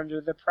caved under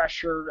the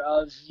pressure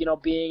of,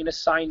 being an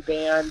assigned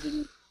band.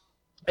 And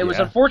it was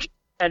unfortunate.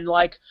 And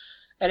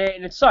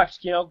And it sucked,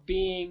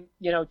 being,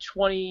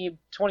 20,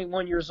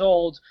 21 years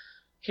old.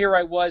 Here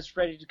I was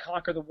ready to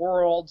conquer the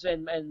world,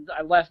 and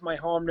I left my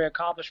home to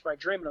accomplish my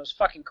dream, and I was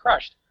fucking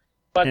crushed.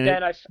 But and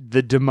then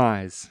the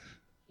demise.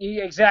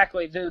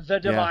 Exactly, the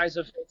demise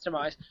of Fate's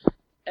Demise.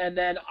 And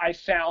then I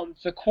found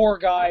the Core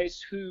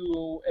guys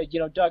who,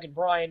 Doug and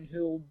Brian,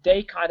 who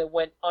they kind of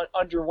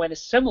underwent a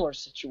similar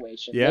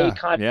situation.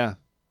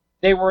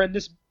 They were in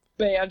this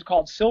band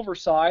called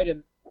Silverside,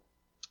 and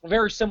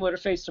very similar to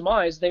Fate's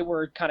Demise, they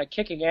were kind of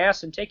kicking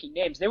ass and taking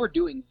names. They were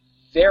doing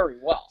very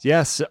well.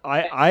 Yes,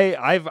 I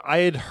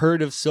had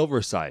heard of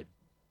Silverside.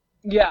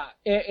 Yeah,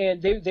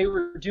 and they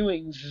were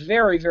doing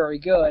very, very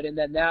good, and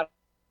then that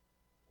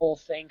whole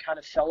thing kind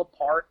of fell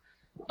apart.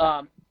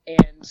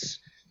 And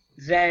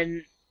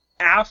then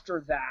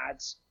after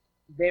that,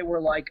 they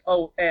were like,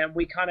 oh, and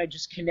we kind of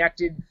just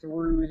connected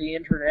through the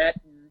internet,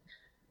 and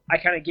I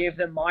kind of gave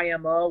them my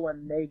MO,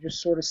 and they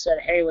just sort of said,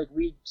 hey,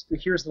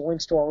 here's the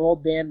links to our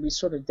old band. We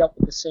sort of dealt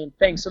with the same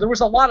thing. So there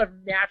was a lot of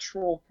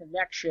natural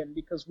connection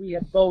because we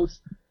had both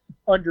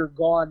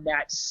undergone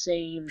that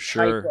same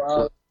type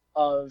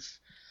of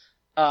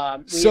we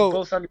had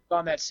both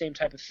undergone that same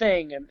type of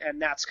thing,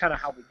 and that's kind of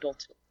how we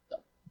built it.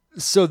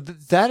 So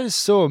that is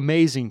so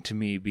amazing to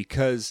me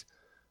because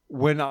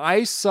when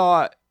I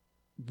saw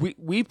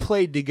we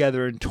played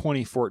together in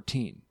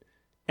 2014,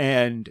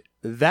 and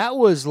that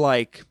was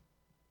like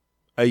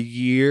a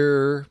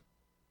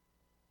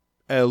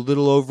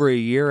little over a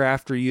year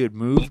after you had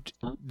moved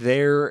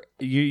there,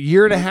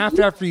 year and a half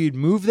after you'd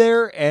moved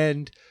there,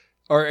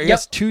 or I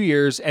guess 2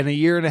 years and a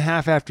year and a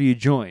half after you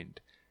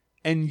joined.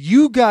 And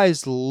you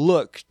guys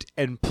looked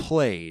and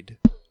played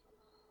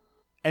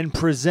and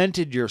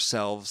presented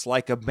yourselves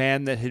like a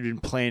band that had been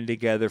playing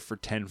together for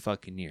 10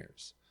 fucking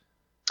years.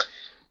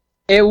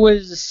 It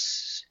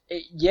was,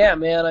 yeah,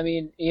 man. I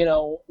mean,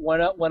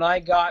 when I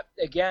got,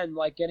 again,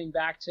 like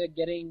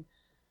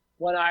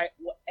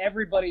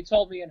everybody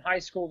told me in high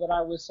school that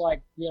I was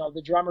like,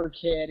 the drummer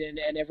kid,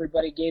 and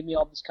everybody gave me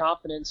all this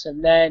confidence,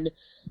 and then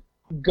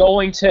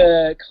going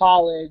to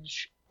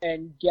college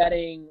and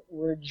getting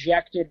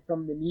rejected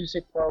from the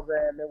music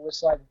program, it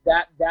was like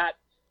that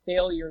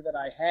failure that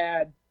I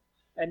had,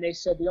 and they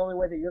said the only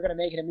way that you're going to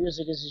make it in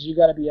music is you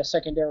got to be a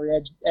secondary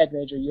ed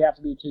major. You have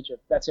to be a teacher.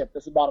 That's it.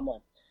 That's the bottom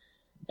line.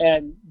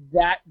 And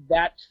that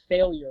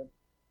failure,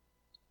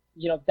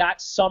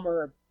 that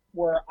summer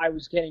where I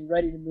was getting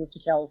ready to move to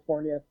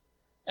California,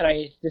 and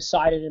I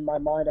decided in my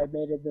mind I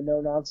made it the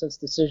no-nonsense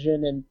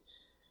decision. And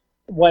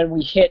when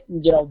we hit,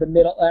 the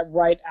middle,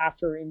 right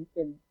after in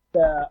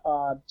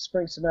the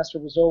spring semester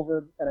was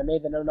over, and I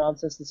made the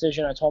no-nonsense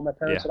decision, I told my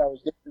parents that I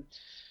was doing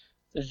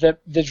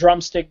the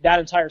drumstick. That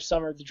entire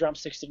summer, the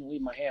drumsticks didn't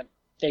leave my hand.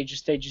 They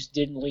just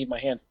didn't leave my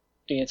hand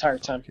the entire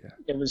time. Yeah.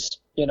 It was,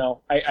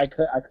 I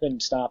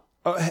couldn't stop.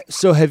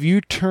 So have you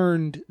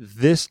turned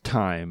this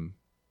time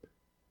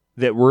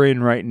that we're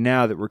in right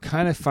now, that we're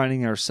kind of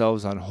finding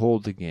ourselves on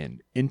hold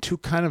again, into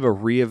kind of a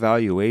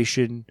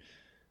reevaluation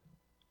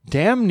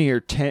damn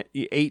near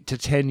 8 to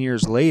 10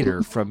 years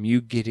later from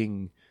you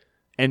getting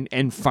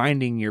and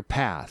finding your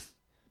path.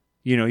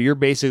 You know, you're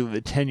basically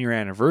the 10-year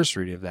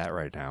anniversary of that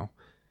right now.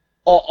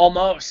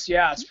 Almost,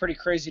 yeah. It's pretty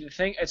crazy to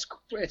think.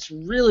 It's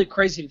really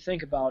crazy to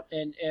think about,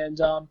 and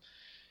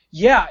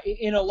yeah,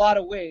 in a lot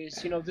of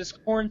ways, you know, this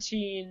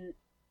quarantine,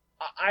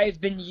 I've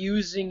been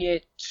using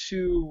it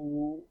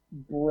to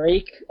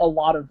break a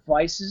lot of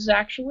vices,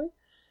 actually,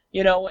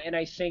 you know, and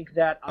I think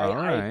that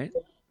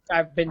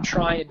I've been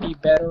trying to be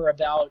better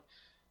about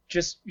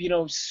just, you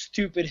know,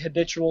 stupid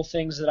habitual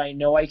things that I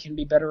know I can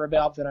be better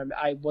about that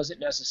I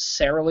wasn't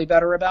necessarily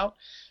better about,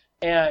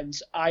 and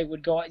I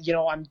would go, you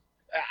know, I'm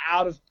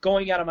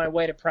going out of my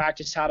way to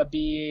practice how to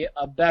be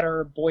a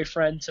better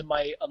boyfriend to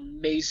my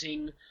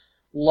amazing,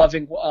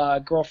 loving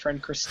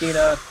girlfriend,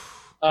 Christina.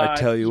 I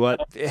tell you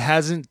what,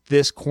 hasn't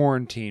this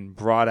quarantine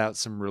brought out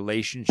some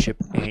relationship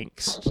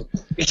angst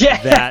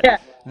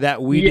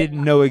that we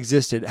didn't know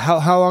existed?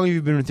 How long have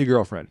you been with your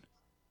girlfriend?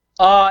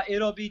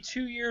 It'll be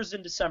 2 years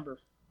in December.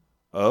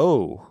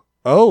 Oh,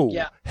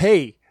 yeah.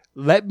 Hey,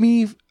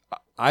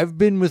 I've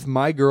been with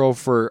my girl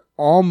for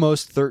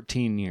almost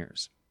 13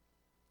 years.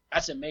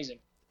 That's amazing.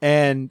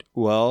 And,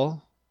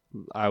 well,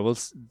 I will,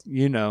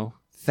 you know,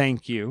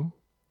 thank you.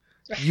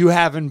 You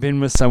haven't been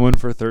with someone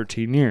for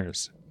 13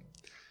 years.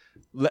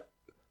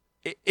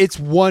 It's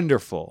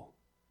wonderful.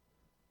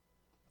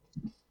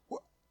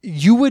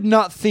 You would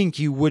not think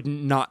you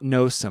wouldn't not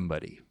know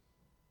somebody.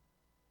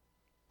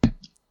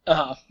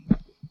 Uh-huh.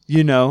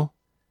 You know?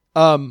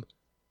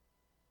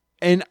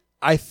 And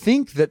I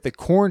think that the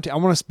quarantine, I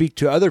want to speak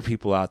to other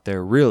people out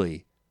there,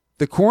 really.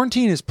 The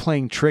quarantine is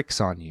playing tricks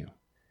on you.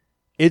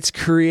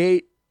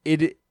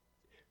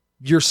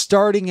 You're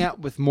starting out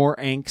with more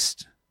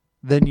angst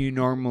than you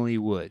normally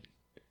would.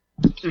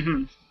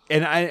 Mm-hmm.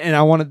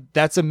 And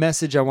that's a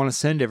message I want to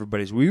send to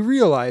everybody. Is we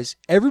realize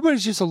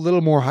everybody's just a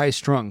little more high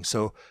strung.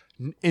 So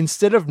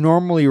instead of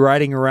normally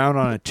riding around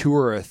on a 2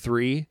 or a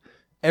 3,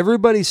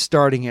 everybody's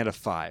starting at a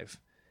 5.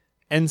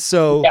 And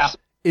so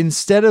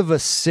instead of a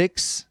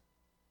 6,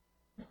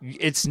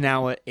 it's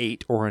now an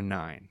 8 or a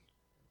 9.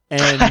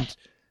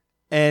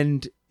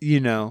 And you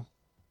know,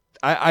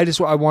 I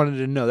wanted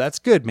to know. That's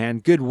good, man.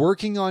 Good.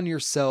 Working on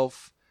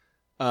yourself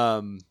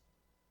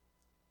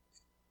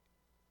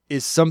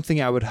is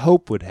something I would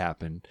hope would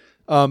happen.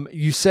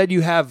 You said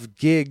you have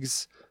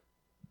gigs,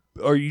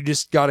 or you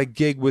just got a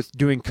gig with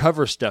doing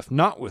cover stuff,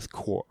 not with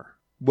core.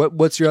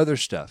 What's your other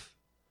stuff?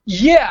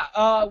 Yeah.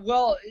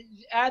 Well,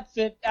 at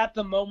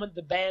the moment,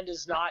 the band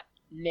is not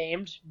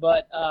named,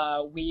 but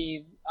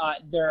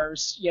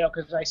there's, you know,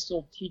 because I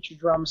still teach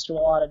drums to a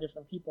lot of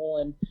different people,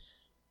 and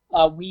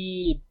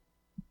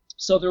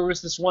so there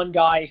was this one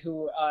guy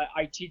who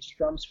I teach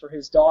drums for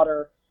his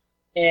daughter,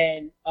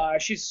 and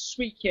she's a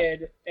sweet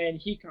kid, and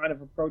he kind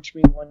of approached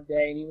me one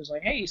day, and he was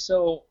like, "Hey,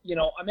 so, you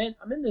know, I'm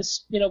in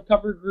this, you know,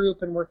 cover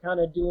group, and we're kind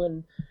of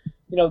doing,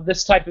 you know,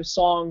 this type of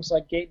songs,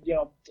 like, you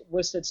know,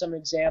 listed some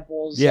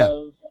examples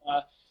of,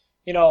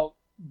 you know,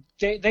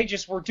 they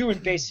just were doing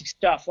basic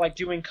stuff, like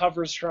doing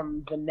covers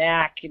from The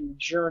Knack and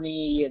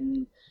Journey,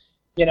 and,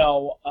 you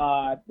know,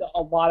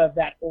 a lot of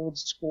that old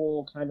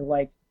school kind of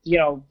like, you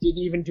know,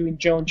 even doing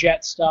Joan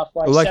Jett stuff,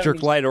 like Electric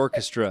 70s. Light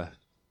Orchestra.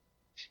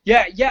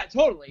 Yeah,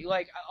 totally.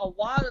 Like a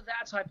lot of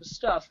that type of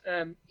stuff.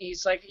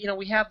 He's like, you know,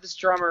 we have this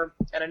drummer,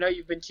 and I know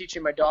you've been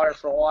teaching my daughter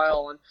for a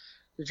while, and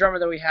the drummer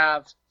that we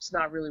have, it's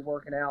not really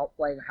working out.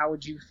 Like, how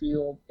would you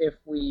feel if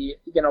we,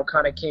 you know,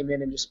 kind of came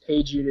in and just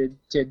paid you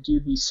to do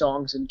these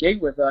songs and gig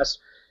with us?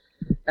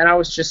 And I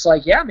was just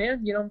like, yeah,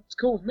 man, you know, it's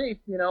cool with me,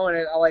 you know,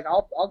 and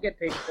I'll get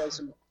paid to play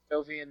some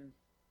Jovi, and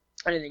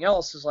anything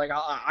else is like,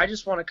 I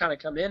just want to kind of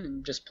come in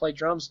and just play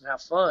drums and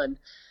have fun.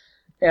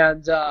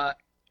 And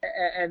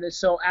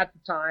so at the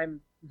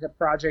time, the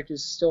project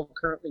is still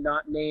currently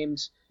not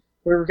named.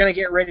 We were going to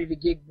get ready to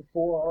gig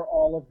before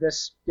all of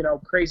this, you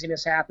know,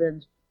 craziness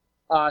happened.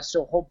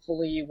 So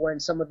hopefully when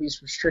some of these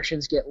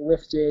restrictions get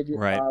lifted,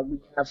 right.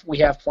 we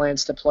have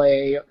plans to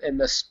play in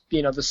this,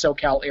 you know, the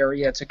SoCal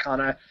area to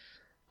kind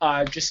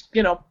of just,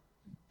 you know,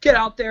 get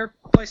out there,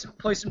 play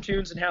some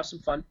tunes and have some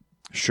fun.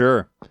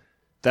 Sure.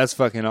 That's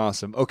fucking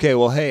awesome. Okay,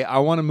 well, hey, I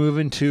want to move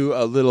into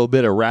a little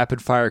bit of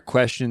rapid fire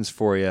questions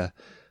for you.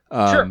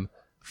 Sure.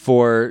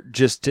 For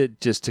just to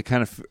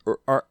kind of,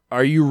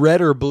 are you red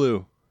or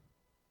blue?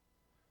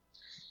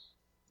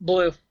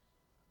 Blue.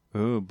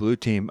 Ooh, blue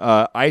team.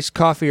 Iced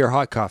coffee or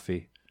hot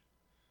coffee?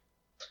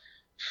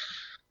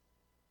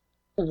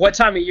 What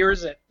time of year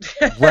is it?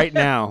 Right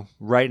now.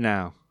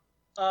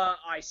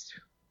 Iced.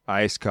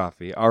 Iced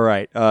coffee. All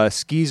right.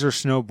 Skis or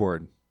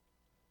snowboard?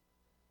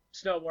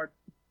 Snowboard.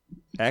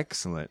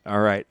 Excellent. All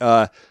right.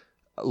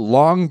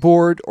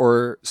 Longboard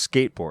or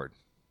skateboard?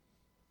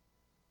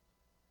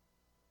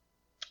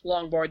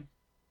 Longboard.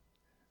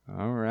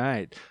 All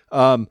right.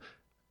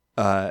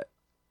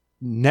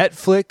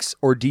 Netflix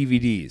or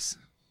DVDs?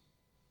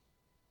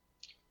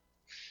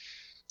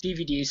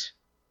 DVDs.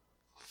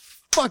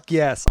 Fuck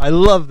yes. I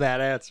love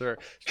that answer.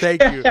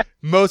 Thank you.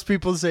 Most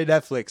people say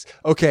Netflix.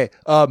 Okay.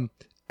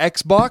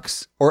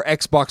 Xbox or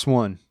Xbox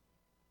One?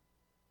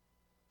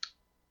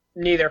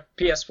 Neither.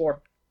 PS4.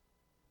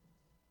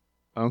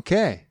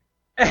 Okay.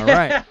 All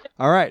right.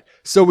 All right.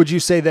 So would you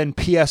say then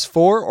PS4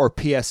 or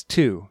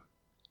PS2?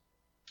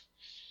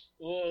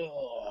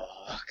 Oh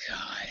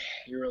God,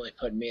 you're really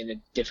putting me in a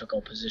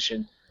difficult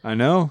position. I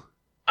know.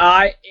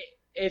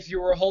 If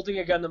you were holding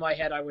a gun to my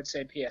head, I would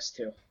say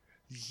PS2.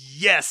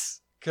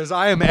 Yes, because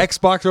I am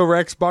Xbox over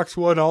Xbox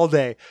One all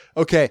day.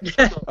 Okay.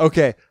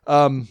 Okay.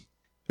 Ooh,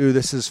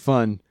 this is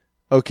fun.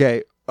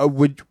 Okay.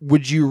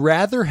 Would you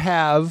rather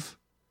have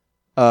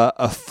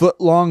a foot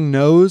long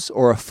nose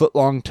or a foot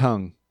long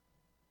tongue?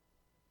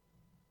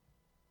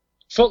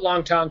 Foot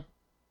long tongue.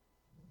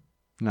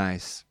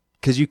 Nice.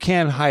 Because you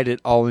can hide it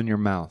all in your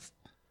mouth.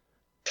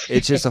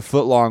 It's just a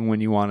foot long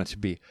when you want it to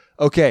be.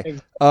 Okay.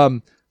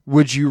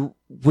 Would you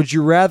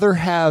rather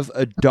have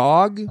a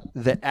dog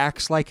that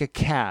acts like a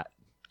cat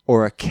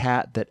or a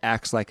cat that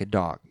acts like a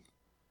dog?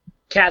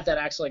 Cat that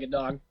acts like a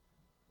dog.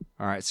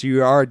 All right. So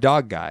you are a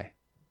dog guy.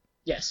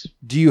 Yes.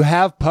 Do you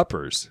have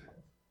puppers?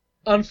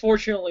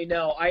 Unfortunately,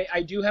 no.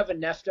 I do have a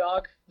Neff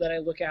dog that I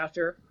look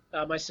after.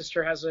 My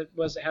sister has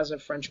a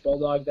French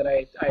bulldog that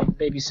I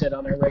babysit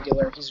on a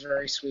regular. He's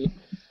very sweet.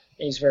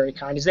 He's very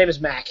kind. His name is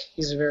Mac.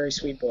 He's a very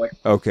sweet boy.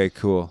 Okay,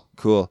 cool.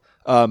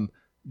 Do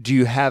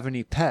you have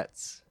any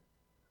pets?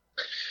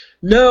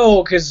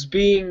 No, because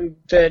being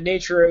the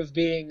nature of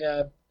being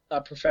a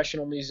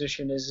professional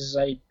musician is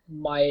let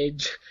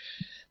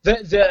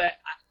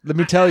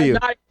me tell you. I'm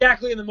not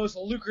exactly in the most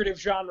lucrative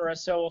genre,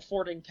 so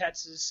affording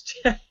pets is.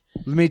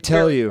 Let me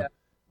tell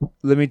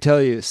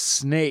you,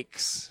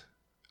 snakes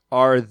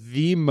are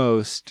the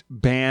most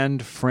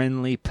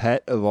band-friendly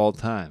pet of all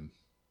time.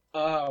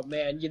 Oh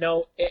man,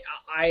 I'm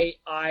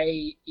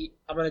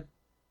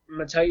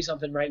gonna tell you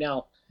something right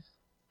now.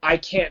 I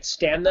can't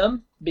stand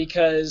them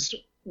because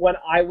when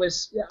I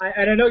was,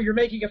 and I know you're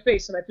making a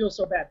face, and I feel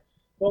so bad,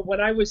 but when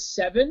I was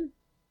 7,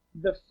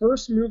 the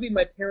first movie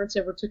my parents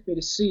ever took me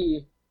to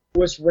see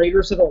was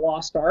Raiders of the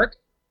Lost Ark,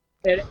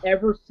 and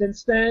ever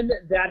since then,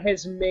 that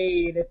has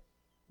made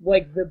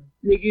like the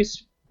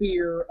biggest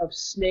fear of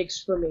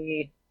snakes for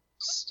me.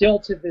 Still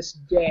to this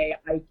day,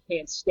 I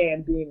can't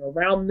stand being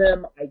around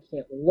them. I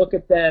can't look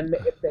at them.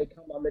 If they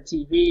come on the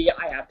TV,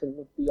 I have to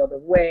look the other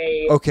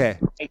way. Okay.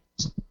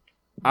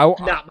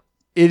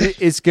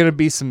 It's going to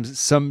be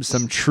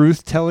some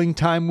truth-telling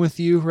time with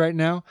you right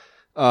now.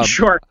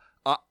 Sure.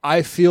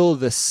 I feel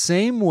the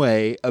same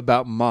way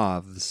about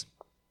moths.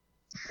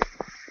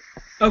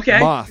 Okay.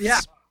 Moths. Yeah.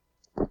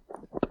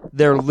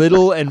 They're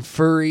little and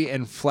furry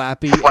and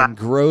flappy and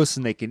gross,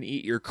 and they can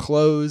eat your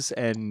clothes,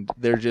 and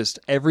they're just,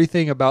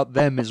 everything about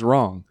them is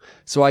wrong.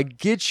 So I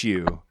get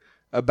you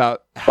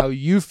about how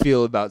you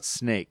feel about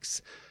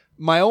snakes.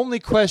 My only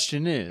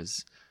question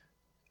is,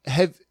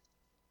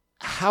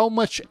 how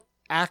much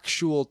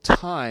actual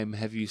time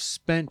have you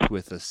spent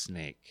with a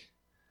snake?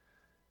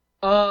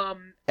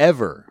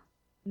 Ever?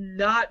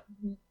 Not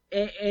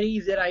any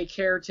that I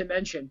care to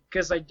mention,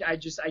 because I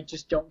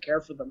just don't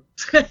care for them.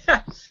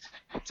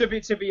 To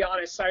be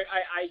honest, I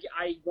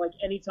like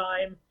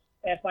anytime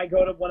if I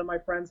go to one of my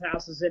friends'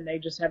 houses and they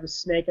just have a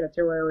snake in a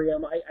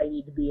terrarium, I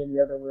need to be in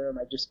the other room.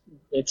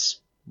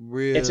 It's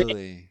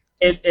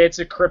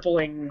a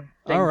crippling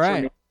thing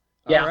for me.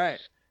 Yeah. All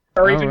right.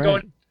 Or even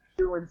going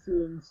through and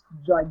seeing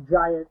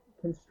giant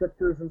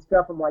constrictors and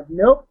stuff. I'm like,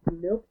 nope,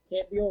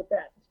 can't deal with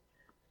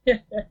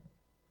that.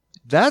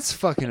 That's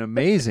fucking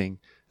amazing.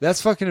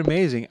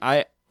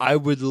 I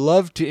would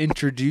love to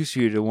introduce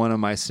you to one of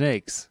my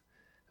snakes.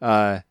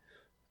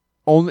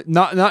 Only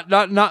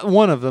not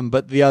one of them,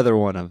 but the other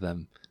one of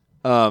them.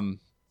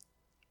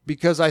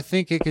 Because I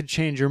think it could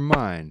change your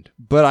mind.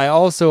 But I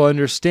also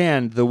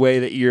understand the way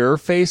that your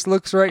face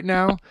looks right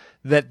now,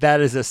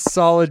 that is a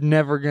solid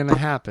never gonna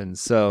happen.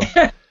 So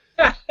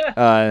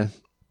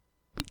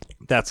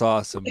that's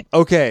awesome.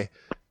 Okay.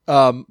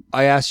 I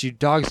asked you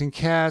dogs and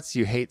cats,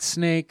 you hate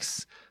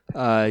snakes,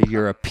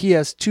 you're a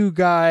PS2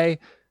 guy.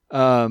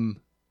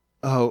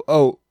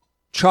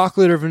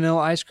 Chocolate or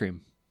vanilla ice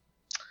cream?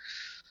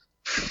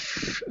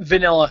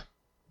 Vanilla.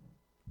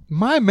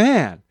 My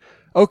man.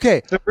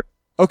 Okay.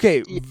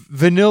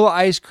 Vanilla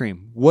ice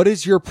cream. What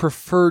is your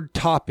preferred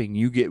topping?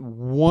 You get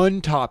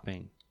one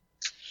topping.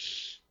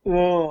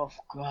 Oh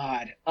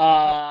God.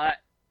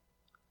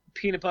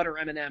 Peanut butter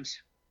M&Ms.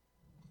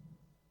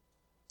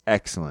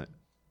 Excellent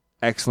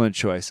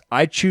choice.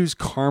 I choose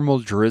caramel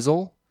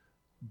drizzle,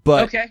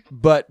 but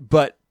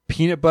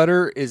peanut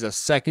butter is a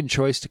second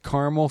choice to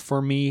caramel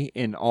for me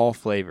in all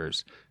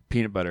flavors.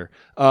 Peanut butter.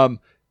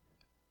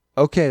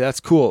 Okay, that's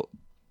cool.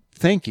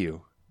 Thank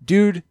you,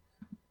 dude.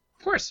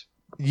 Of course.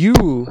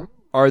 You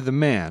are the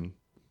man.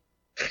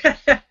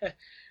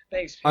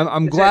 Thanks.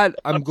 I'm glad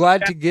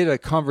to get a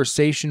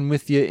conversation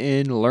with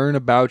you learn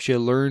about you,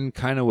 learn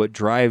kind of what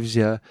drives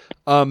you.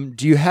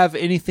 Do you have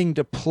anything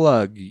to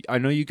plug? I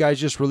know you guys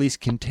just released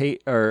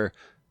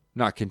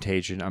not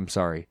Contagion. I'm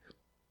sorry.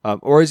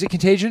 Or is it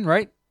Contagion,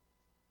 right?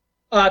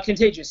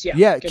 Contagious, yeah.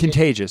 Yeah,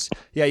 Contagious.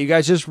 Yeah, you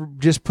guys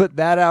just put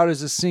that out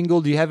as a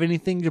single. Do you have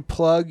anything to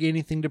plug,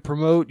 anything to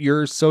promote,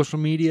 your social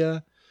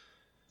media?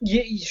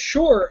 Yeah,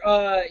 sure.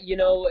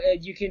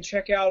 You can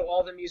check out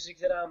all the music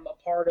that I'm a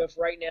part of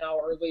right now,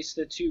 or at least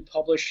the two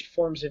published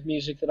forms of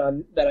music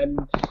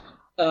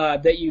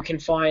that you can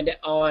find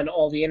on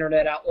all the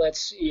internet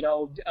outlets.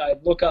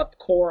 Look up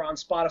Core on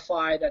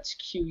Spotify. That's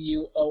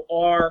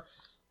Quor.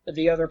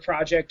 The other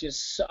project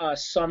is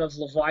Son of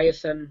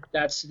Leviathan.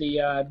 That's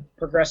the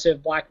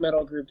progressive black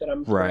metal group that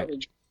I'm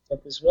currently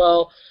with as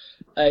well.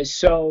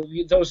 So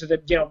those are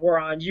we're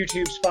on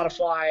YouTube,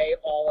 Spotify,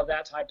 all of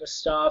that type of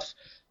stuff.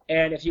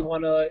 And if you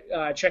want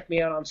to check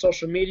me out on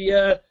social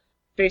media,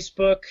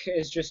 Facebook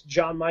is just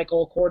John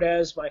Michael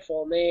Cortez, my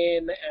full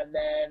name, and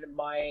then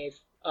my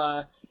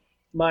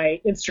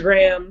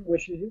Instagram,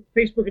 which is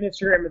Facebook and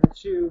Instagram are the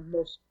two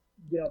most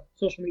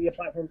social media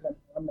platforms I'm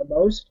on the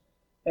most.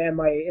 And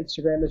my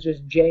Instagram is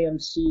just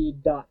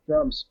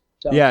jmc.drums.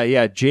 So.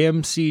 Yeah,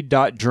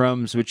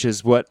 jmc.drums, which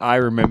is what I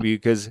remember you,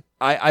 because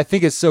I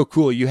think it's so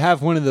cool. You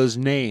have one of those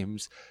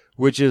names,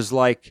 which is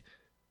like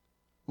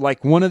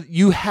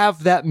you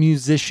have that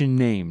musician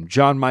name,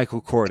 John Michael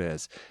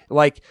Cortez.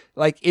 Like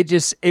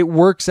it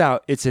works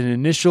out. It's an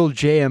initial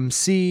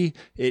JMC.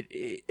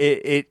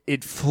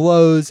 It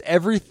flows.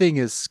 Everything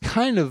is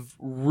kind of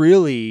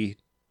really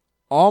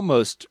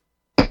almost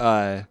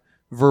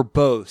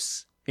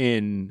verbose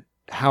in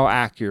how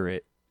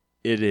accurate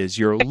it is.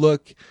 Your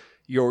look,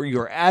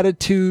 your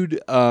attitude,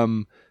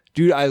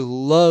 dude. I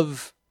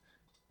love,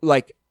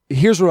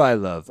 here's what I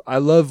love. I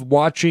love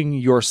watching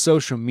your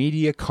social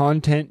media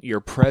content,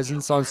 your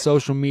presence on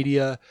social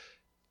media.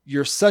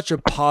 You're such a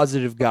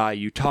positive guy.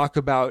 You talk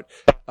about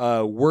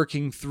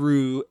working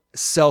through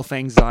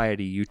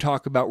self-anxiety. You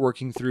talk about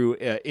working through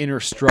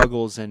inner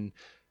struggles and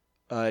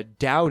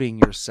doubting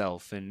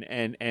yourself,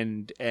 and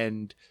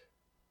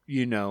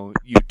you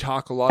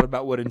talk a lot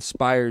about what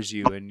inspires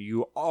you, and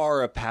you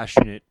are a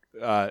passionate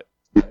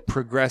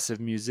progressive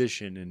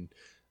musician, and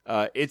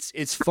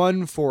it's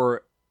fun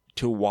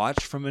to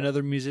watch from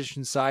another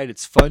musician's side.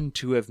 It's fun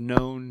to have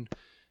known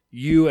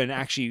you and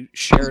actually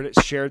shared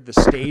the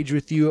stage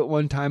with you at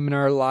one time in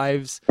our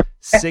lives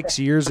 6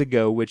 years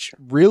ago, which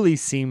really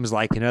seems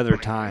like another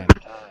time.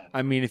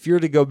 I mean, if you were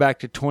to go back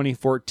to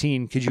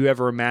 2014, could you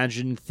ever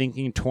imagine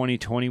thinking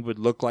 2020 would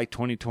look like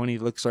 2020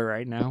 looks like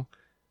right now?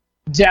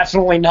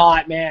 Definitely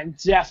not, man.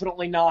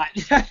 Definitely not.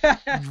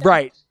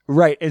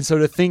 Right. And so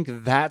to think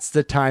that's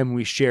the time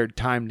we shared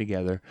time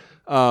together.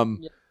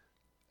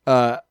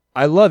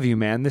 I love you,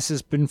 man. This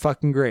has been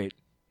fucking great.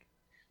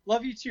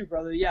 Love you too,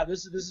 brother. Yeah,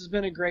 this has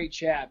been a great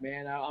chat,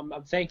 man.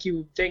 Thank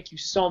you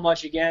so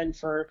much again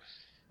for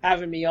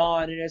having me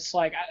on. And it's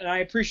like, and I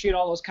appreciate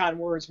all those kind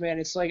words, man.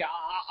 It's like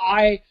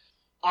I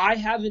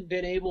haven't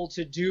been able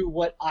to do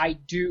what I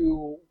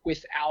do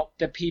without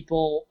the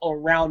people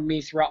around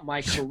me throughout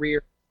my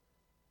career.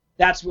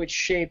 That's what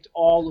shaped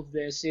all of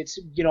this. It's,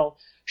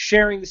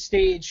 sharing the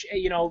stage,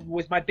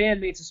 with my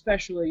bandmates,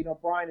 especially,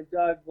 Brian and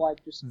Doug,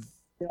 just,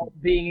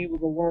 being able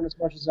to learn as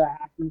much as I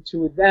have to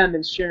with them,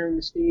 and sharing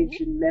the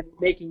stage and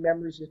making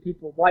memories with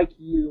people like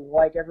you,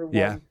 like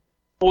everyone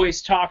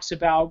always talks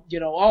about,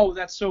 oh,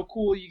 that's so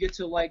cool. You get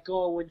to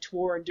go and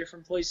tour in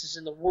different places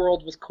in the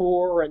world with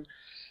Core, and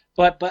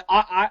But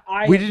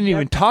we didn't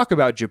even talk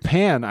about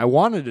Japan. I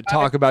wanted to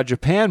talk about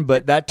Japan,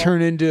 but that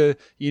turned into,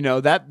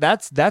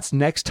 that's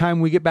next time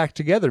we get back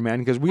together, man,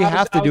 because we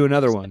have to do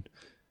another one.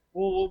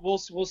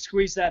 We'll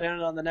squeeze that in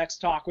on the next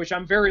talk, which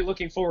I'm very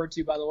looking forward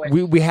to, by the way.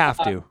 We have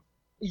to.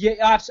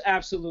 Yeah,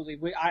 absolutely.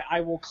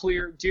 I will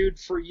clear, dude,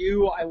 for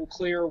you, I will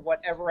clear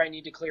whatever I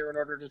need to clear in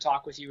order to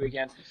talk with you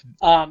again.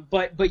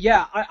 But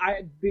yeah,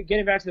 I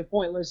getting back to the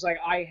point, it's like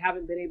I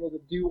haven't been able to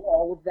do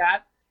all of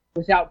that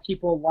without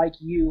people like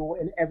you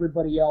and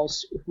everybody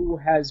else who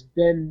has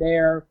been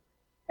there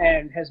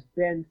and has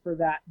been for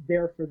that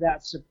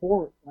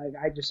support. Like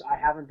I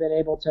haven't been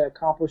able to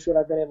accomplish what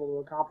I've been able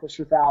to accomplish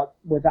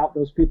without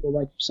those people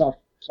like yourself.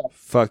 So.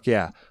 Fuck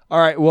yeah. All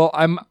right. Well,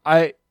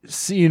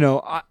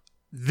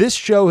 this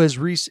show has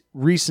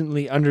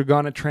recently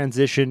undergone a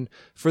transition.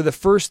 For the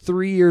first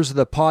 3 years of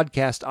the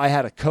podcast, I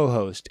had a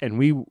co-host,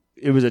 and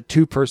it was a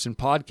 2-person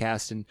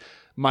podcast, and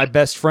my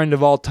best friend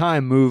of all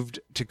time moved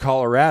to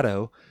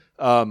Colorado.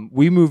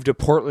 We moved to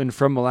Portland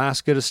from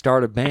Alaska to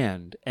start a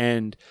band,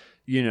 and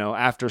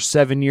after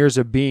 7 years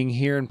of being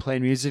here and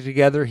playing music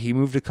together, he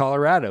moved to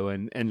Colorado,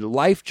 and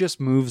life just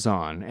moves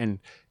on, and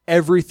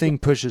everything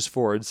pushes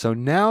forward. So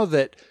now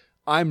that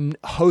I'm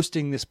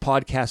hosting this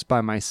podcast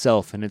by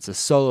myself and it's a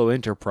solo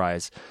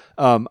enterprise,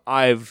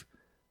 I've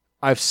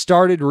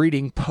started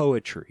reading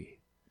poetry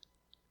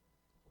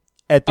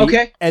at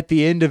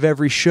the end of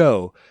every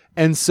show.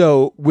 And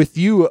so with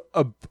you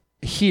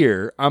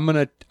here, I'm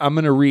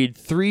gonna read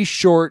 3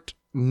 short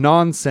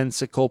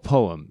nonsensical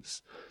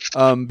poems,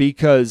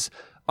 because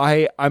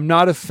I'm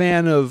not a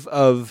fan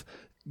of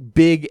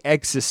big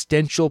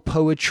existential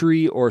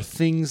poetry or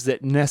things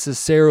that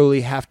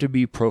necessarily have to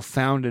be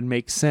profound and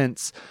make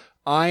sense.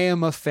 I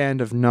am a fan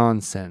of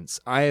nonsense.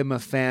 I am a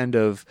fan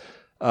of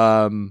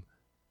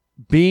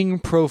being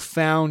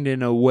profound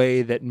in a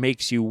way that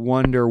makes you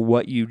wonder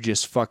what you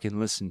just fucking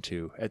listened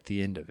to at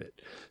the end of it.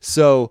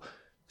 So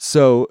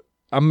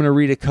I'm going to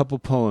read a couple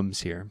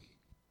poems here.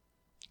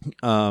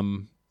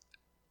 All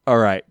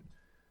right.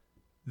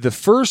 The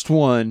first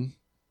one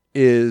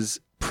is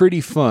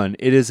pretty fun.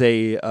 It is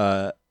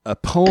a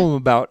poem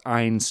about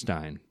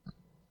Einstein.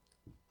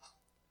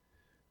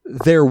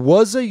 There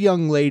was a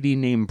young lady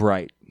named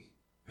Bright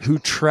who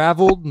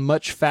traveled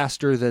much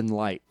faster than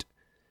light.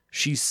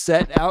 She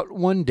set out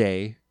one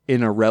day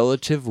in a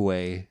relative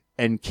way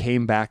and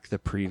came back the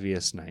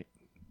previous night.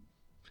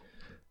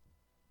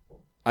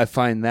 I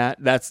find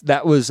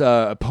that was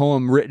a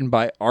poem written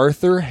by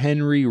Arthur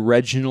Henry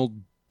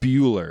Reginald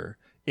Bueller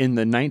in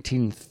the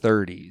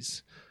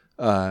 1930s,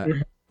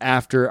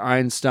 after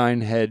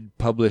Einstein had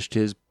published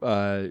his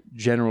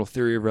general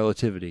theory of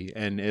relativity,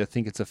 and I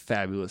think it's a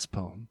fabulous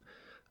poem.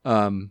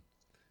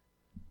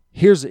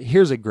 Here's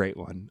a great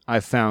one I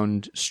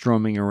found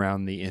strumming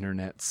around the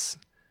internets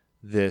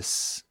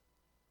this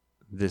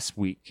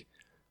week.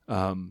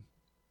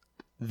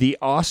 The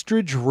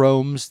ostrich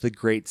roams the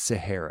great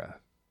Sahara.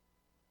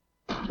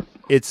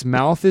 Its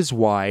mouth is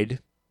wide,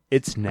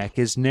 its neck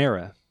is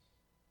narrow.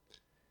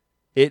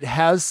 It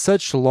has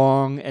such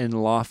long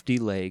and lofty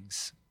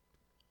legs.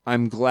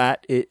 I'm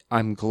glad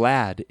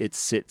it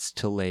sits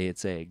to lay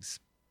its eggs.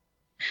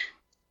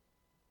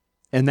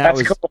 And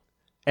That's cool.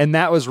 And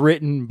that was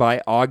written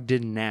by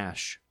Ogden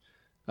Nash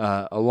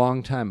a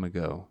long time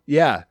ago.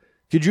 Yeah.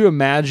 Could you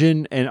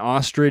imagine an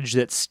ostrich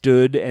that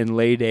stood and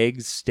laid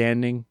eggs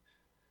standing?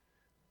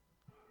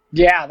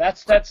 Yeah,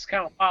 that's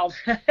kind of wild.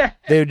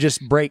 They would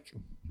just break.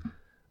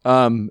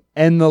 And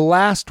the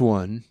last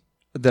one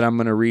that I'm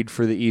going to read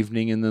for the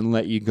evening and then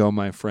let you go,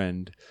 my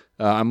friend.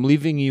 I'm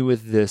leaving you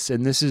with this,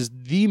 and this is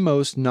the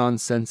most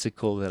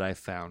nonsensical that I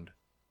found.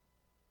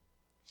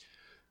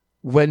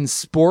 When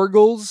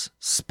sporgles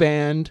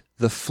spanned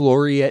the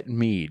Floriette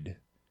mead,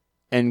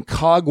 and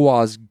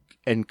cogwags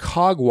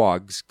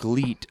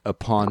gleet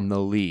upon the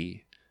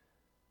lea,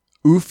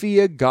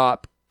 Uphia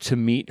gop to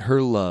meet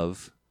her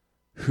love,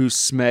 who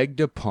smegged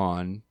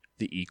upon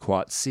the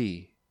Equat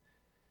sea.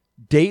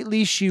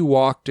 Dately she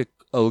walked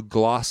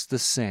agloss the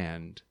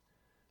sand,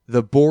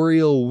 the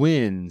boreal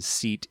wind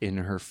seat in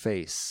her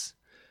face.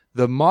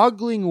 The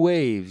moggling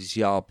waves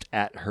yelped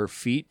at her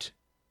feet,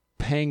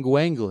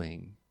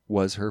 pangwangling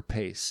was her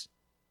pace.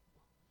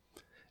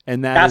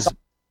 And that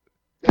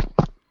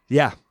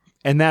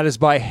is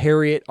by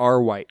Harriet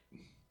R. White.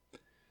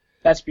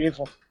 That's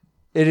beautiful.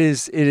 It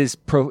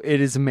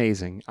is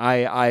amazing.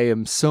 I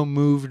am so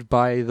moved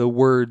by the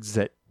words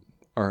that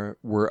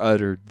were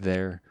uttered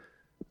there.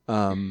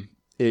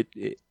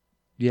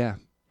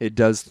 It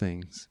does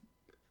things.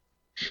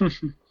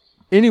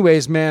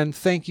 Anyways, man,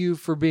 thank you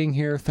for being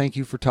here. Thank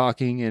you for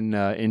talking and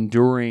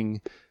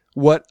enduring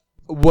what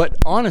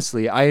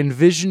honestly I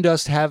envisioned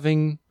us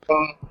having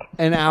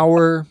an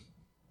hour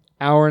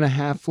and a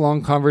half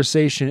long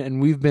conversation,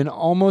 and we've been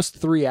almost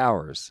 3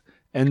 hours.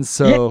 And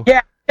so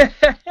yeah.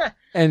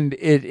 and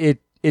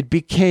it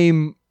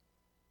became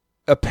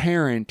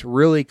apparent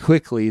really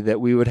quickly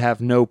that we would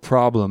have no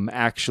problem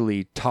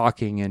actually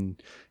talking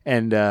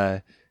and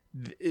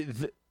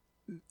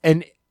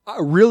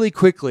really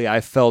quickly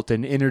I felt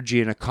an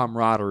energy and a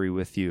camaraderie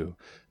with you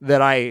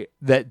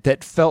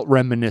that felt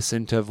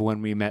reminiscent of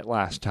when we met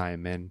last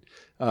time, and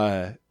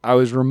I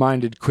was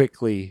reminded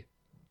quickly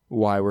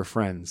why we're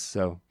friends.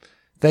 So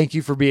thank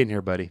you for being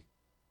here, buddy.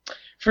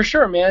 For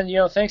sure, man.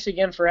 Thanks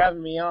again for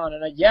having me on.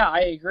 And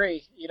I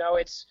agree.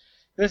 It's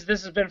this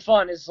has been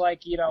fun. It's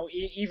like,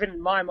 even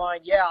in my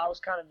mind, I was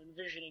kind of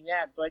envisioning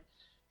that, but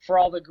for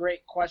all the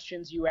great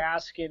questions you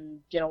ask and,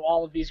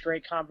 all of these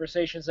great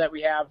conversations that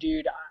we have,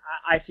 dude,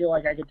 I feel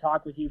like I could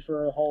talk with you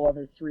for a whole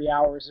other 3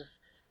 hours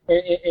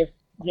if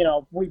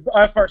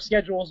our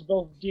schedules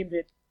both deemed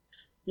it,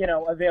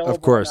 available.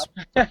 Of course.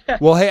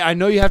 Well, hey, I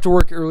know you have to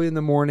work early in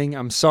the morning.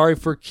 I'm sorry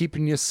for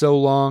keeping you so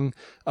long.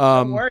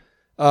 Don't worry.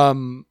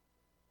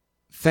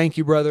 Thank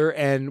you, brother,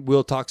 and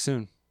we'll talk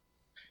soon.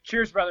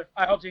 Cheers, brother.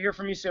 I hope to hear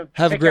from you soon.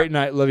 Have a great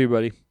night. Love you,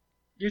 buddy.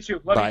 You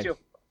too. Love Bye. you too.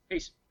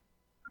 Peace.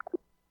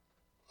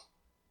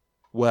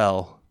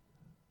 Well,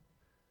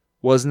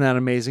 wasn't that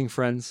amazing,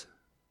 friends?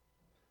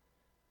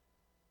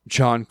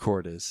 John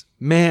Cordes.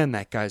 Man,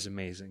 that guy's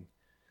amazing.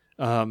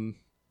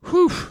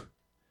 Whew.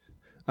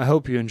 I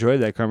hope you enjoyed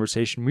that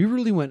conversation. We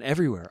really went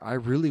everywhere. I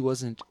really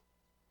wasn't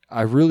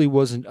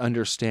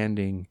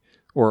understanding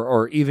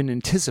or even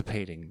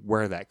anticipating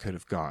where that could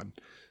have gone.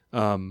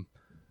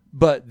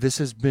 But this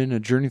has been a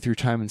journey through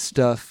time and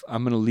stuff.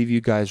 I'm going to leave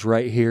you guys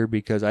right here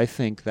because I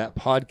think that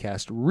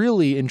podcast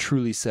really and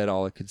truly said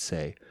all it could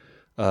say.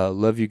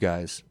 Love you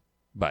guys.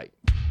 Bye.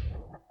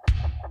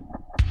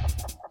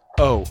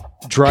 Oh,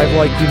 drive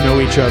like you know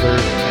each other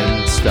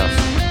and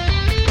stuff.